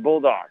Heuvelton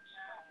Bulldogs.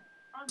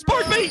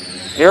 Sports Beat.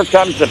 Here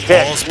comes the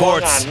pitch. All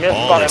sports,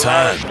 all the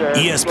time.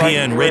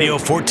 ESPN Radio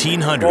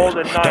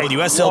 1400,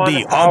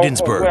 WSLB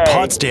Ogdensburg,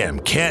 Potsdam,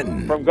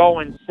 Canton. From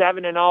going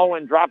 7-0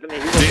 and dropping the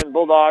Heuvelton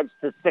Bulldogs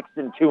to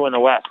 6-2 in the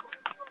West.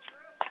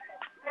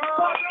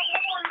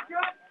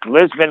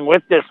 Lisbon,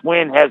 with this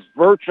win, has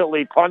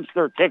virtually punched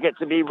their ticket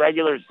to be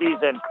regular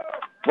season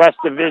West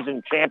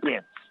Division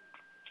champions.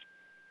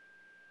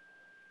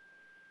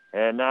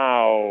 And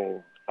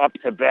now up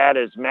to bat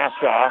is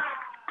Mashaw,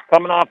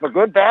 coming off a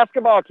good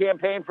basketball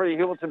campaign for the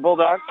Heuvelton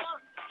Bulldogs.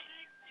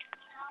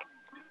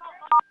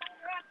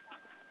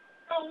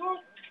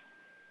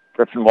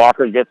 Griffin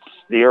Walker gets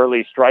the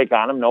early strike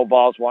on him. No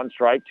balls, 1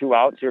 strike, 2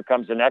 outs. Here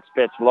comes the next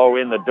pitch, low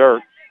in the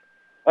dirt.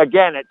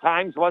 Again, at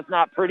times was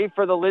not pretty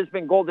for the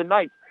Lisbon Golden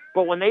Knights,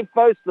 but when they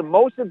faced the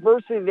most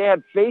adversity they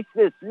had faced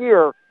this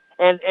year,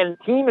 and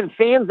team and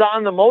fans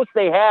on the most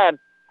they had,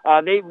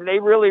 they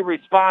really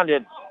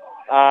responded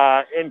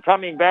in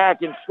coming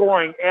back and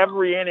scoring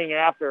every inning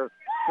after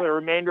for the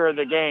remainder of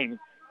the game.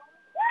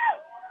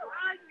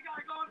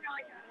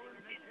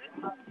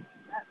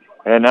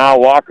 And now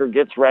Walker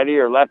gets ready,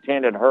 or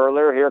left-handed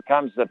hurler. Here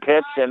comes the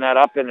pitch, and that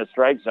up in the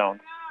strike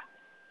zone.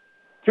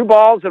 2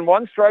 balls and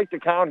 1 strike to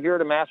count here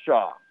to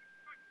Mashaw.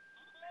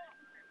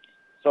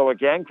 So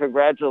again,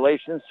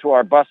 congratulations to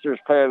our Busters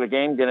player of the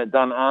game, getting it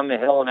done on the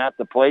hill and at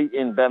the plate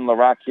in Ben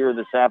LaRock here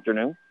this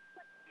afternoon.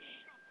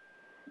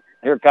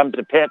 Here comes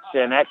the pitch,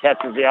 and that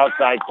catches the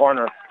outside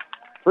corner.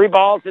 3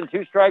 balls and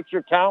 2 strikes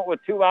your count with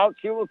 2 outs.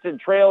 Heuvelton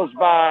trails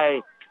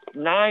by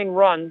 9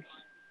 runs.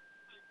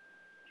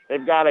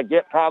 They've got to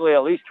get probably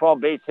at least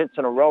 12 base hits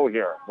in a row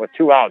here with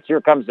 2 outs.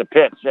 Here comes the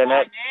pitch, and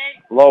that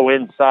low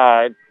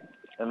inside,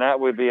 and that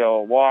would be a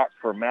walk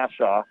for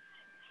Mashaw.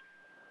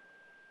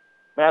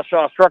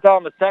 Mashaw struck out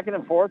in the 2nd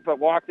and 4th, but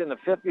walked in the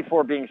 5th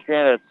before being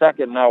stranded at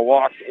 2nd, now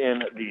walked in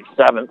the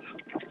 7th.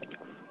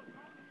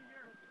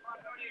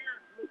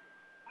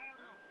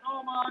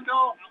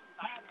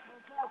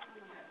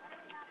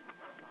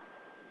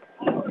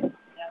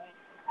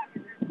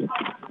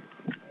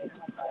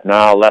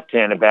 Now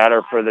left-handed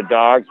batter for the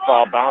Dogs.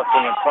 Ball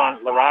bouncing in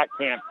front. LaRock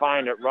can't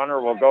find it.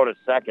 Runner will go to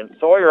 2nd.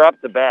 Sawyer up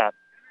to bat.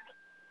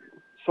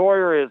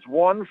 Sawyer is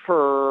 1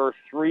 for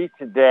 3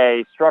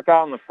 today. Struck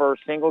out in the 1st.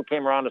 Single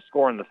came around to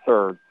score in the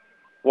 3rd.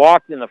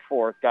 Walked in the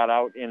 4th. Got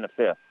out in the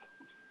 5th.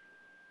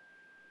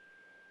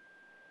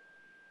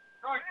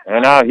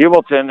 And now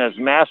Heuvelton, as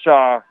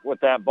Mashaw with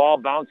that ball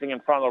bouncing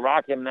in front of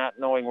LaRock, him not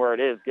knowing where it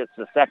is, gets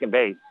to 2nd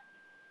base.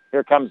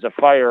 Here comes the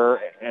fire,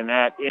 and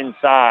that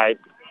inside.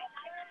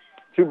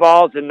 2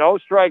 balls and no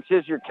strikes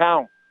is your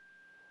count.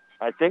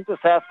 I think this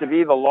has to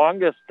be the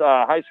longest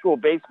high school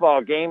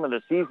baseball game of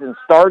the season.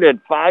 Started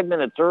 5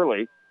 minutes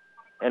early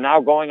and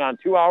now going on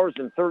 2 hours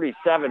and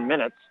 37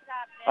 minutes.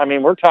 I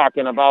mean, we're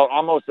talking about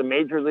almost a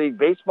Major League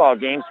Baseball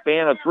game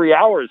span of 3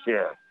 hours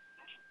here.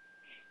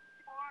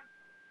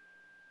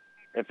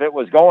 If it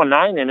was going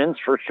 9 innings,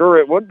 for sure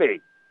it would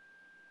be.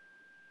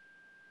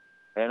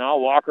 And now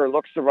Walker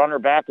looks to runner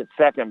back at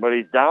 2nd, but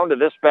he's down to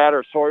this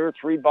batter, Sawyer.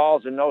 3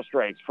 balls and no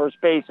strikes. First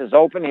base is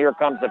open. Here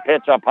comes the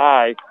pitch up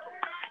high.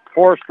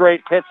 4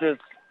 straight pitches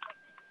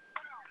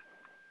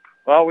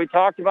Well, we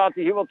talked about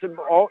the Heuvelton.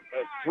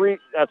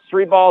 That's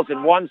 3 balls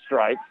and 1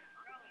 strike.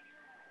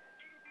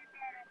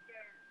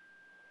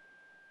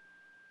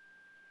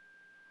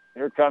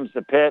 Here comes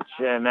the pitch,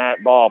 and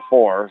that ball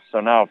 4. So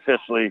now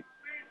officially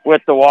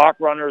with the walk,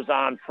 runners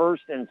on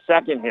first and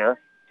second here.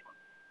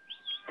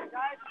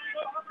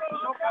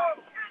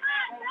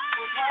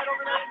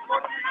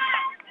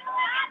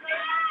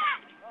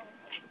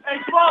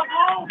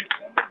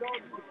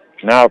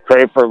 Now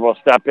Crayford will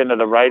step into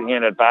the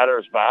right-handed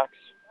batter's box.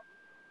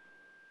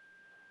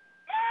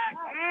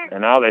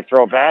 And now they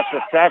throw back to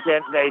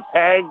second. They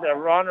tag the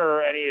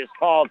runner, and he is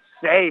called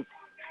safe.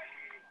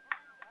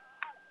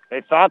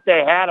 They thought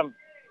they had him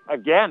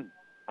again.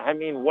 I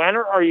mean, when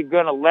are you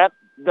going to let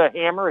the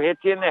hammer hit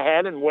you in the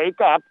head and wake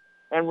up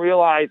and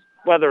realize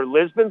whether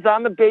Lisbon's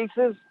on the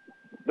bases,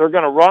 they're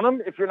going to run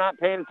them if you're not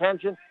paying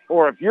attention,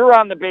 or if you're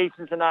on the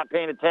bases and not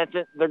paying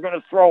attention, they're going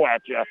to throw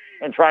at you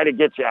and try to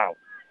get you out.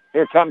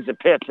 Here comes the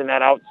pitch in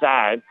that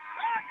outside.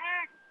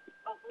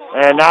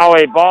 And now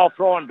a ball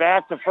throwing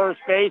back to first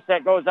base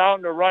that goes out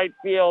into right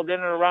field. In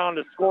and around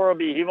the score will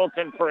be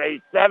Heuvelton for a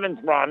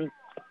 7th run.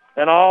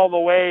 And all the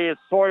way is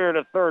Sawyer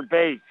to third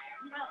base.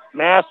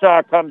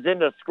 Mashaw comes in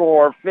to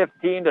score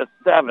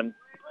 15-7.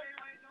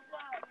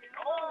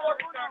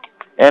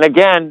 And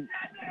again,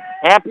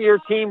 happier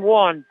team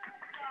won,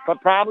 but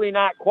probably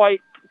not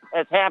quite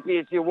as happy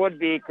as you would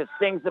be because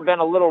things have been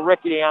a little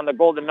rickety on the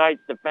Golden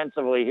Knights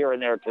defensively here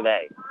and there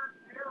today.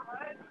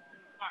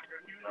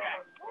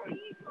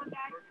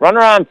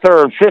 Runner on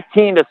third,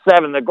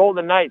 15-7. The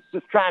Golden Knights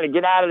just trying to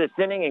get out of this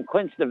inning and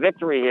clinch the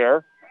victory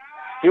here.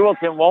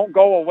 Heuvelton won't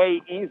go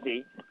away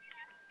easy.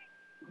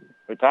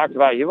 We talked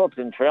about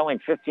Heuvelton trailing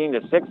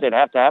 15-6. They'd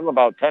have to have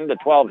about 10 to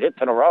 12 hits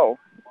in a row.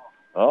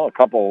 Oh, a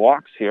couple of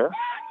walks here.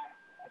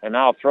 And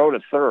now throw to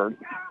third.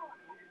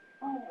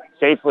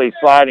 Safely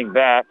sliding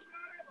back.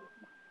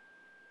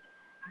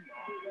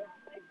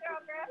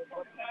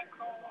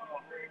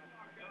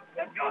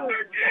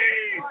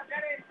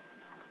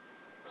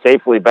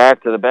 Safely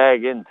back to the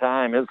bag in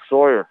time is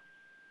Sawyer.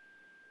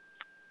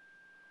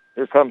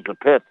 Here comes the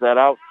pitch, that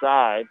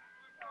outside.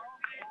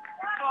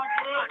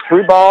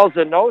 3 balls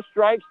and no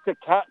strikes to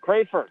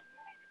Crayford.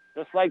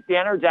 Just like the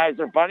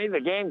Energizer Bunny, the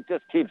game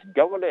just keeps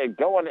going and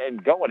going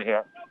and going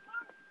here.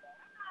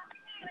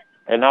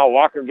 And now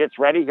Walker gets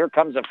ready. Here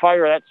comes a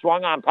fire. That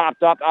swung on,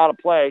 popped up, out of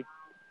play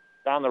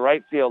down the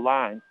right field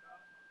line.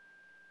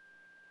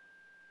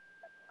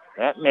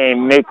 That may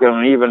make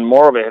him even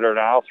more of a hitter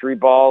now. 3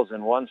 balls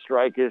and 1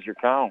 strike is your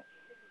count.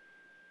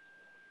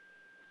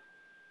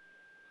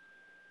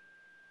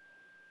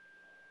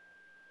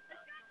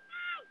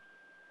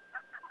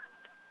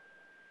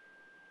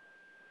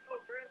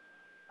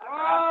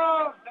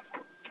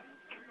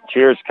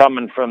 Cheers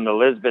coming from the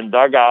Lisbon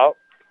dugout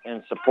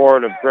in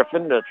support of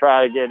Griffin to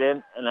try to get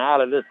in and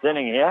out of this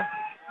inning here.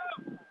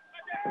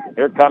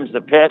 Here comes the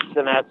pitch,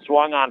 and that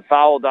swung on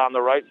foul down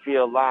the right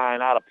field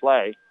line, out of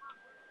play.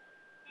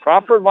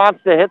 Crawford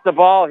wants to hit the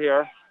ball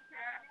here,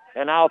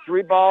 and now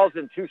 3 balls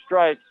and 2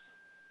 strikes.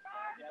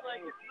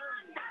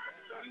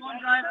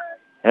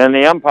 And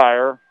the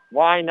umpire,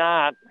 why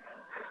not?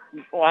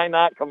 Why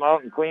not come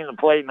out and clean the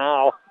plate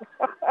now?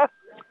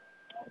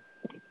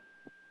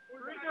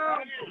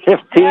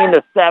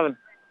 15-7.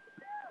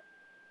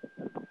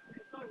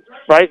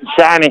 Bright and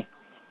shiny.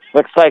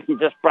 Looks like he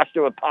just brushed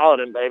it with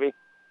Paladin, baby.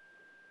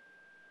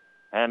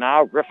 And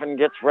now Griffin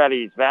gets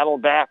ready. He's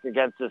battled back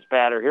against this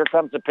batter. Here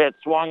comes the pitch.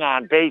 Swung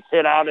on. Base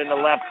hit out into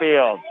left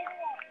field.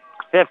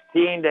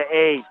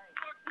 15-8.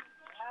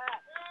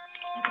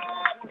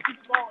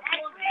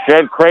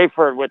 Jed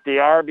Crayford with the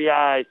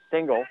RBI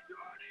single.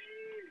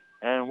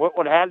 And what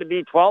would have to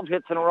be 12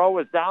 hits in a row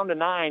was down to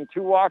 9.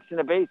 2 walks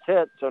and a base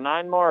hit. So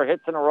 9 more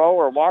hits in a row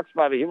or walks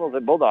by the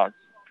Heuvelton Bulldogs.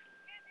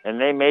 And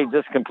they may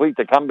just complete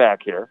the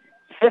comeback here.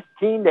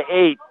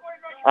 15-8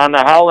 on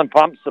the Howland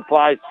Pump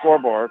Supply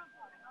scoreboard.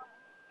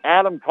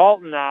 Adam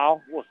Colton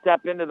now will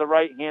step into the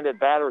right-handed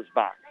batter's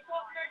box.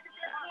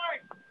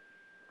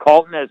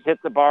 Colton has hit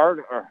the ball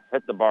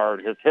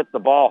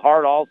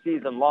hard all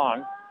season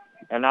long,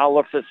 and now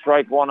looks at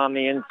strike 1 on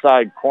the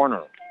inside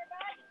corner.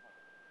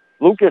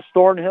 Lucas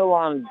Thornhill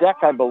on deck,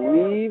 I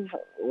believe.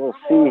 We'll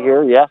see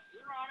here, yes,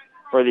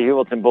 for the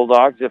Heuvelton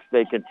Bulldogs if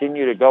they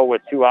continue to go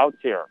with 2 outs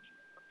here.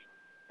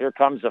 Here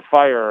comes a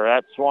fire.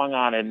 That swung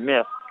on and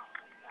missed.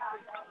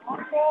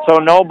 So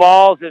no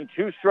balls and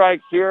 2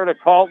 strikes here to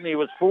Colton. He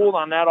was fooled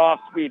on that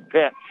off-speed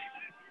pitch.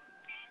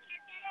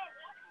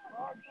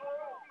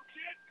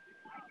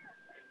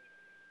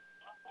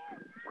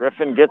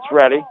 Griffin gets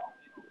ready.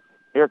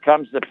 Here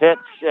comes the pitch,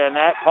 and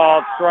that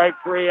called strike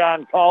 3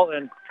 on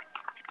Colton.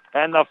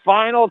 And the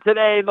final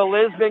today, the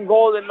Lisbon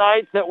Golden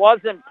Knights, it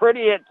wasn't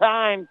pretty at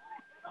times,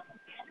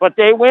 but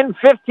they win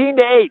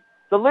 15-8.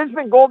 The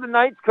Lisbon Golden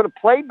Knights could have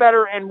played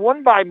better and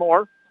won by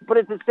more, but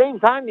at the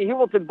same time, the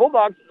Heuvelton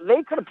Bulldogs,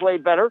 they could have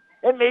played better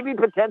and maybe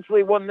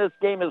potentially won this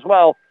game as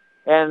well.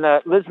 And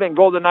Lisbon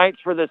Golden Knights,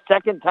 for the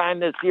second time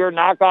this year,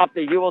 knock off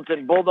the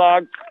Heuvelton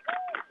Bulldogs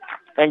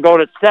and go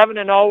to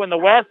 7-0 in the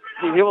West.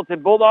 The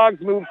Heuvelton Bulldogs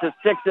move to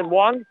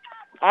 6-1.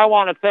 I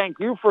want to thank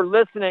you for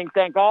listening.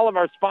 Thank all of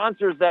our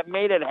sponsors that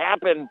made it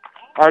happen.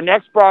 Our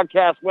next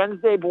broadcast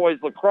Wednesday, boys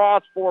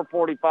lacrosse,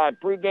 4:45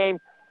 pregame,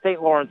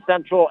 St. Lawrence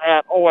Central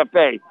at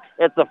OFA.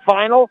 It's the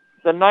final,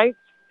 the Knights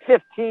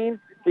 15,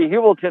 the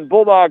Heuvelton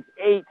Bulldogs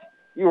 8.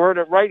 You heard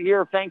it right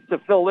here, thanks to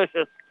Phil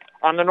Licious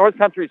on the North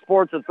Country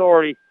Sports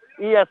Authority,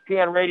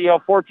 ESPN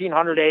Radio,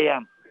 1400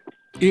 AM.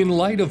 In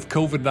light of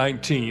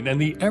COVID-19 and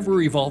the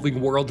ever-evolving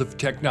world of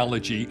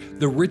technology,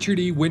 the Richard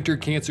E. Winter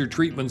Cancer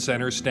Treatment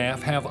Center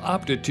staff have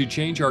opted to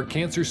change our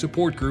cancer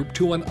support group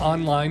to an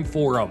online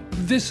forum.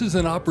 This is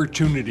an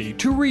opportunity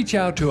to reach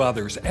out to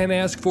others and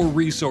ask for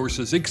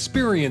resources,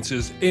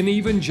 experiences, and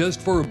even just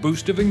for a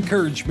boost of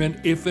encouragement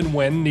if and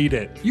when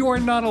needed. You are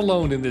not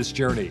alone in this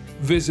journey.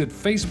 Visit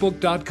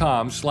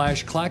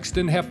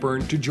facebook.com/Claxton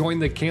Hepburn to join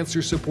the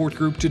cancer support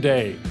group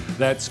today.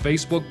 That's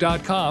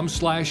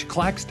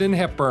facebook.com/Claxton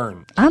Hepburn.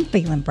 I'm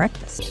feeling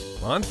breakfast.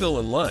 I'm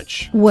feeling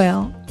lunch.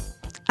 Well,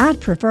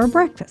 I'd prefer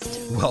breakfast.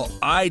 Well,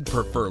 I'd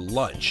prefer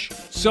lunch.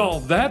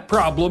 Solve that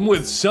problem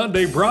with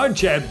Sunday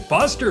brunch at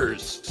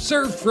Buster's.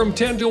 Served from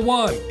 10 to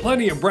 1.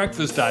 Plenty of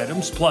breakfast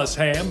items, plus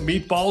ham,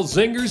 meatballs,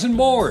 zingers, and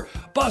more.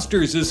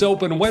 Buster's is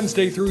open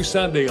Wednesday through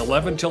Sunday,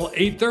 11 till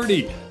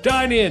 8:30.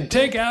 Dine in,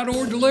 take out,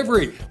 or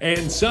delivery.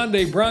 And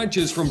Sunday brunch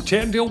is from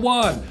 10 till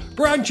 1.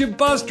 Brunch at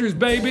Buster's,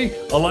 baby.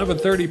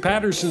 1130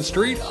 Patterson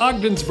Street,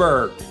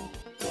 Ogdensburg.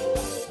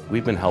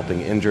 We've been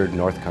helping injured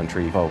North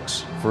Country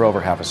folks for over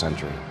half a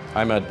century.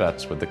 I'm Ed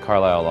Betts with the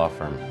Carlisle Law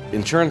Firm.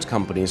 Insurance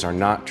companies are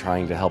not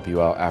trying to help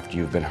you out after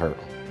you've been hurt.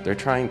 They're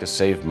trying to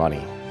save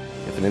money.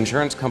 If an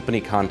insurance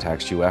company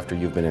contacts you after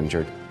you've been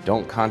injured,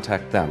 don't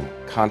contact them.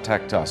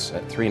 Contact us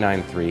at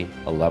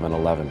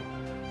 393-1111.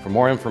 For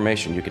more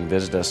information, you can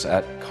visit us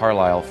at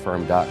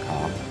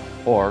carlislefirm.com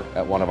or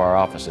at one of our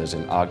offices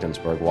in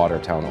Ogdensburg,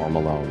 Watertown, or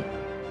Malone.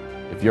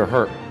 If you're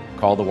hurt,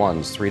 call the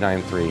ones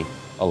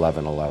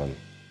 393-1111.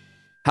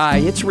 Hi,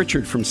 it's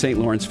Richard from St.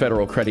 Lawrence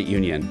Federal Credit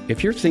Union.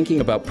 If you're thinking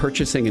about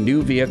purchasing a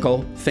new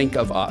vehicle, think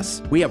of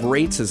us. We have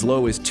rates as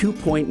low as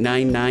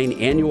 2.99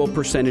 annual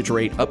percentage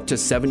rate up to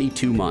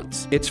 72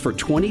 months. It's for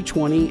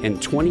 2020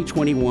 and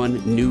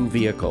 2021 new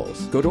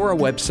vehicles. Go to our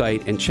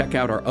website and check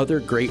out our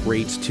other great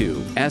rates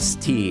too.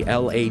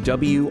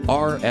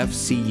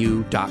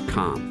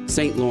 STLAWRFCU.com.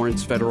 St.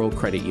 Lawrence Federal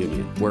Credit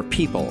Union, where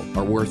people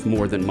are worth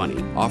more than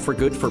money. Offer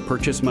good for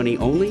purchase money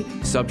only,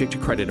 subject to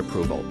credit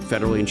approval.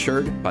 Federally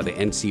insured by the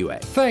NCUA.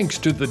 Thanks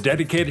to the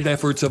dedicated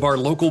efforts of our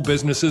local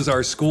businesses,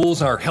 our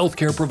schools, our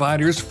healthcare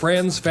providers,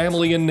 friends,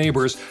 family, and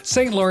neighbors,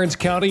 St. Lawrence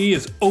County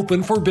is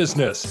open for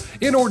business.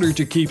 In order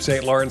to keep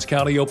St. Lawrence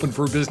County open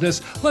for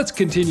business, let's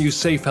continue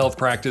safe health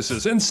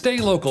practices and stay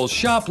local,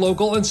 shop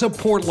local, and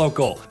support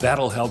local.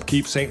 That'll help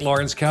keep St.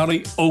 Lawrence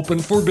County open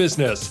for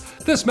business.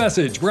 This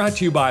message brought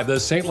to you by the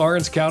St.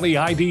 Lawrence County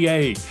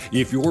IDA.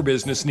 If your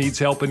business needs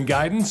help and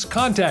guidance,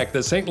 contact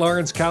the St.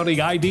 Lawrence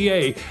County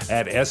IDA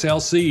at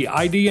slcida.com.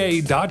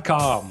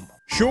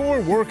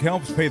 Sure, work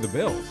helps pay the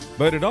bills,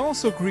 but it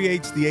also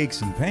creates the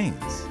aches and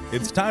pains.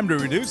 It's time to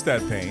reduce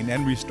that pain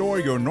and restore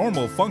your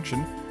normal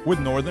function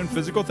with Northern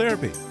Physical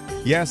Therapy.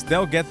 Yes,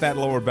 they'll get that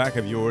lower back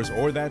of yours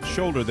or that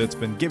shoulder that's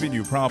been giving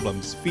you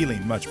problems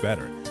feeling much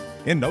better.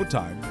 In no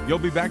time, you'll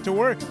be back to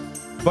work,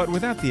 but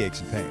without the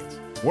aches and pains.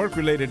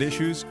 Work-related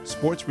issues,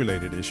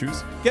 sports-related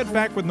issues, get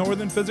back with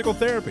Northern Physical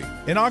Therapy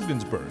in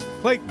Ogdensburg,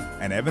 Clayton,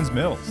 and Evans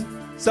Mills,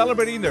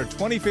 celebrating their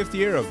 25th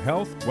year of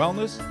health,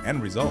 wellness,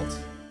 and results.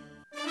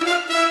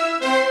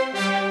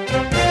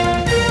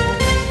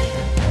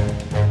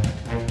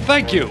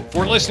 Thank you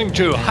for listening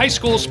to High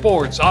School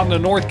Sports on the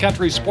North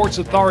Country Sports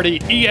Authority,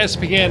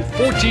 ESPN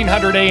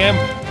 1400 AM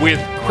with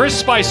Chris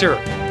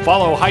Spicer.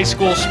 Follow High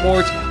School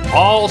Sports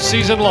all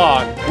season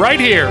long right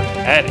here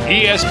at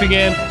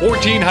ESPN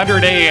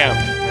 1400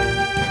 AM.